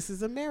black. This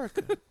is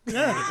America.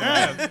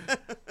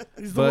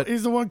 He's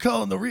the one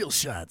calling the real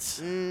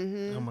shots.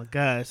 Oh my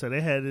God. So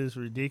they had this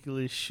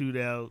ridiculous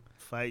shootout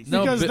fight.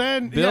 No, Because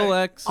then- Bill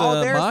yeah. X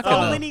Oh, there's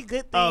Machina. so many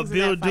good Oh, things in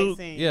Bill that fight Duke.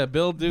 scene. Yeah,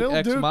 Bill Duke Bill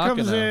X Duke Machina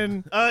comes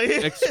in. Oh, yeah.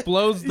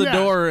 explodes the Yeah.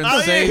 door and Oh,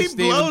 yeah, he saves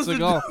Steven blows the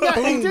Seagal.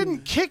 Yeah, he didn't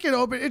kick it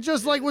open. It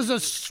just like was a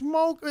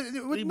smoke.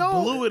 He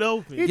No, blew it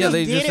open. He Yeah, just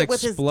they did just it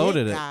with his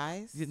exploded dick, it.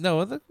 guys. No,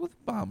 with a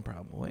bomb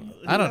probably.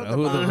 I don't know the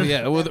who bomb. the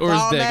yeah, with, or his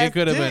Bomb dick. ass It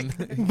could have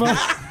dick. been.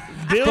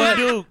 Bill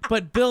Duke.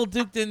 But Bill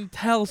Duke didn't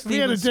tell If he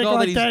had Steven a dick Seagal like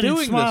that he's that, he'd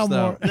doing smile this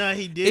though. more. Nah,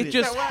 he did It it.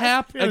 just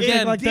happened Yeah, he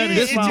again. like that, he'd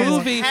This smile more.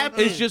 movie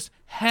Happened. is just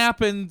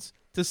happens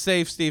to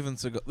save Steven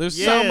Seagal. There's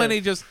Yeah, so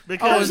many just. I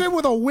because was in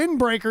with a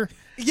windbreaker.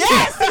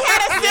 Yes, he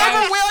had a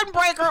silver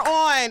windbreaker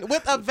on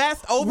with a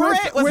vest over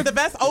it. Was the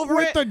vest over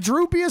with it? the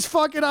droopiest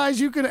fucking eyes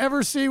you could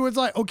ever see. Was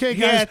like, okay,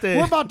 Yeah, guys, at the-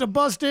 we're about to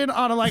bust in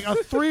on a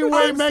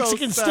three-way I'm so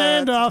Mexican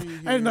sad to standoff,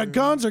 be and the here.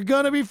 guns are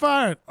gonna be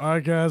fired. All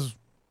right, guys.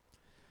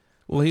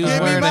 Well, he was Give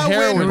me wearing a my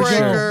heroin shirt.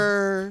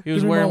 windbreaker. He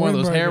was Give me wearing my one of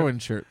those windbreaker. heroin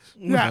shirts.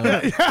 Yeah,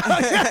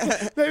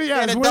 maybe He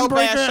had his a dope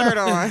ass windbreaker. shirt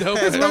on. Dope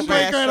His ass dope Windbreaker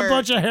ass had a shirt.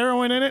 bunch of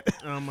heroin in it.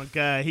 oh my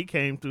God, he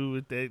came through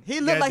with that. He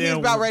looked like he was goddamn-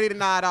 about ready to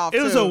nod off.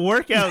 It was too. a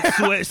workout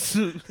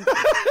sweatsuit.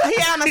 He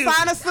had on a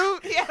sauna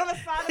suit. He had on a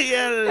sauna he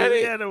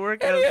suit. had a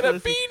workout And he had a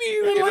sweatsuit.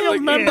 beanie. like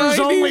a members 90s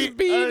only-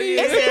 beanie.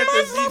 Is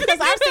he Muslim? Because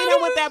I've seen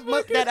him with that He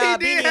beanie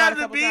did on have a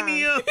the couple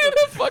beanie times. on. He had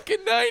a fucking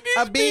 90s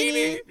A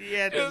beanie, He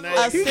had the a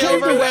nice.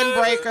 silver to-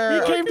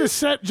 windbreaker. He came to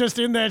set just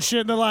in that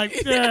shit. And they're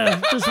like,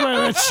 yeah, just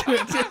wear that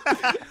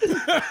shit. You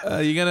They're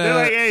like,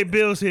 gonna hey,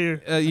 Bill's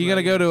here. you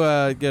gonna go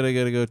to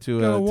Go to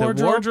to wardrobe?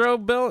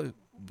 wardrobe, Bill?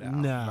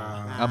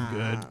 Nah. I'm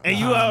good. And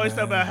you always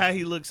talk about how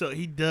he looks so.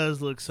 He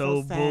does look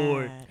so sad.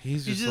 bored.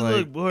 He's He just just like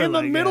look bored. In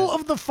the like middle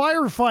that. of the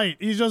firefight,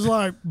 he's just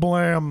like,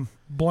 blam,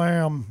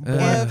 blam,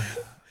 blam.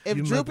 If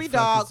You Droopy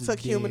Dog motherfuckers took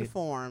are human dead.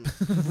 form,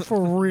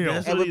 For real.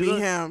 That's it what would he be look-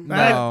 him.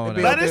 No, It'd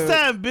be no. By Bill this Duke.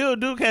 time, Bill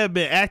Duke had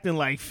been acting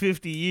like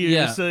 50 years.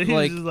 Yeah, So he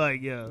like- was just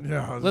like, yo.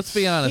 Yeah. Let's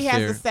be honest He has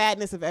here. the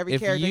sadness of every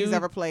If character he's you-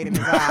 ever played in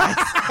his eyes.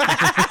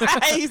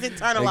 He's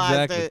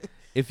internalized Exactly. it.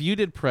 If you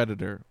did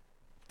Predator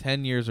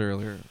 10 years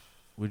earlier,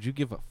 would you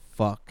give a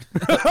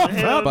fuck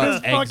Hell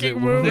about no. exit fucking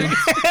movie. wounds.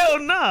 Hell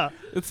nah.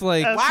 It's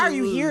like Why are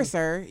you Absolutely. here,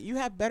 sir? You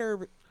have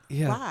better.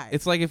 yeah, Why?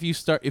 it's like if you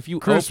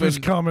Christmas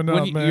open coming when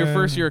up, your man.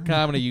 first year of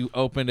comedy, you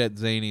opened at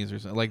Zanies or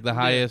something, like the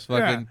highest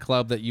fucking Yeah.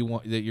 club that you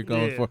want that you're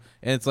going Yeah. for,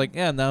 and it's like,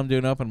 yeah, now I'm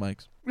doing open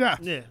mics. Yeah.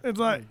 Yeah. It's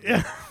like,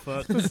 yeah.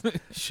 Fuck.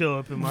 Show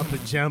up in my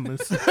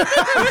pajamas.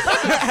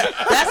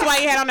 That's why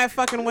you had on that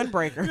fucking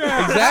windbreaker.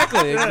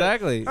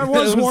 Exactly. That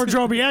was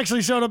wardrobe. He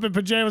actually showed up in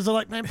pajamas. They're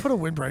like, man, put a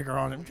windbreaker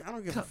on him. I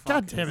don't give a fuck.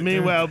 God damn it.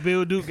 Meanwhile,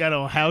 Bill Duke got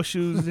on house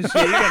shoes and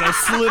shit. He got on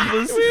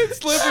slippers.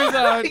 Slippers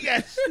on. He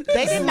got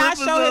They did not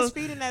slippers show on. his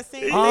feet in that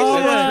scene. All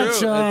They right,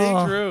 showed-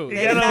 y'all. True. He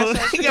They got did on,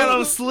 not show he got on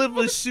shoes.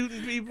 slippers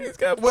shooting people.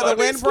 with a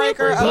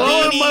windbreaker, a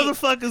Blowing beanie.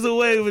 motherfuckers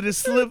away with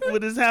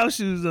his house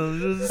shoes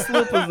on, with his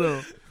slippers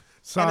on.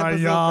 Sorry,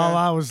 bazooka. y'all.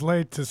 I was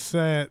late to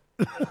set.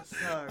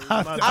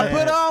 I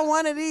put on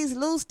one of these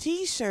loose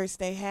T-shirts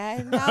they had,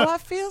 and now I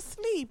feel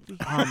sleepy.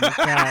 Oh my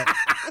god!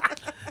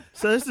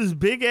 So it's this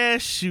big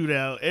ass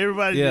shootout.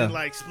 Everybody Yeah. been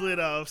like split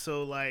off.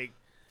 So like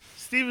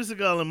Steven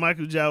Seagal and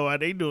Michael Jawa,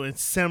 they doing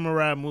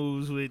samurai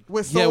moves with.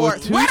 With Yeah, with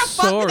swords. two Where the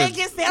fuck did they swords.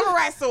 get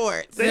samurai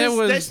swords? They, There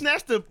was- they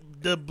snatched the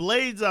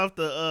blades off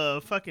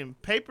the fucking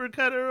paper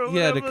cutter or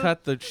Yeah, whatever. to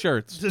cut the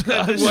shirts. To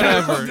cut the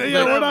Whatever. shirts.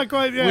 Yeah, we're not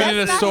quite. We Yeah. need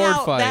a That's not sword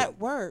how fight. That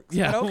works.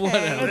 Yeah, but okay.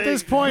 whatever. At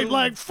this point,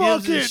 like,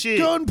 fuck Gives a it. shit.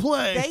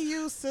 Gunplay. They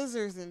use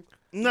scissors and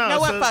No, know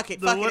what? so Fuck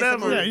it. The Fuck it. It's a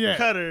whatever movie. Yeah.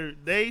 cutter,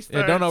 they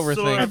start don't overthink.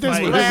 sword At this-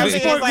 fighting. at Ramsey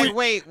this is point, like,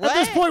 wait, what? At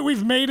this point,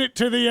 we've made it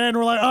to the end.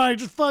 We're like, all right,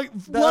 just fuck,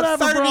 The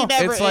whatever, absurdity bro.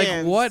 never It's like,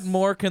 ends. what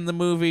more can the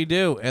movie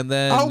do? And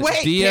then Oh,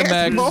 wait,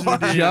 there's more.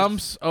 DMX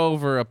jumps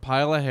over a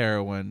pile of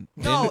heroin.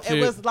 No, into, it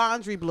was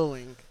laundry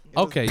bluing. It was-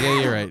 Okay,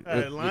 yeah, you're right. All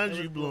right,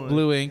 laundry blowing.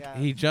 Blue ink. Yeah.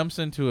 He jumps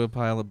into a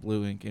pile of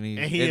blue ink, and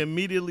And he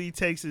immediately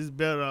takes his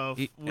belt off.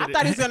 He- with I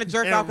thought he was gonna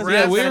jerk and off because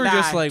yeah, he was we gonna were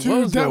just die. like, what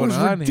Dude, was that going was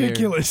on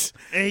ridiculous.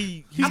 And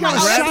he's He's I'm got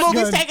like, a oh, that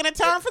movie's shotgun. taking a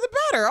turn for the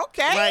better.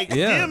 Okay. like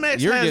Yeah, DMX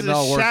you're has getting a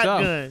all worked up.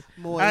 shotgun.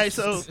 All right, Moist.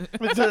 so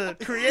to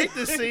create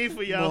the scene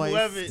for y'all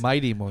Moist.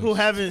 Mighty Moist. who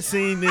haven't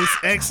seen this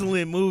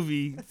excellent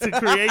movie, to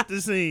create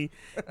the scene,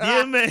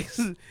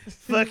 DMX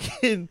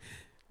fucking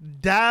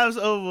dives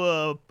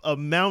over a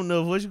mountain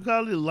of what you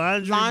call it,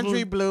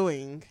 laundry blue,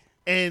 bluing.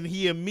 and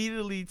he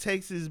immediately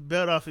takes his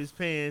belt off his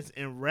pants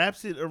and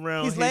wraps it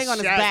around. He's his laying on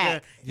his shotgun.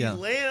 back. Yeah. He's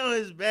laying on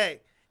his back.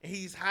 And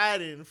he's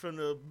hiding from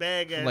the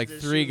bad guys. like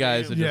that three shoot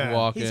guys him. that Yeah. just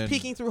walk He's in.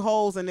 peeking through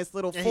holes in this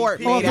little And fort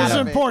he Oh, made peeked this out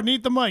is of it. important.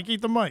 Eat the mic.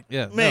 Eat the mic.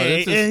 Yeah, no, Man,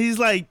 it's just- and he's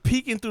like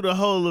peeking through the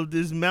hole of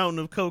this mountain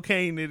of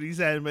cocaine that he's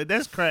hiding. But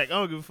that's crack. I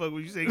don't give a fuck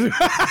what you say. it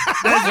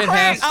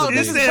has to Oh, be.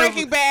 this is You said-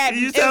 Breaking Bad.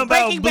 you It's talking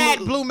about Breaking Bad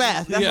blue- blue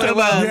meth. That's Yeah. what it Talking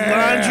about was.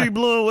 Yeah. laundry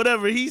blowing,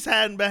 whatever. He's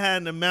hiding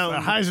behind the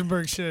mountain,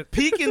 Heisenberg shit.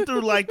 peeking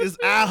through like this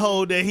eye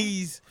hole that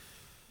he's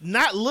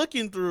not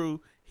looking through.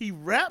 He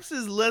wraps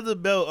his leather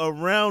belt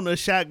around a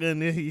shotgun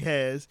that he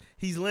has.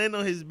 He's laying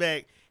on his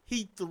back.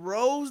 He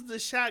throws the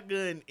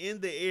shotgun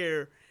in the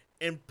air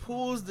and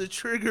pulls the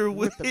trigger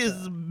with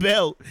his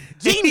belt.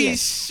 Genius.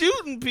 He's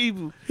shooting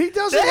people. He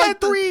does They it like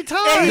had to- 3 Hey,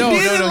 times. no,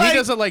 did no, it no. like- He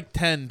does it like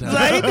 10 times.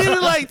 Like he did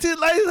it like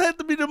it had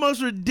to be the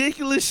most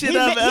ridiculous shit He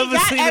I've got ever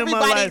seen in my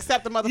everybody life.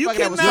 except the You motherfucker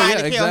that was cannot- trying yeah,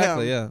 to kill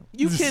exactly. him.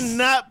 Yeah. You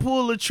cannot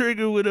pull a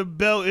trigger with a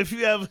belt if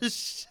you have a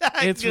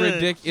shotgun. It's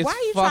ridiculous. It's Why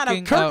are you trying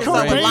fucking to cook this up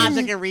with outrageous.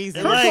 logic and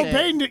reason? Kurt Like-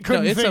 Cobain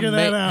couldn't it's figure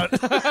that ama- out.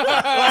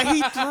 Like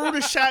he threw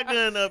the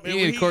shotgun up and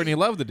You need Courtney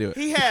Love to do it.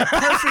 he had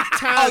perfect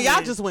timing. Oh,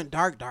 y'all just went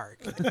dark. he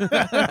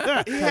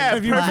had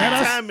Have you met perfect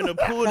us? timing to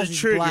pull the Because he's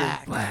trigger.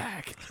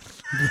 black.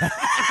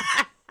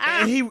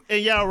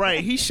 And y'all right.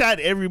 He shot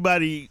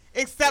everybody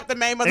Except the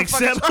main motherfucker.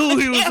 except trying who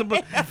to he was kill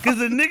supposed. him. Because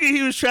the nigga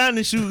he was trying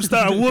to shoot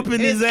started whooping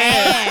his His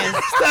ass.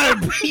 ass.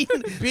 Started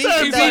beating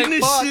Beating the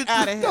this fuck shit.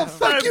 out of him. Started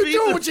Fuck you beating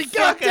doing the with your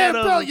fuck goddamn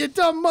out of belt, him. you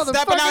dumb motherfucker.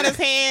 Stepping on his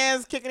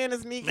hands, kicking in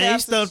his kneecaps. Man, he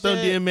stumped on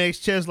and shit.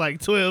 DMX chest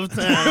like 12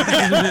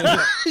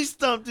 times. He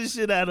stumped the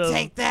shit out of him.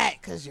 Take that,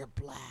 because you're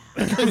black.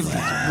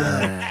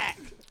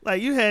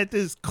 Like you had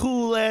this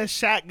cool ass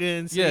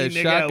shotgun scene Yeah,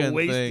 that got shotgun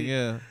wasted. thing.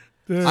 Yeah.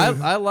 Dude.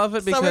 I love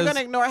it So we're because, going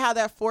to ignore how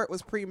that fort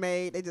was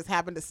pre-made. They just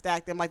happened to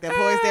stack them like the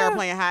employees there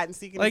playing hide and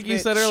seek. in like this you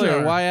bitch. said earlier,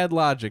 Sure. why add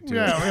logic to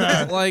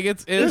Yeah, it? Like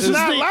it's It's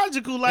not the-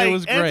 logical. Like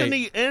was great.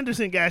 Anthony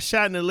Anderson got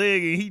shot in the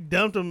leg and he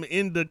dumped him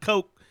in the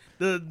coke,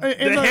 the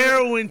In the-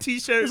 heroin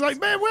t-shirt. He's like,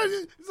 man,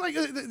 it's like,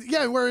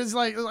 yeah, where it's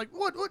like,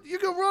 what, you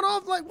gonna run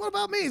off? Like, what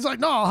about me? He's like,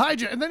 no, I'll hide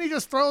you. And then he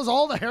just throws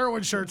all the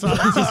heroin shirts on.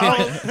 He's just like,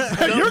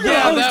 you're gonna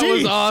yeah, OD. that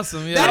was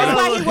awesome. Yeah. That is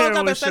why he All woke up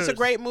heroin in such a shirts.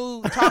 great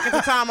mood talking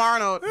to Tom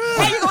Arnold.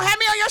 Hey, you gonna have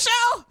me on your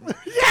show?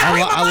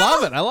 I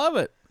love it. I love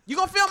it. You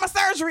gonna film my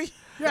surgery?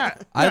 Yeah.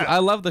 I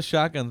love the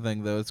shotgun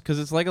thing though. It's because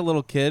it's like a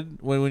little kid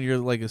when you're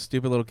like a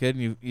stupid little kid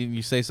and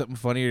you say something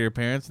funny to your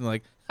parents and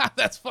like, ha,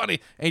 that's funny,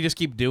 and you just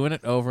keep doing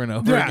it over and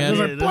over Yeah, again. it's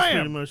yeah, like, that's blam.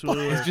 pretty much what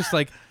it It's was. just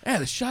like, yeah,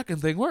 the shotgun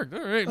thing worked.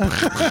 All right.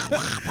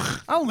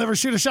 I'll never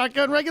shoot a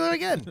shotgun regular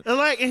again.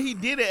 And he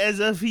did it as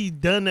if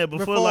he'd done that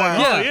before. Before. Like,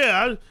 Yeah. oh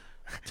yeah,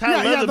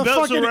 tie leather the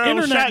belts fucking around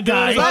internet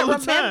guy. shotguns all But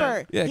the time.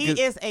 remember, Yeah, he 'cause-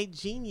 is a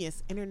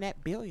genius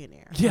internet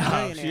billionaire. Yeah.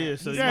 Millionaire. Yeah,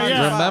 so He's yeah, smart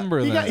yeah. as fuck. Remember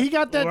He that.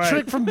 got that Right.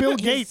 trick from Bill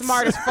He's Gates.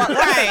 smart as fuck.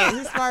 Right.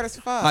 He's smart as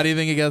fuck. How do you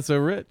think he got so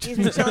rich? He's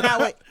been chilling out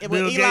with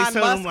Bill Elon Gates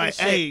told Musk him like, and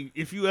shit. "Hey,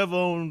 if you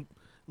ever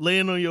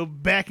laying on your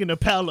back in a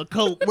pile of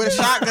coke With a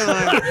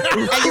shotgun,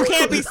 and you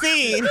can't be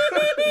seen.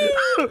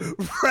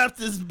 wrap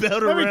this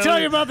belt Let around. me tell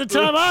you about the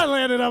time I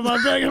landed on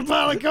my back in a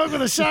pile of coke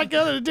with a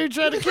shotgun and a dude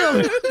tried to kill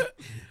me.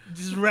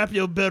 Just wrap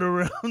your belt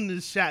around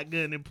this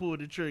shotgun and pull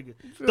the trigger.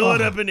 Throw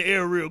it up in the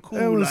air real cool.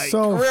 It was like,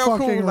 so Real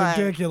fucking cool, like-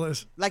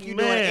 ridiculous. Like you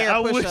man, doing air I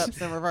wish.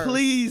 push-ups in reverse.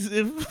 Please,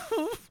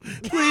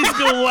 please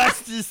go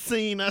watch this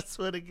scene. I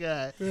swear to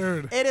God.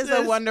 Dude, It is a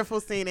Just- wonderful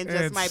scene and just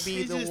It's- might be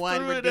He the just one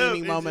threw it up redeeming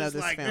and moment of just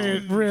this like- film.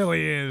 it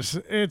really is.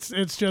 It's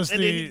just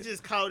And then he the.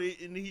 just caught it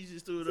and he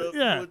just threw it up.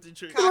 Yeah. With the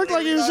trigger. It looked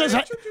like he was just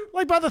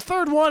like by the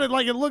third one. It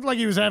looked like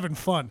he was having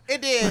fun.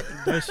 It did.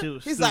 That shit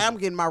was He's stupid. like, I'm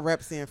getting my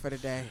reps in for the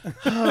day.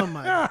 Oh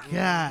my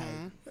God.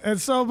 And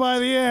so by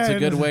the end, It's a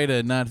good way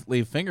to not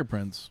leave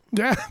fingerprints.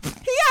 Yeah, He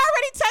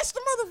already touched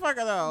the motherfucker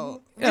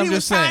though. Yeah, When I'm he was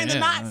just saying, tying the yeah.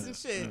 knots and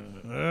shit.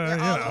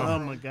 Oh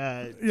my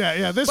God.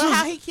 yeah. This But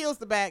how is he kills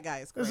the bad guy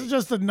is great. this is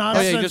just the Oh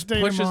nonsense. yeah, he just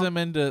dating pushes mom. him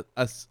into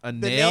a the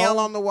nail. nail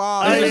on the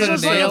wall. Oh, And there's it's a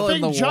just like nail a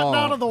in thing the jutting wall.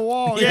 out of the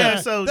wall. Yeah, Yeah.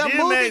 so The movie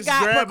DMX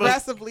got grabbed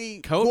progressively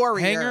coat gorier.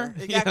 hanger?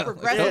 It got Yeah,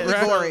 progressively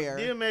coat gorier.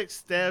 DMX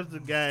stabs the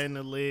guy in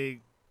the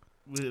leg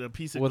with a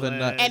piece of With a glass.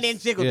 nut. And then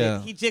jiggled Yeah.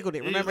 it. He jiggled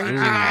it. Remember? He He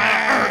was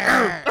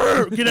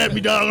jiggled Get at me,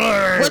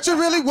 dog. What you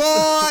really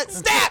want?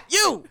 Stab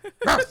you.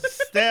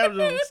 Stabbed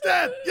him.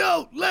 Stab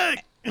yo leg.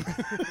 And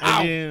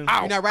then, You're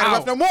not right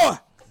enough no more.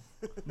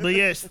 but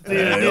yeah, still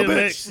yo,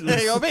 DMX.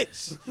 Hey, yo,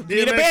 bitch. You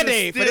need a DMX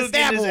band-aid is for the still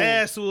stab getting his wound.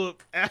 ass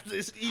whooped after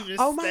even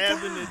Oh my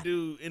stabbing God. the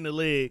dude in the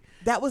leg.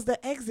 That was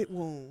the exit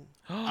wound.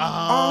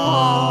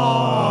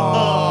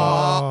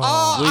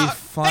 We Stay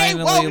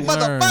finally woke,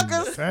 learned.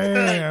 motherfuckers.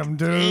 Damn,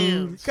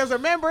 dude. Because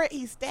remember,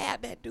 he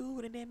stabbed that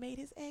dude and then made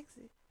his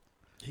exit.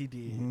 He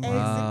did.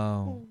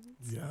 Wow.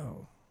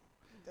 Yo.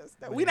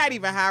 We're not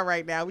even high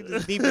right now. We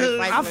just deep in the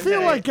I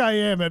feel like I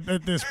am at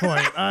this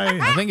point.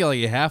 I think like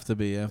you have to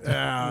be after.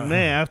 Man,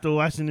 after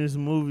watching this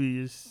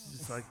movie, it's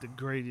just like the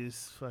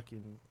greatest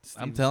fucking.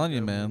 I'm Steven telling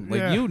you, Seagal man. movie. Like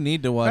Yeah. you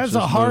need to watch. That's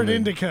this a hard movie.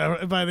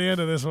 indicator by the end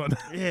of this one.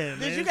 Yeah, man.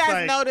 Did you it's guys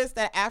like- notice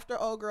that after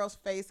old girl's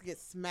face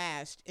gets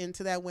smashed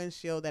into that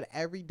windshield, that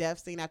every death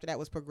scene after that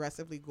was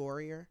progressively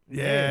gorier?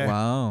 Yeah.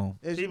 Wow.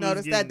 Did He you was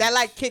notice getting- that? That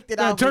like kicked it It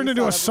off. turned when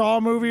into you a saw Saw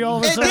movie all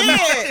of a It sudden.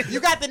 did. You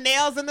got the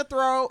nails in the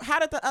throat. How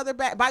did the other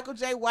back, Michael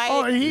J. White?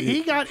 Oh,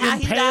 he got how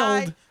he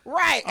impaled. died?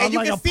 Right, on and you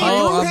like can a see pipe.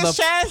 through on his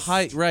the chest.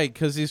 pipe, right?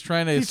 Because he's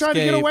trying to He's escape. trying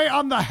to get away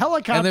on the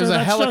helicopter. And there's a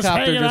that's helicopter just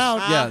hanging just out.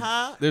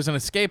 Uh-huh. yeah. There's an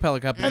escape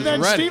helicopter. And then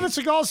ready. Steven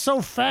Seagal's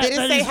so fat Did it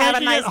that say he's have a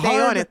making nice it day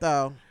hard. on it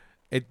though?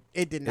 It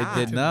It did not.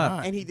 did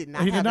not. And he did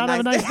not. He did not have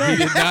a nice day. He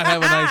did not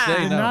have a nice day.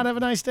 Did No. not have a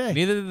nice day.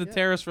 Neither did the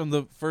terrorists from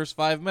the first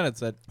 5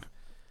 minutes. That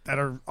That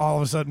are all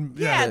of a sudden.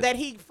 Yeah, that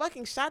he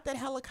fucking shot that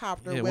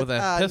helicopter Yeah, with with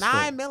a a pistol.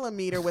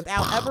 9mm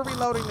without ever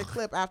reloading the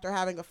clip after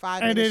having a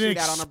 5-minute And it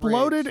shootout on a bridge.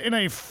 exploded in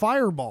a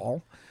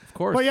fireball. of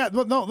course. But yeah,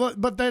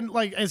 but then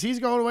like as he's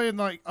going away and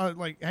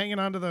like hanging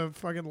onto the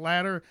fucking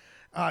ladder,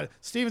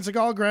 Steven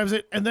Seagal grabs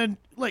it and then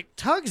like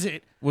tugs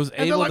it. was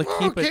and they're able like, to "Oh,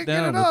 keep can't it get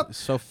down. it up." It's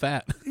so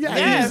fat. Yeah,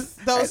 Yes,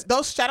 he's-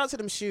 those shout out to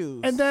them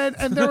shoes. And then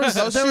there was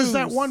Those there was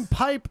that shoes. one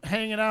pipe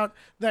hanging out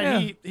that Yeah.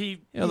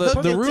 he Yeah,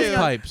 hooked the it roof to-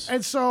 pipes.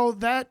 and so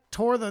that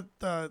tore the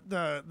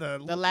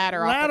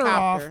ladder off the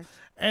copter.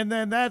 and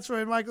then that's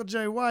when Michael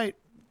J. White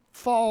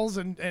falls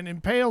and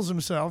impales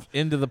himself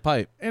Into the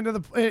pipe. into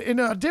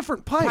a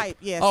different pipe.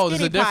 yeah. Oh,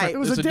 there's a skinny different- pipe. It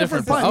was It's a a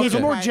different different pipe. It was a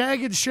okay. more Pipe.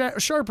 jagged,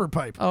 sharper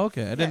pipe. Oh,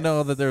 okay. I didn't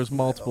know that there was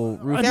multiple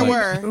roof I There mean,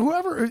 pipes. were.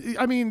 Whoever,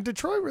 I mean,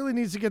 Detroit really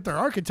needs to get their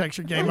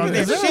architecture game up. Get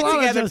their There's shit a lot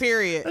of together, just-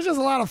 period. There's just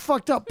a lot of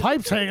fucked up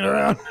pipes hanging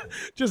around,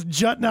 just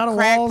jutting out of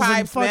Crack walls and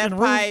pipes, fucking meth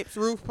roof. pipes,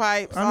 roof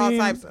pipes, I all mean,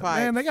 types of pipes.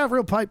 man, they got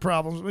real pipe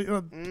problems.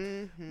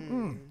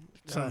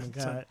 Oh my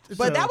God.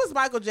 But that was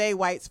Michael J.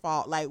 White's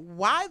fault. Like,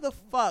 why the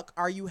fuck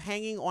are you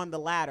hanging on the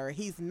ladder?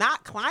 He's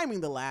not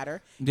climbing the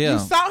ladder. Yeah. You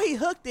saw he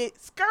hooked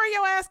it. Scurry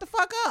your ass the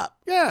fuck up.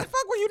 Yeah. The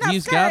fuck were you not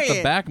He's got scurrying?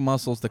 the back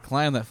muscles to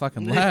climb that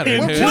fucking ladder.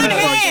 With With dude. one Yeah.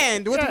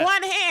 hand. With Yeah.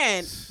 one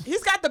hand.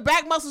 He's got the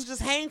back muscles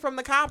just hanging from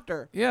the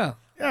copter. Yeah.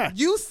 Yeah.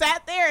 You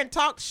sat there and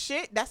talked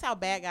shit. That's how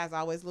bad guys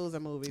always lose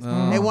in movies.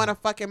 Oh. They want a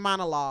fucking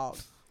monologue.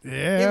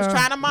 Yeah. He was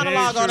trying to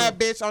monologue true. on that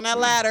bitch on that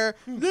ladder.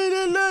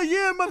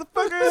 Yeah,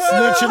 motherfucker.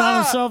 snitching on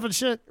himself and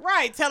shit.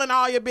 Right, telling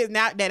all your business.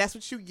 Now that's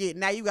what you get.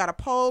 Now you got a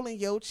pole in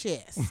your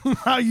chest.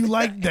 How you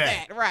like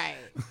that? Right.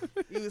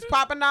 You was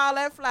popping all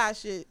that fly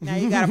shit. Now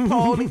you got a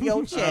pole in your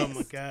Oh chest.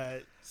 my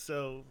God.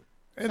 So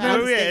And Shout out where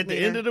to we State at the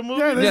Leader. end of the movie?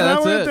 Yeah, this- Yeah, now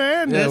that's we're it. at the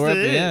end. Yeah, That's we're at the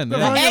the end. end. The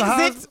Yeah.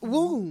 fucking Exit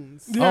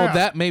wounds. Yeah. Oh,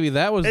 that maybe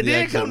that was And the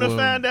then exit come to wound.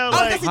 find out, Oh,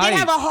 like, because he pipe. did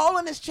have a hole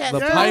in his chest. The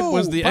too. pipe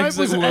was the Pipe exit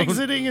was wound.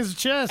 exiting his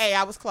chest. Hey,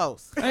 I was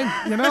close.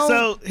 And, you know,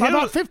 So, by here-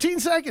 about 15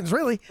 seconds,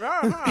 really.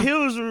 he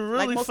was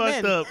really most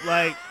fucked men. up.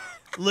 Like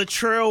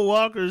Latrell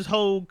Walker's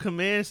whole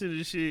command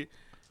center shit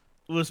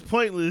was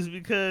pointless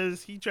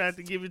because he tried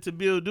to give it to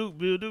Bill Duke.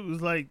 Bill Duke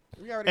was like,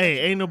 We already "Hey,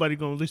 ain't nobody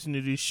gonna listen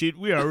to this shit.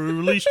 We already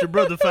released your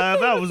brother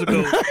 5 hours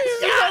ago."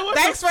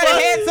 Thanks for the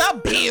heads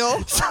up,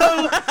 Bill.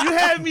 So you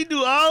had me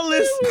do all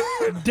this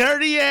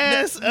dirty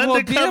ass Well,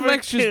 undercover.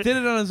 DMX just did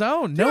it on his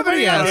own.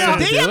 Nobody yeah,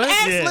 asked him to do it.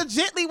 DMX Yeah.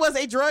 legitly was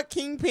a drug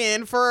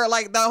kingpin for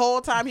like the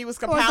whole time he was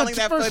compiling Like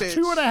the that first footage.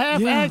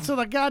 2.5 Yeah. acts of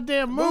the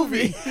goddamn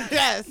movie.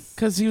 Yes.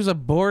 Because he was a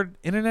bored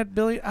internet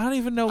billionaire. I don't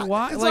even know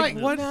why. It's Like,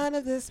 like- what? None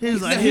of this. He was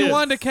makes like, sense. He here,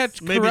 wanted to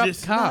catch maybe corrupt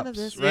this- None of cops,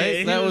 this- right? Yeah,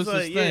 he that was was his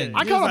like, thing. yeah.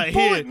 I He got was a like,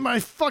 bullet here. in my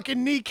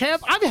fucking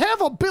kneecap. I have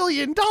 $1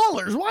 billion.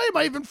 Why am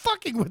I even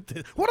fucking with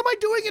this? What am I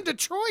doing in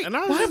Detroit? And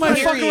I was Why just am I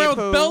like, fucking around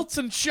Pooh. with belts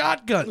and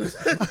shotguns?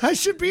 I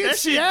should be in that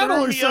shit Seattle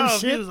threw or me some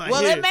off. He shit. was like,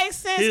 Well, here, it makes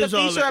sense here's to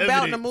all feature the a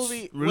belt in a evidence.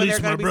 movie when Release they're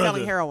going my to be brother.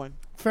 selling heroin.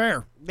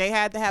 Fair. They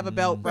had to have a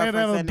belt They had to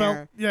have reference a in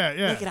belt. there.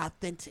 Yeah, Make it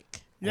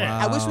authentic. yeah.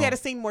 I wish we Wow. had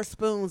seen more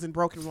spoons and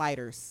broken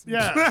lighters.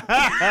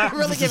 Yeah.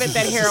 Really give it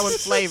that heroin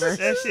flavor.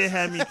 That shit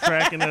had me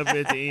cracking up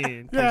at the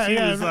end. 'Cause Yeah, he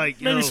yeah. was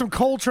like, maybe yo, some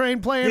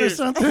Coltrane playing or here's,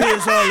 something.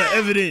 here's all the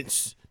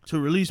evidence to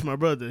release my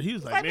brother. He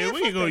was like, Like, man, man, we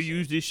ain't fuck gonna that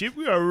use this shit.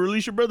 We already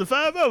released your brother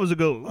 5 hours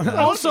ago.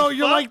 Also, What the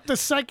you're fuck? like the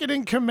second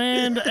in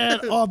command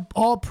at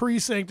all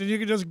precinct, and you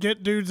can just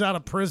get dudes out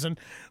of prison.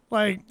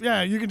 Like,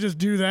 yeah, you can just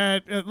do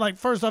that. Like,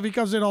 first off, he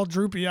comes in all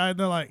droopy eyed, and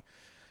they're like,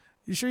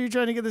 "You sure you're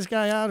trying to get this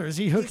guy out, or is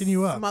he hooking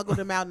you up?" Smuggled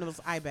him out in those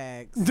eye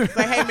bags. It's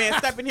like, hey man,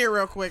 step in here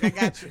real quick. I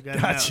got you.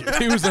 Got you.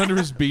 He was under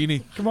his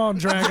beanie. Come on,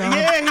 Dragon.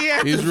 Yeah, he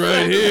had He's the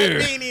right here.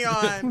 beanie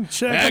on.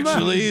 Check him out.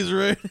 Actually, he's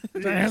right.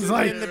 Dragon's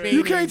like, in the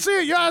you beanie. can't see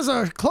it. Your eyes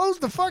are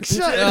closed the fuck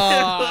shut.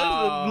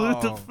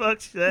 Glued the fuck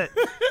shut.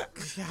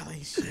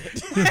 Golly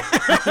shit.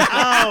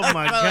 Oh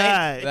my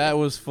god. That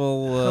was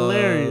full.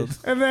 Hilarious.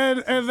 And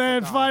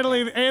then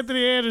finally,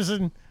 Anthony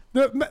Anderson.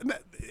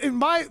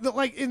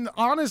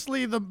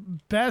 Honestly, the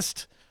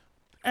best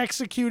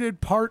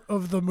executed part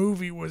of the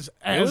movie was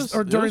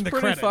during the pretty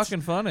credits.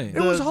 fucking funny.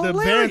 It was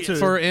hilarious. banter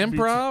For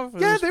improv?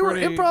 it Yeah, was they were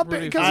pretty- improv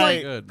pretty because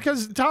fucking good.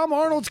 because Tom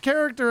Arnold's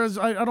character is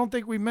I don't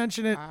think we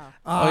mentioned it.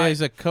 Oh yeah,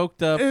 he's a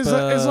coked up. Is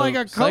like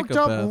a coked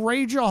up psychopath.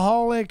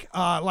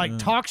 rageaholic like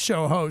talk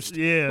show host.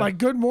 Yeah. Like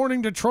Good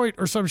Morning Detroit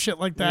or some shit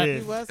like that. Yeah.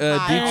 He was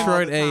high all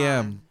Detroit the time.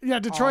 AM. Yeah,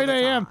 Detroit All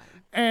the AM. time.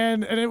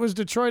 And it was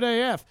Detroit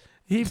AF.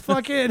 He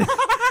fucking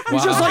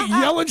he's just like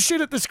yelling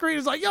shit at the screen.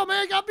 He's like, "Yo,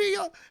 man, got me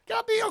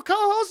your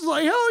co-host." He's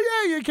like, "Hell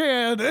yeah, you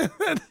can."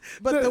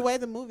 But the way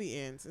the movie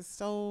ends is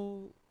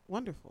so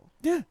wonderful.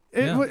 yeah,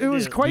 Yeah. it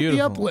was Yeah. quite Beautiful.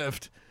 the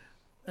uplift.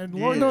 And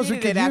Lord Yeah. knows we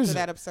Needed could it after use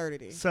that it.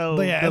 absurdity. So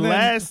But yeah, the and then-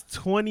 last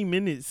 20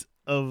 minutes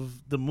of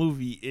the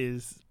movie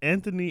is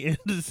Anthony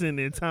Anderson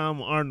and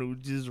Tom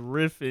Arnold just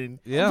riffing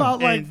Yeah. About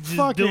like and just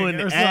fucking doing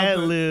or ad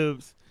something.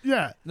 libs.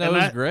 Yeah. That and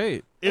was I-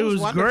 great. It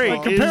was wonderful. great. Like, It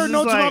was Compare just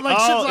notes about like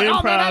shit all like,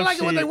 "Oh man, I improv like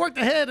it when they shit. work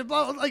the head." And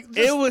blah, like just,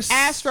 It was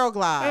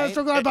Astroglide.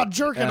 so glad about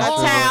jerking a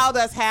off. towel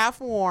that's half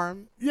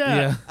warm,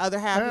 Yeah. other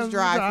half Half is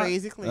dry dry. for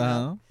easy cleanup.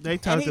 Uh-huh. They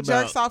And talked he about.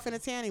 jerks off in a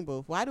tanning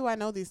booth. Why do I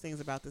know these things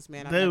about this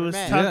man I've They never was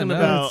met? talking Yeah, no,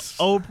 about it's-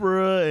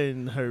 Oprah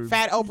and her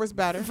Fat Oprah's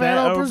better. Fat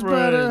Oprah's Oprah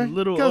better and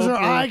little because her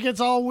Oprah. eye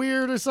gets all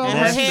weird or something.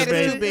 And her head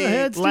is too big. Her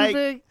head's Like, too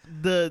big.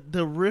 the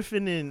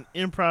riffing and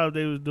improv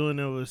they was doing,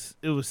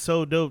 it was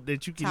so dope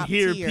that you can Top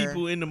hear tier.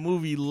 people in the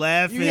movie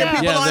laughing. You hear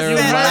people Yeah, on they were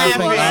set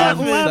laughing laughing. on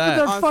Laughing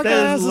their set. fucking They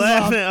was asses off.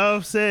 laughing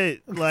offset,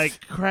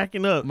 like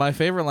cracking up. My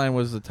favorite line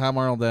was that Tom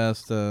Arnold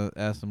asked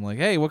him like,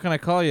 "Hey, what can I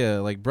call you?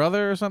 Like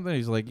brother or something?"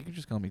 He's like, "You can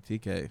just call me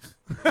TK."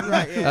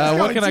 Right, yeah.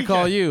 What can I TK.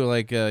 call you?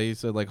 Like he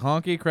said, like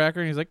honky cracker.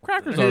 And he's like,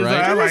 "Crackers He all was right.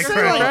 like, I like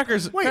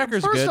crackers. Wait,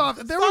 crackers first good." off,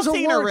 there was a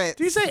Saltine word. Ritz.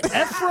 Do you say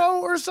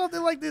Efro or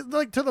something like this,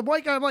 like to the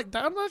white guy? I'm like,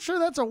 I'm not sure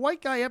that's a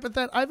white guy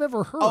epithet I've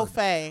ever heard.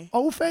 Ofe.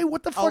 Ofe?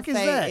 What the fuck is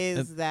that?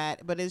 is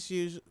that, but it's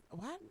usually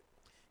what?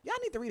 Y'all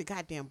need to read a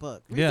goddamn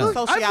book. Read Yeah. some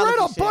Look, I've read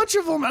sociology a shit. bunch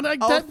of them, and I've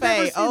never Ofay,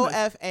 seen it.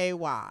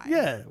 O-F-A-Y.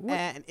 Yeah, what-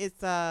 And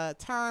it's a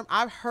term,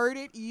 I've heard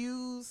it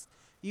used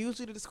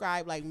usually to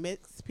describe like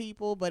mixed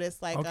people, but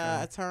it's like Okay.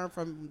 a term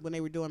from when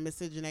they were doing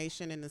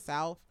miscegenation in the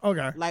South.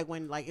 Okay. Like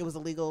when like it was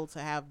illegal to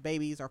have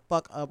babies or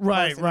fuck a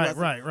Right, person who right,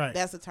 wasn't- right.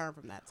 That's a term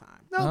from that time.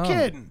 No Oh.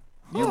 kidding.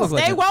 You look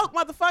like Stay a- woke,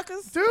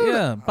 motherfuckers. Dude,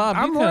 Yeah, Bob,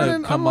 you I'm could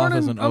learning- come I'm off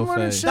as learning- an I'm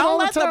learning Ofe. shit all Don't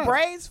the let the time.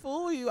 braids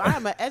fool you. I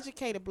am an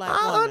educated black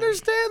I woman.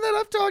 understand that.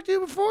 I've talked to you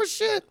before.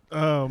 Shit.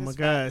 Oh my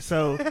god!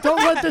 So Don't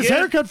let this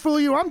haircut fool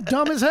you. I'm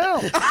dumb as hell.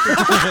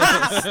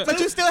 But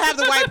you still have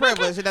the white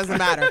privilege. It doesn't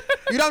matter.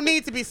 You don't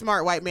need to be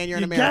smart, white man. You're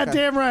in You America.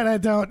 goddamn right I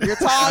don't. You're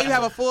tall, you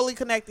have a fully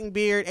connecting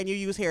beard, and you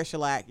use hair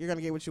shellac. You're going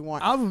to get what you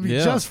want. I would be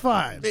Yeah. just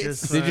fine.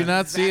 It's- Did you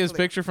not see his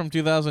Exactly. picture from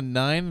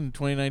 2009 and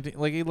 2019?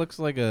 Like he looks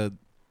like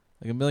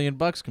 $1 million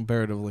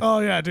comparatively. Oh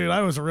yeah, dude,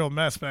 I was a real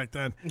mess back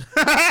then.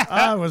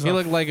 I was. He a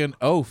looked like an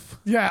oaf.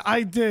 Yeah,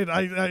 I did.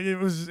 I it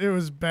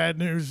was bad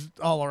news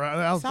all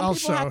around. Some I'll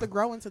people show. have to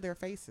grow into their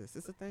faces.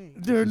 It's a thing.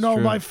 Dude, is no,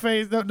 true. my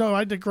face. No, I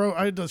had to grow.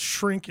 I had to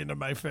shrink into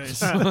my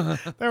face.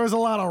 There was a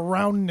lot of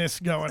roundness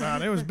going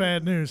on. It was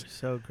bad news.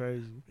 so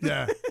crazy.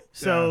 Yeah.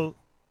 So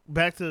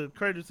back to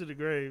Cradle to the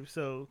Grave.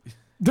 So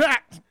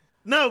That.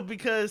 No,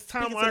 because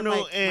Tom Speaking to the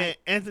Arnold mic, and Mike.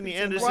 Anthony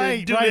Speaking to the Anderson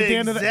mic. do Right, the at the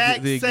end of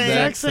the-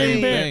 exact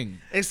same thing.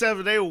 except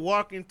for they were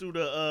walking through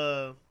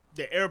the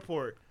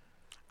airport.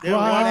 They Right,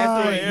 were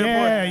walking through the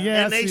airport,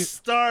 yeah, and they see.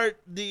 start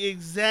the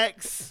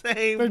exact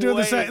same They're doing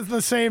way.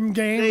 the same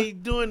game. They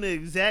doing the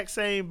exact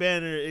same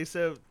banner,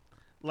 except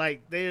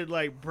like they're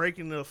like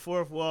breaking the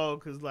fourth wall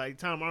because like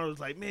Tom Arnold was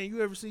like, man,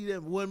 you ever see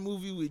that one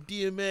movie with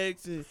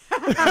DMX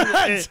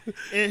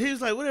and he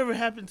was like, whatever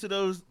happened to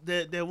those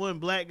that one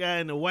black guy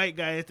and the white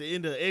guy at the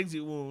end of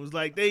Exit Wounds?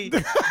 Like they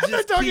They're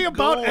just talking keep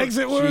about going.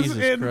 exit wounds Jesus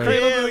in Christ.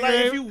 Cradle to Yeah, the like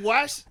if Grave. you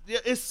watch,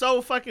 it's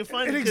so fucking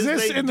funny. It 'cause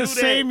exists they in the do that.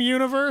 same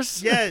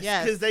universe. Yes,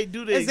 Yes. because they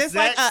do the Is this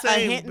like exact a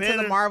same hint into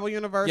banner. the Marvel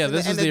universe? Yeah, and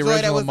this the, is and the joy that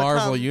original was to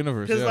Marvel come?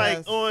 universe. Because Yeah.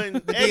 like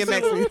on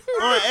DMX.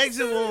 on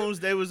Exit Wounds,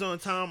 they was on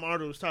Tom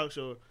Arnold's talk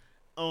show.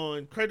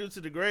 On Cradle to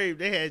the Grave,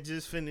 they had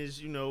just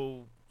finished,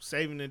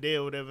 saving the day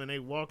or whatever, and they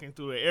walking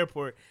through the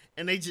airport,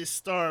 and they just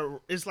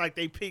start. It's like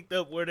they picked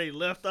up where they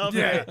left off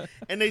at,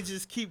 and they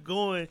just keep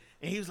going.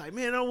 And he was like,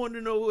 "Man, I want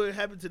to know what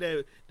happened to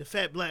the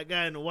fat black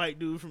guy and the white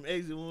dude from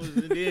Exit Wounds."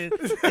 And then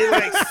they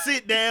like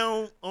sit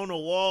down on a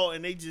wall,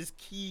 and they just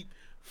keep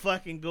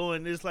fucking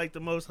going. It's like the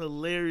most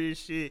hilarious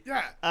shit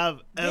I've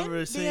ever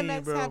Didn't seen,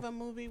 DMX bro. have a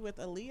movie with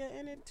Aaliyah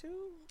in it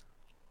too?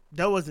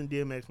 That wasn't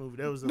DMX movie.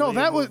 That was a No, Leah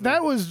that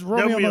movie. was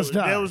Romeo Must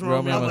Die. That was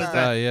Romeo Must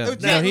Die. Yeah. Oh, No,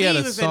 Jet he had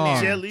Li a was in there.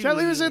 song. Jet Li Jet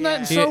Li was in that,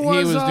 and Yeah. so He was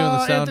was doing the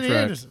Anthony soundtrack.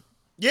 Anderson.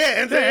 Yeah,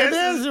 Anthony Yeah,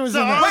 Anderson Anderson was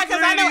so in that. all Right,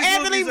 because I know three of these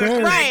Anthony. movies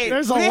are- Right,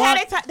 There's a they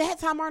lot- They had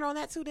Tom Arnold on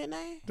that too, didn't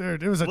they?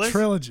 Dude, it was a What's-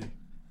 trilogy.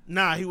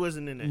 Nah, he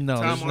wasn't in it. No,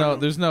 Tom there's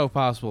Arnold. there's no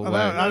possible way.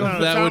 I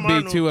don't- That Tom would be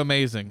Arnold- too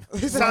amazing.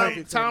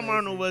 Tom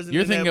Arnold wasn't.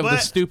 You're in thinking that, of The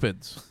but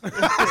Stupids.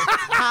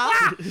 How?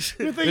 You're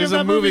thinking There's of a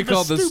that movie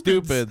called The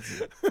Stupids.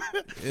 Stupids.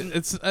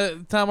 It's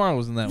Tom Arnold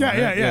was in that Yeah,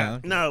 one. right? yeah.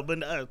 No,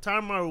 but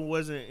Tom Arnold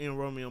wasn't in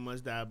Romeo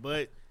Must Die,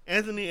 but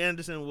Anthony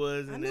Anderson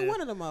was. I in knew there.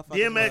 one of them motherfuckers.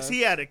 DMX, was.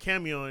 he had a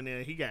cameo in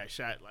there. He got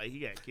shot, like he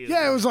got killed.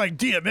 Yeah, it was like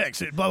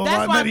DMX. Blah, blah,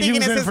 That's blah. why I'm and then he thinking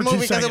was it's in his for 2 movie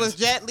because it seconds. was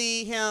Jet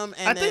Li, him,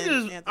 and I think then it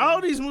was Anthony.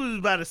 all these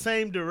movies by the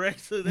same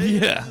director. They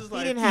Yeah. just He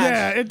like, didn't have.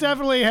 Yeah, it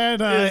definitely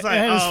had, It was like, it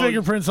had his oh,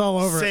 fingerprints all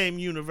over it. same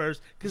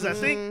universe. Because I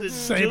think the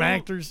Same dude,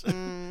 actors.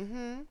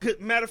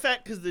 Matter of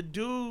fact, because the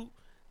dude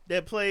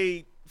that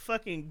played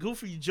fucking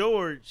Goofy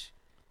George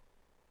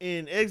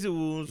in Exit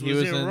Wounds He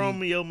was was in in-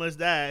 Romeo Must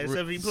Die,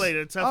 except he played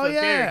a Oh, tougher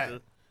yeah. character.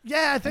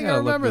 Yeah, I think I I gotta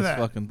look remember this that.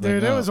 fucking thing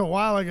Dude, it up. was a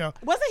while ago.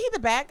 Wasn't he the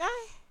bad guy?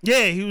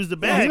 Yeah, he was the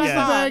He bad was guy. the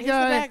bad He's the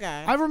guy. bad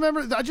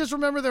guy. I just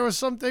remember there was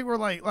something where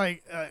like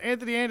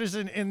Anthony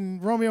Anderson in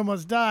Romeo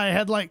Must Die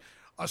had like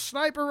a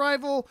sniper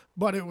rifle,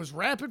 but it was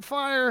rapid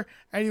fire,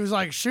 and he was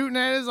like shooting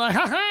at it. It's like,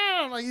 ha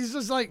ha! Like he's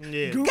just like,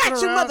 Yeah. goofing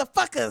Got you, around.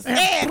 motherfuckers!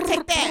 Yeah,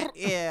 take that.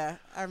 Yeah,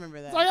 I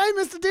remember that. Like, hey,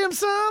 Mr. Dim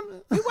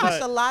Sum. We watched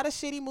But- a lot of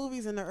shitty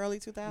movies in the early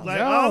 2000s. Like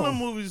Yo. all the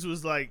movies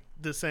was like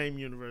the same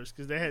universe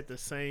because they had the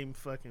same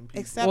fucking people.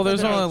 Except Well, for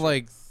there's the only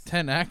Matrix. like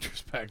 10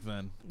 actors back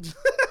then.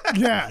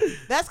 Yeah,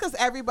 That's because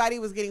everybody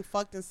was getting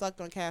fucked and sucked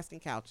on casting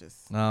couches.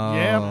 Oh.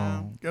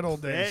 yeah, good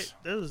old days.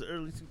 that was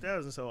early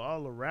 2000s, so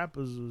all the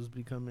rappers was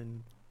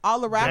becoming. All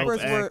the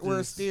rappers Dope were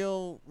actors.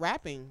 still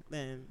rapping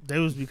then. They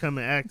was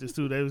becoming actors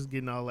too. They was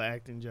getting all the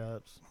acting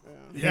jobs.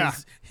 Yeah.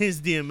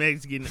 His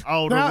DMX getting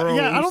all the Now, roles.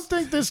 yeah, I don't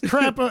think this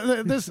crap.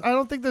 I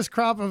don't think this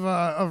crop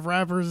of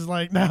rappers is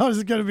like now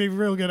is going to be a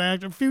real good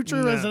actor.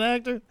 Future Nah. as an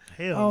actor.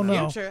 Hell Oh, no.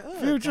 no. Future. Oh,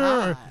 Future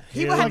God. or-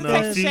 He Hell would have to no.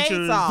 take the shades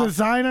Future- off.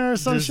 Designer or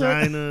some shit.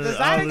 Designer.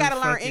 Designer all got to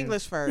the learn fucking-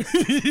 English first.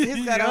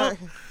 He's got to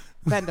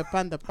bunda.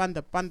 All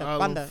them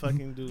Bunda.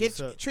 fucking dudes.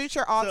 So- Treat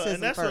your so, autism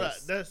and that's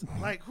first. that's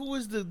like who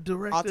was the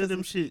director of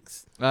them Autism.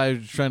 shits? I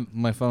was trying.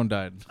 My phone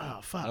died. Oh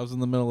fuck. I was in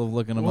the middle of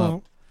looking them Well,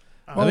 up.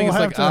 I well, think it's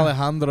we'll like have to-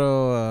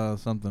 Alejandro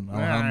something.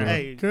 Alejandro.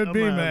 Hey, Could I'm be,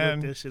 gonna man.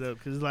 Look that shit up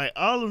because like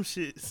all them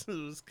shits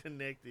was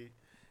connected.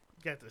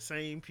 Got the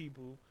same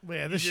people.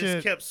 Yeah, He this just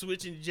shit. kept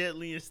switching Jet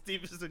Li and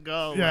Steven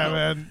Seagal. Yeah, like,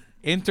 man.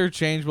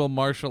 Interchangeable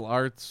martial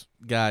arts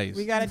guys.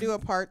 We got to do a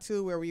part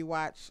 2 where we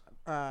watch,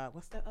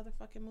 what's that other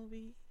fucking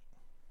movie?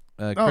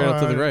 Cradle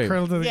to the Grave.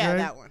 Cradle to the Yeah, Grave.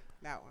 that one.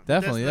 That one.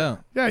 Definitely, yeah.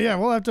 That's Yeah.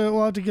 We'll have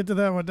to get to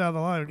that one down the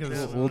line because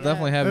Yeah. We'll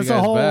definitely have it's you a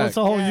guys whole back. it's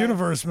a whole Yes.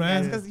 universe,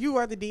 man. Because you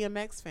are the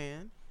DMX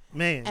fan.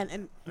 Man, And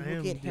I we'll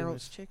am get DMX.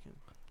 Harold's Chicken.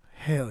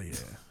 Hell yeah.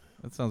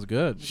 That sounds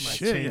good. might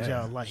Shit, change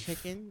yeah. our life.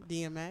 Chicken,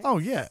 DMX. Oh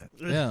yeah.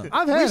 Yeah.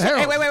 I've We had should- hey,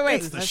 Harold. wait.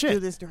 It's the Let's shit. do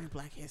this during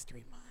Black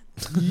History Month.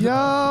 Yo.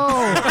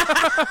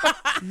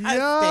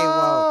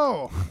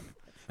 woke.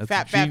 That's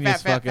Fat. a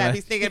genius fucking.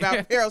 He's thinking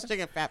about Harold's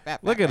Chicken. Fat.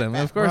 Look at him.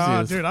 Of course he Oh,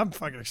 is. dude, I'm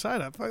fucking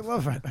excited. I fucking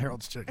love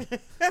Harold's chicken.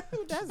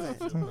 Who doesn't?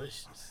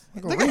 Delicious.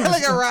 Look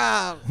at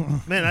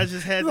Rob. Man, I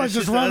just had He's that like shit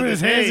just the rubbing other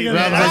his hands day, together.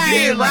 man. Like, I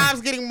yeah, did,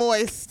 Rob's getting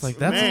moist. Like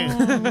that's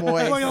Man.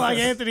 moist. Looking like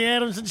Anthony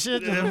Adams and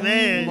shit. Yeah,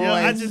 man, yo,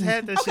 I Moist. just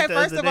had that Okay, shit the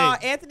first other of all,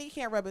 day. Anthony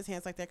can't rub his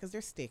hands like that because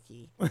they're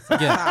sticky.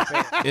 yeah.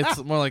 Stop it.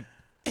 It's more like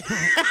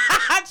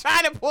I'm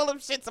trying to pull them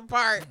shits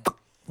apart.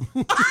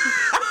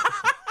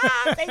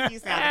 Thank you,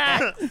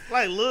 sound effect.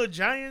 Like Little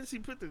Giants, he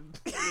put the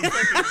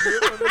fucking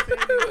grip on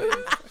his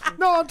hand.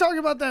 No, I'm talking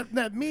about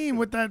that meme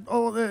with that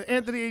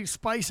Anthony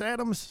Spice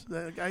Adams,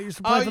 the guy who used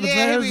to play Oh, for the yeah,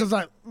 Bears. he It was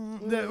like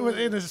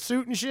in a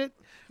suit and shit.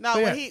 No,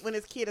 But when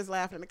his kid is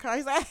laughing in the car,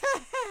 he's like,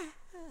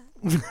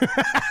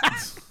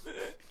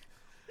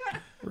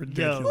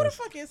 Ridiculous. who the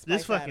fuck is Spike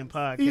This fucking Adams?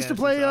 podcast. He used to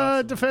play is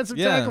awesome. defensive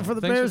Yeah, tackle for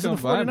the thanks for Bears and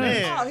the coming by,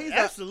 49ers. man. Oh, he's an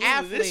absolutely. This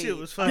athlete. shit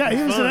was fucking Yeah,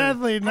 he was fun. an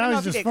athlete. I Now don't know he's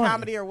if he just did funny.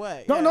 comedy or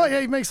what. No,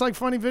 he makes like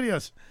funny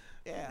videos.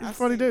 Yeah, He's a I've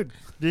funny seen- dude.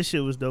 This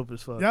shit was dope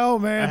as fuck. Yo,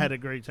 man. I had a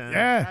great time.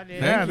 Yeah, I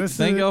did. yeah. This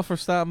Thank is. y'all for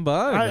stopping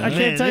by. I man. can't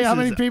Man, tell you this how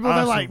many is people they're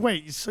awesome. like,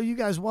 wait, so you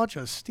guys watch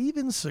a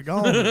Steven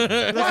Seagal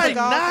movie? Why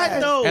not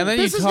though? And then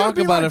you This is gonna talk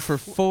be about like- it for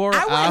 4 I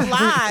hours. went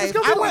live. It's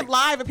gonna be I went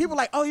like- live, and people were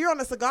like, "Oh, you're on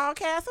the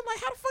Seagalcast." I'm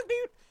like, "How the fuck do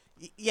you?"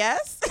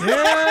 Yes.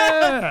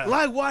 Yeah.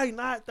 Like, why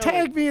not though?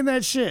 Tag me in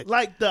that shit.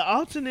 Like the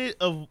alternate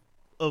of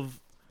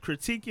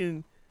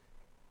critiquing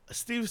a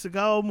Steven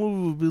Seagal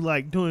movie would be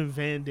like doing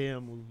Van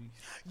Damme movies.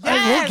 Hey,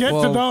 we'll get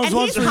Well- to those And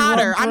once he's we run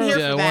hotter. I'm through. here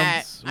Yeah, for that.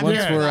 once I'm once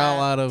here for we're that.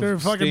 all out of They're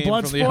fucking steam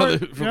blood from the sport.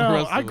 other from Yo, the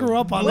rest I of grew them.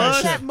 up on Blood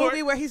that That shit.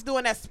 movie where he's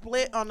doing that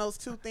split on those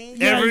two things.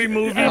 Yeah, Every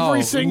movie. every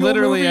Oh, single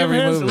literally movie of every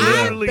his. movie.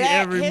 I Literally bet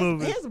every his,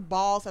 movie. his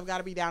balls have got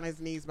to be down his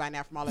knees by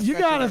now from all the You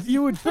gotta, stretching.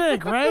 you would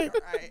think, right?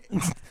 Right.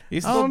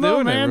 He's I still don't know,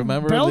 doing man. it.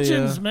 Remember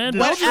Belgians, the, man. The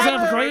Belgians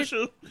have Whatever. great.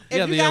 commercial.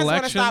 Yeah, If the you guys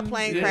want to stop election,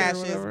 plane yeah, crashes,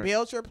 whatever.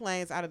 build your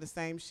planes out of the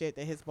same shit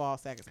that his ball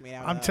sack is made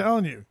out of. I'm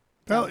telling you.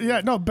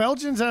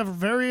 Belgians have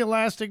very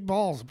elastic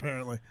balls,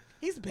 apparently.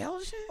 He's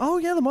Belgian? Oh,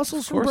 yeah, the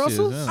muscles from course he is,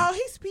 Brussels? yeah. Oh,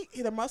 he speak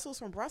the muscles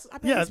from Brussels. I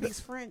bet Yeah, he speaks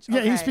French.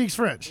 Yeah, he Okay. speaks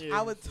French.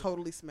 I would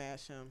totally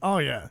smash him. Oh,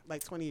 yeah.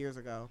 Like 20 years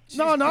ago.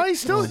 No,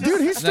 he's still,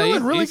 dude, he's still No,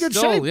 in really he's good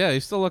still, shape. Yeah,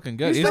 he's still looking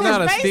good. He's He's, still- not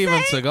a His face Steven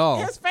ain't-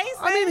 Seagal. His face.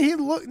 I mean, he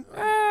look.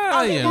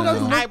 Ah, he you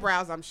does know. his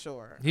eyebrows, I'm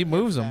sure. He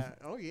moves them.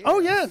 Oh yeah. Oh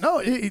yeah, no,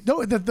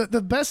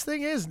 the best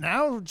thing is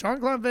now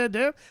Jean-Claude Van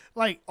Damme,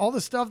 like all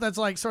the stuff that's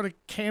like sort of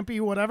campy,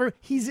 whatever.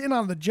 He's in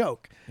on the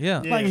joke. Yeah.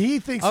 Like he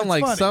thinks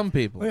Unlike it's funny. some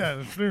people.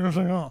 Yeah, Steven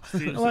Seagal.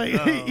 Steven Like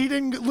Seagal. he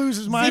didn't lose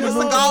his mind. Steven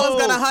Oh, Seagal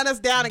is gonna hunt us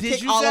down and did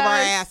kick you all of our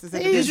guys- asses. Did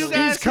Did you individually.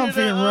 guys He's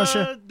comfy hear in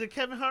Russia. the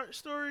Kevin Hart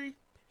story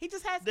He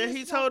just has that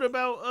he told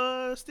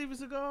about Steven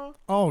Seagal?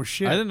 Oh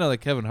shit! I didn't know that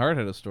Kevin Hart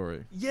had a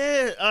story.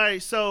 Yeah. All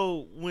right.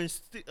 So when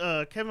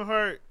Kevin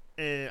Hart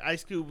and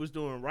Ice Cube was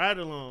doing Ride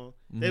Along,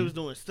 they was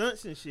doing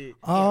stunts and shit.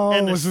 Oh,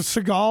 And the- was a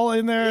Seagal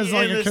in there as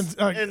like and,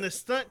 a and the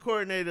stunt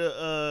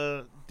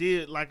coordinator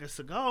did like a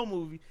Seagal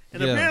movie,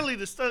 and Yeah. apparently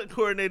the stunt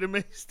coordinator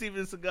made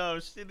Steven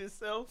Seagal shit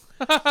himself.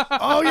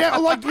 oh yeah,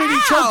 like when he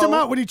choked him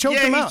out. When he choked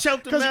Yeah, him he out.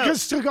 choked him out. Because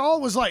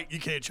Seagal was like, "You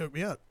can't choke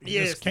me up.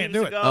 You just can't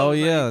do it." Seagal Oh, was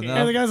yeah, like, no.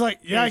 And the guy's like,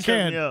 "Yeah, I Can't choke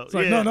can." me out. It's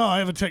like, Yeah. "No, I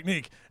have a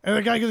technique." And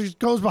the guy just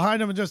goes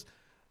behind him and just,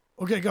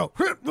 "Okay, go."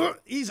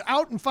 He's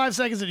out in 5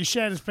 seconds and he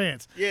shat his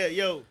pants. Yeah,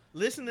 yo,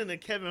 listening to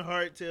Kevin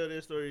Hart tell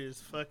that story is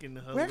fucking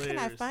Where hilarious. can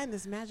I find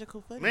this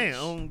magical footage?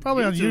 Man,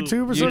 Probably on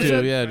YouTube or some YouTube,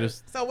 shit. yeah,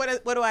 just So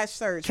what do I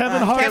search?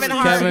 Kevin Hart. Kevin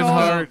Hart. Kevin Seagal.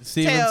 Hart,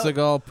 Steven Tell-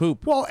 Seagal,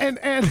 poop. Well, and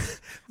I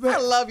the,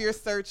 love your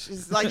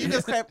searches. Like you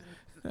just kept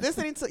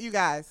listening to you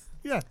guys.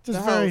 yeah, The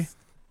just very. host,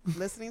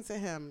 listening to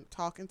him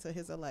talking to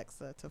his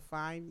Alexa to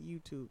find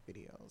YouTube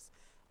videos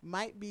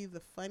might be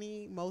the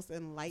funny, most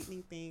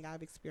enlightening thing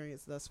I've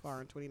experienced thus far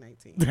in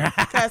 2019.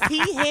 Because he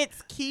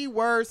hits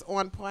keywords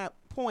on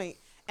point,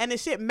 and the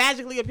shit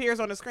magically appears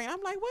on the screen.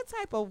 I'm like, what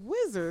type of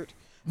wizard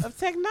of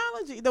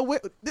technology?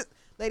 Ladies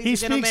He and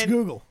speaks gentlemen,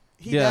 Google.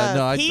 he Yeah, does.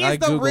 no, I He's the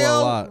Google a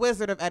real lot.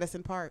 wizard of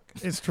Edison Park.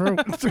 It's true.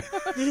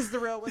 He's the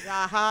real wizard.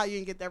 Aha, you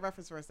didn't get that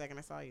reference for a second.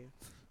 I saw you.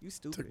 You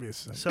stupid. Took me a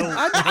second. So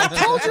I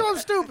told you I'm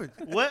stupid.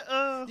 what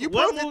You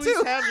what proved it movies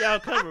too. have y'all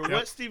covered?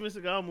 What Steven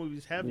Seagal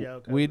movies have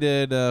y'all covered? We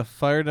did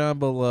Fire Down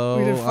Below,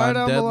 We did Fire On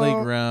Down Deadly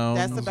Below. Ground,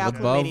 That's about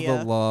Above chlamydia.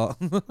 the Law.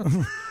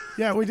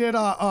 Yeah, we did.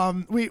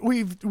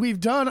 We've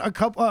done a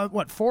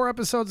couple. 4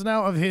 episodes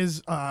now of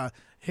his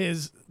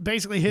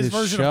basically his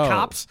version show. of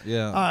Cops.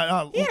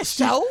 Yeah. He had a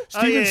show?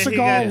 Steven Oh, yeah, he Seagal,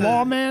 got the-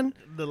 lawman.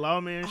 The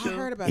Lawman I show.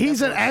 heard about He's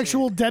that an bullshit.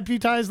 actual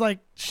deputized like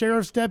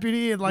sheriff's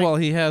deputy and like well,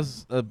 he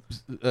has a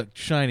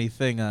shiny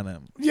thing on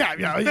him.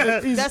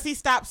 yeah. He's, Does he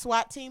stop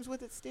SWAT teams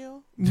with it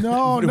still?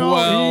 no,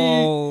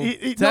 Well, no,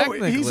 he's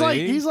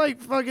technically. like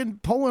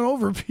fucking pulling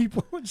over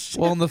people and shit.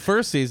 Well, in the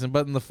first season,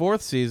 but in the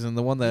 4th season,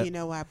 the one that You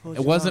know why I pulled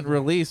it you wasn't over.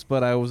 released,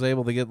 but I was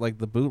able to get like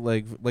the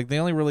bootleg. Like they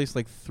only released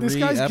like 3 this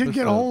guy's episodes. can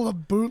get a hold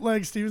of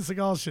bootleg Steven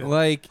Seagal shit.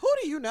 Like Who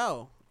do you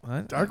know?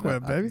 what? Dark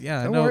web, baby.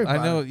 Yeah, Don't I know. worry I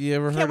about know. it. You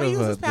ever Can heard we use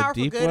of his the power for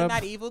deep good and web?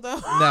 not evil, though?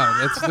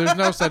 No, there's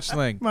no such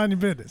thing. Mind your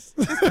business.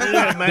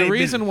 The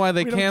reason why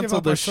they We don't give canceled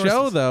up our the show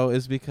sources. though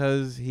is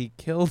because he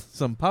killed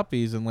some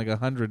puppies and like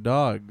 100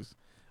 dogs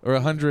or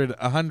 100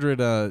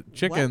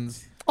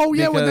 chickens. Oh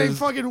yeah, when they Because-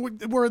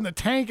 fucking were in the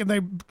tank and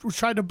they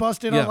tried to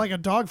bust in Yeah. on like a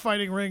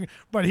dogfighting ring,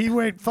 but he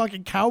went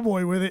fucking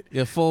cowboy with it.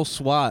 Yeah, full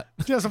SWAT.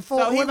 Just a full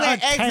So he with a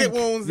went exit tank.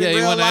 wounds Yeah, in he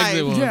real went life.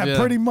 exit wounds. Yeah, Yeah.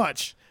 pretty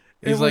much.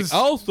 He's It like, was-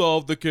 I'll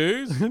solve the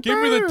case. Give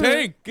me the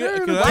tank.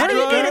 Can the I Why did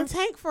he drive? get a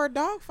tank for a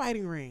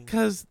dogfighting ring?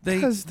 Because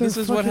Because they're this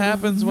is what fucking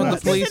happens when the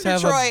nuts. Was police this in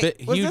have Detroit?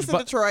 a Was huge. this in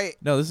Detroit?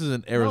 No, this is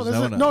in No, this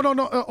is- Arizona.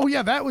 no. Oh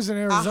yeah, that was in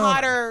A Arizona.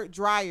 hotter,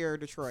 drier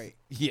Detroit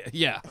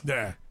Yeah.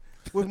 Yeah.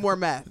 with more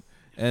meth.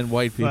 And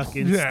white people.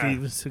 Fucking Yeah.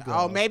 Steven Seagal.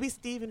 Oh, maybe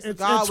Steven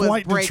It's Seagal was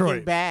white Breaking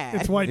Detroit. Bad.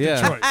 It's white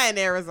Yeah. Detroit. in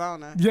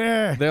Arizona.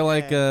 Yeah, They're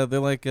like That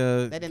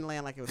didn't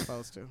land like it was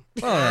supposed to.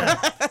 well,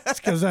 it's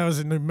because that was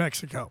in New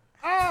Mexico.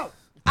 Oh,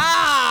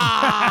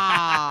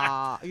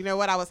 You know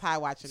what? I was high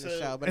watching the So,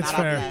 show, but It's not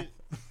off fair.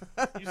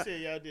 that. You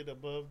said y'all did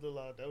Above the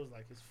Law. That was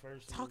like his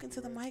first. Talking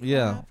to the movie, right? mic.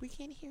 Yeah. Rob. We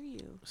can't hear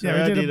you. So Yeah, we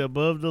y'all did did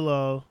Above the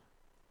Law.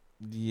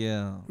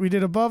 Yeah. we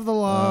did Above the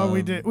Law. Um,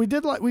 we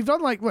did like we've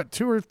done like what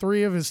 2 or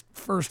 3 of his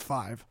first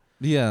 5,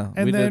 Yeah.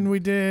 and then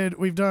did,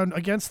 we've done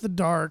Against the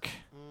Dark.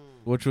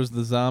 which was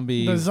the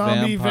zombie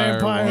zombie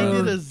vampire. They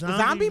one. did a Zombie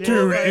zombie movie?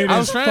 Dude, movie. it I is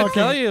was trying to fucking-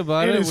 tell you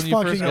about it is when you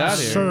first fucking got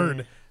here.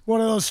 absurd. One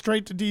of those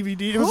straight to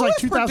DVD. It was Who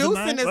like is producing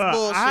 2009. this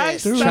Well, I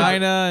bullshit? Dude.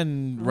 China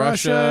and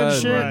Russia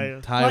Russia and and,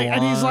 shit. Taiwan. Like,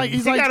 and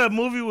he's He like, got a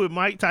movie with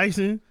Mike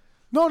Tyson.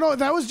 no,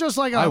 that was just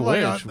like a. I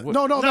like wish. A, What-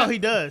 no, No, that- he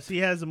does. He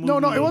has a movie. no,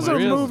 with it wasn't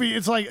Mike a Really? movie.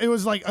 It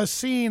was like a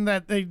scene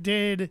that they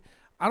did.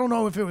 I don't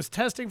know if it was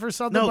testing for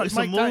something. No, but it's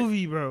Mike a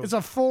movie, bro. It's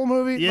a full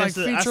movie, Yes,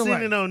 like I feature seen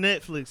length. it on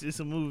Netflix. It's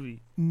a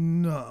movie.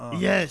 No.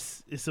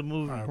 Yes, it's a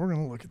movie. All right, we're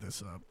gonna look at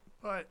this up.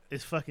 But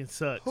It fucking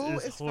sucks. Who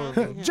It's is horrible.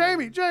 funding him?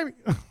 Jamie,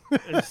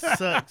 It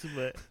sucks,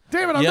 but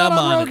damn it, I'm Yeah, not I'm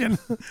on on Rogan.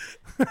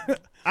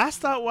 I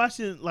stopped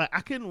watching. Like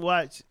I couldn't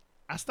watch.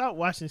 I stopped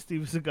watching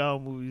Steven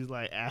Seagal movies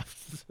like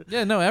after.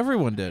 Yeah, no,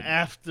 everyone did.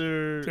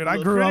 After Dude, I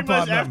grew pretty up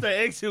much on them. after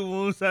Exit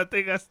Wounds. I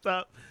think I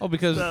stopped. Oh,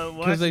 because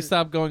watching- they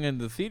stopped going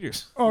into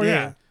theaters. Oh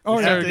yeah. Oh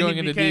They yeah. started After going he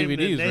into became DVDs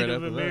the right Native after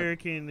that.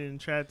 American and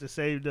tried to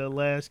save the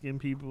Alaskan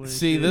people. And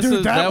See, shit. this Dude,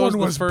 is that that was one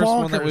the was first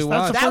one that we bonkers. That's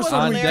watched the That first was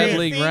one on we hilarious. did.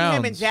 Deadly Seeing him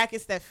in Grounds.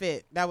 jackets that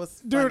fit. That was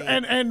Dude,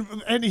 funny.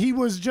 and he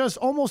was just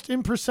almost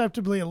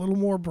imperceptibly a little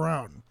more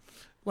brown.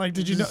 Like,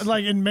 did you know?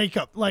 Like in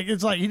makeup, like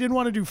it's like he didn't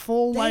want to do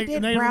full they like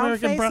did Native brown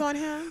American face brown. on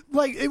him.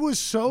 Like it was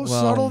so Well-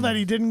 subtle that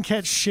he didn't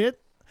catch shit.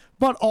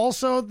 But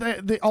also,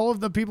 all of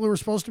the people who were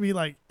supposed to be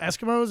like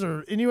Eskimos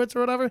or Inuits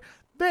or whatever,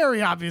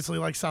 very obviously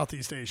like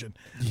Southeast Asian.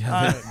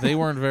 Yeah, they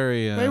weren't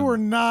very. They were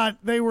not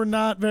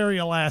very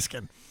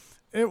Alaskan.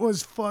 It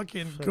was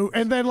fucking cool.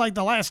 And then like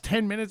the last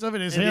 10 minutes of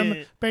it is And him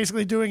then-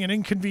 basically doing an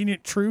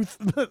Inconvenient Truth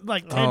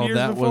like 10 Oh, years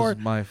that before. was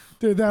my.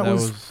 Dude, that that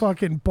was was-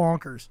 fucking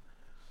bonkers.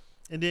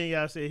 And then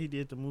y'all said he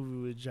did the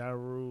movie with Ja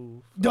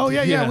Rule. Oh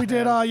yeah, Yeah. we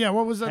did.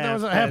 What was that? That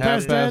was a Half Half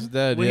Past Half-Past Dead.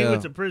 Dead. When Yeah. he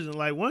went to prison,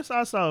 like once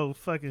I saw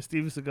fucking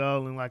Steven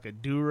Seagal in like a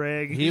do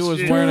rag, He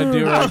was wearing a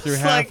Dude, do I rag through was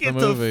half like, the get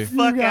movie. fuck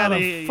You out gotta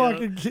of here, yo.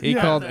 fucking He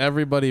called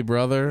everybody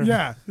brother.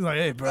 Yeah, he's like,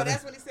 hey So brother.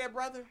 that's what he said,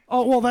 brother.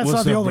 Oh well, that's What's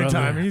not the up, only brother?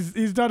 time.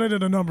 He's done it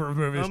in a number of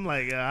movies I'm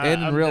like,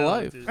 And in I'm real down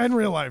life. with this. and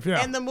real life.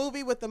 Yeah. And the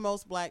movie with the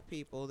most black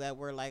people that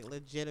were like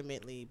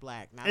legitimately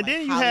black. Not And like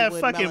then you have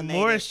Hollywood fucking melanated.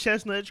 Morris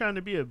Chestnut trying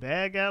to be a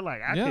bad guy.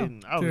 Like I Yeah.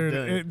 couldn't. I was Dude,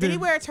 done. it- Did he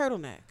dude, wear a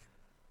turtleneck?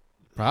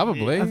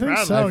 Probably. I think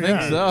Probably. so. I think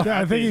yeah. so. Yeah,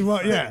 I think he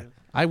was. Yeah.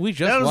 We That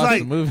just was watched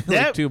like the movie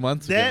that, like 2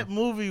 months That ago.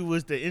 movie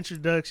was the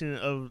introduction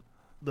of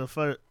the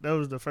first. That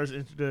was the first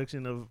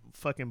introduction of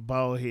fucking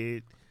bald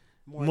head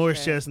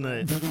Morris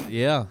Chestnut.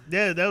 Yeah.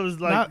 Yeah, that was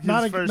like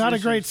Not his first a intro-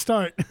 great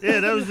start. Yeah,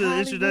 that was the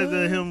Hollywood.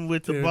 introduction of him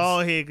with the Dude.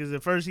 bald head because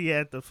at first he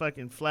had the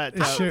fucking flat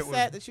This top. shit I'm was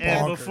upset that you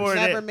And bonkers. before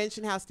never that,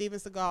 mentioned how Steven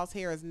Seagal's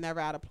hair is never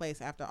out of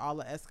place after all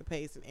the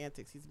escapades and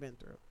antics he's been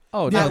through.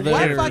 Oh Yeah, no, What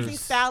there's- fucking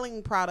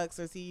styling products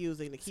is he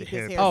using to keep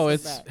his hair? Oh, so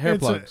it's back? hair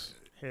It's a- plugs.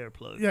 hair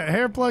plug. Yeah,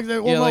 hair plugs.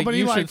 Well, Yeah, no, like, but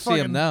he you like should see him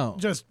fucking now.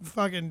 just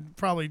fucking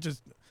probably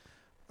just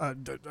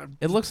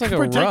It looks like a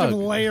protected rug.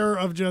 layer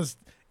of just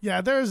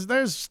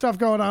There's stuff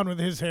going on with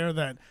his hair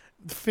that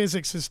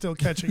physics is still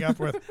catching up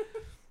with.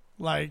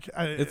 Like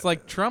It's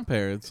like Trump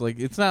hair. It's like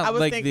it's I not was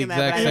like the thinking that,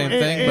 exact but I same don't-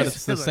 thing, It- but it-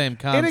 it's the same it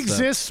concept.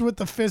 exists with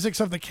the physics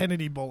of the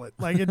Kennedy bullet.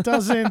 Like it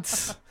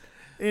doesn't.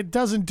 It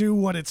doesn't do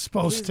what it's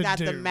supposed He's to got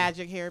do. the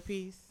magic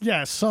hairpiece. Yeah,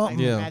 Like something.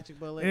 the Yeah. magic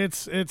bullet.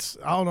 It's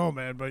I don't know,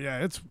 man, but yeah,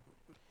 it's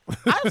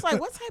I was like,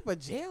 what type of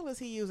gel is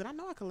he using? I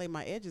know I can lay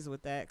my edges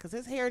with that because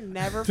his hair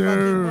never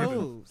Dude. fucking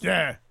moves.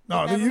 yeah.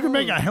 No, never you can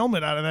make a moves.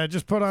 helmet out of that.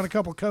 Just put on a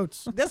couple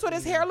coats. That's what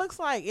his hair looks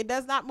like. It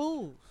does not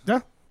move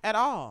Yeah, at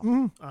all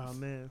Oh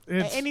man, at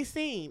it's any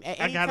scene. At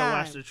I any gotta time.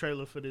 watch the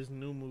trailer for this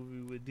new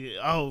movie with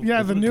Oh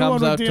yeah. The new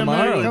comes one out with DMX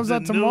tomorrow. comes the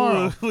out new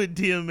tomorrow. one with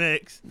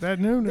DMX. That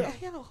new Yeah,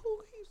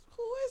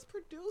 who is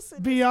producing? this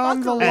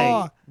Beyond the fuckery?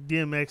 Law. Hey,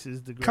 DMX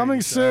is the greatest.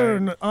 coming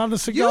soon on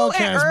the You and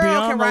Seagalcast. Earl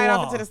Beyond can the ride Law.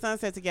 off into the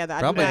sunset together. I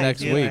do Probably not-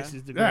 next yeah. week. DMX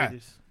is the Yeah.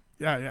 greatest.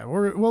 Yeah.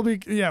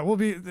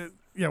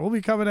 We'll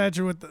be coming at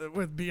you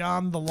with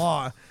Beyond the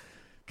Law.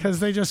 Because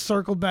they just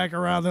circled back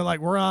around. They're like,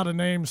 we're out of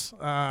names.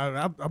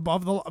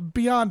 Above the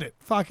beyond it.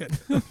 Fuck it.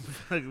 Like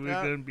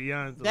we're going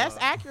beyond. The That's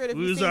law. accurate if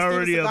We you was see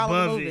already Steven Seagal in the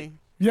above movie. it.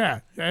 yeah,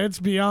 it's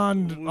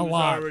beyond We a was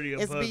lot. already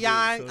It's above it,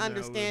 beyond so now we're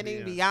understanding,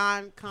 beyond.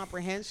 beyond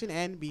comprehension,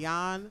 and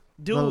beyond.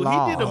 Dude, the he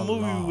law. did a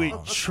movie with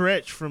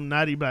Tretch from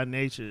Naughty by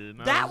Nature.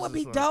 and I That was would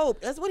be just like-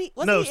 dope. That's what he.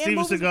 Wasn't No, he in Steven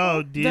movies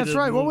Seagal did. That's a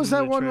right. What movie was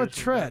that one with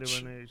from Naughty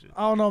Tretch? by Nature.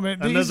 Oh no,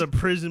 man. Another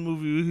prison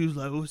movie where he was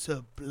like, "What's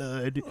up,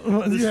 blood?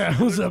 yeah.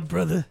 What's up,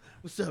 brother?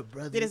 What's up,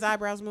 brother?" Did his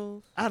eyebrows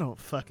move? I don't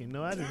fucking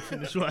know. I didn't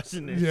finish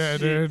watching that. Yeah,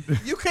 shit. dude.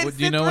 You couldn't. Well, do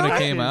you sit know when through it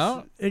came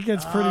out? It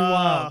gets pretty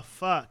Ah, wild.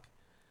 fuck.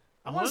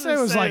 I wanna want say to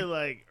it was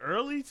like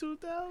early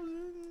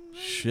 2000.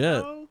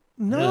 Shit.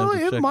 No, Yeah, I have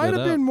to it check might that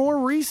have been out. more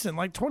recent,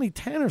 like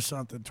 2010 or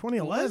something.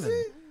 2011. Was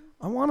it?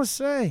 I want to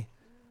say.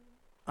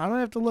 I don't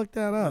have to look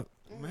that up.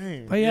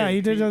 Man. But yeah,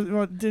 he did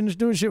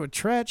doing shit with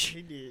Tretch.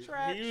 He did.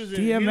 Trash. He was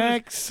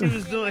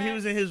DMX. He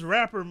was in his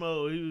rapper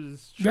mode. He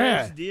was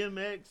Trash,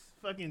 DMX,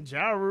 fucking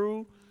Ja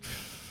Rule.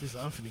 He's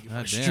like, I'm finna get my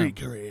God damn. street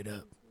cred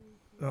up.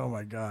 Oh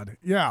my God.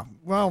 Yeah.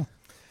 Well,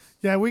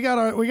 yeah, we got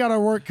our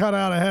work cut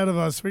out ahead of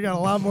us. We got a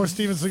lot more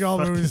Steven Seagal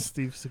Fucking movies.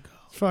 Steve Seagal.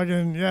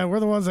 Fucking yeah, we're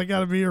the ones that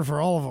got to be here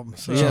for all of them.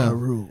 So Yeah.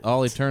 Rule.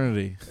 All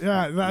eternity.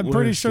 yeah, I'm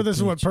pretty sure this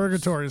is what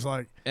purgatory is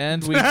like.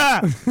 And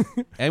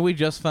we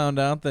just found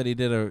out that he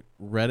did a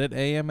Reddit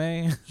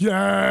AMA.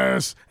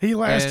 Yes, he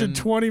lasted And-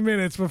 20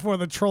 minutes before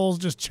the trolls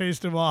just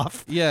chased him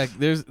off. Yeah,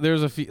 there's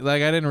a few,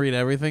 like, I didn't read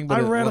everything, but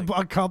I read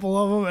a couple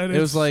of them, and it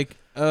was like,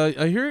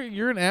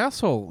 you're an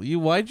asshole.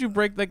 Why'd you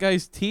break that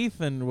guy's teeth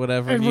and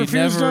whatever? and you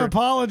refused to never,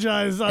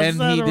 apologize. on and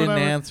set he or didn't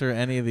whatever. answer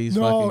any of these.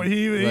 No, fucking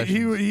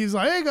he's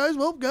like, hey guys,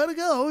 well, gotta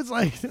go. It's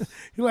like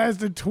he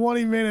lasted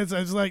 20 minutes.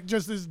 It's like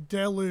just this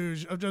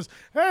deluge of just,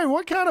 hey,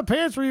 what kind of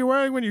pants were you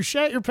wearing when you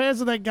shat your pants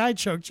and that guy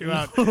choked you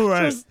out?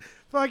 Right. Just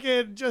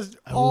fucking, just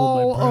I wore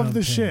my all of brown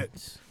the shit,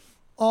 pants.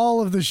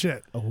 all of the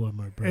shit. I wore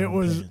my brown It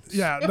was, pants.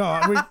 yeah,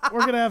 no, we're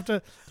gonna have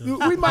to.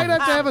 We might have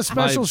to have a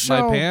special my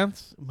show.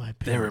 pants. My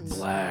pants. They were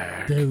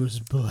black. They was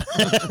black.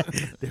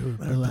 They were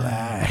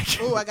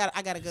black. Ooh, I got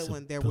a good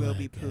one. There will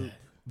be poop.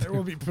 There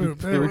will be poop.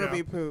 There There we will go.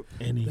 be poop.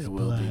 And he's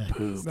black.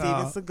 Steven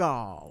Nah.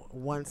 Seagal,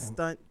 one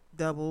stunt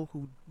double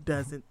who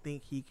doesn't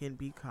think he can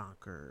be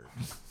conquered.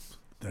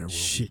 There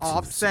shit.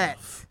 Offset.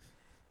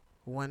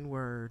 One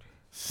word.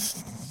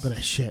 But I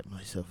shat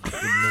myself.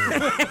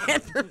 Like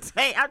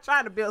Entertain. I'm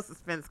trying to build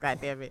suspense.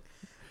 Goddammit.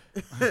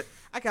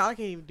 I can't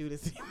even do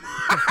this anymore.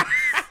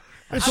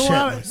 It's I a shat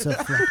lot of, myself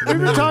like a we've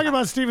been man. talking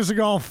about Steven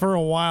Seagal for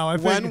a while. I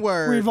think One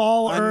word. we've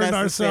all earned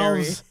Unnecessary.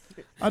 ourselves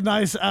a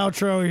nice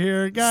outro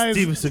here, guys.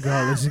 Steven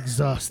Seagal is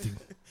exhausting.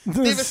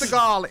 Steven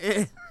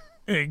Seagal.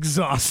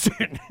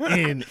 Exhausting.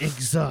 And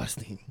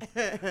exhausting.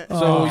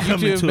 So you Coming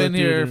two have to a been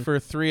here theater. for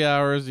 3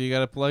 hours. You got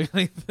to plug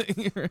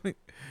anything? Or anything?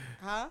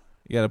 Huh?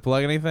 You got to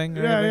plug anything?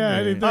 or Yeah, anything, yeah,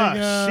 or- anything.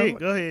 Ah, shit.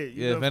 Go ahead.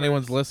 You Yeah, go if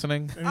anyone's first.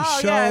 listening. Any Oh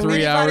show? yeah, if 3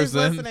 anybody's hours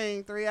in.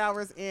 listening, 3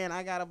 hours in,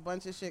 I got a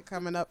bunch of shit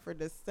coming up for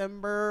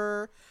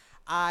December.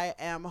 I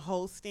am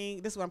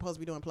hosting. This is what I'm supposed to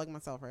be doing. Plugging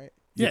myself, right?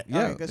 Yeah.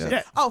 Yeah. Okay, good yeah. shit.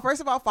 Yeah. Oh, first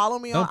of all, follow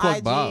me Don't on plug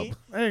IG. Bob.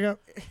 There you go.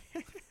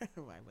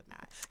 Why would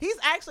not? He's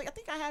actually. I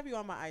think I have you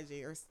on my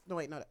IG. Or no,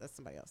 wait, no, that's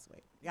somebody else.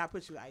 Wait, yeah, I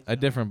put you IG. A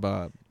different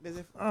Bob. Does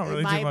it, I don't really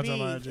it do might much be. on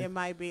my IG. It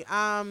might be.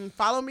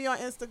 Follow me on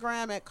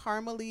Instagram at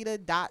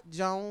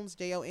Carmaleta.Jones,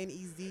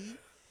 Jonez,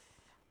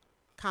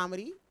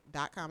 comedy,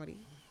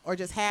 or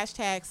just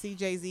hashtag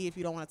CJZ if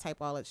you don't want to type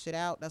all that shit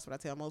out. That's what I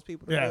tell most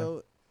people to Yeah.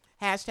 do.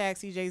 Hashtag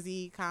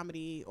CJZ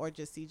comedy or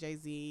just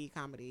CJZ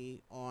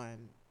comedy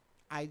on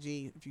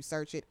IG. If you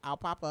search it, I'll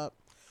pop up.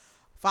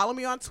 Follow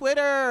me on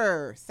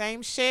Twitter.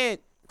 Same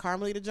shit.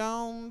 Carmaleta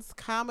Jones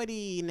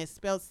comedy, and it's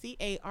spelled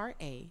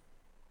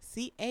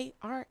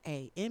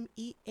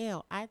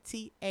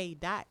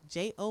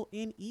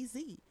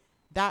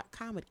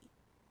CARAMELITA.JONEZ.comedy.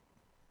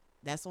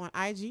 That's on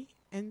IG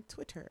and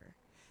Twitter.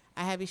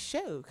 I have a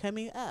show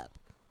coming up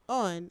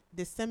on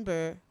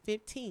December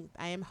 15th.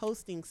 I am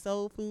hosting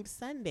Soul Food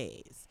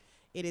Sundays.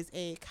 It is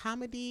a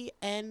comedy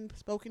and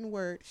spoken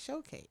word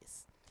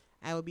showcase.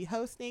 I will be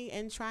hosting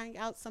and trying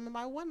out some of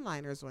my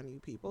one-liners on you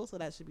people, so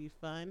that should be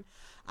fun.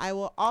 I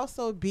will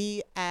also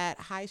be at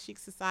High Chic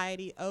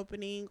Society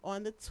opening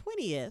on the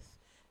 20th,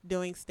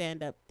 doing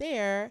stand-up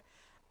there.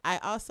 I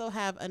also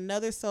have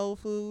another soul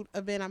food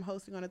event I'm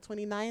hosting on the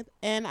 29th,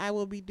 and I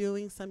will be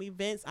doing some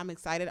events. I'm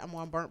excited. I'm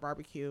on Burnt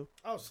Barbecue.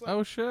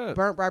 Oh, shit.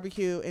 Burnt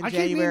Barbecue in I keep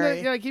January.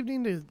 needing to, I keep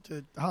needing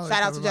to holler Shout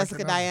at out to them about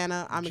Jessica that.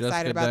 Diana. I'm Jessica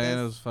excited about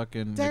Diana's this.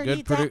 fucking a Dirty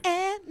good producer.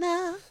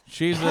 Diana.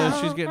 She's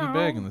getting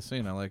big in the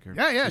scene. I like her.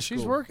 Yeah,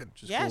 she's cool. working.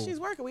 Yeah, she's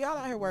working. We all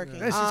out here working.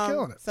 Yeah, she's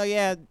killing it. So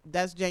yeah,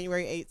 that's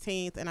January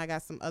 18th, and I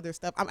got some other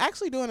stuff. I'm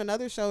actually doing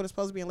another show that's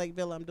supposed to be in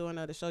Lakeville. I'm doing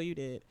the show you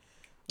did.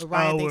 With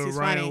Ryan thinks with he's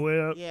Ryan funny.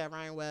 Webb. Yeah,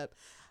 Ryan Webb.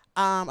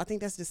 I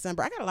think that's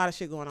December. I got a lot of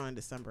shit going on in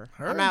December.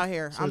 Heard. I'm out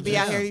here. So I'm be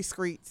out yeah. here these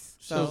streets.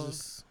 So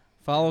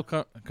Follow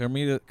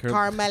Carmeleta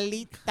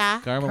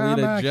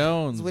Carmelita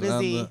Jones With a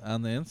Z.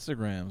 on the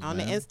Instagrams. on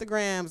man. the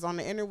Instagrams, on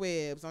the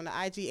interwebs, on the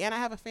IG, and I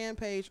have a fan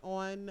page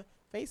on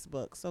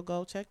Facebook. So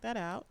go check that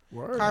out.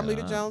 Word.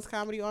 Carmeleta Jones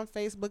Comedy on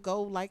Facebook.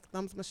 Go like,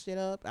 thumbs my shit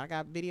up. I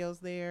got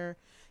videos there.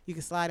 You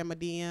can slide in my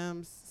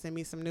DMs, send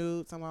me some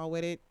nudes. I'm all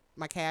with it.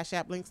 My Cash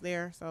App link's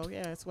there. So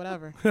yeah, it's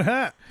whatever.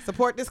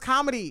 Support this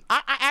comedy.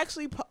 I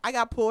actually I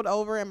got pulled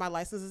over and my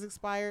license is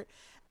expired.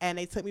 And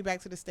they took me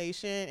back to the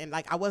station, and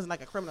like I wasn't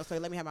like a criminal, so they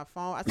let me have my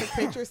phone. I took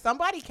pictures.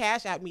 Somebody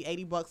Cash Apped me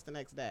 $80 the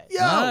next day.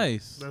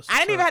 Nice. I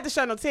didn't even have to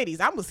show no titties.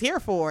 I was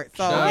here for it.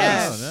 So Shout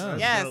yes, out,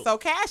 yeah. yes. Dope. So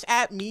Cash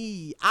App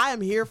me. I am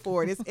here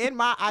for it. It's in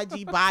my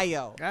IG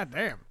bio. God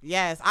damn.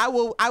 Yes, I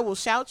will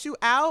shout you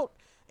out.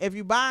 If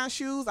you buying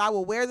shoes, I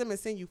will wear them and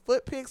send you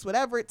foot pics,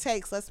 whatever it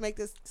takes. Let's make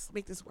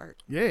this work.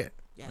 Yeah.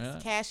 Yes, Yeah.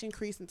 cash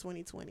increase in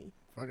 2020.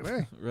 Fucking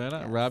A. Right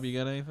on. Yes. Rob, you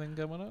got anything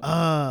coming up?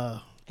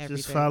 Just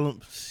Everything. follow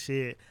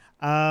shit.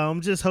 I'm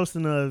just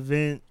hosting an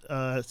event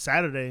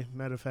Saturday.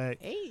 Matter of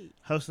fact, Hey,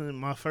 hosting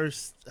my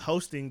first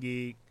hosting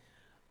gig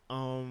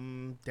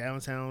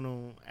downtown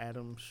on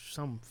Adams,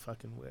 some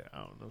fucking where, I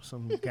don't know.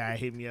 Some guy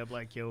hit me up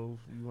like, yo,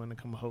 you want to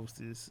come host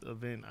this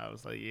event? I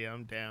was like, yeah,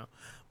 I'm down.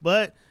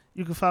 But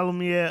you can follow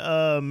me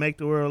at Make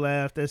the World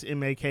Laugh. That's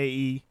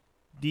Makedda.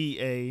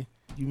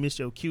 You missed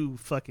your cue,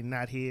 fucking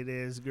knothead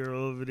ass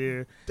girl over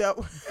there.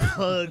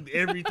 Plugged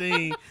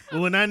everything.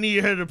 But when I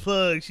needed her to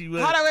plug, she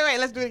was. Hold on, wait.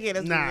 Let's do it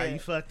again. You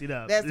fucked it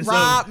up. That's it's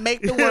Rob over.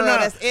 Make the World.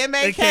 That's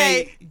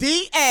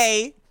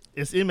Makedda.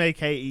 It's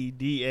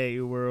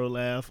Makedda World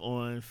Laugh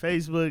on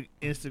Facebook,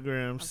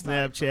 Instagram,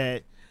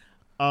 Snapchat,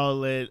 all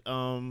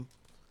that.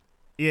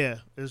 Yeah,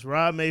 it's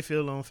Rob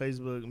Mayfield on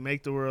Facebook.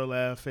 Make the World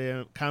Laugh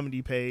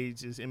comedy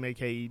page is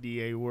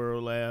Makedda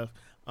World Laugh.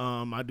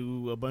 I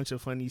do a bunch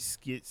of funny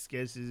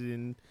sketches,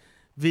 and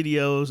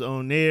videos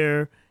on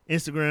there.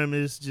 Instagram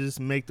is just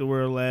Make the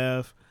World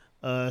Laugh.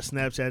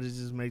 Snapchat is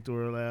just Make the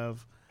World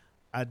Laugh.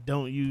 I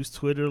don't use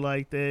Twitter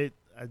like that.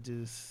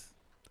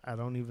 I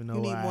don't even know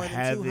you need I more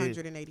have than it.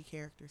 280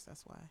 characters.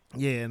 That's why.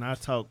 Yeah, and I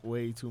talk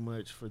way too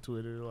much for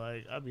Twitter.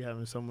 Like, I be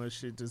having so much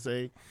shit to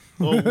say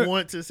or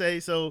want to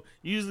say. So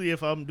usually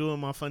if I'm doing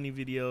my funny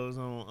videos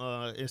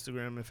on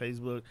Instagram and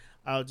Facebook,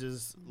 I'll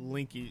just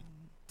link it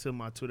to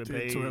my Twitter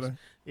page. Twitter.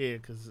 Yeah,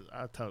 because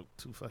I talk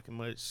too fucking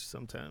much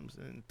sometimes,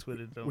 and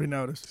Twitter don't. We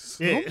noticed.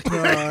 Yeah.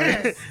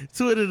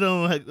 Twitter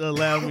don't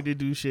allow me to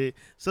do shit.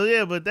 So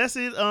yeah, but that's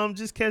it.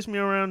 Just catch me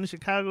around the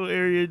Chicago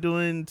area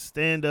doing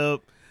stand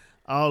up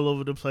all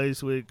over the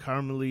place with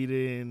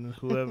Carmaleta and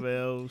whoever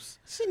else.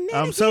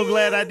 I'm so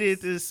glad I did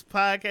this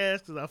podcast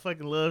because I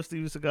fucking love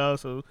Steven Seagal.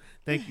 So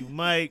thank you,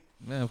 Mike.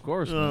 Man, of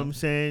course. You know what I'm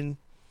saying?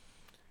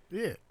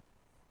 Yeah.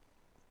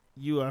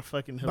 You are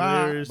fucking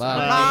hilarious.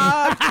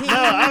 Bob. Bob King. No,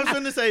 I was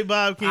going to say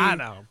Bob King. I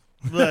know.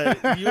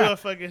 But you are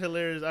fucking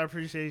hilarious. I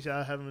appreciate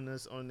y'all having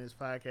us on this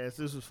podcast.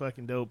 This was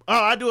fucking dope. Oh,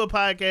 I do a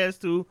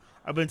podcast too.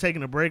 I've been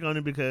taking a break on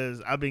it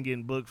because I've been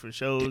getting booked for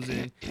shows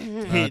and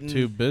hitting.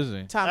 Too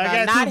busy. Talking I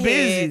about got not too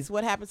busy. heads.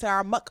 What happened to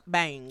our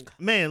mukbang?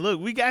 Man, look,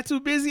 we got too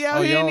busy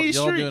out here in these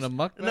y'all streets. doing a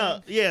mukbang?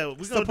 No, yeah,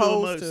 we're gonna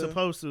do a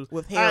supposed to.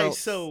 With All right, Harold.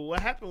 so what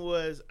happened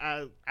was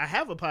I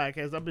have a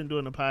podcast. I've been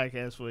doing a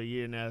podcast for a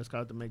year now. It's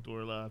called the Make the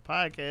World Live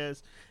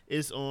podcast.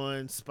 It's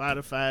on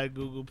Spotify,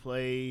 Google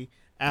Play,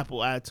 Apple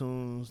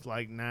iTunes,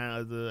 like 9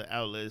 other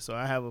outlets. So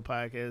I have a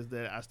podcast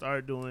that I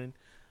started doing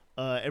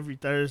every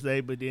Thursday,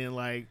 but then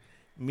like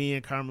me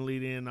and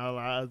Carmaleta and all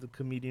our other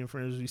comedian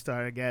friends, we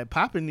got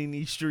popping in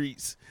these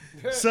streets.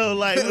 So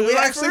like, we like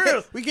actually for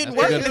real. we getting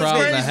That's a work. good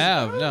problem to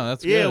have. No,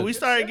 that's Yeah, good. we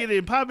started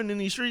getting popping in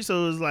these streets,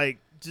 so it was like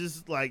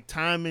just like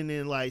timing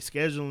and like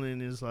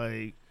scheduling is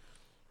like.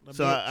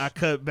 So I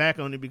cut back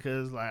on it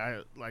because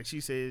like she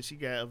said, she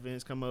got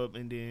events come up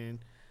and then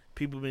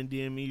people been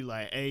DMing me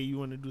like, hey, you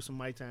want to do some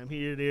mic time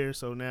here or there?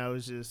 So now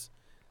it's just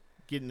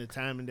getting the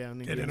timing down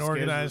and Getting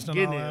organized and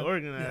getting all it that.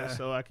 organized Yeah.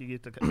 so I could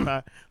get the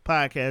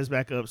podcast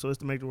back up. So it's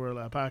the Make the World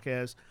Live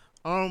podcast.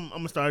 I'm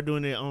gonna start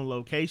doing it on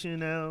location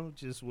now,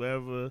 just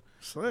wherever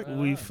Slick.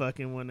 we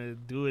fucking want to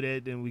do it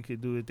at, then we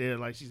could do it there.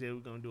 Like she said, we're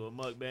gonna do a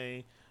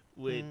mukbang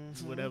with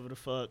whatever the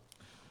fuck.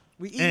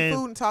 We eat And-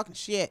 food and talking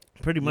shit.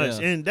 Pretty much.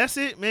 Yeah. And that's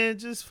it, man.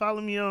 Just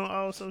follow me on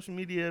all social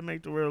media,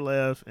 Make the World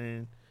Laugh,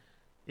 and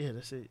yeah,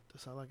 that's it.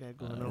 That's all I got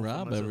going on. for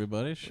Rob, myself.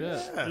 everybody.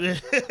 Shit. Yeah.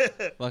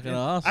 Fucking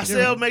awesome. I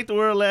sell Make the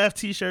World Laugh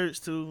t-shirts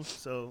too,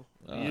 so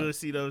Uh, you'll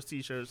see those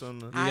t-shirts on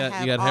the. You I got-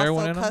 have you got also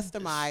heroin in 'em?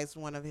 customized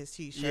one of his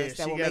t-shirts Yeah, that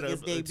she will got make a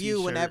his debut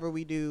t-shirt. whenever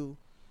we do.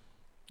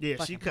 Yeah,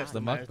 fucking she hot.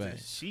 customized The mukbang. it.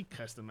 She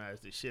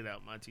customized the shit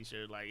out my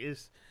t-shirt. Like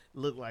it's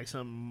looked like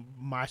some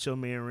Macho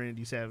Man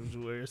Randy Savage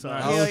wear. So Oh,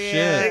 Hell shit.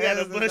 yeah. they got a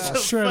That's bunch what's of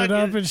Shredded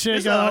fucking, up and shit,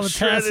 it's got all all the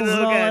shredded tassels up,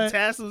 and all got that.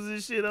 tassels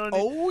and shit on it.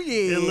 Oh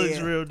yeah, It looks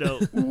real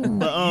dope.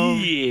 But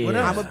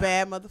Yeah. I'm a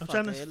bad motherfucker. I'm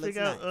trying to It looks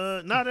figure out.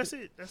 nice. No, that's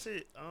it. That's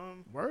it.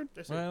 Word.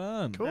 That's Right it.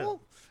 on.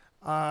 Cool.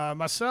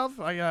 Myself,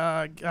 I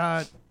got You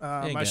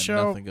ain't my got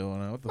show. nothing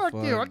going on. What the Fuck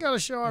fuck? you. I got a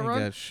show I ain't run.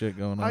 got shit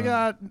going on. I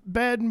got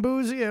Bed and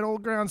Boozy at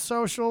Old Ground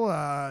Social,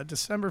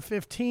 December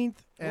 15th,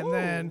 and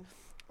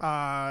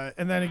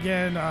then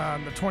again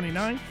on the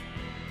 29th.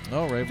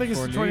 Oh, right I think it's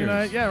before the New 29th.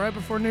 Year's. Yeah, right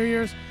before New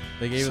Year's.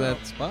 They gave So- you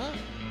that spot?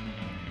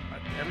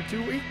 Every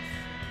 2 weeks.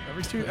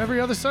 Every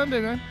other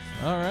Sunday, man.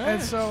 All right.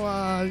 And so,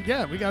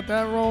 yeah, we got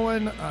that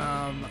rolling.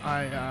 I'm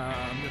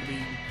gonna be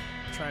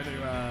trying to.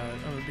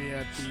 I'm gonna be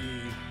at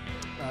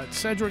the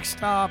Cedric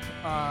Stop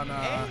on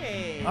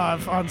Hey.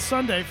 on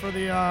Sunday for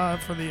the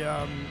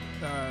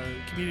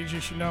Comedians You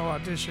Should Know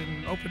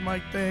audition open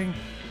mic thing.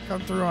 Come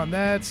through on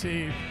that.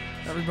 See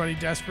everybody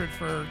desperate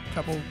for a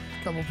couple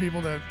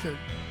people to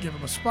give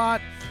them a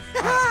spot.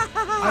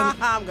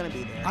 I'm gonna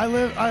be there.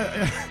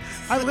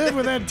 I live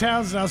with Ed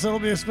Towns now, so it'll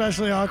be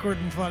especially awkward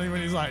and funny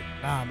when he's like,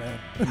 "Nah, man."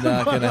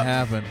 Not gonna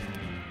happen.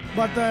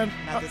 But then,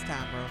 Not this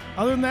time, bro.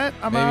 other than that,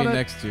 I'm Maybe out.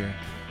 next year.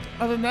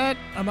 Other than that,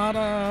 I'm out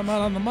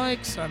on the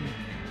mics. I'm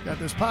got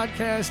this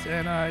podcast,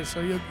 and so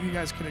you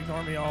guys can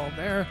ignore me all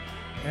there,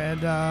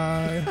 and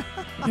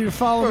you can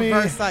follow me.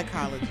 Reverse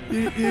psychology.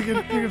 You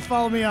can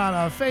follow me on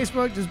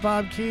Facebook, just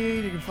Bob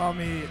Keane. You can follow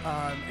me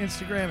on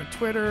Instagram and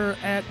Twitter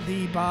at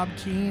the Bob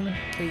Keane,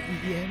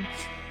 Keen.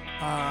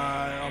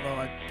 Although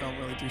I don't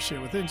really do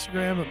shit with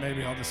Instagram, but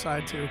maybe I'll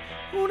decide to.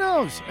 Who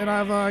knows? And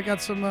I've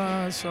got some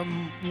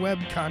web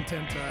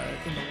content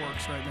in the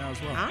works right now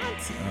as well.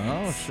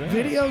 Oh shit.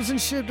 Videos and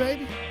shit,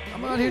 baby.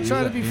 I'm out here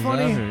trying to be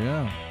funny. Out here,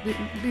 yeah.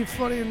 Be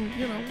funny in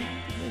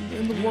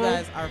the You world.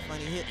 guys are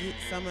funny.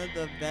 Some of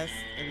the best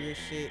of your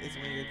shit is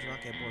when you're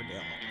drunk at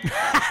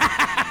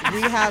Bordel.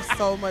 We have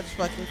so much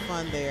fucking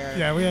fun there.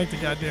 Yeah, we act a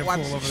goddamn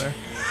fool over there.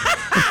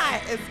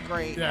 It's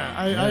great.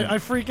 Yeah, I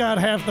freak out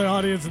half the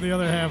audience and the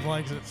other half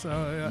likes it.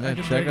 So I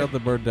can check out the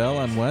Bordel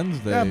on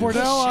Wednesday. Yeah,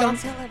 Bordel. Don't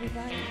tell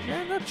everybody.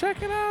 Yeah, no,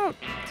 check it out.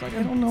 It's like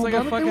I don't know it's like a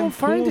about it. They fucking won't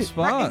find cool it.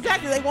 spot. Right,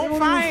 exactly. They won't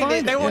won't find even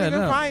it. They won't Yeah,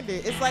 even no. find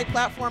it. It's like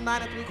platform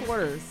 9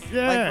 3/4.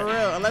 Yeah. Like for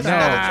real. Unless you No.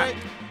 know the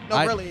trick. No,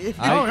 I- really. If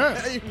you, I- Oh,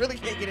 yeah. you really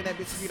can't get in that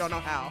bitch if you don't know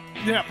how.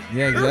 Yeah.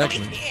 Yeah, You really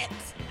exactly. can't.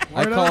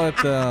 I Word call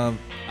up. it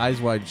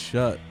Eyes Wide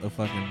Shut of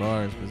fucking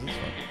bars because it's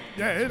fucking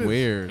Yeah, it is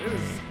weird. It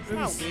is. It's It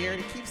not is. weird.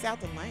 It keeps out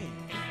the lane.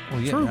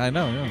 Well, yeah, True. I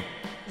know. Yeah,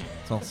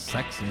 it's all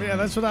sexy. Yeah,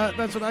 that's what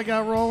I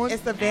got rolling.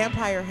 It's the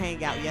vampire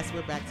hangout. Yes,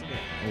 we're back to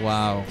it.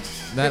 Wow.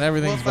 Not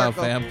everything's Full about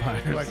circle.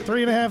 vampires. Like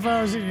 3.5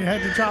 hours in, you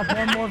had to drop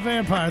one more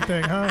vampire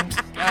thing, huh?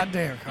 God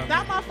damn.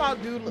 Not my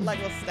fault. Dude looked like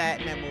a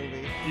stat in that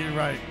movie. You're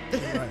right.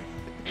 You're right.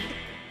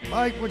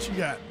 Mike, what you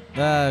got?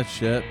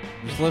 Shit.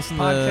 Just listen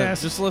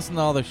Podcast. to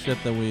all the shit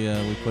that we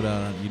put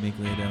out on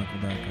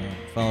uniquelyidentical.com.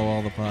 Follow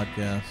all the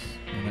podcasts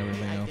and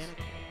everything else.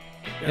 Identical.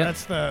 Yeah, Yep.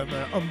 that's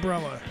the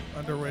umbrella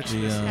under which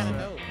The this is. kinda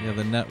dope. yeah,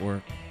 the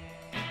network.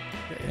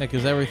 Yeah,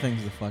 because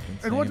everything's the fucking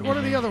And same. what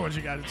are the man. other ones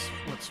you got? It's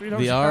what, Sweet Home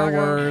The Chicago? R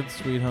Word,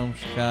 Sweet Home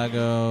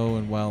Chicago,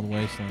 and Wild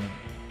Wasteland.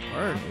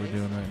 Word. What we're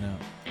doing right now.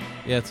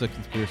 Yeah, it's a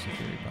conspiracy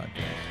theory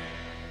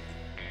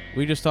podcast.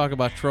 We just talk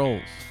about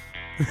trolls.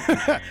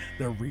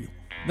 They're real.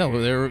 No,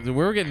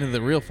 we're getting to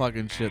the real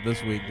fucking shit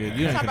this week, dude.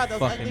 You You don't talking even about those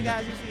fucking ugly know.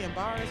 guys you see in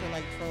bars or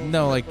like trolls?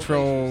 No, like political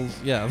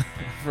trolls. Yeah,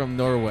 from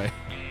Norway.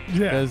 Yeah.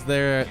 Because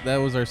that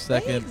was our They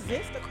second.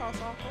 exist across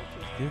all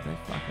cultures. Dude,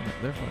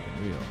 they're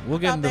fucking real. We'll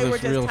I get thought into they were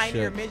this just real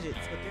tinier shit. midgets,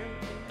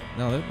 but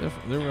No,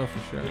 they're real for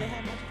sure. do they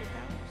have magical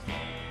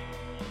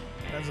powers?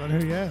 Depends on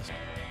who you ask.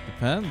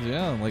 Depends,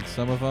 yeah. Like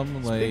some of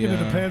them, like. Speaking of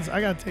depends,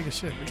 I gotta take a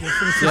shit. We can't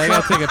finish Yeah, I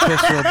this gotta take a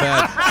piss real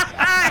bad.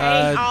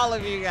 I hate all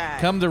of you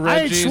guys. Come to I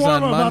ate Reggie's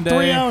shawarma on about 3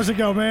 Monday. hours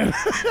ago, man.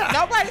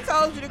 Nobody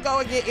told you to go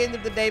and get end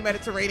of the day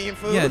Mediterranean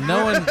food. Yeah,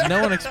 no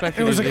one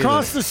expected It was you to do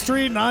across this. the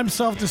street, and I'm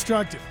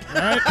self-destructive. All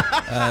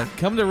right.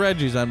 Come to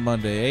Reggie's on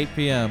Monday, 8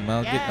 p.m.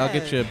 I'll get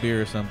Yes. you a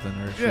beer or something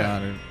or a Yeah.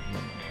 shot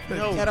or.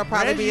 Yo, That'll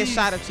probably be a Reggie's-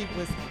 shot of cheap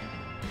whiskey.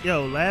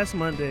 Yo, last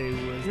Monday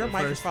was Your the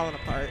mic is first. falling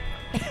apart.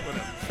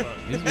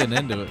 He's getting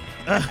into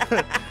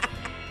it.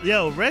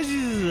 Yo,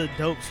 Reggie's is a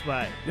dope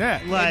spot. Yeah.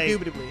 Like,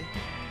 Indubitably.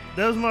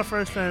 that was my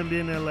first time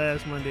being there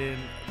last Monday, and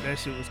that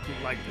shit was cool.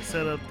 Like the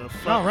setup, the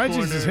fuck Oh, Reggie's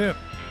corner, is hip.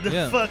 the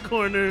Yeah. fuck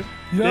corner.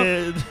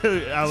 Yep.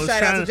 I was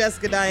Shout out trying to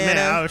Jessica Man, I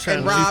Diana was trying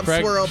and to- Rob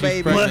Swirl, she's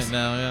baby. pregnant Plus-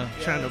 now, yeah.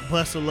 trying to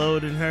bust a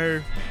load in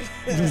her.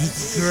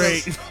 This is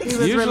great. He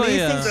was Usually,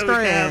 releasing So we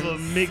can have a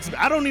strands. mix.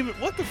 I don't even.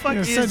 What the fuck Yeah,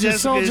 is send your Jessica?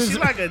 Is soldiers- she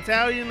like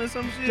Italian or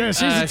some shit? Yeah,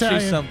 she's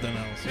Italian. She's something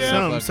else.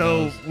 Something. Fuck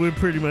So knows. we're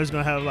pretty much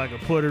gonna have like a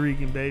Puerto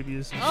Rican baby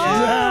or some Oh,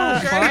 Yeah,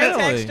 sure, her finally.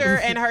 texture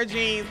and her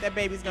jeans, that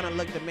baby's gonna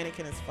look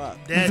Dominican as fuck.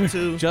 shit. That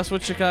too. Just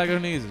what Chicago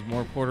needs is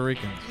more Puerto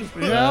Ricans.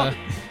 Yeah.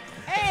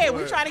 Hey,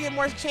 we're trying to get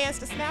more chance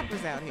to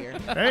snappers out here.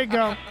 There you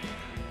go.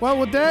 Well,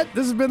 with that,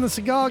 this has been the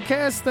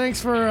Seagalcast.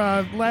 Thanks for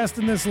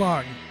lasting this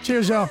long.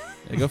 Cheers, y'all.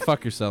 Yeah, go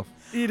fuck yourself.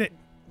 Eat it.